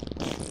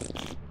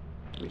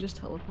 We just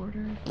teleport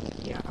her?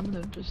 Yeah, I'm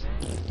gonna just...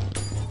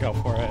 Go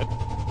for it.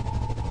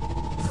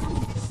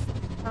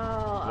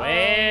 Oh,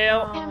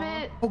 Well. damn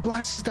it. Oh,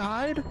 Glass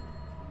died?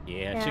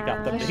 Yeah, she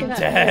got the Yeah, big she got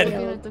dead.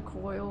 Get at the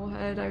coil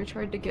head. I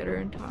tried to get her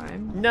in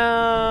time.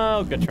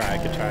 No. Good try,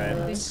 good I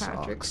try. think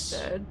Patrick's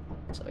dead,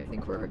 so I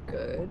think we're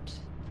good.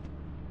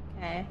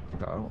 Okay.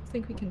 I don't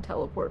think we can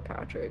teleport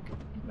Patrick.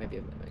 It might be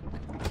a mimic.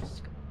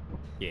 Just go.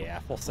 Yeah,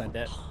 we'll send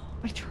it.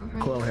 I tried.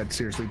 Coilhead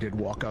seriously did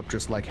walk up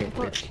just like, hey,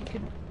 But bitch. she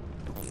could...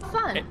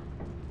 Fun. Hey.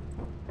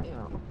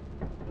 Yeah.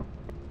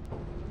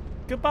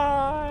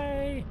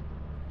 Goodbye.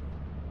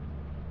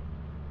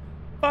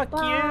 Fuck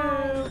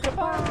Bye. you.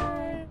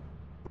 Goodbye.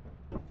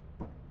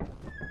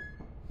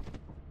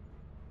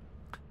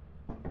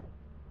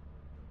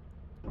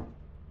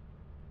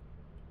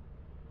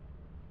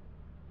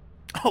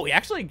 Oh, we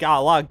actually got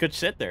a lot of good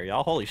shit there,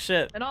 y'all. Holy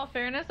shit. In all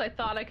fairness, I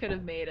thought I could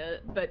have made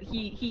it, but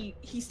he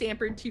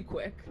scampered too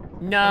quick.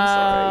 No.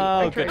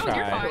 I'm sorry. Good Oh,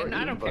 you're try. fine.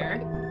 I don't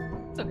care.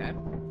 It's okay.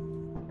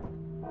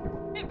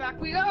 Hey,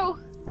 back we go.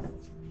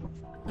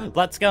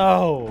 Let's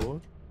go.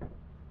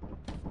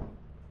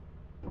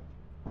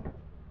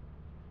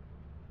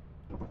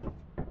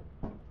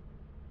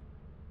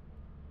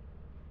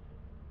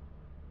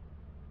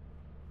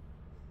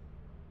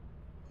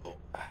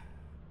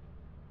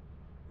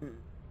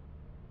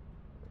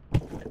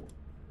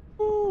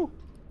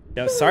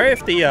 Yo, sorry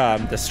if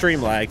the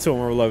stream lags when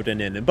we're loading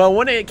in, but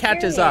when it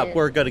catches up,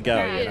 we're good to go.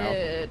 You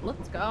know.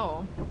 Let's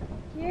go.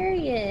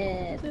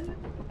 Period.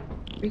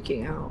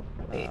 Freaking out.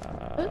 Wait.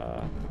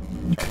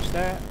 Touch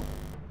that.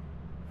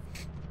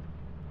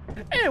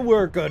 And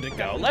we're good to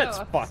go. Let's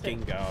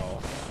fucking go.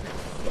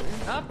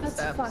 Up the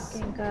steps. Let's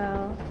fucking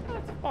go.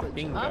 Let's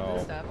fucking Up go.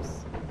 the steps.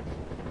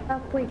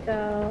 Up we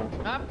go.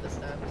 Up the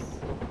steps.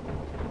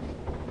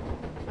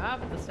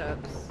 Up the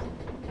steps.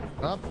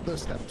 Up the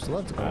steps.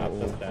 Let's go. Up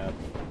the steps.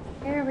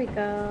 Here we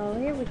go.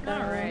 Here we go.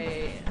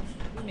 Alright.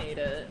 We made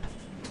it.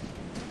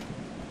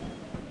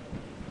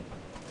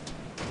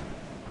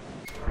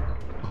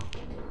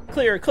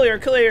 Clear, clear,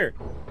 clear.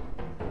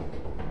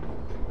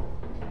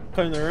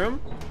 Clearing the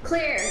room.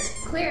 Clear.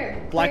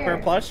 Clear. Black bear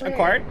plush clear,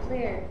 acquired.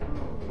 Clear.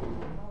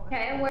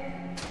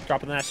 Okay,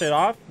 Dropping that shit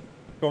off.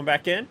 Going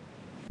back in.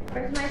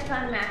 where's my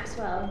son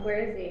Maxwell? Where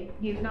is he?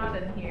 He's not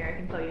in here, I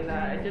can tell you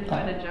that. I did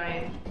find a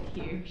giant,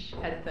 huge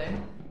head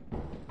thing.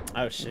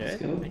 Oh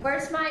shit.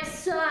 Where's my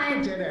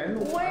son? Dead end.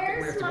 We have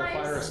Where's to go my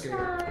fire escape.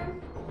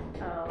 son?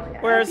 Oh,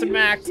 yeah. Where's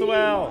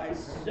Maxwell?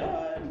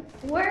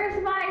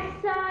 Where's my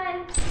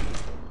son?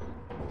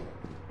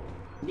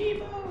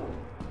 Nemo.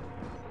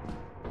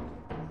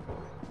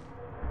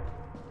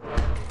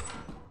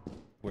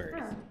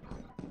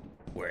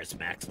 Where's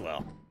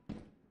Maxwell?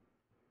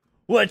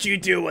 What'd you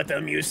do with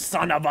him, you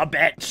son of a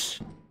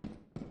bitch?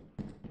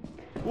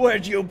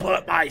 Where'd you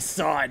put my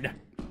son?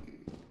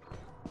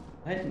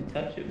 I didn't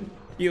touch him.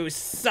 You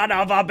son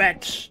of a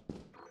bitch!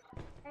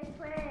 Hey,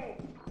 Twig.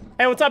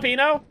 Hey, what's up,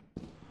 Eno?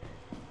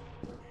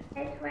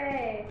 Hey,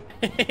 Twig.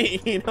 Hey,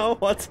 Eno,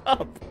 what's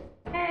up?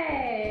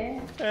 Hey.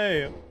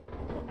 Hey.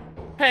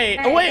 Hey, Hey,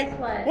 oh, wait. guess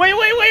what? Wait.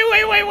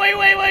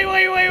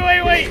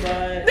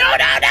 No!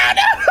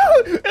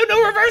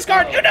 No reverse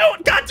card! You know,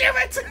 god damn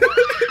it! Fuck!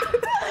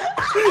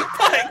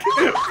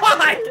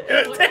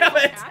 Damn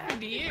it!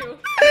 Happened to you?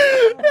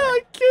 No,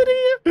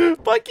 Kitty!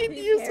 Fucking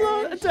use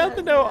a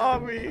death note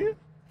on me.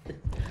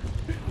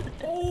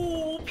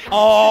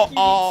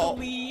 Oh,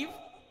 leave.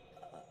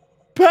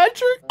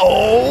 Patrick!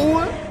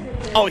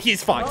 Oh,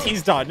 he's fucked.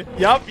 He's done.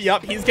 Yup,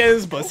 he's getting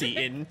his pussy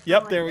eaten.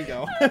 Yup, there we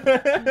go.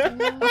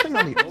 Nothing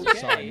on the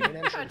outside.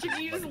 Patrick,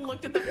 you just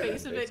looked at the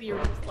face of it and you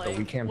were just like,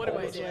 We can what do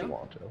pull I this if you do?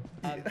 want to.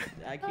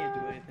 I can't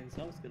do anything,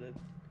 so I'm just gonna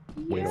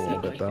Wait a little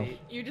bit though.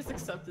 You just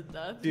accepted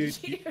death. Dude.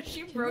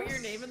 She wrote your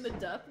name in the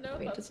death note?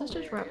 Wait, That's does this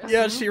just wrap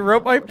hilarious. Yeah, she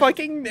wrote my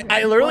fucking.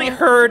 I literally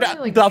heard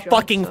the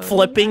fucking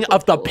flipping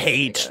of the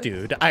page,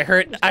 dude. I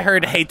heard,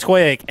 hey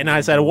Twig, and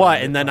I said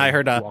what, and then I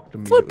heard a Walked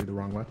flip, immediately the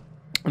wrong way.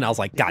 and I was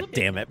like, God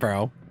damn it,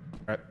 bro.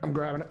 Alright, I'm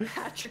grabbing it.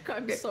 Patrick,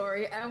 I'm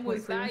sorry. And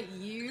was that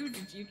you?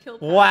 Did you kill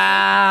Patrick?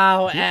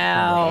 Wow,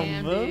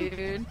 Damn, Al.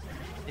 dude.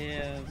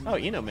 Damn. Oh,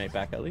 Eno made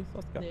back at least.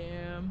 Let's go.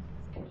 Damn.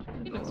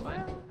 He knows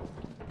fine.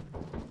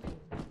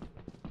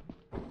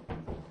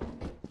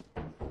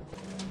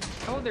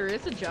 Oh, there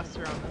is a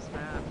jester on this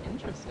map.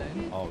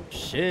 Interesting. Oh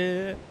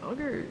shit.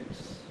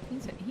 Ogres.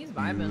 He's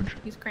vibing.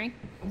 He's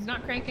He's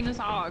not cranking his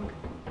hog.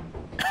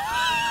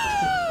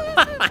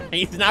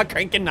 He's not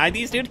cranking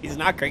 90s, dude. He's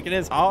not cranking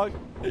his hog.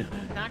 He's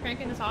not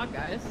cranking his hog,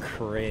 guys.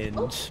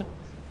 Cringe.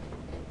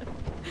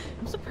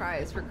 I'm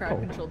surprised for crowd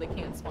control they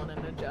can't spawn in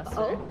a jester.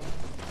 Oh.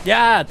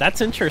 Yeah,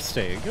 that's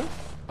interesting.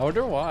 I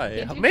wonder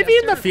why. Can't do Maybe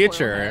in the jester or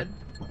future.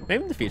 coilhead.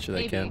 Maybe in the future they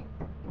Maybe. can.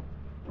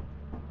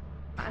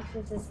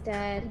 Foxes is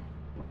dead.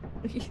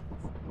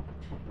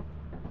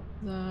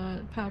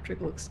 That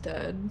Patrick looks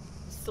dead.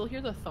 Still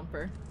hear the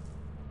thumper.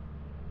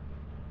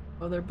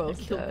 Oh, they're I both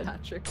killed dead.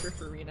 Patrick for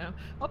Farino.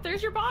 Oh,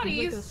 there's your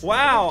bodies.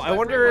 Wow, I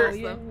wonder.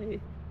 Yay.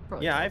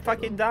 Probably Yeah, I killed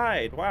fucking them.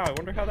 died. Wow, I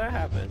wonder how that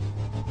happened.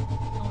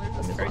 Oh, there's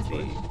That's this crazy.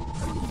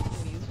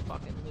 These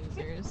fucking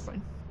losers.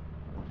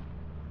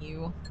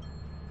 You.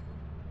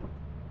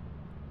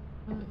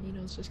 You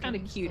know, it's just Kind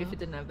of getting cute if stuff. it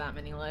didn't have that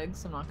many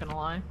legs. I'm not gonna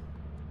lie.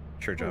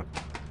 Sure, Joe.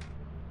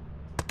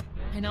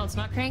 I know it's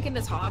not cranking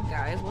this hog,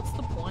 guys. What's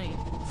the point?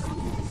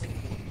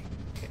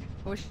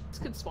 I wish this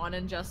could spawn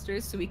in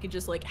jesters so we could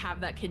just like have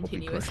that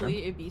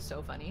continuously. It'd be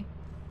so funny.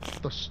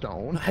 The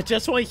stone. I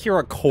just want to hear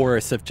a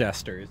chorus of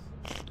jesters.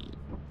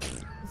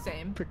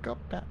 Same. Pick up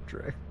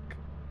Patrick.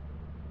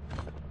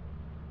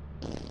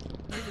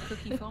 There's a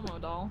Cookie FOMO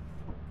doll.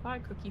 Bye,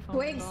 Cookie FOMO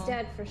Twig's doll.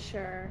 dead for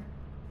sure.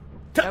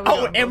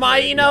 Oh, am I,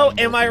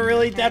 am I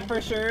really dead for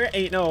sure?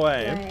 Ain't no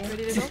way. Right.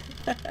 Ready to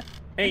go?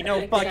 Ain't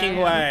no fucking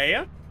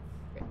way.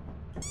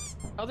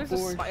 Oh, there's a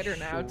spider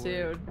now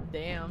too.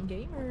 Damn.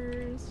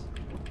 Gamers.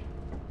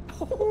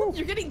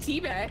 You're getting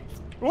teabagged.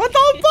 What the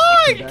fuck?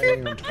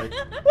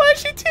 Why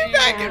is she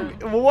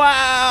teabagging?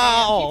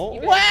 Wow.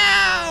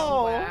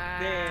 Wow.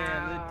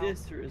 Damn, the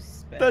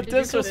disrespect. The Did you put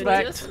in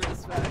disrespect.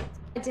 disrespect?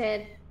 I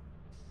did.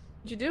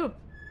 What'd you do?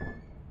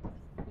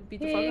 Beat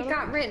the He fuck out of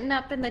got him? written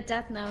up in the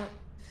death note.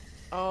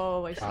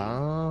 Oh, I see.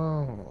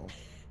 Oh.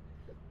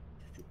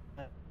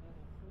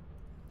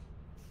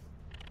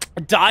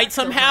 Died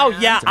somehow?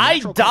 Yeah, It's a I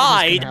natural cause, this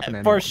can happen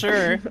died for anywhere.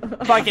 sure.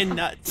 Fucking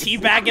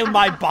teabagging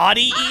my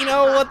body,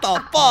 what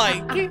the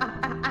fuck?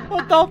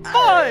 What the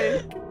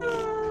fuck?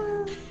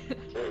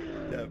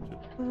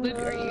 Luke,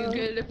 are you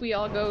good if we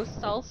all go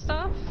sell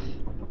stuff?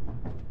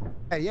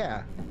 Hey,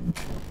 yeah.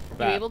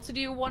 Are you able to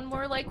do one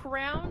more like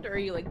round, or are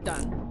you like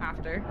done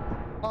after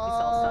you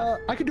sell stuff?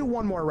 I could do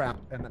one more round.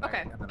 And then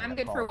Okay, I'm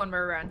good for one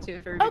more round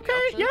too. Okay,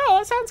 yeah,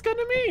 that sounds good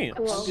to me.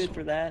 I'm good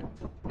for that.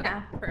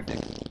 Yeah,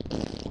 perfect.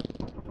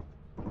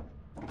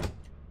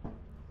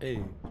 Hey.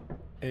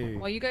 Hey.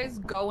 While you guys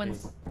go and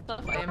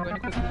stuff, I am going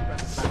to quickly run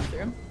to the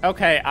bathroom.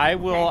 Okay, I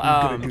will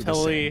I'm gonna do the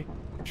totally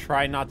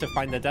try not to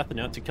find the death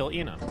note to kill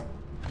Ina.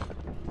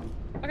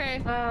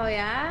 Okay. Oh,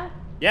 yeah?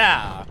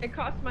 Yeah. It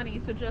costs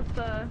money, so just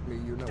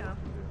you know. yeah.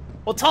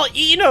 Well, tell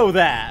Eno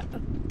that.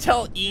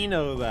 Tell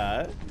Eno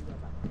that.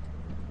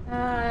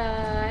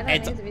 I don't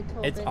It's need to be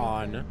told it's anything.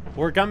 on.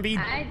 We're gonna be.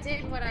 I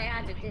did what I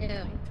had to do.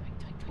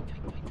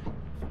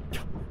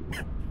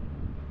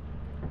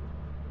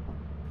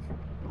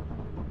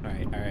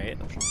 All right.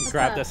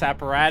 Grab up? this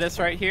apparatus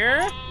right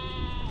here.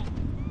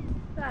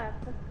 What's up?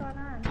 What's going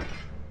on?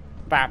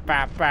 Ba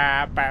ba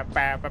ba ba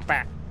ba ba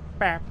ba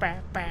ba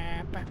ba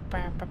ba ba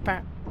ba ba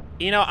ba.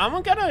 You know,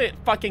 I'm gonna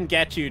fucking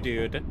get you,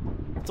 dude.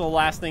 It's the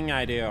last thing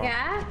I do.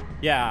 Yeah?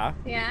 Yeah.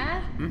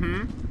 Yeah?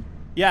 Mm-hmm.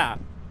 Yeah.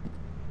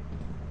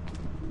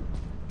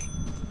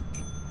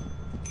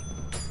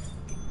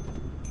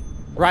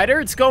 Ryder,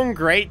 it's going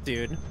great,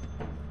 dude.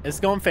 It's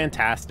going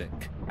fantastic,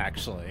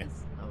 actually.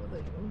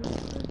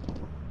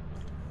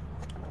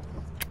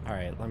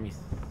 Alright, let me see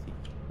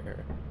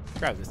here.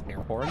 Grab this air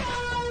horn.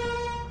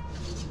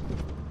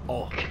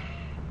 Oh.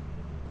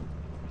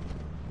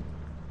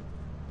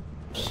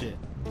 Shit.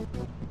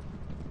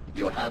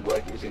 Your hard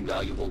work is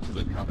invaluable to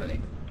the company.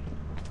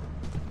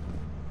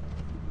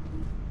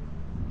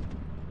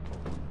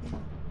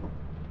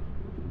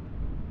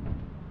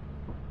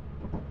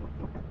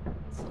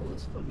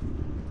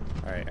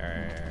 Alright.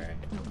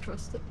 I don't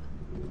trust it.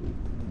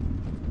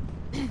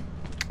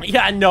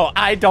 Yeah, no,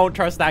 I don't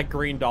trust that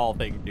green doll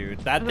thing, dude.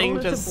 That I thing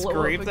want it to just blow up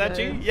screams at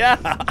you. again.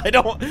 Yeah, I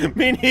don't.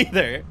 Me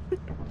neither.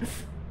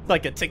 It's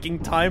like a ticking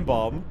time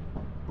bomb.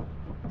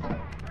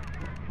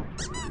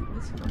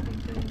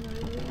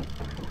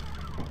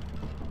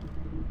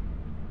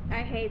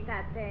 I hate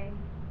that thing.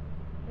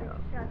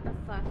 Shut the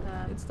fuck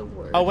up. It's the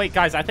worst. Oh, wait,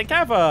 guys, I think I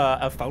have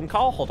a phone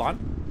call. Hold on.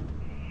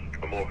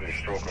 I'm over here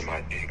stroking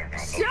my dick. I got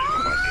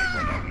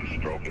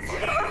stroking my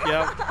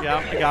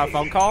Yep, I got a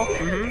phone call.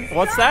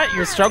 What's that?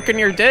 You're stroking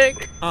your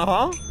dick?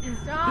 Uh-huh.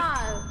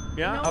 Stop.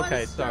 Yeah? No Okay,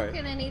 one's sorry.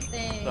 stroking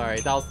anything.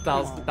 Sorry, that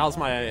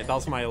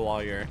was my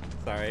lawyer.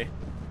 Sorry.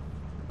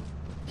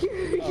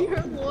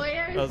 Your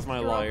lawyer? That was my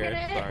lawyer.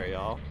 stroking it? Sorry,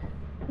 y'all.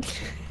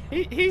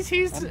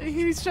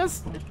 He's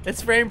just.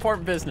 It's very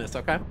important business.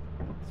 Okay.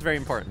 It's very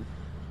important.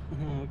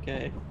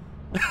 Okay.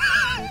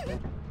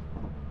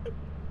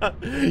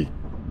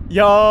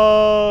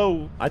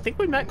 Yo, I think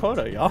we met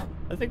quota, y'all.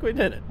 I think we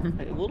did it.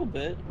 A little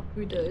bit.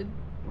 We did.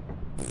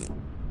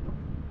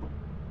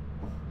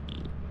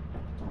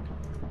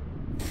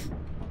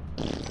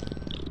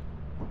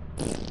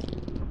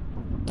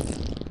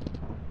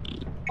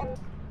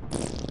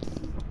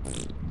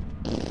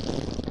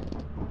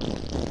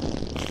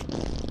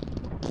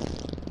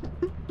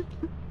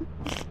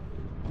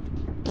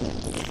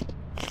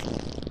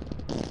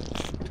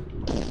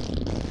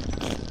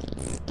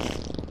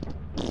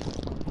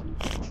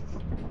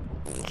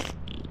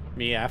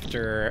 Me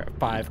after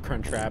 5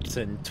 crunch wraps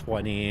and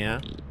 20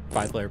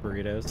 5-layer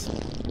burritos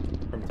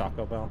from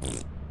Taco Bell.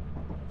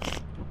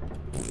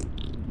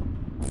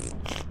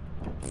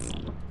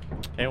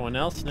 Anyone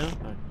else? No?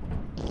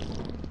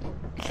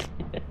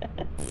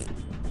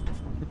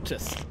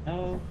 Just.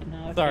 No.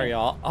 Sorry,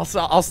 y'all. I'll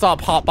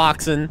stop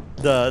hotboxing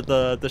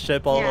the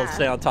ship. I'll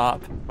stay on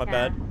top. My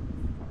bad.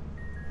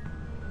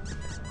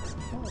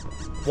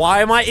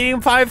 Why am I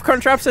eating 5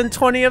 crunch wraps and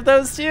 20 of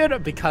those,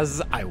 dude?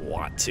 Because I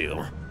want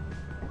to.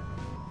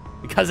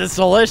 Because it's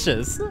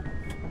delicious. I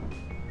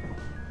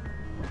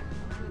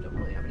don't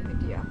really have anything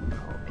to yap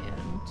about,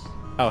 and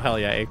Oh, hell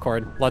yeah,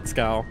 Acorn. Let's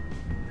go.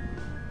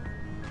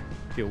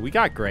 Dude, we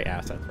got great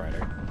assets,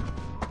 Ryder.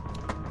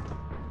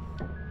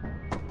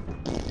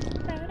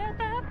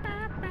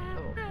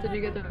 oh, did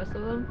you get the rest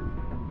of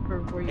them?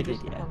 Or were you I did,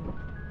 just yeah.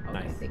 Okay,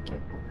 Nice. thank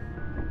you.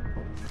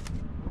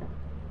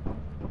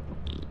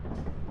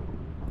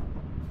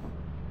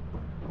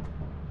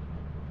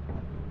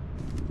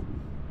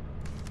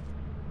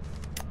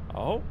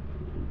 Oh.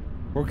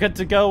 We're good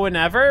to go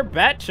whenever?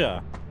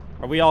 Betcha.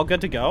 Are we all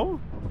good to go?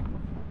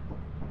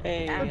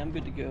 Hey, I'm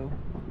good to go.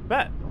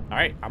 Bet.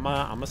 Alright, I'm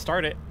gonna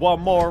start it. One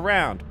more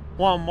round.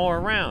 One more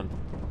round.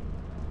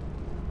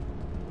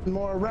 One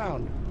more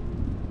round.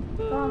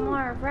 One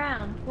more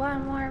round.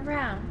 One more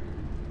round.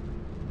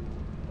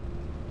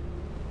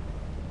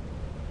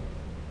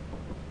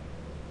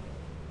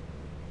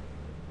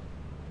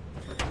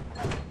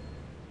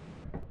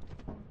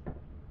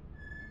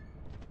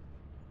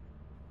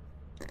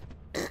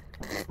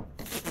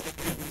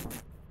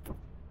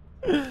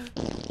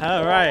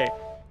 All right.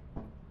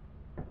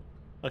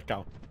 Let's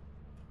go.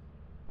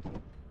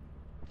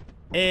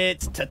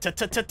 It's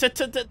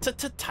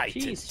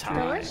Titan Cheese time.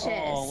 Delicious.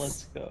 Oh,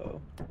 let's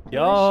go.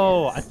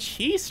 Yo, a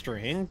cheese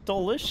string,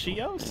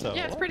 delicioso.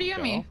 Yeah, it's pretty Let's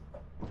yummy.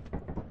 go.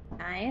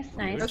 Nice, I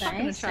nice, was stuck in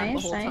the nice, chat the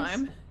nice, whole nice.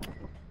 time.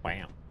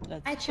 Wow.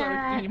 Hi,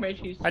 chat.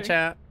 Hi,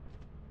 chat.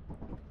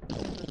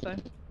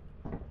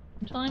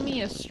 You telling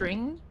me a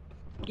string?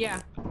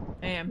 Yeah,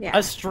 I am.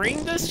 A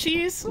string this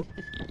cheese?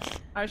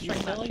 I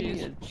stringed that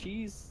cheese.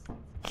 Cheese.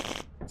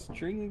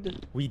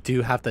 Stringed. We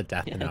do have the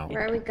Death Note.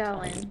 Where are we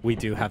going? We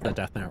do have the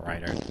Death Note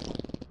writer.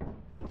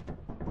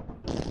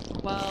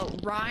 Well,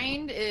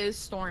 Rind is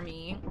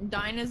Stormy.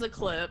 Dine is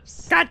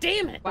Eclipse. God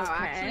damn it! Wow, Okay.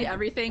 actually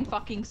everything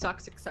fucking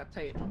sucks except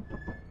Titan.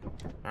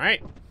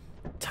 Alright.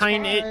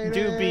 Tine it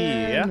do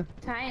be.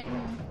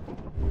 Titan.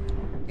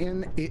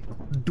 In it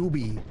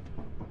doobie.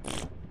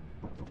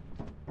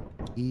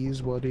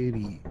 Is what it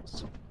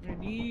is.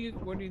 It is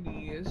what it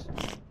is.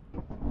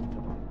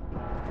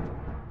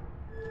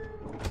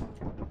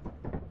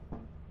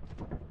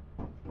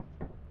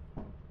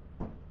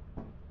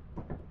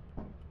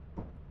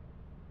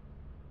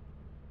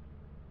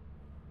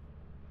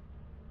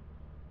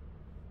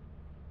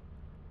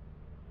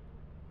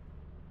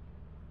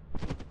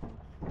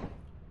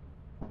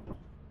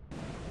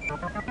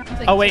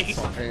 Oh wait.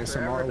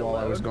 ASMR while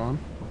I was gone.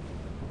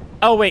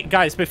 Oh wait,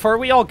 guys, before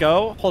we all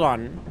go, hold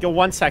on. Go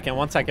 1 second,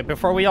 1 second.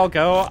 Before we all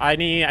go, I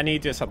need to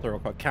do something real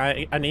quick.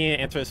 I need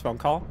to answer this phone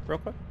call real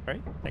quick. All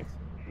right, thanks.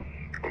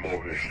 I'm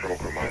over here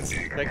stroking my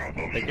dick. I got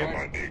Thank you.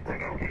 my dick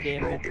right now. I'm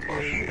stroking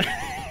my shit.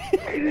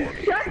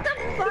 Shut the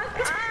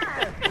fuck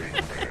up!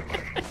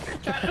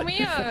 Chat,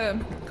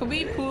 can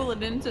we pool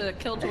it into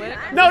Kill Twig?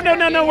 No,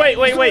 wait.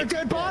 There's a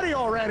dead body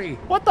already.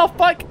 What the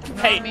fuck?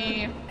 Hey,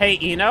 me. hey,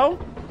 Eno.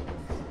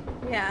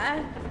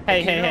 Yeah.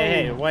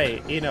 Hey,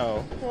 wait,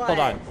 Eno. What? Hold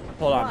on.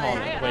 Wait,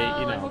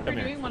 I Eno, hope come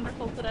you're here. doing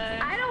wonderful today.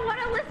 I don't want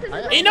to listen to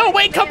this. Eno,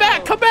 wait, come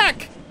back!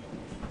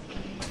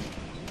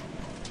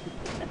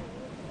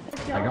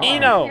 I don't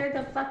Eno. hear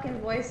the fucking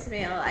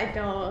voicemail. I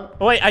don't.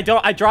 Wait, I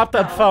dropped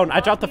the phone. I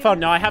dropped the phone.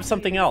 No, I have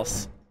something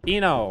else.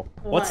 Eno,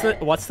 What?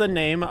 what's the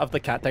name of the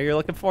cat that you're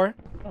looking for?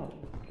 Oh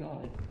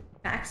god.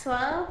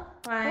 Maxwell?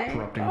 Why?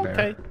 Corrupting bear.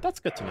 Okay, that's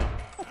good to know.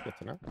 That's good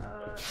to know.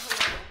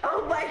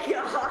 Oh my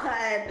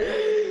god.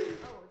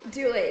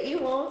 Do it. You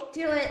won't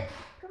do it.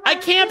 Come I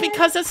on, can't do it.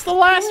 because it's the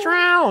last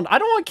round. I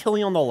don't want to kill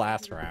you on the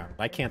last round.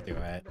 I can't do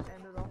it.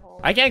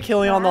 I can't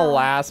kill you on the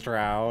last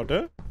round.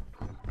 This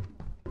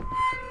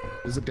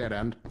is a dead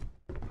end.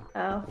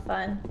 Oh,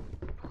 fun.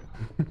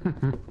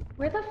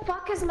 Where the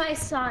fuck is my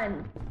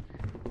son?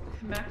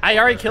 I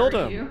already killed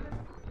him.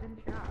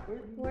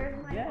 Where's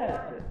my boy?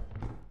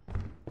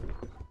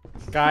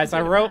 Guys,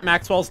 I wrote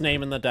Maxwell's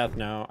name in the death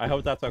note. I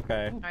hope that's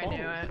okay. I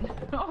knew it.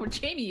 Oh,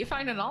 Jamie, you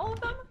finding all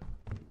of them?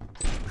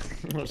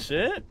 Oh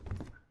shit.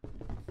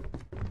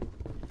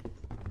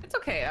 It's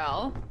okay,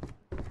 Al.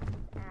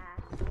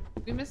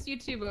 We missed you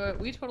too, but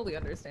we totally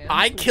understand.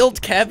 I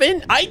killed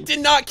Kevin? I did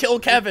not kill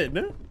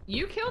Kevin.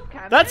 You killed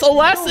Kevin? That's the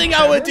last thing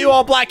I would do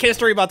on Black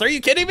History Month. Are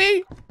you kidding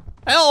me?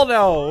 Hell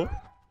no.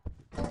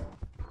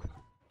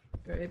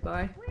 Alright,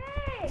 bye.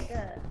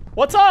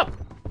 What's up?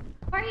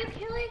 Why are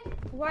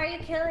you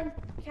killing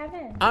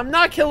Kevin? I'm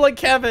not killing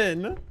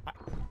Kevin.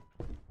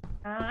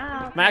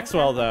 Ah, okay.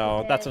 Maxwell,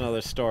 though, that's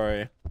another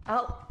story.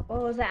 Oh,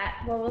 what was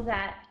that? What was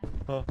that?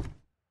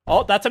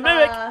 Oh, that's a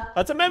mimic.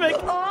 That's a mimic.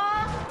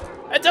 Oh.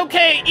 It's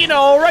okay, you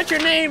know, write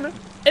your name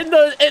in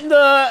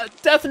the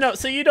death note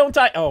so you don't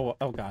die. Oh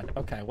god.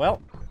 Okay,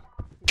 well,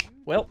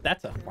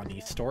 that's a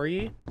funny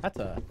story. That's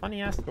a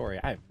funny ass story.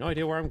 I have no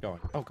idea where I'm going.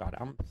 Oh god,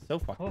 I'm so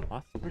fucking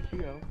lost. Where'd you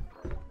go?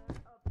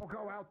 Don't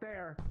go out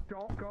there.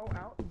 Don't go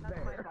out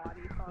there.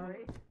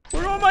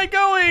 Where am I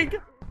going?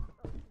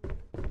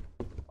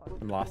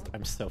 I'm lost.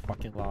 I'm so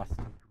fucking lost.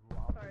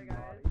 Sorry, guys.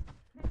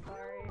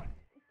 Sorry.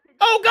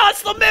 Oh god,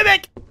 it's the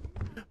mimic!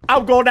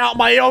 I'm going out on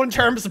my own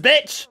terms,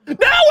 bitch!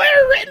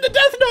 Nowhere in the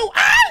death note!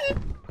 Ah!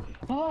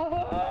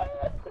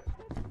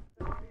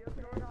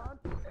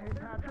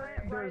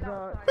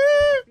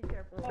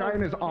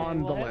 Giant is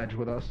on the ledge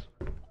with us.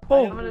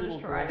 Oh,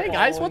 hey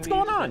guys, what's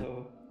going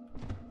on?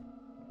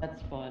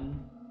 That's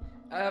fun.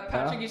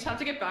 Patrick, you just have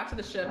to get back to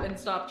the ship and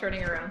stop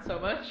turning around so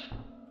much.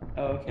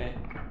 Oh, okay.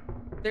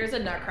 There's a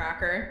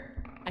nutcracker.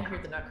 I hear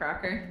the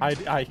nutcracker.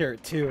 I hear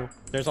it too.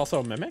 There's also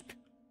a mimic.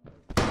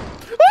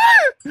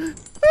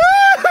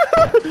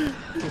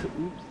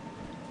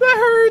 That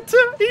hurt!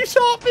 He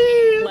shot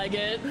me! Leg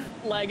it.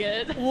 Leg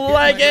it.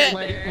 Leg it!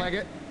 Leg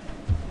it.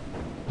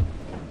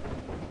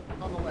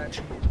 On the ledge.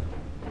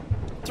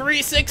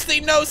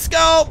 360 no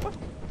scope!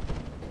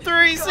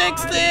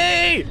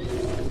 360!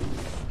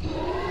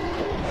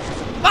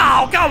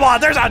 Oh, come on!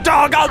 There's a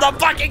dog on the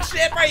fucking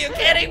ship! Are you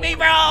kidding me,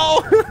 bro?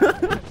 Are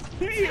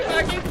you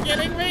fucking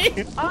kidding me?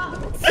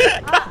 God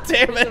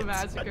damn it! It's a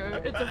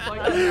massacre. It's a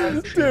fucking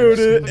massacre. Dude,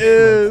 it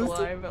is.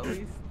 Alive, at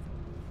least.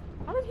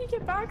 How did he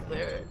get back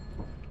there?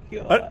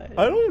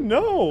 I don't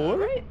know.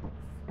 Right?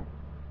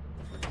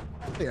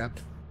 Yeah.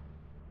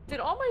 Did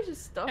all my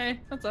just stuff? Hey,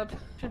 what's up?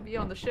 Should be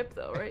on the ship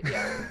though, right?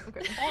 Yeah.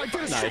 Okay. Oh, I did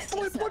a Nice.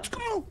 flip. Let's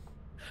go.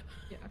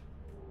 Yeah.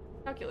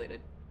 Calculated.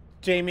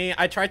 Jamie,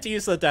 I tried to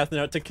use the death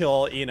note to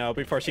kill Eno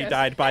before she Yes.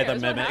 died by the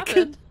Here's what mimic.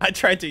 happened. I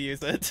tried to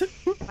use it.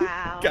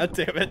 Wow. God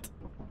damn it.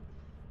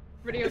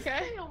 Everybody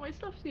okay? All my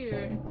stuff's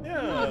here.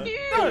 Yeah. Huge.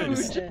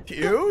 Nice.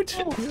 Huge.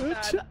 Oh, Huge.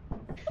 God.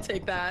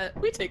 Take that.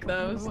 We take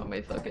those. I want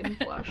my fucking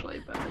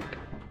flashlight back.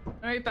 All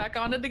right, back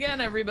on it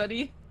again,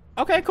 everybody.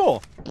 Okay,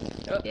 cool.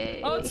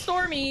 Yay. Oh, it's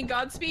stormy.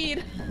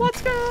 Godspeed.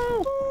 Let's go.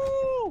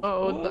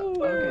 Oh,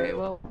 okay,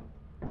 well.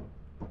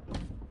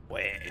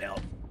 Well.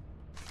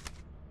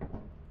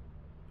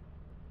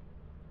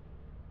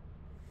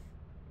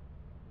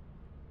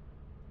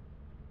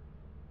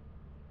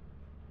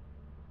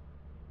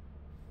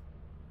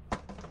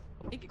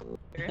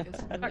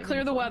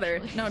 Clear the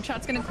weather. No,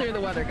 chat's gonna clear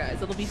the weather,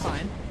 guys. It'll be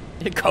fine.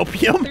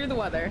 Copium? Clear the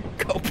weather.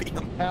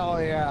 Copium.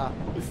 Hell yeah.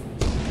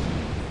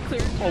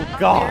 Clear. Oh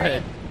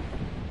god.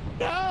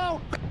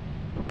 No!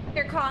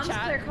 Clear comms,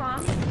 Chat. clear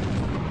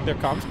comms. Clear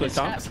comms, clear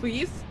Chat, comms.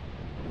 please.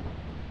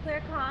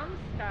 Clear comms.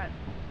 Chat,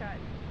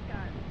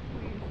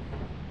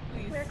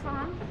 please. Clear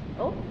comms.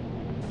 Oh.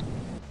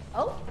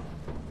 Oh.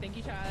 Thank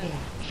you, chat.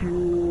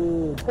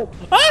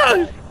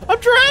 Ah! I'm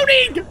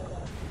drowning!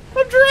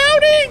 I'm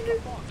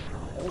drowning!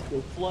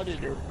 Also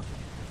flooded it.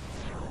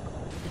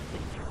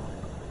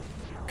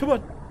 Come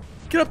on.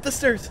 Get up the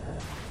stairs.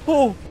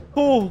 Oh,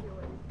 oh.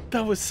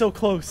 That was so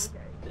close.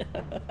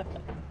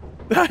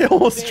 I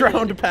almost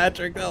drowned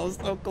Patrick. That was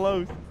so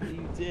close.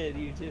 You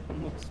did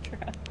almost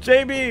drown.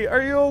 JB,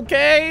 are you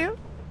okay?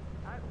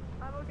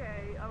 I'm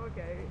okay. I'm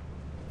okay.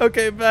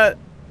 Okay, bet.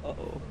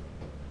 Uh-oh.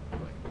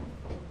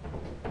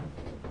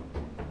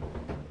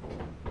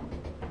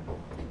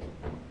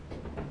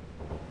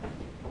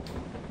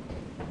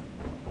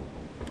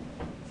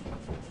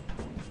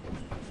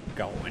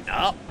 Going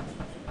up.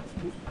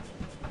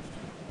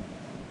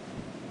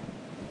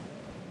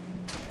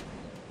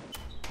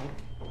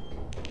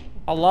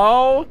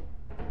 Hello?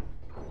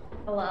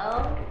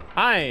 Hello?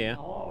 Hi.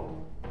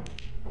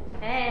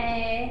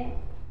 Hey.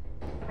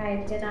 I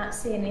did not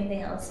see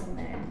anything else in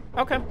there.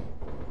 Okay.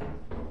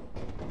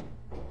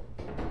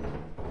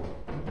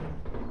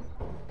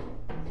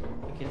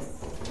 I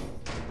guess.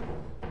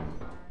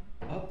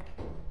 Up.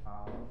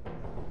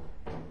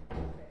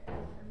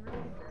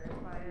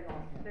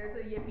 There's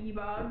a yippee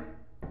bug.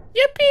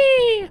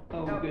 Yippee!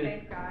 Oh, Oh, good.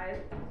 thanks, guys.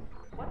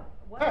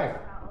 What Hey. the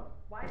hell?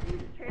 Why did you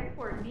just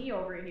transport me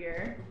over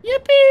here?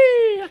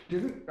 Yippee!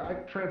 Didn't I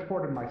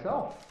transported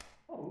myself?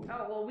 Oh,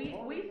 well, we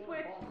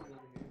switched.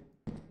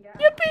 Yeah.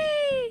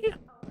 Yippee! Is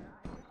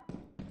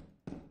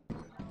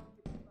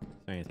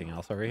there anything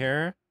else over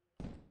here?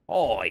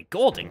 Oh, a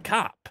golden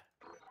cup.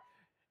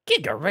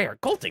 Giga rare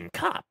golden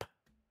cup.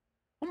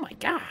 Oh my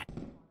god.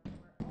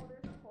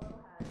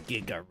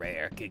 Giga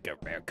rare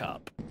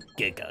cup.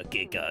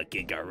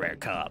 Giga rare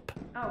cup.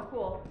 Oh,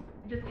 cool.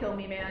 Just kill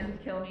me, man.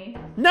 Just kill me.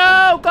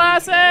 No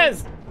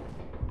glasses!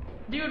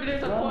 Dude,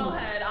 there's a coil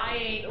head. I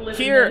ain't living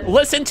Here, this.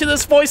 listen to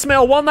this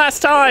voicemail one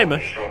last time. No,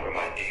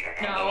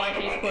 I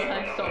hate coil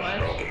heads so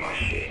much.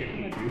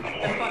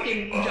 I'm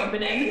fucking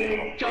jumping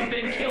in. Jump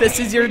in, kill This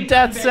me. is your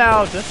death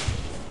sound.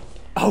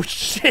 Oh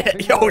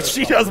shit! Yo,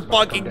 she just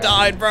fucking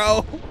died,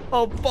 bro.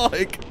 Oh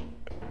fuck.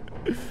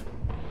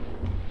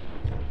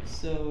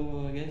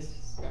 So, I guess.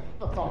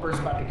 The thumper's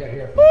about to get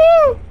here.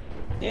 Woo!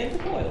 And the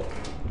coil.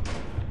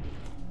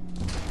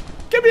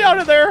 Get me out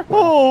of there!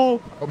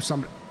 Oh! Oh,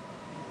 somebody.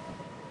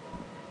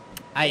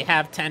 I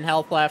have 10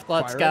 health left.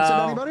 Let's Fire go. exit,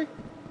 anybody?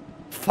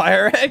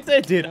 Fire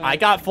exit, dude. I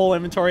got full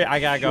inventory. I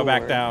gotta go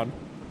back Sure. down.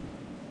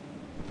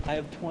 I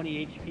have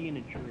 20 HP in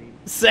a dream.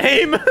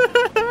 Same.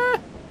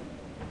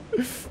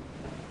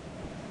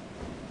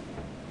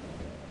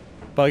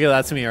 Buggy,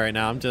 that's me right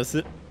now. I'm just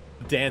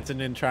dancing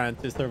and trying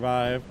to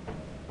survive.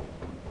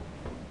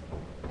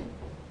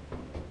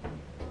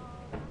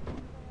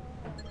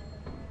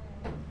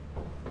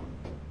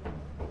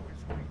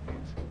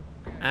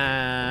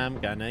 I'm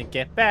gonna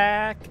get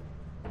back.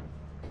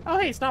 Oh,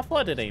 hey, it's not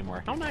flooded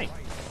anymore. How nice.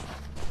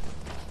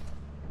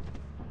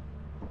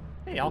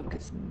 Hey, y'all. Luke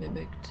is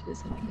mimicked,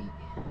 isn't he?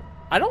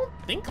 I don't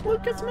think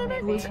Luke is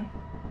mimicked.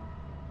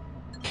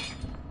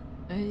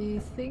 I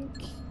think.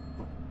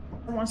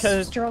 Someone's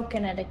 'Cause-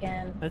 stroking it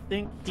again. I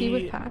think Is he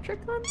with Patrick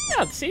on?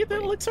 Yeah, see, the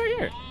Luke's right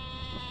here.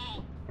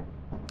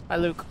 Hi,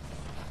 Luke.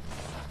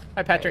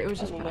 Hi, Patrick. It was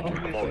just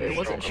Patrick, but it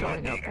wasn't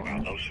showing up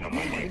on. Oh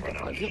my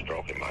god.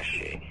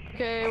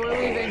 Okay, we're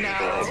leaving now.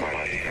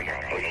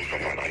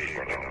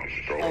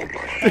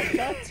 I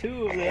got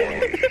 2 of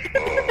them.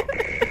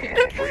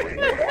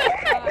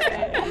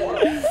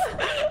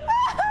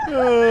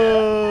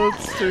 Oh,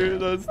 that's too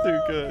good. That's too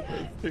good.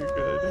 That's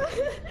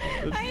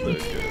so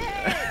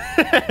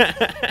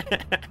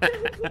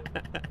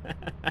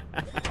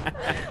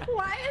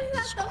Why is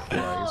that the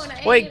phone?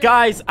 I Wait, hate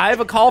guys, I have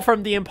a call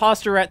from the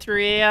imposter at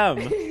 3 a.m.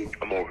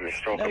 I'm over here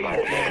stroking my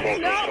dick.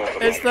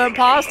 It's the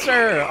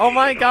imposter. Oh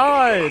my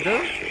god.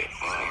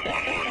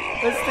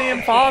 It's the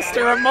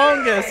imposter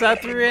Among Us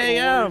at 3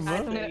 a.m.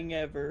 Thing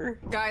ever.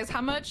 Guys, how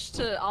much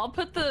to... I'll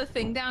put the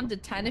thing down to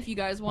 10 if you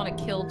guys want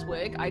to kill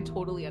Twig. I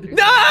totally understand.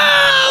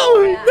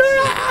 No!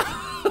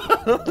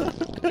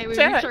 Hey, we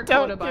Chat, reached our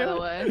don't quota, by do the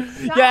it. way.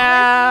 Stop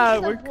Yeah,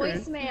 listening we're to the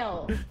crazy.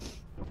 voicemail.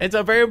 It's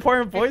a very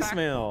important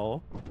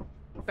voicemail.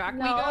 Back we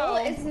No, go.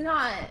 it's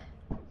not.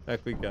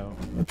 Back we go.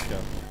 Let's go.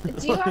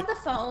 Do you have the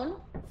phone?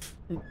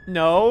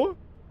 No.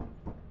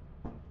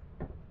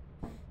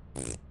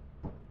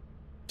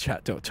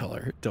 Chat, don't tell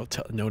her. Don't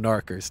tell. No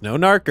narkers. No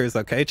narkers,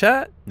 okay,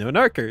 chat? No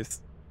narkers.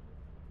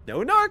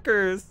 No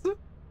narkers.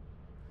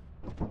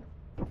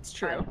 It's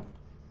true.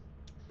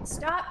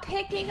 Stop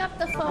picking up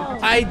the phone.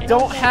 I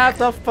don't have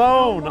the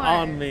phone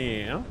on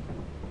me.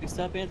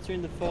 Stop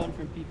answering the phone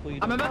from people you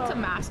don't I'm about know. to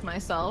mask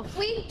myself.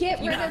 We get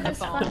rid of this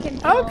phone. fucking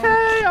phone.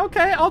 Okay,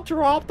 okay, I'll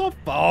drop the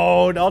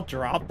phone. I'll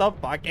drop the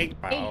fucking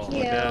phone. Thank you.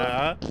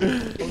 Yeah.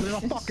 There's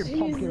a fucking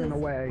pumpkin in the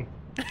way.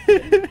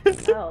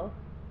 Oh.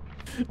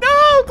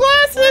 No,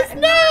 glasses,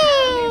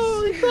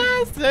 no!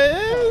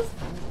 Glasses!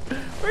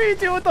 What are you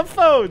doing with the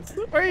phones?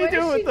 What are you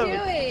doing with them?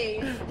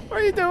 What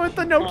are you doing with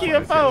the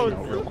Nokia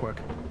phones? Real quick.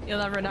 You'll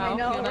never know.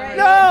 know, right?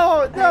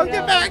 No, no,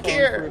 get back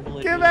here!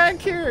 Get back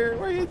here!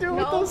 What are you doing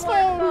with No those more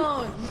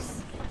phones?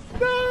 phones.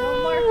 No!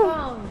 No more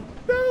phones.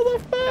 No, the Yeah, we're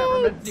about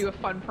phones! to do a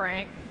fun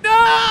prank.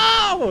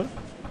 No!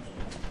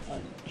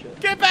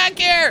 Get back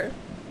here!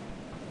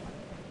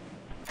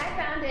 I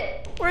found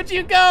it. Where'd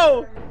you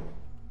go?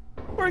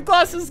 Where'd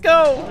glasses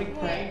go?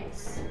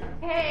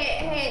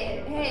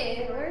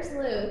 Hey, where's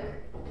Luke?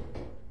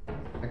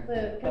 Luke,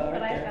 that's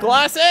what I found.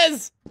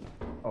 Glasses!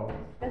 Oh,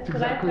 That's that's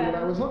what I exactly what I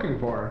found. was looking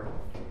for.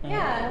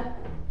 Yeah.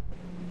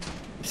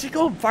 Did she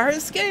go fire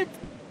escape?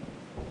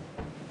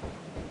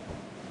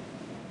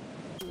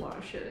 A lot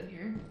of shit in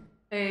here.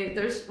 Hey,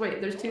 there's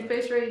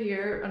toothpaste right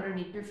here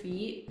underneath your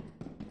feet.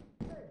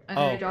 And then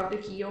I Oh. dropped a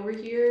key over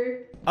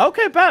here.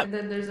 Okay, bet. And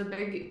then there's a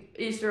big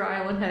Easter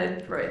Island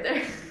head right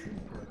there.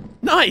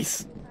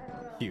 Nice.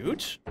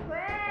 Huge.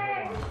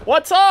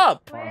 What's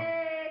up?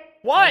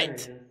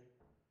 What?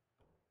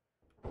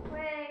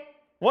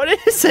 What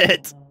is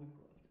it?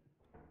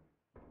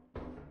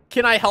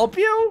 Can I help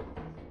you?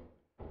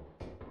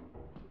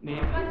 You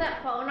want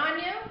that phone on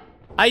you?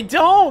 I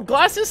don't.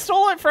 Glasses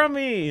stole it from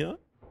me.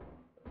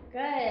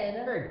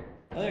 Good.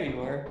 Oh, there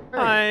you are.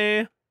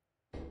 Hi.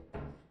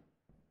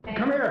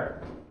 Come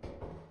here.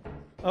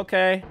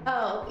 Okay.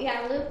 Oh,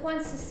 yeah, Luke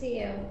wants to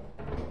see you.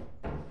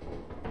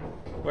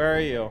 Where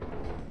are you?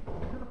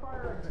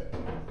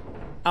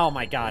 Oh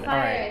my god. All Fire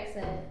right.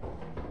 exit.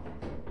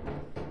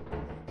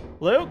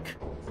 Luke?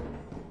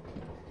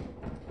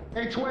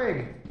 Hey,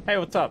 Twig. Hey,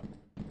 what's up?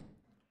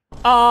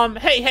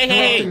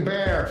 Hey. Interrupting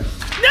bear.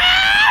 No!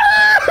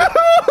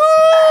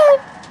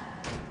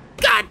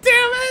 God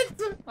damn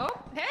it!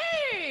 Oh,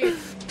 hey!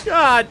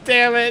 God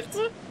damn it!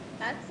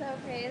 That's so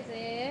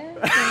crazy.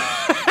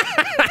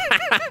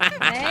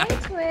 Hey,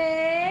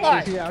 Twig.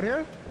 Is he out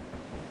here?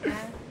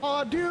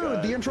 Oh,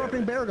 dude, the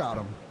interrupting bear got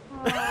him.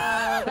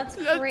 Oh, that's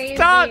crazy.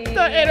 Stop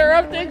the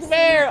interrupting That's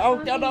bear! so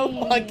I'm gonna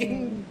funny.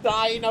 fucking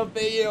die in a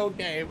video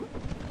game.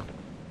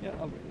 Yeah,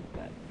 I'll bring it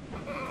back.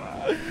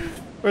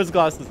 Where's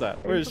Glasses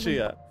at? Where is she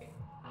at?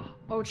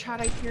 Oh,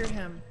 Chad, I hear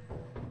him.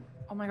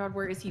 Oh my god,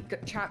 where is he?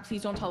 Chat,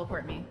 please don't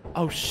teleport me.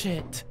 Oh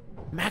shit.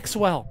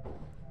 Maxwell.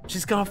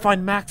 She's gonna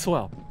find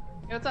Maxwell.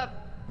 Hey, what's up?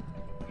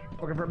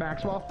 Looking for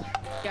Maxwell?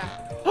 Yeah.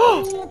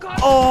 Oh god!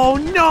 Oh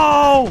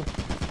no!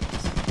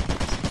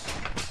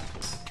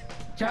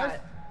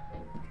 Chat.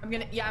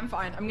 I'm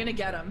fine. I'm gonna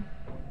get him.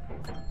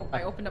 Oh,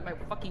 I opened up my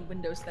fucking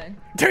Windows thing.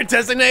 They're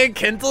designated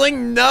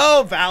kindling?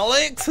 No,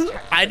 Alex!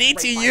 I need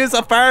to use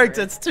a fire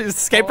exit to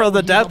escape from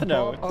the death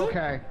note.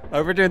 Okay.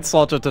 Overdoing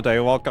Soldier today,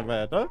 welcome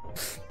in.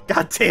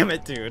 God damn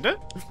it, dude. Oh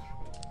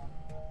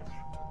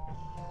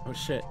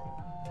shit.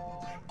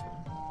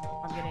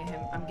 I'm getting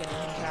him,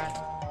 Chad.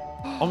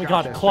 Oh my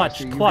god, clutch.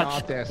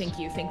 Thank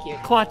you.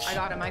 Clutch. I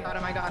got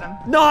him.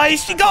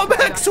 Nice, you got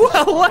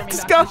Maxwell!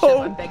 Let's go!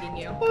 I'm begging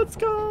you. Let's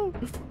go!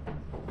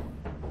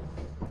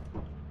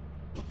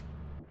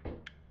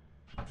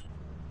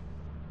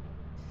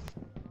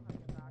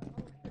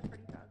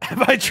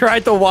 Have I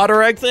tried the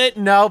water exit?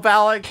 No,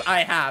 Alex,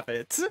 I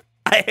haven't.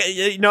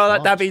 You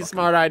know, that'd be a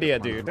smart idea,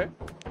 dude.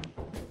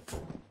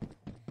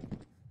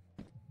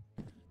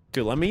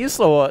 Dude, let me use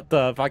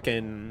the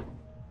fucking...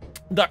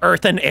 the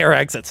earth and air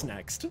exits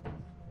next.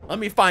 Let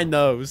me find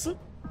those.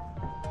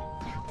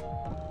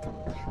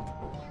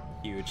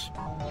 Huge.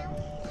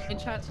 In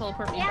chat,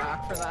 teleport me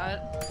back for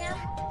that.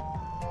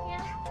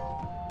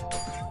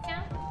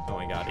 Oh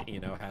my god,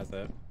 Eno has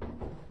it.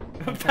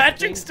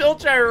 Patrick's still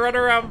trying to run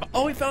around.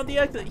 Oh, we found the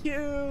exit.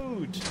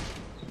 Huge.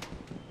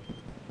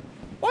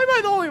 Why am I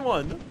the only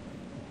one?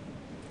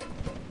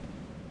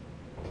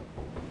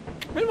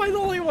 Why am I the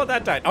only one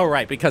that died? Oh,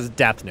 right, because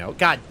Death Note.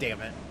 God damn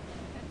it.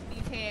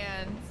 These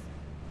hands.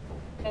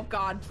 Oh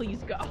god, please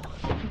go.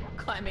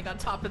 Climbing on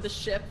top of the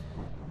ship.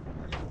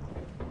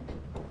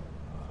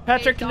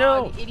 Patrick, hey,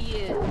 no. dog,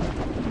 idiot.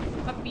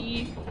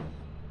 Puppy.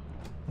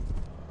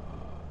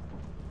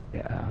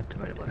 Yeah,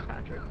 divided by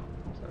Patrick.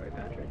 Sorry,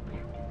 Patrick.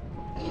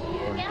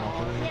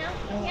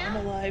 I'm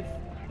alive.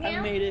 I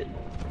made it.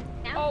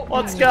 Oh,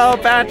 Let's go,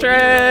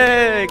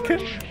 Patrick!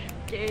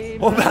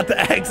 What about the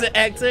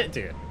exit?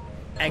 Dude,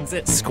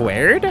 exit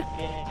squared?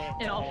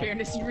 In all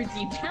fairness, you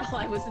redeemed her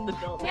while I was in the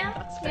building.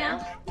 That's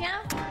fair.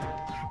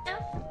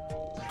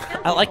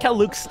 I like how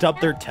Luke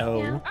stubbed their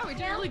toe. Oh, we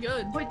did really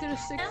good. Wait, did a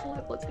 6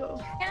 flip. Let's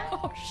go.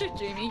 Oh shit,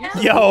 Jamie.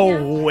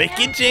 Yo,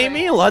 wicked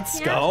Jamie, let's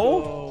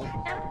go.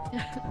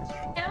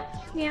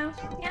 Meow,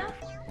 meow.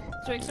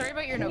 Twig, sorry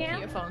about your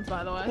Nokia phones,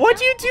 by the way.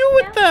 What'd you do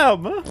with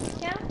them?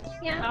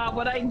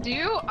 What I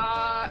do?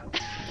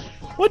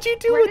 What'd you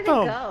do Where with did it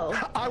them? go?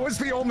 I was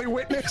the only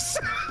witness.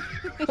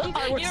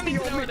 I was the only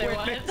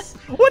witness.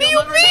 What do you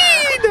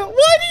mean?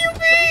 What do you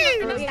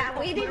mean? Yeah,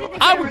 we did it.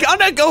 I'm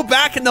gonna go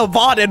back in the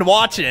VOD and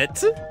watch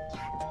it.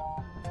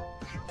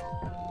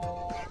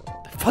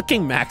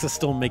 Fucking Max is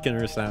still making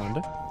her sound.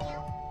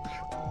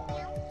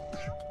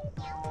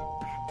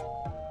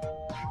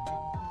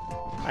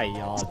 Hi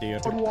y'all,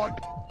 dude.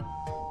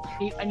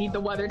 I need the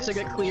weather to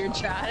get cleared,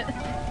 chat.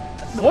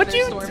 What'd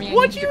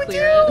you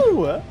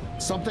do?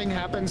 Something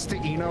happens to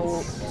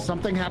Eno.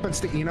 Something happens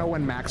to Eno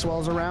when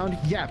Maxwell's around.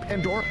 Yeah,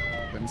 Pandora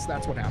happens.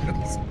 That's what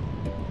happens.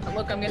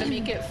 Look, I'm gonna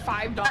make it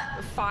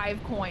five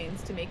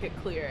coins to make it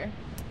clear.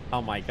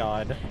 Oh my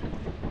god.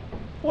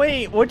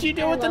 Wait, what'd you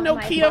do with the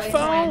Nokia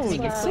phone?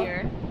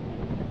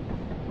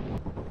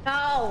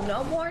 No,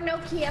 no more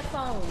Nokia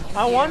phones.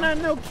 I want a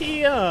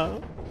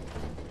Nokia.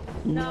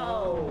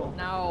 No.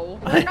 No.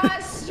 We're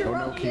not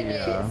stroking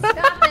it.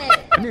 Stop it.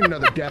 I need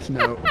another death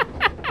note.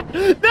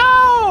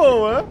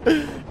 No!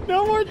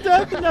 No more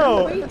death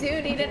note. We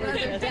do need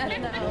another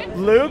death note.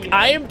 Luke,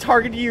 I am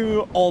targeting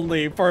you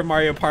only for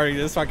Mario Party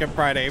this fucking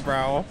Friday,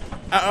 bro.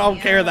 I don't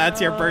care that's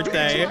your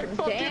birthday.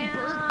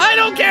 I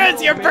don't care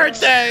it's your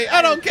birthday.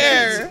 I don't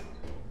care.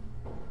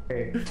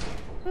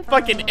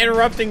 Fucking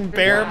interrupting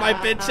bear, my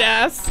bitch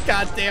ass.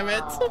 God damn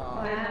it.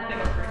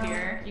 Over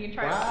here. You can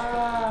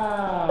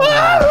try.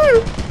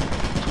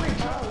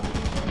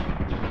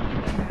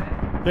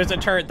 There's a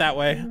turret that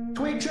way.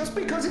 Twig, just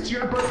because it's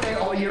your birthday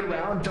all year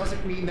round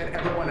doesn't mean that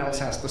everyone else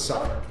has to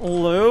suffer.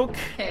 Luke,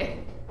 Hey.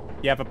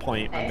 you have a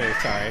point. I'm very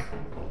sorry.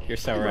 You're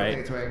so right.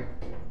 Birthday, Twig.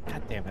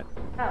 God damn it.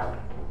 Oh.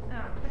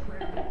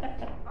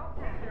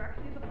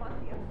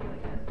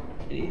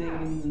 Anything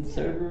in the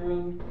server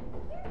room?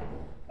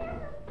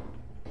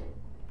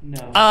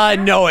 No.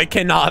 No, it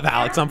cannot,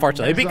 Alex,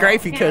 unfortunately. It'd be great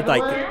if you could,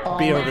 like,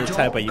 be over the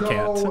head, but you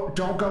can't.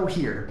 Don't go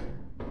here.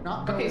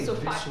 Not go Okay, so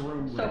in this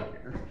room right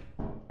here.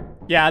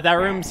 Yeah, that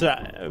room's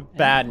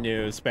bad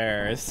news,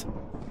 Bears.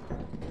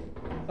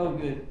 Oh,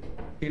 good.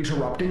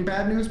 Interrupting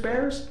bad news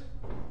bears?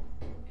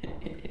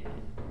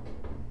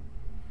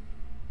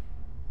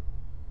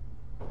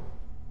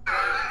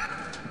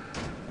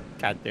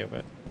 God damn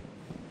it.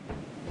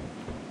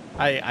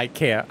 I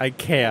can't. Oh,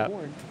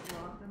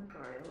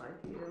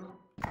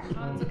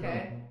 it's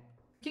okay.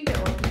 You can get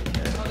one.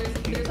 Oh,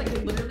 there's like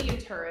literally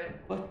a turret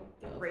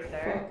right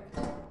there.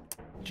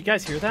 Did you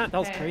guys hear that? That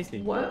was Okay.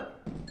 crazy. What?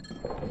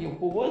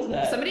 What was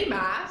that? Somebody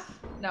masked?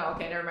 No,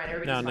 okay, never mind.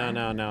 Everybody's fine.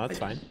 No, it's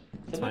fine.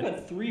 It's Someone fine.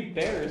 got 3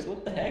 bears.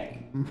 What the heck?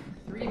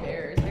 3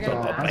 bears. I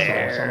got a mask.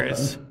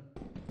 Bears.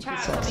 Chat,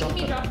 somebody make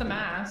me drop the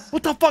mask.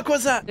 What the fuck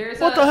was that? There's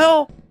What the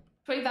hell?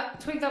 Twig,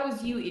 that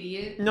was you,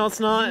 idiot. No, it's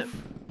not.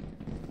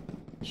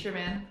 Sure,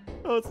 man.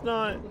 No, it's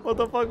not. What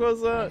the fuck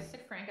was that?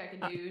 Sick prank I can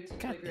do to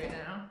Twig right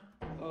now.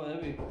 Oh,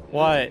 that'd be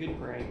What? That's a good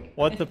prank.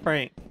 What's the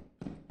prank?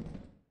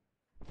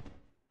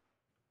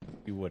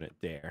 You wouldn't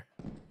dare.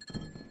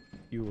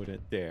 You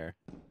wouldn't dare.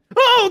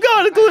 Oh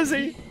god, a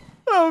glizzy!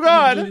 Oh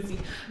god!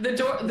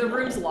 The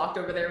room's locked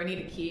over there. We need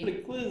a key.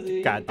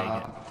 God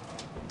dang it.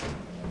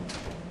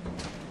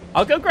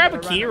 I'll go grab a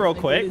key real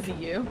quick.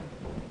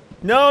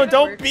 No,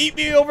 don't beat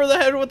me over the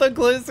head with a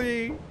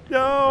glizzy!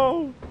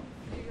 No!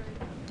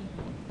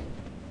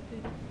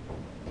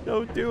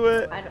 Don't do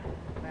it.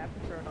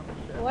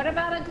 What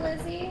about a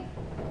glizzy?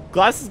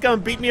 Glass is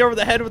gonna beat me over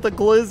the head with a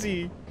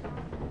glizzy.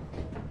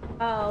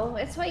 Oh,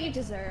 it's what you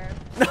deserve.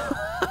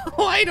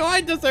 Why do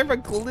I deserve a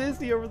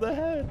glizzy over the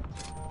head?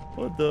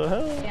 What the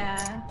hell?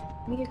 Yeah.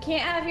 You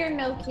can't have your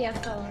Nokia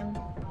phone.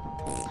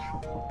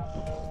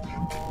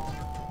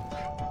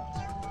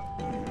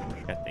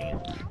 God dang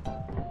it.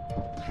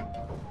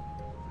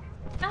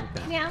 Oh,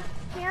 meow,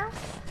 meow.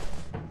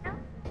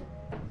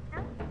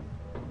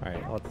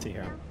 Alright, let's see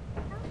here.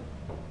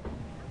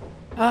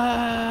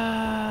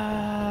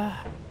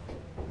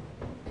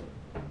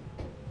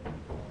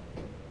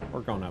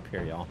 We're going up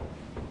here, y'all.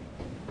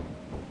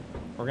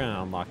 We're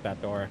gonna unlock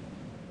that door.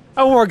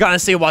 And we're gonna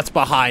see what's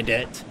behind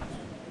it.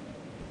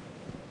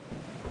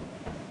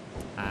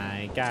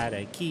 I got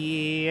a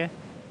key.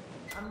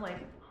 I'm like,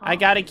 I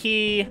got a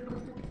key.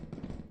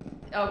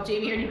 oh,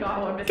 Jamie already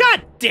got one.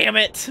 God damn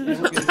it!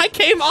 I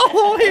came all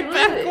the way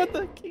back with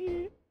the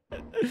key.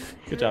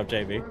 Good job,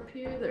 JB. Up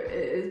here, there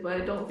is, but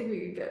I don't think we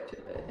can get to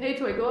it. Hey,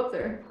 Toy, go up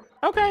there.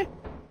 Okay.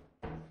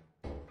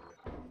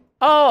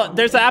 Oh,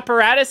 there's an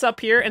apparatus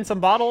up here and some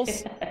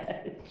bottles.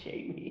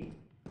 Jamie.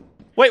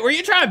 Wait, were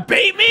you trying to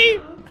bait me?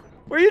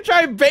 Were you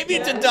trying to bait me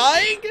into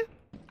dying?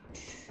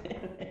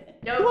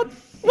 No.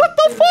 What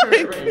the fuck?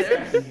 Right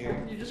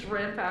there. You just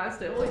ran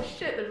past it. Holy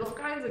shit, there's all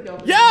kinds of gum.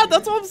 Yeah,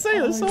 that's what I'm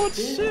saying. There's so much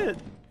shit.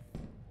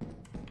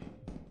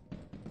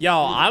 Yo,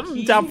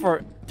 I'm down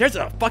for... There's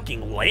a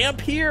fucking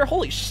lamp here?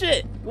 Holy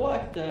shit.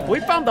 What the We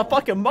found the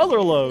fucking mother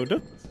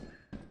lode.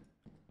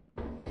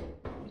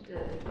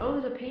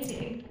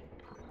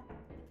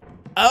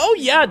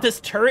 yeah, this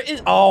turret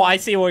is. Oh, I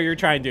see what you're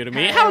trying to do to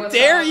me. How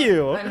dare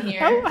you? I'm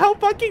here. How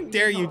fucking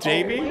dare you,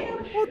 Jamie?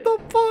 What the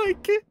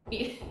fuck?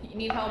 You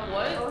need help?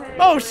 What?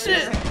 Oh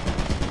shit.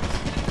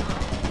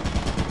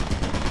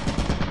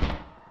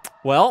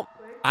 Well,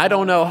 I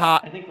don't know how.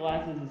 I think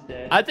Glasses is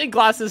dead. I think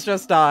Glasses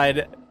just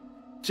died.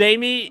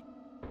 Jamie.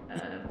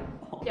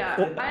 Yeah,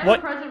 I have What?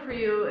 a present for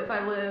you if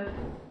I live.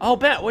 Oh,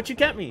 bet. What'd you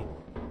get me?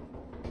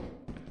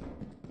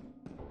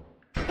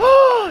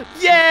 Oh,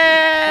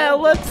 yeah!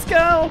 Let's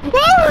go!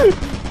 Woo!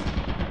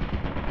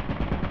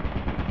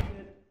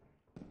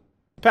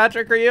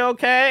 Patrick, are you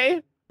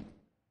okay?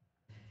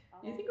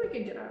 You think we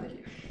can get out of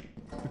here?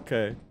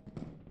 Okay.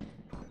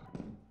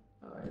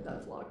 Alright,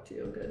 that's locked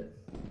too. Good.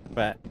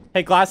 Bet.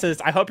 Hey, Glasses,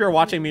 I hope you're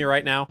watching me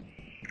right now.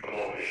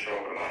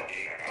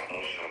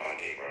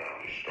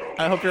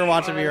 I hope you're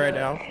watching me right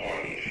now.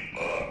 Okay,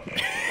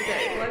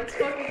 let's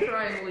fucking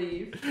try and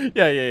leave.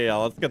 Yeah.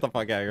 Let's get the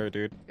fuck out of here,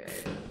 dude. Okay,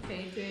 the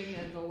painting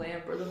and the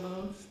lamp are the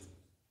most.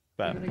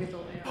 Bet. I'm gonna get the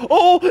lamp.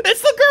 Oh,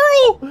 it's the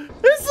girl!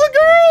 It's the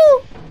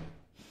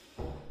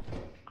girl!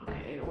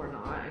 Okay, or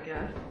not, I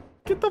guess.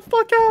 Get the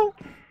fuck out!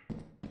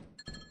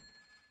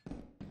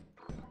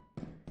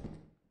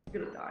 I'm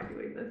gonna die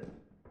doing this.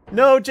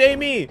 No,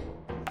 Jamie!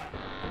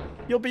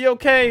 You'll be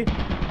okay.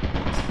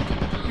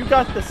 You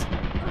got this.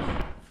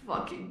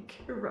 Fucking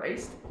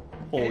Christ.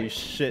 Holy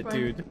shit, Fine.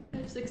 dude. I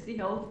have 60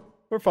 health.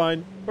 We're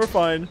fine. We're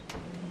fine.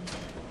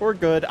 We're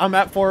good. I'm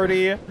at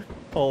 40.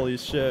 Holy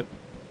shit.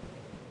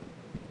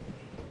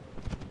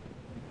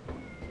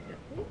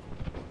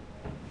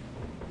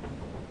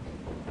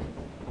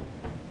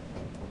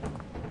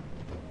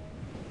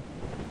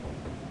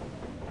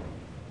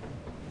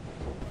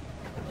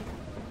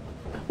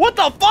 What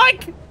the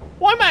fuck?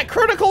 Why am I at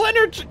critical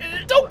energy?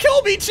 Don't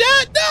kill me,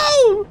 chat!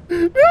 No!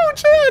 No,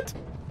 chat!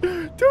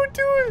 Don't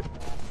do it!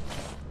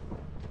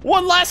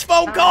 One last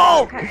phone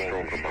call! Can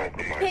you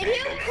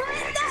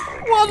put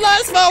that? One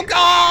last phone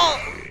call!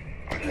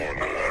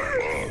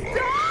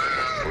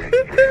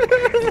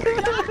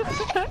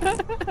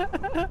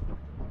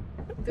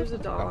 There's a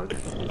dog.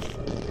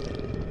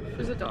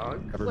 There's a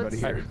dog. Everybody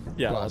here.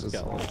 Yeah, Glasses.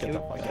 let's go. Let's get the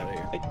fuck out of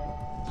here.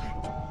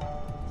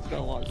 Got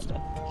a lot of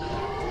stuff.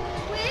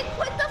 Wait,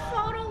 put the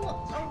phone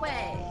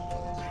away.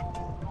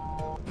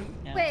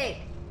 Yeah. Wait,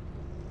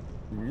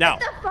 No. put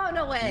the phone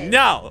away.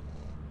 No.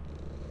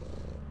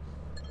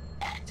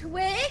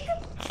 Twig?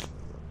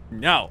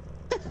 No.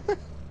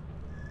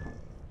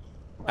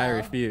 I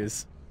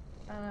refuse.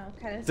 I don't know,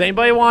 kind of. Does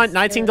anybody want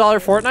 $19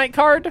 Fortnite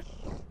card?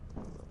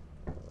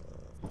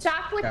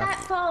 Stop with Yeah. that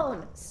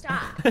phone.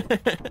 Stop. Guys,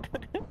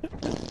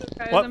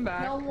 What? I'm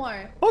back. No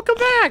more. Welcome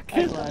back.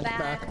 Go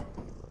back.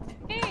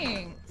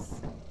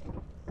 Thanks.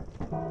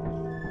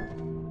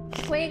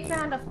 Twig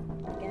found a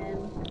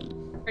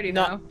fucking. Already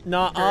know.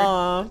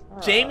 Nuh-uh.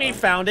 Jamie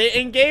found it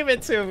and gave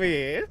it to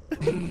me.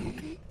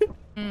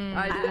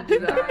 I didn't do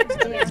that.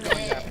 Damn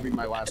That it. would be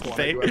my last one.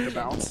 I do have to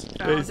bounce.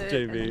 Thanks, it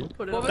Jamie. and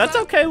put it on. That's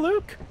okay,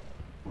 Luke.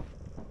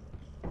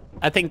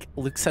 I think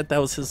Luke said that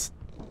was his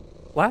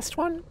last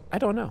one? I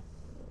don't know.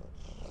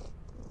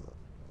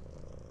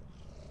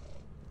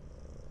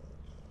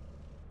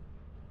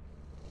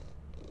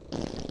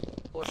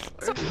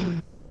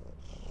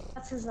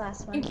 That's his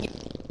last one.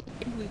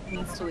 Luke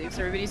needs to leave, so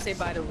everybody say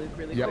bye to Luke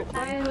really Yep. quick.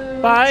 Bye,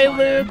 Luke. Bye,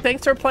 Luke.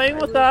 Thanks for playing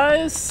with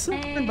us.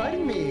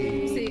 Inviting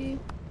me. See,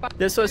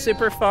 This was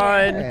super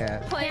fun. Yeah.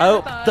 play Oh,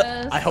 with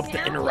us. I hope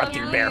the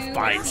interrupting bear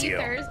finds you.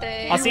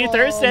 Thursday. I'll see you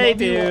Thursday,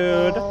 Love you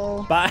dude.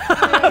 all. Bye.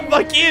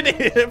 Fuck you,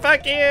 dude.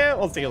 Fuck you.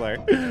 We'll see you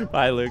later.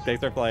 Bye, Luke. Thanks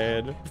for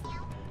playing.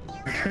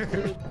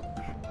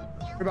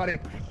 Everybody.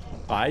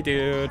 Bye,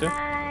 dude.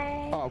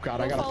 Bye. Oh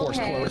god, I gotta force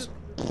close.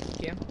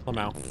 I'm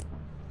out.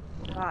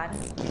 God.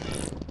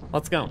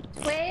 Let's go.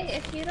 Twig,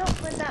 if you don't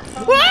put that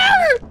phone No!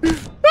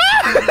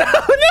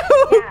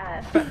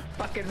 yeah.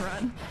 Fucking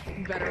run.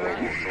 You better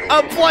run.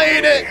 I'm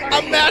playing it.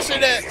 I'm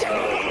mashing it.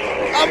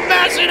 I'm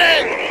mashing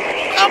it.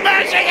 I'm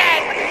mashing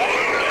it.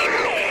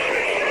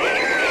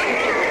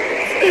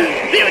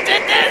 You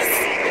did this.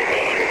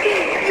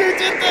 You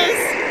did this.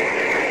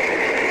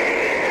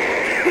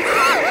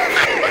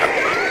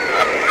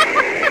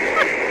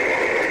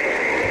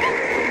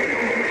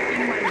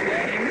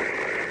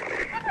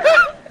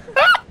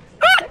 I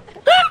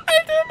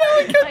didn't know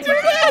I could do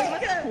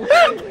that.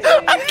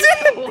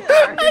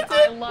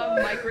 I love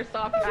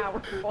Microsoft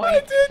PowerPoint I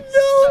didn't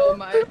know. so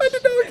much. I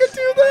didn't know I could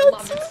do I that.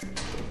 love it.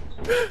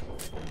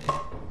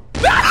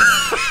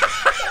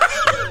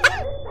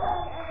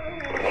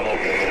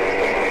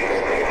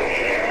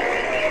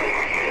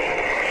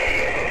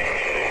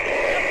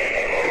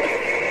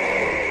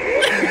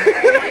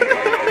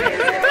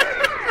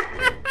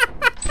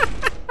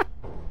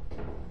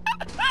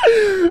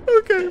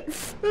 Okay.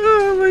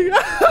 Oh my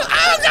god.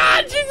 Oh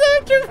god, she's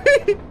after me.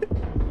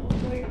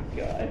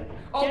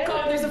 Oh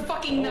god, there's a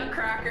fucking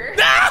nutcracker.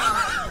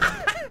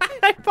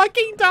 I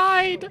fucking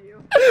died.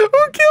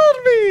 Who killed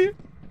me?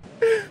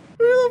 Who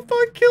the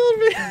fuck killed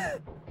me?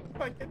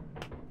 Fucking.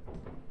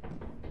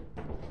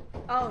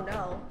 Oh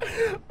no.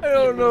 I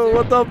don't know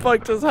what the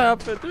fuck just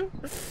happened.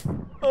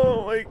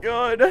 Oh my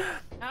god.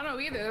 I don't know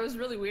either. That was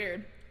really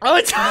weird. Oh,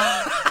 it's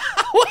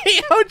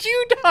wait, how'd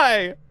you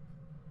die?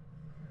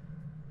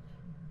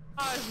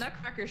 Oh, his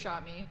neckcracker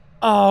shot me.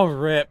 Oh,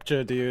 rip,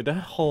 dude.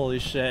 Holy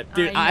shit.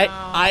 Dude, I had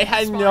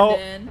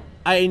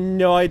I had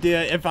no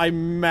idea if I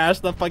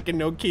mashed the fucking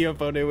Nokia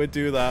phone it would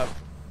do that.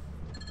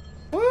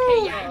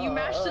 Hey, yeah, you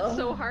mashed it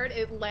so hard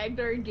it lagged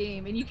our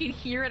game, and you can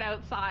hear it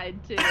outside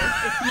too.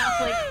 It's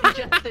not like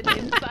just an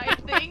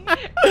inside thing.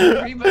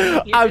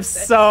 Everybody I'm hears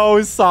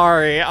so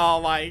sorry.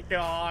 Oh my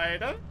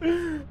god.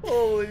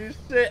 Holy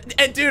shit.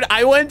 And dude,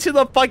 I went to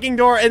the fucking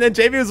door and then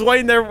Jamie was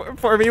waiting there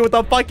for me with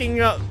a fucking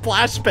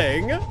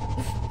flashbang.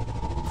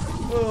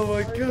 Oh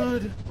my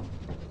god.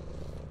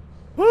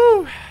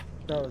 Woo.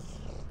 That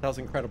was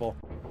incredible.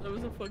 That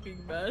was a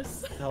fucking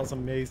mess. That was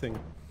amazing.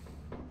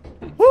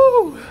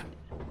 Woo.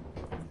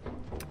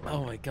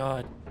 Oh my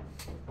god.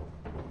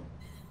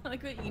 I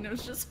like that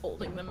Eno's just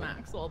holding the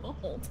Maxwell the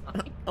whole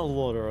time.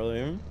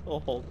 Literally, the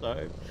whole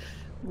time.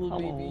 Little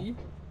baby.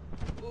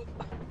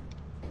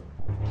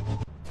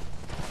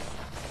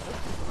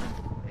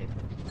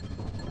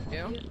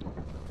 Yeah.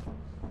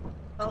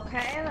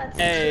 Okay, let's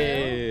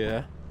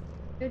Hey.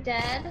 You're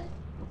dead?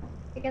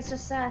 I guess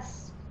just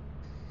us.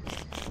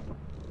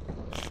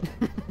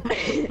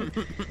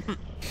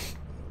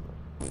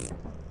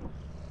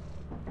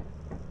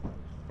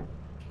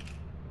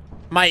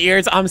 My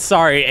ears, I'm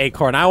sorry,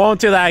 Acorn. I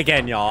won't do that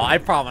again, y'all. I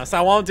promise.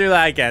 I won't do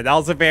that again. That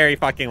was very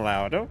fucking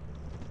loud.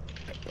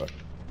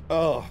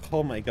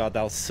 Oh my god,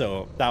 that was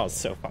so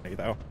funny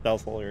though. That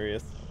was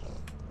hilarious.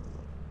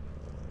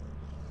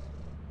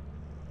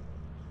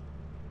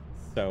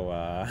 So,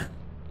 I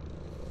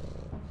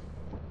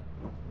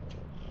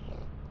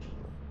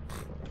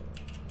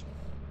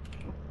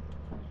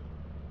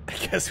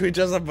guess we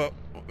just about.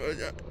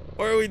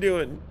 What are we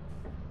doing?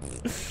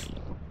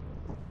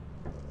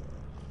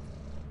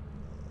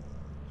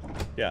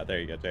 Yeah, there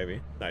you go, JB.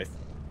 Nice.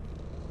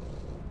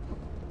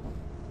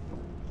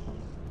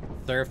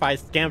 Certified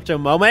scam show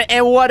moment.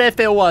 And what if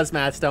it was,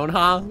 Matt Stone,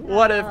 huh?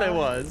 What if it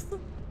was?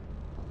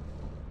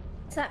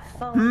 That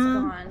phone's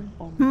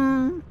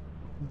gone.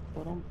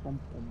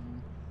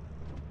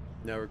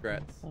 No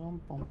regrets.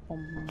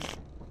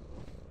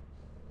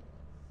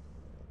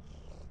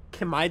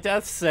 Can my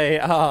death say,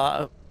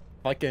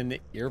 fucking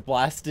ear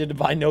blasted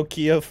by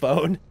Nokia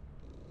phone?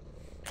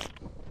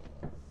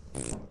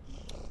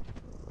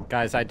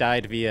 Guys, I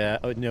died via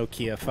a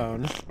Nokia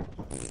phone.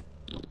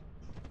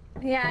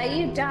 Yeah,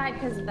 you died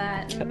because of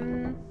that.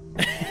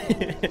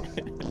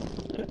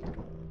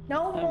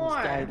 No I more. almost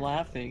died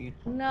laughing.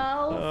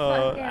 No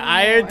fucking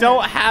I more.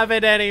 don't have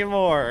it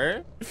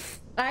anymore.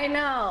 I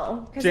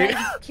know, because Jake-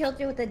 I killed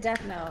you with the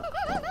death note.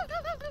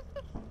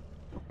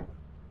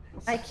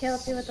 I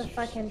killed you with the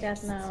fucking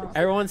death note.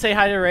 Everyone say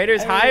hi to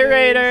Raiders. Hi,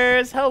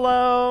 Raiders.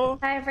 Hello.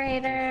 Hi,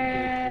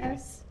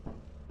 Raiders.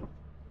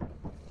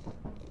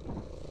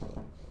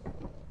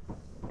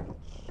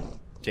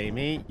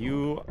 Jamie,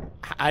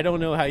 I don't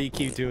know how you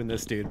keep doing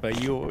this, dude,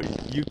 but you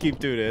keep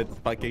doing it. It's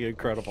fucking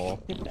incredible.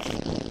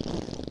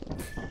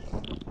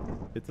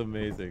 It's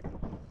amazing.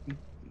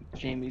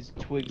 Jamie's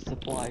twig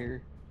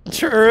supplier.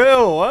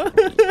 True.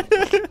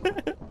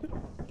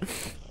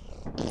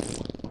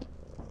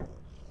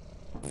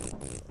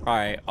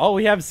 Alright. Oh,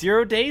 we have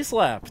 0 days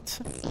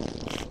left.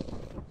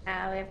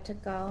 Now we have to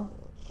go.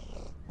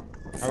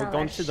 Are we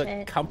going to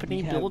the company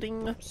We have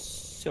building?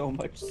 So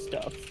much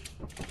stuff.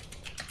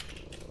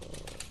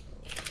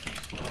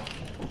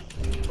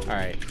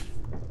 Alright.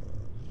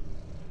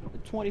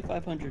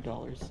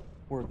 $2,500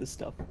 worth of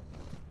stuff.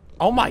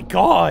 Oh my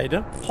god!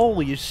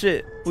 Holy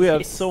shit! We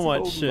have It's so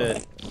much so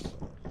shit.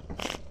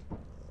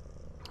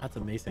 That's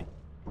amazing.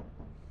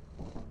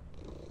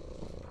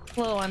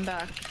 Hello, I'm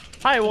back.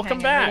 Hi, welcome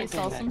Hanging, back. ready to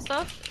sell some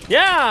stuff?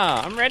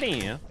 Yeah, I'm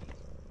ready.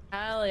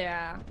 Hell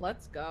yeah,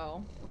 let's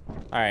go.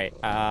 Alright,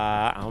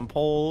 I'm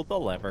pull the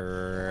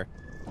lever.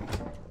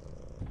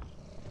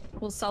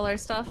 We'll sell our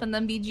stuff and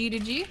then be G to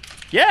G.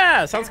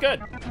 Yeah, sounds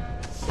good.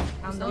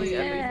 I'll Sounds do good.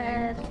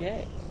 everything.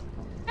 Yeah.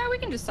 Yeah, we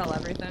can just sell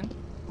everything.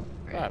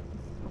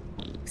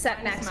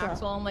 Except Minus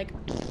Maxwell. I'm like,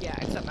 yeah,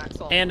 except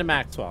Maxwell. And a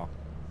Maxwell.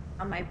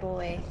 Oh, my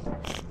boy.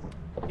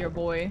 Your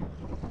boy.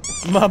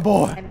 My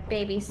boy. My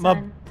baby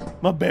son.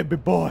 My baby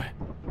boy.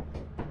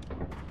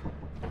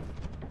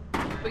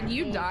 When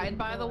you died,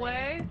 by the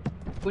way,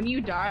 when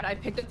you died, I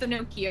picked up the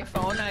Nokia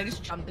phone and I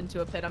just jumped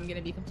into a pit. I'm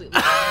gonna be completely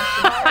honest.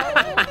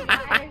 Oh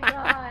my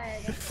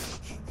god.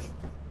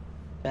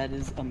 That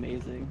is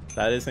amazing.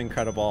 That is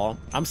incredible.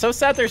 I'm so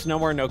sad there's no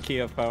more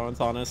Nokia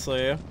phones,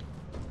 honestly.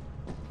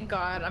 Thank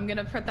God, I'm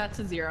gonna put that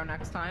to 0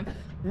 next time.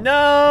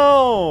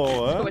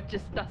 No! So it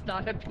just does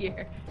not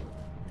appear.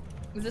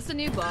 Is this a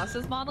new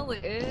glasses model?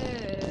 It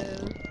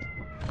is.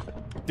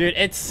 Dude,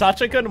 it's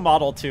such a good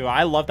model, too.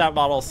 I love that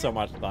model so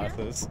much,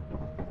 glasses.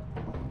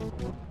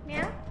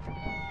 Yeah?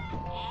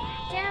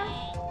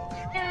 Yeah?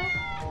 Yeah?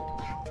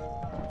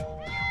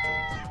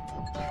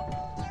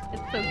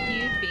 It's so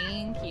cute,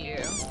 thank you.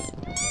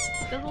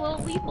 Does a little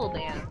weeple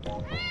dance.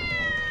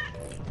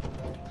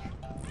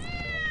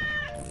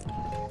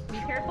 Be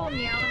careful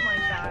meowing like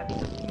that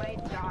because you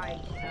might die,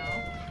 you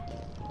know?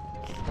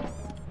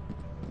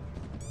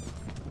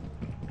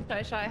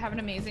 Shy, have an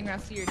amazing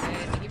rest of your day.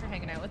 Thank you for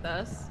hanging out with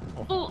us.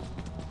 Oh.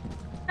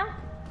 No.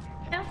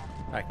 No.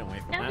 I can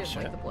wait for No. that Didn't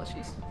shit. like the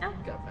plushies. No.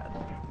 Got bad.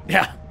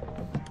 Yeah.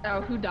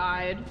 Oh, who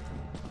died?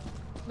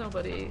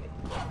 Nobody.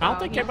 I don't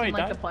think anybody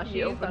like died. the plushies.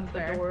 He opened That's the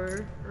fair.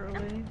 door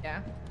early.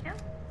 Yeah.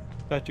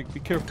 Patrick,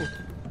 be careful.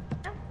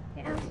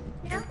 Yeah.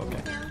 Yeah.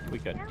 Okay, we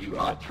good. You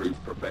are true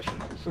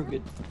professionals. We're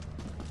good.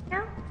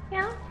 Yeah.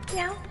 Yeah.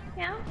 Yeah.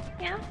 Yeah.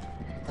 Yeah.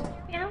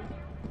 Yeah.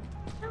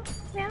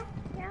 Yeah.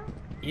 Yeah.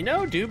 You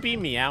know, do be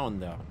meowing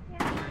though.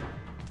 Yeah.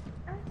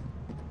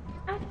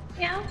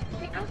 Yeah.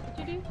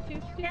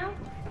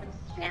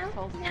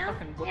 All these Yeah.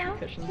 fucking whoopee Yeah.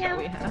 cushions Yeah. that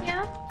we have.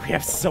 Yeah. We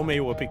have so many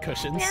whoopee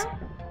cushions.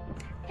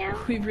 Yeah.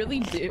 We really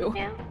do.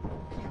 Yeah.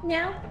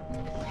 Yeah.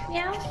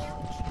 Yeah.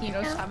 You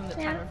know, just having the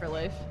time of her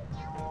life.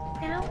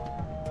 Yeah.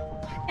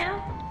 Yeah.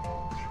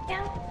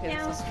 Yeah. Okay,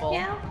 Yeah. this is full.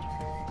 Yeah.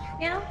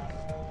 Yeah.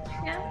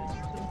 Yeah.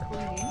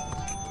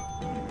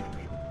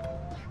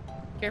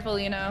 Careful,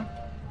 you know.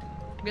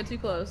 Don't get too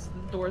close.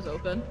 The door's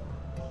open.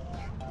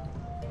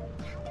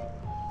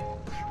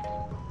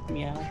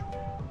 Meow.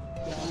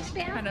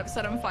 Kind of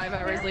upset I'm 5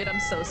 hours late. I'm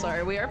so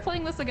sorry. We are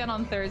playing this again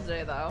on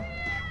Thursday, though.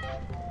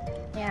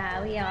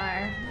 Yeah, we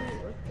are.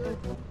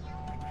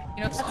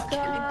 You know, stop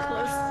getting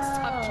close.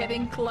 Stop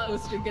getting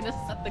close. You're gonna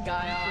set the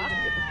guy off.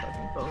 Get the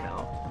fucking phone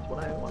out. That's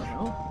what I want to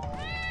know.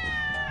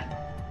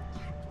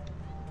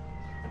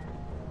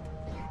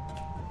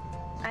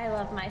 I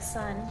love my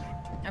son.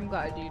 I'm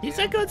glad you do. He's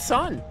a good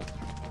son.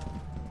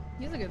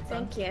 He's a good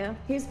son. Thank you.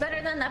 He's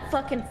better than that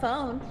fucking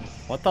phone.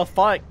 What the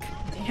fuck?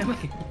 Damn.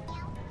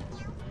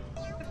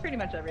 That's pretty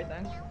much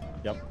everything.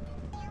 Yep.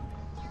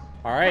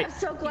 All right. I'm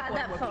so glad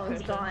that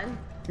phone's gone.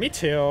 Me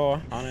too,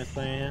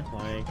 honestly.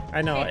 Like,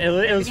 I know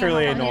it was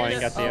really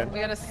annoying at the end. We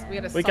gotta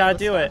We gotta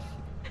do it.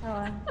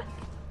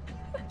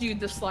 Dude,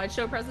 the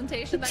slideshow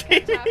presentation that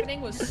kept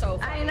happening was so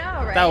funny. I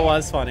know, right? That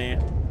was funny.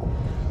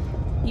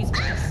 He's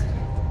pissed.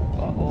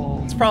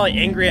 It's probably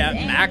angry at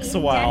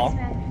Maxwell.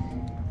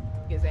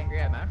 He's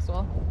angry at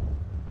Maxwell.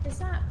 He's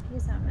not mad.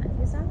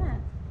 He's not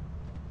mad.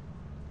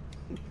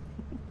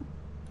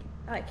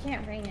 Oh, I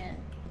can't ring it.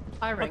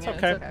 I ring That's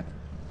it. okay. It's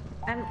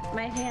okay.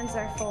 My hands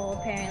are full,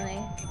 apparently.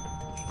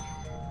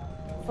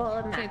 Full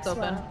of Maxwell. It's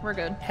open. We're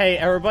good. Hey,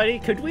 everybody,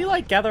 could we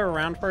like gather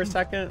around for a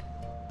second?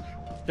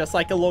 Just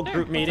like a little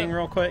group meeting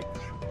real quick.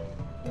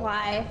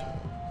 Why?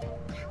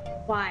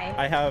 Why?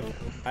 I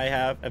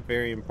have a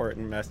very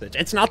important message.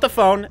 It's not the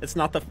phone. It's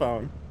not the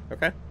phone.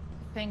 Okay?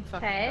 Thank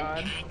fucking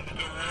God.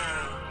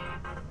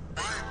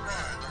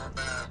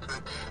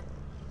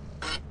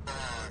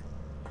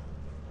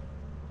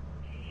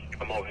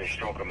 I'm over here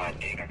stroking my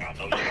dick. I got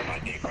no shit on my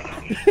dick right now.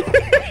 I'm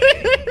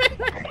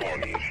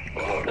horny as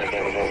fuck.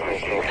 I'm over here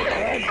stroking my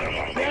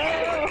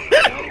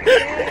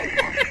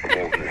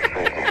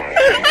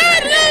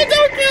No,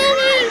 don't kill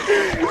me!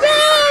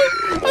 No!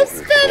 I'm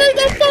spamming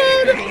the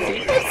phone!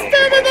 I'm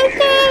spamming the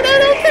phone! I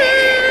don't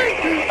care!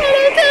 I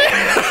don't care!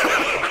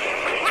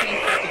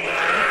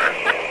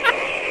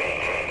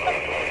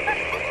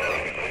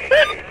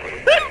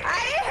 I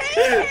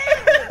hate it!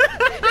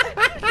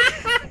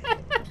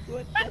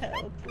 What the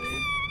hell, dude?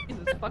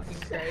 Jesus fucking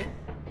Christ.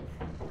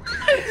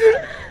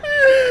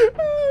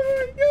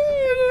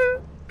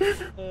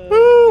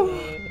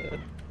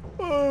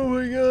 Oh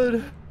my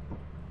god.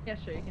 Yeah,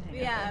 sure, you can hang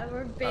Yeah,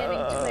 we're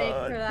banning Twig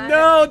for that.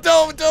 No,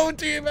 don't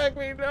teabag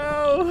me,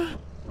 no!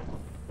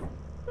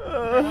 Do you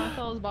want to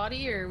sell his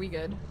body, or are we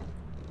good?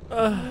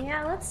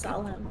 Yeah, let's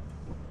sell him.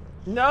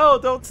 No,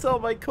 don't sell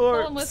my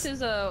Sell him corpse. with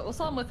his we'll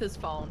sell him with his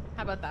phone.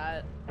 How about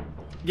that?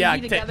 Yeah,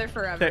 We'll be together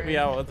forever. take me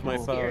out with my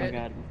Oh,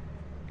 phone.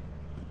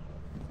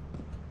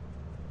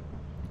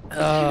 God.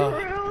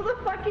 Screw the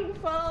fucking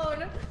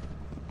phone.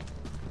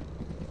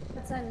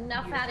 That's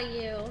enough out of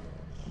you.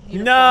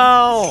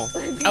 No!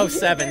 You're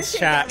 07's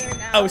chat. together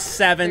now.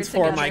 07's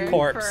for my Together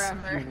corpse.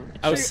 forever.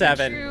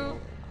 07.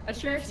 A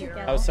true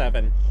hero.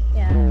 07.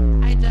 Yeah.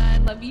 Hi,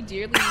 Dad. Love you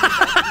dearly.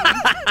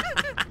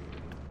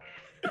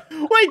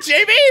 Wait,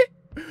 Jamie?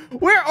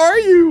 Where are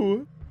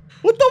you?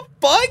 What the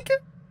fuck?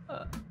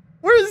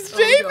 Where's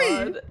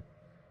Jamie?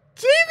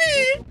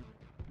 Jamie!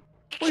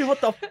 Wait,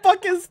 what the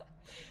fuck is...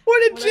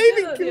 Where did When Jamie I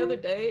did that the go? other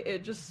day,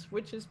 it just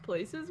switches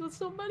places with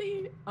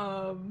somebody.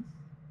 Oh.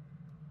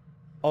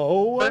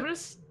 But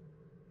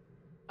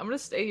I'm gonna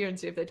stay here and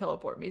see if they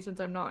teleport me since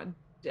I'm not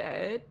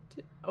dead.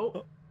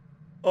 Oh.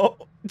 Oh,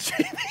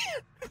 Jamie.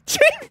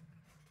 Jamie.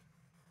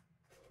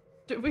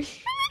 Did we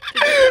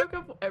hook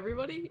up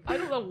everybody? I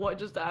don't know what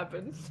just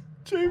happened.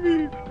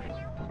 Jamie.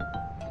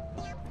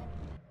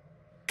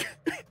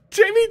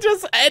 Jamie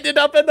just ended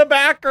up in the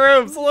back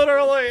rooms,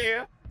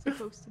 literally. It's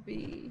supposed to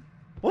be.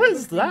 What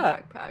is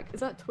that? Backpack. Is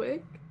that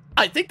Twig?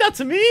 I think that's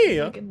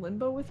me. Like in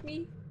limbo with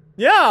me?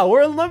 Yeah,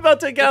 we're in limbo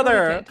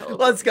together. can't teleport.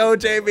 Let's go,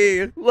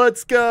 Jamie.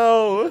 Let's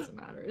go. Doesn't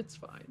matter. It's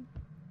fine.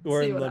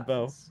 We're See in what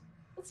limbo. happens.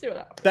 Let's see what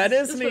happens. That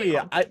is This for the me.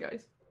 content,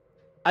 guys.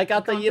 I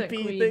got the Content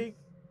yippee queen. thing.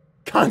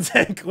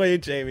 Content queen,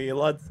 Jamie.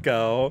 Let's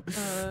go.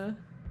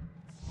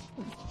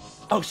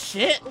 Oh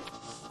shit!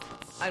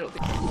 I don't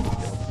think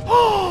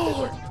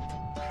Oh!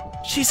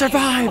 She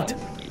survived!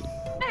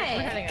 Hey.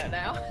 We're heading out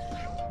now.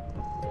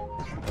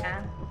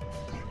 Yeah.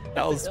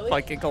 That was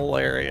fucking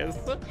hilarious.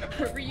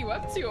 What were you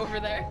up to over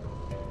there?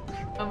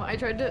 I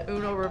tried to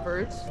Uno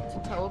reverse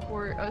to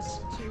teleport us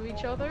to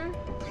each other,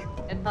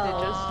 and it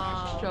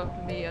just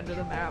shoved me under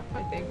the map,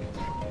 I think.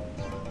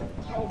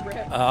 Oh,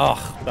 rip.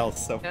 Oh, that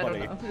was so I funny.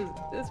 don't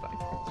know. It's fine.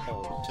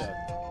 Holy shit.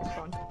 It's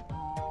fun.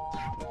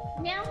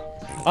 Meow.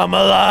 I'm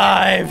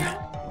alive!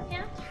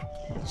 Meow.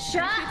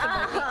 Shut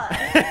up!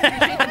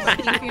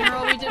 The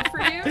funeral we did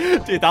for you?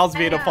 Dude, that was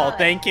beautiful.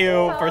 Thank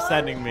you for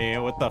sending me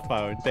with the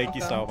phone. Thank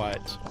you so much.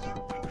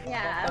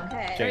 Yeah,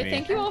 okay. Jamie,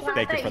 thank you all for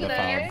thank you for the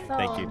that phone.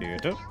 Thank you,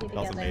 dude. That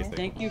was amazing.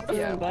 Thank you for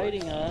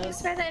inviting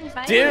us. Thanks for the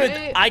invite.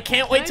 Dude, I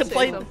can't wait to Can I say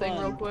play. something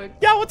real quick?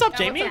 Yeah, what's up, Yeah,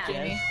 Jamie? what's up,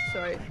 Jamie?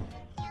 Sorry.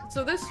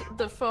 So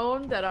the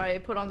phone that I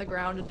put on the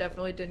ground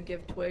definitely didn't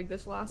give Twig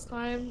this last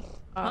time.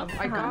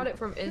 I got it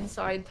from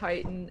inside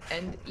Titan,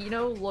 and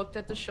Eno looked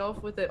at the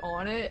shelf with it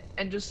on it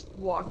and just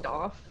walked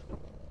off.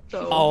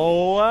 So.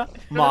 Oh I don't know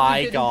if you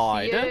my didn't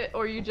god. see it,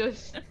 or you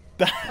just.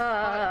 Yeah.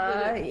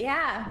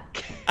 Yeah,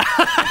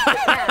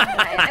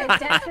 I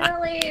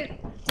definitely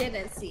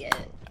didn't see it.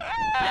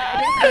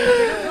 I definitely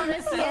didn't want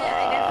to see it.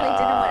 I definitely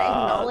didn't want to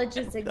acknowledge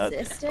its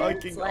existence.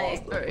 fucking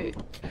Like,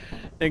 awesome.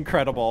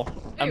 Incredible.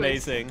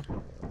 Amazing.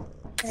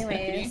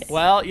 anyways.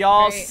 Well,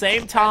 y'all, Great.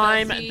 same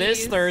time Bye,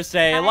 this besties.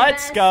 Thursday. Bye,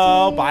 Let's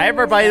go. Bye,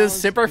 everybody. This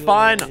is Sounds super good.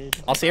 fun.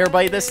 I'll see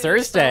everybody this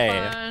Thursday.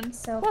 Fun.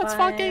 So Let's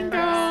fun. fucking go.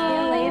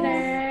 See you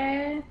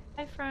later.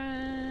 Bye,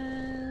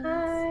 friends.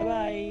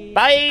 Bye. Bye.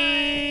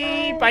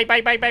 Bye. Bye,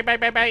 bye, bye, bye, bye,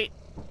 bye, bye.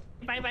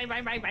 Bye, bye,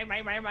 bye, bye, bye,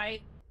 bye, bye, bye.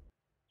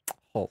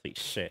 Holy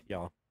shit,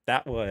 y'all.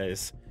 That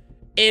was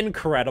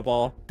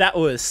incredible. That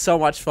was so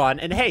much fun.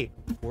 And hey,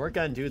 we're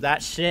gonna do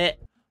that shit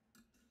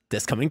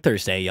this coming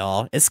Thursday,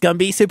 y'all. It's gonna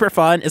be super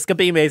fun. It's gonna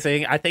be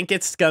amazing. I think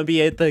it's gonna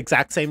be at the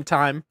exact same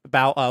time,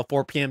 about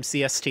 4 p.m.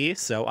 CST.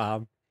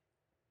 So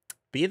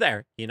be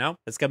there, you know?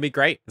 It's gonna be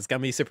great. It's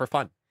gonna be super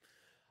fun.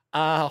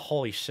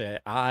 Holy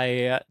shit.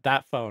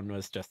 That phone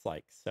was just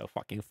like so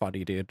fucking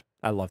funny, dude.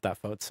 I love that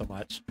phone so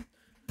much.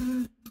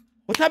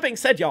 With that being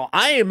said, y'all,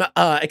 I am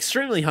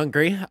extremely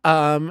hungry.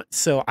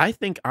 So I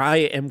think I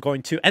am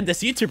going to end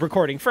this YouTube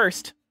recording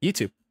first.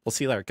 YouTube, we'll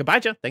see you later.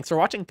 Goodbye, Ja. Thanks for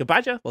watching.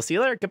 Goodbye, Ja. We'll see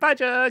you later. Goodbye,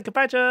 Ja.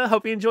 Goodbye, Ja.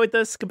 Hope you enjoyed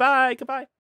this. Goodbye. Goodbye.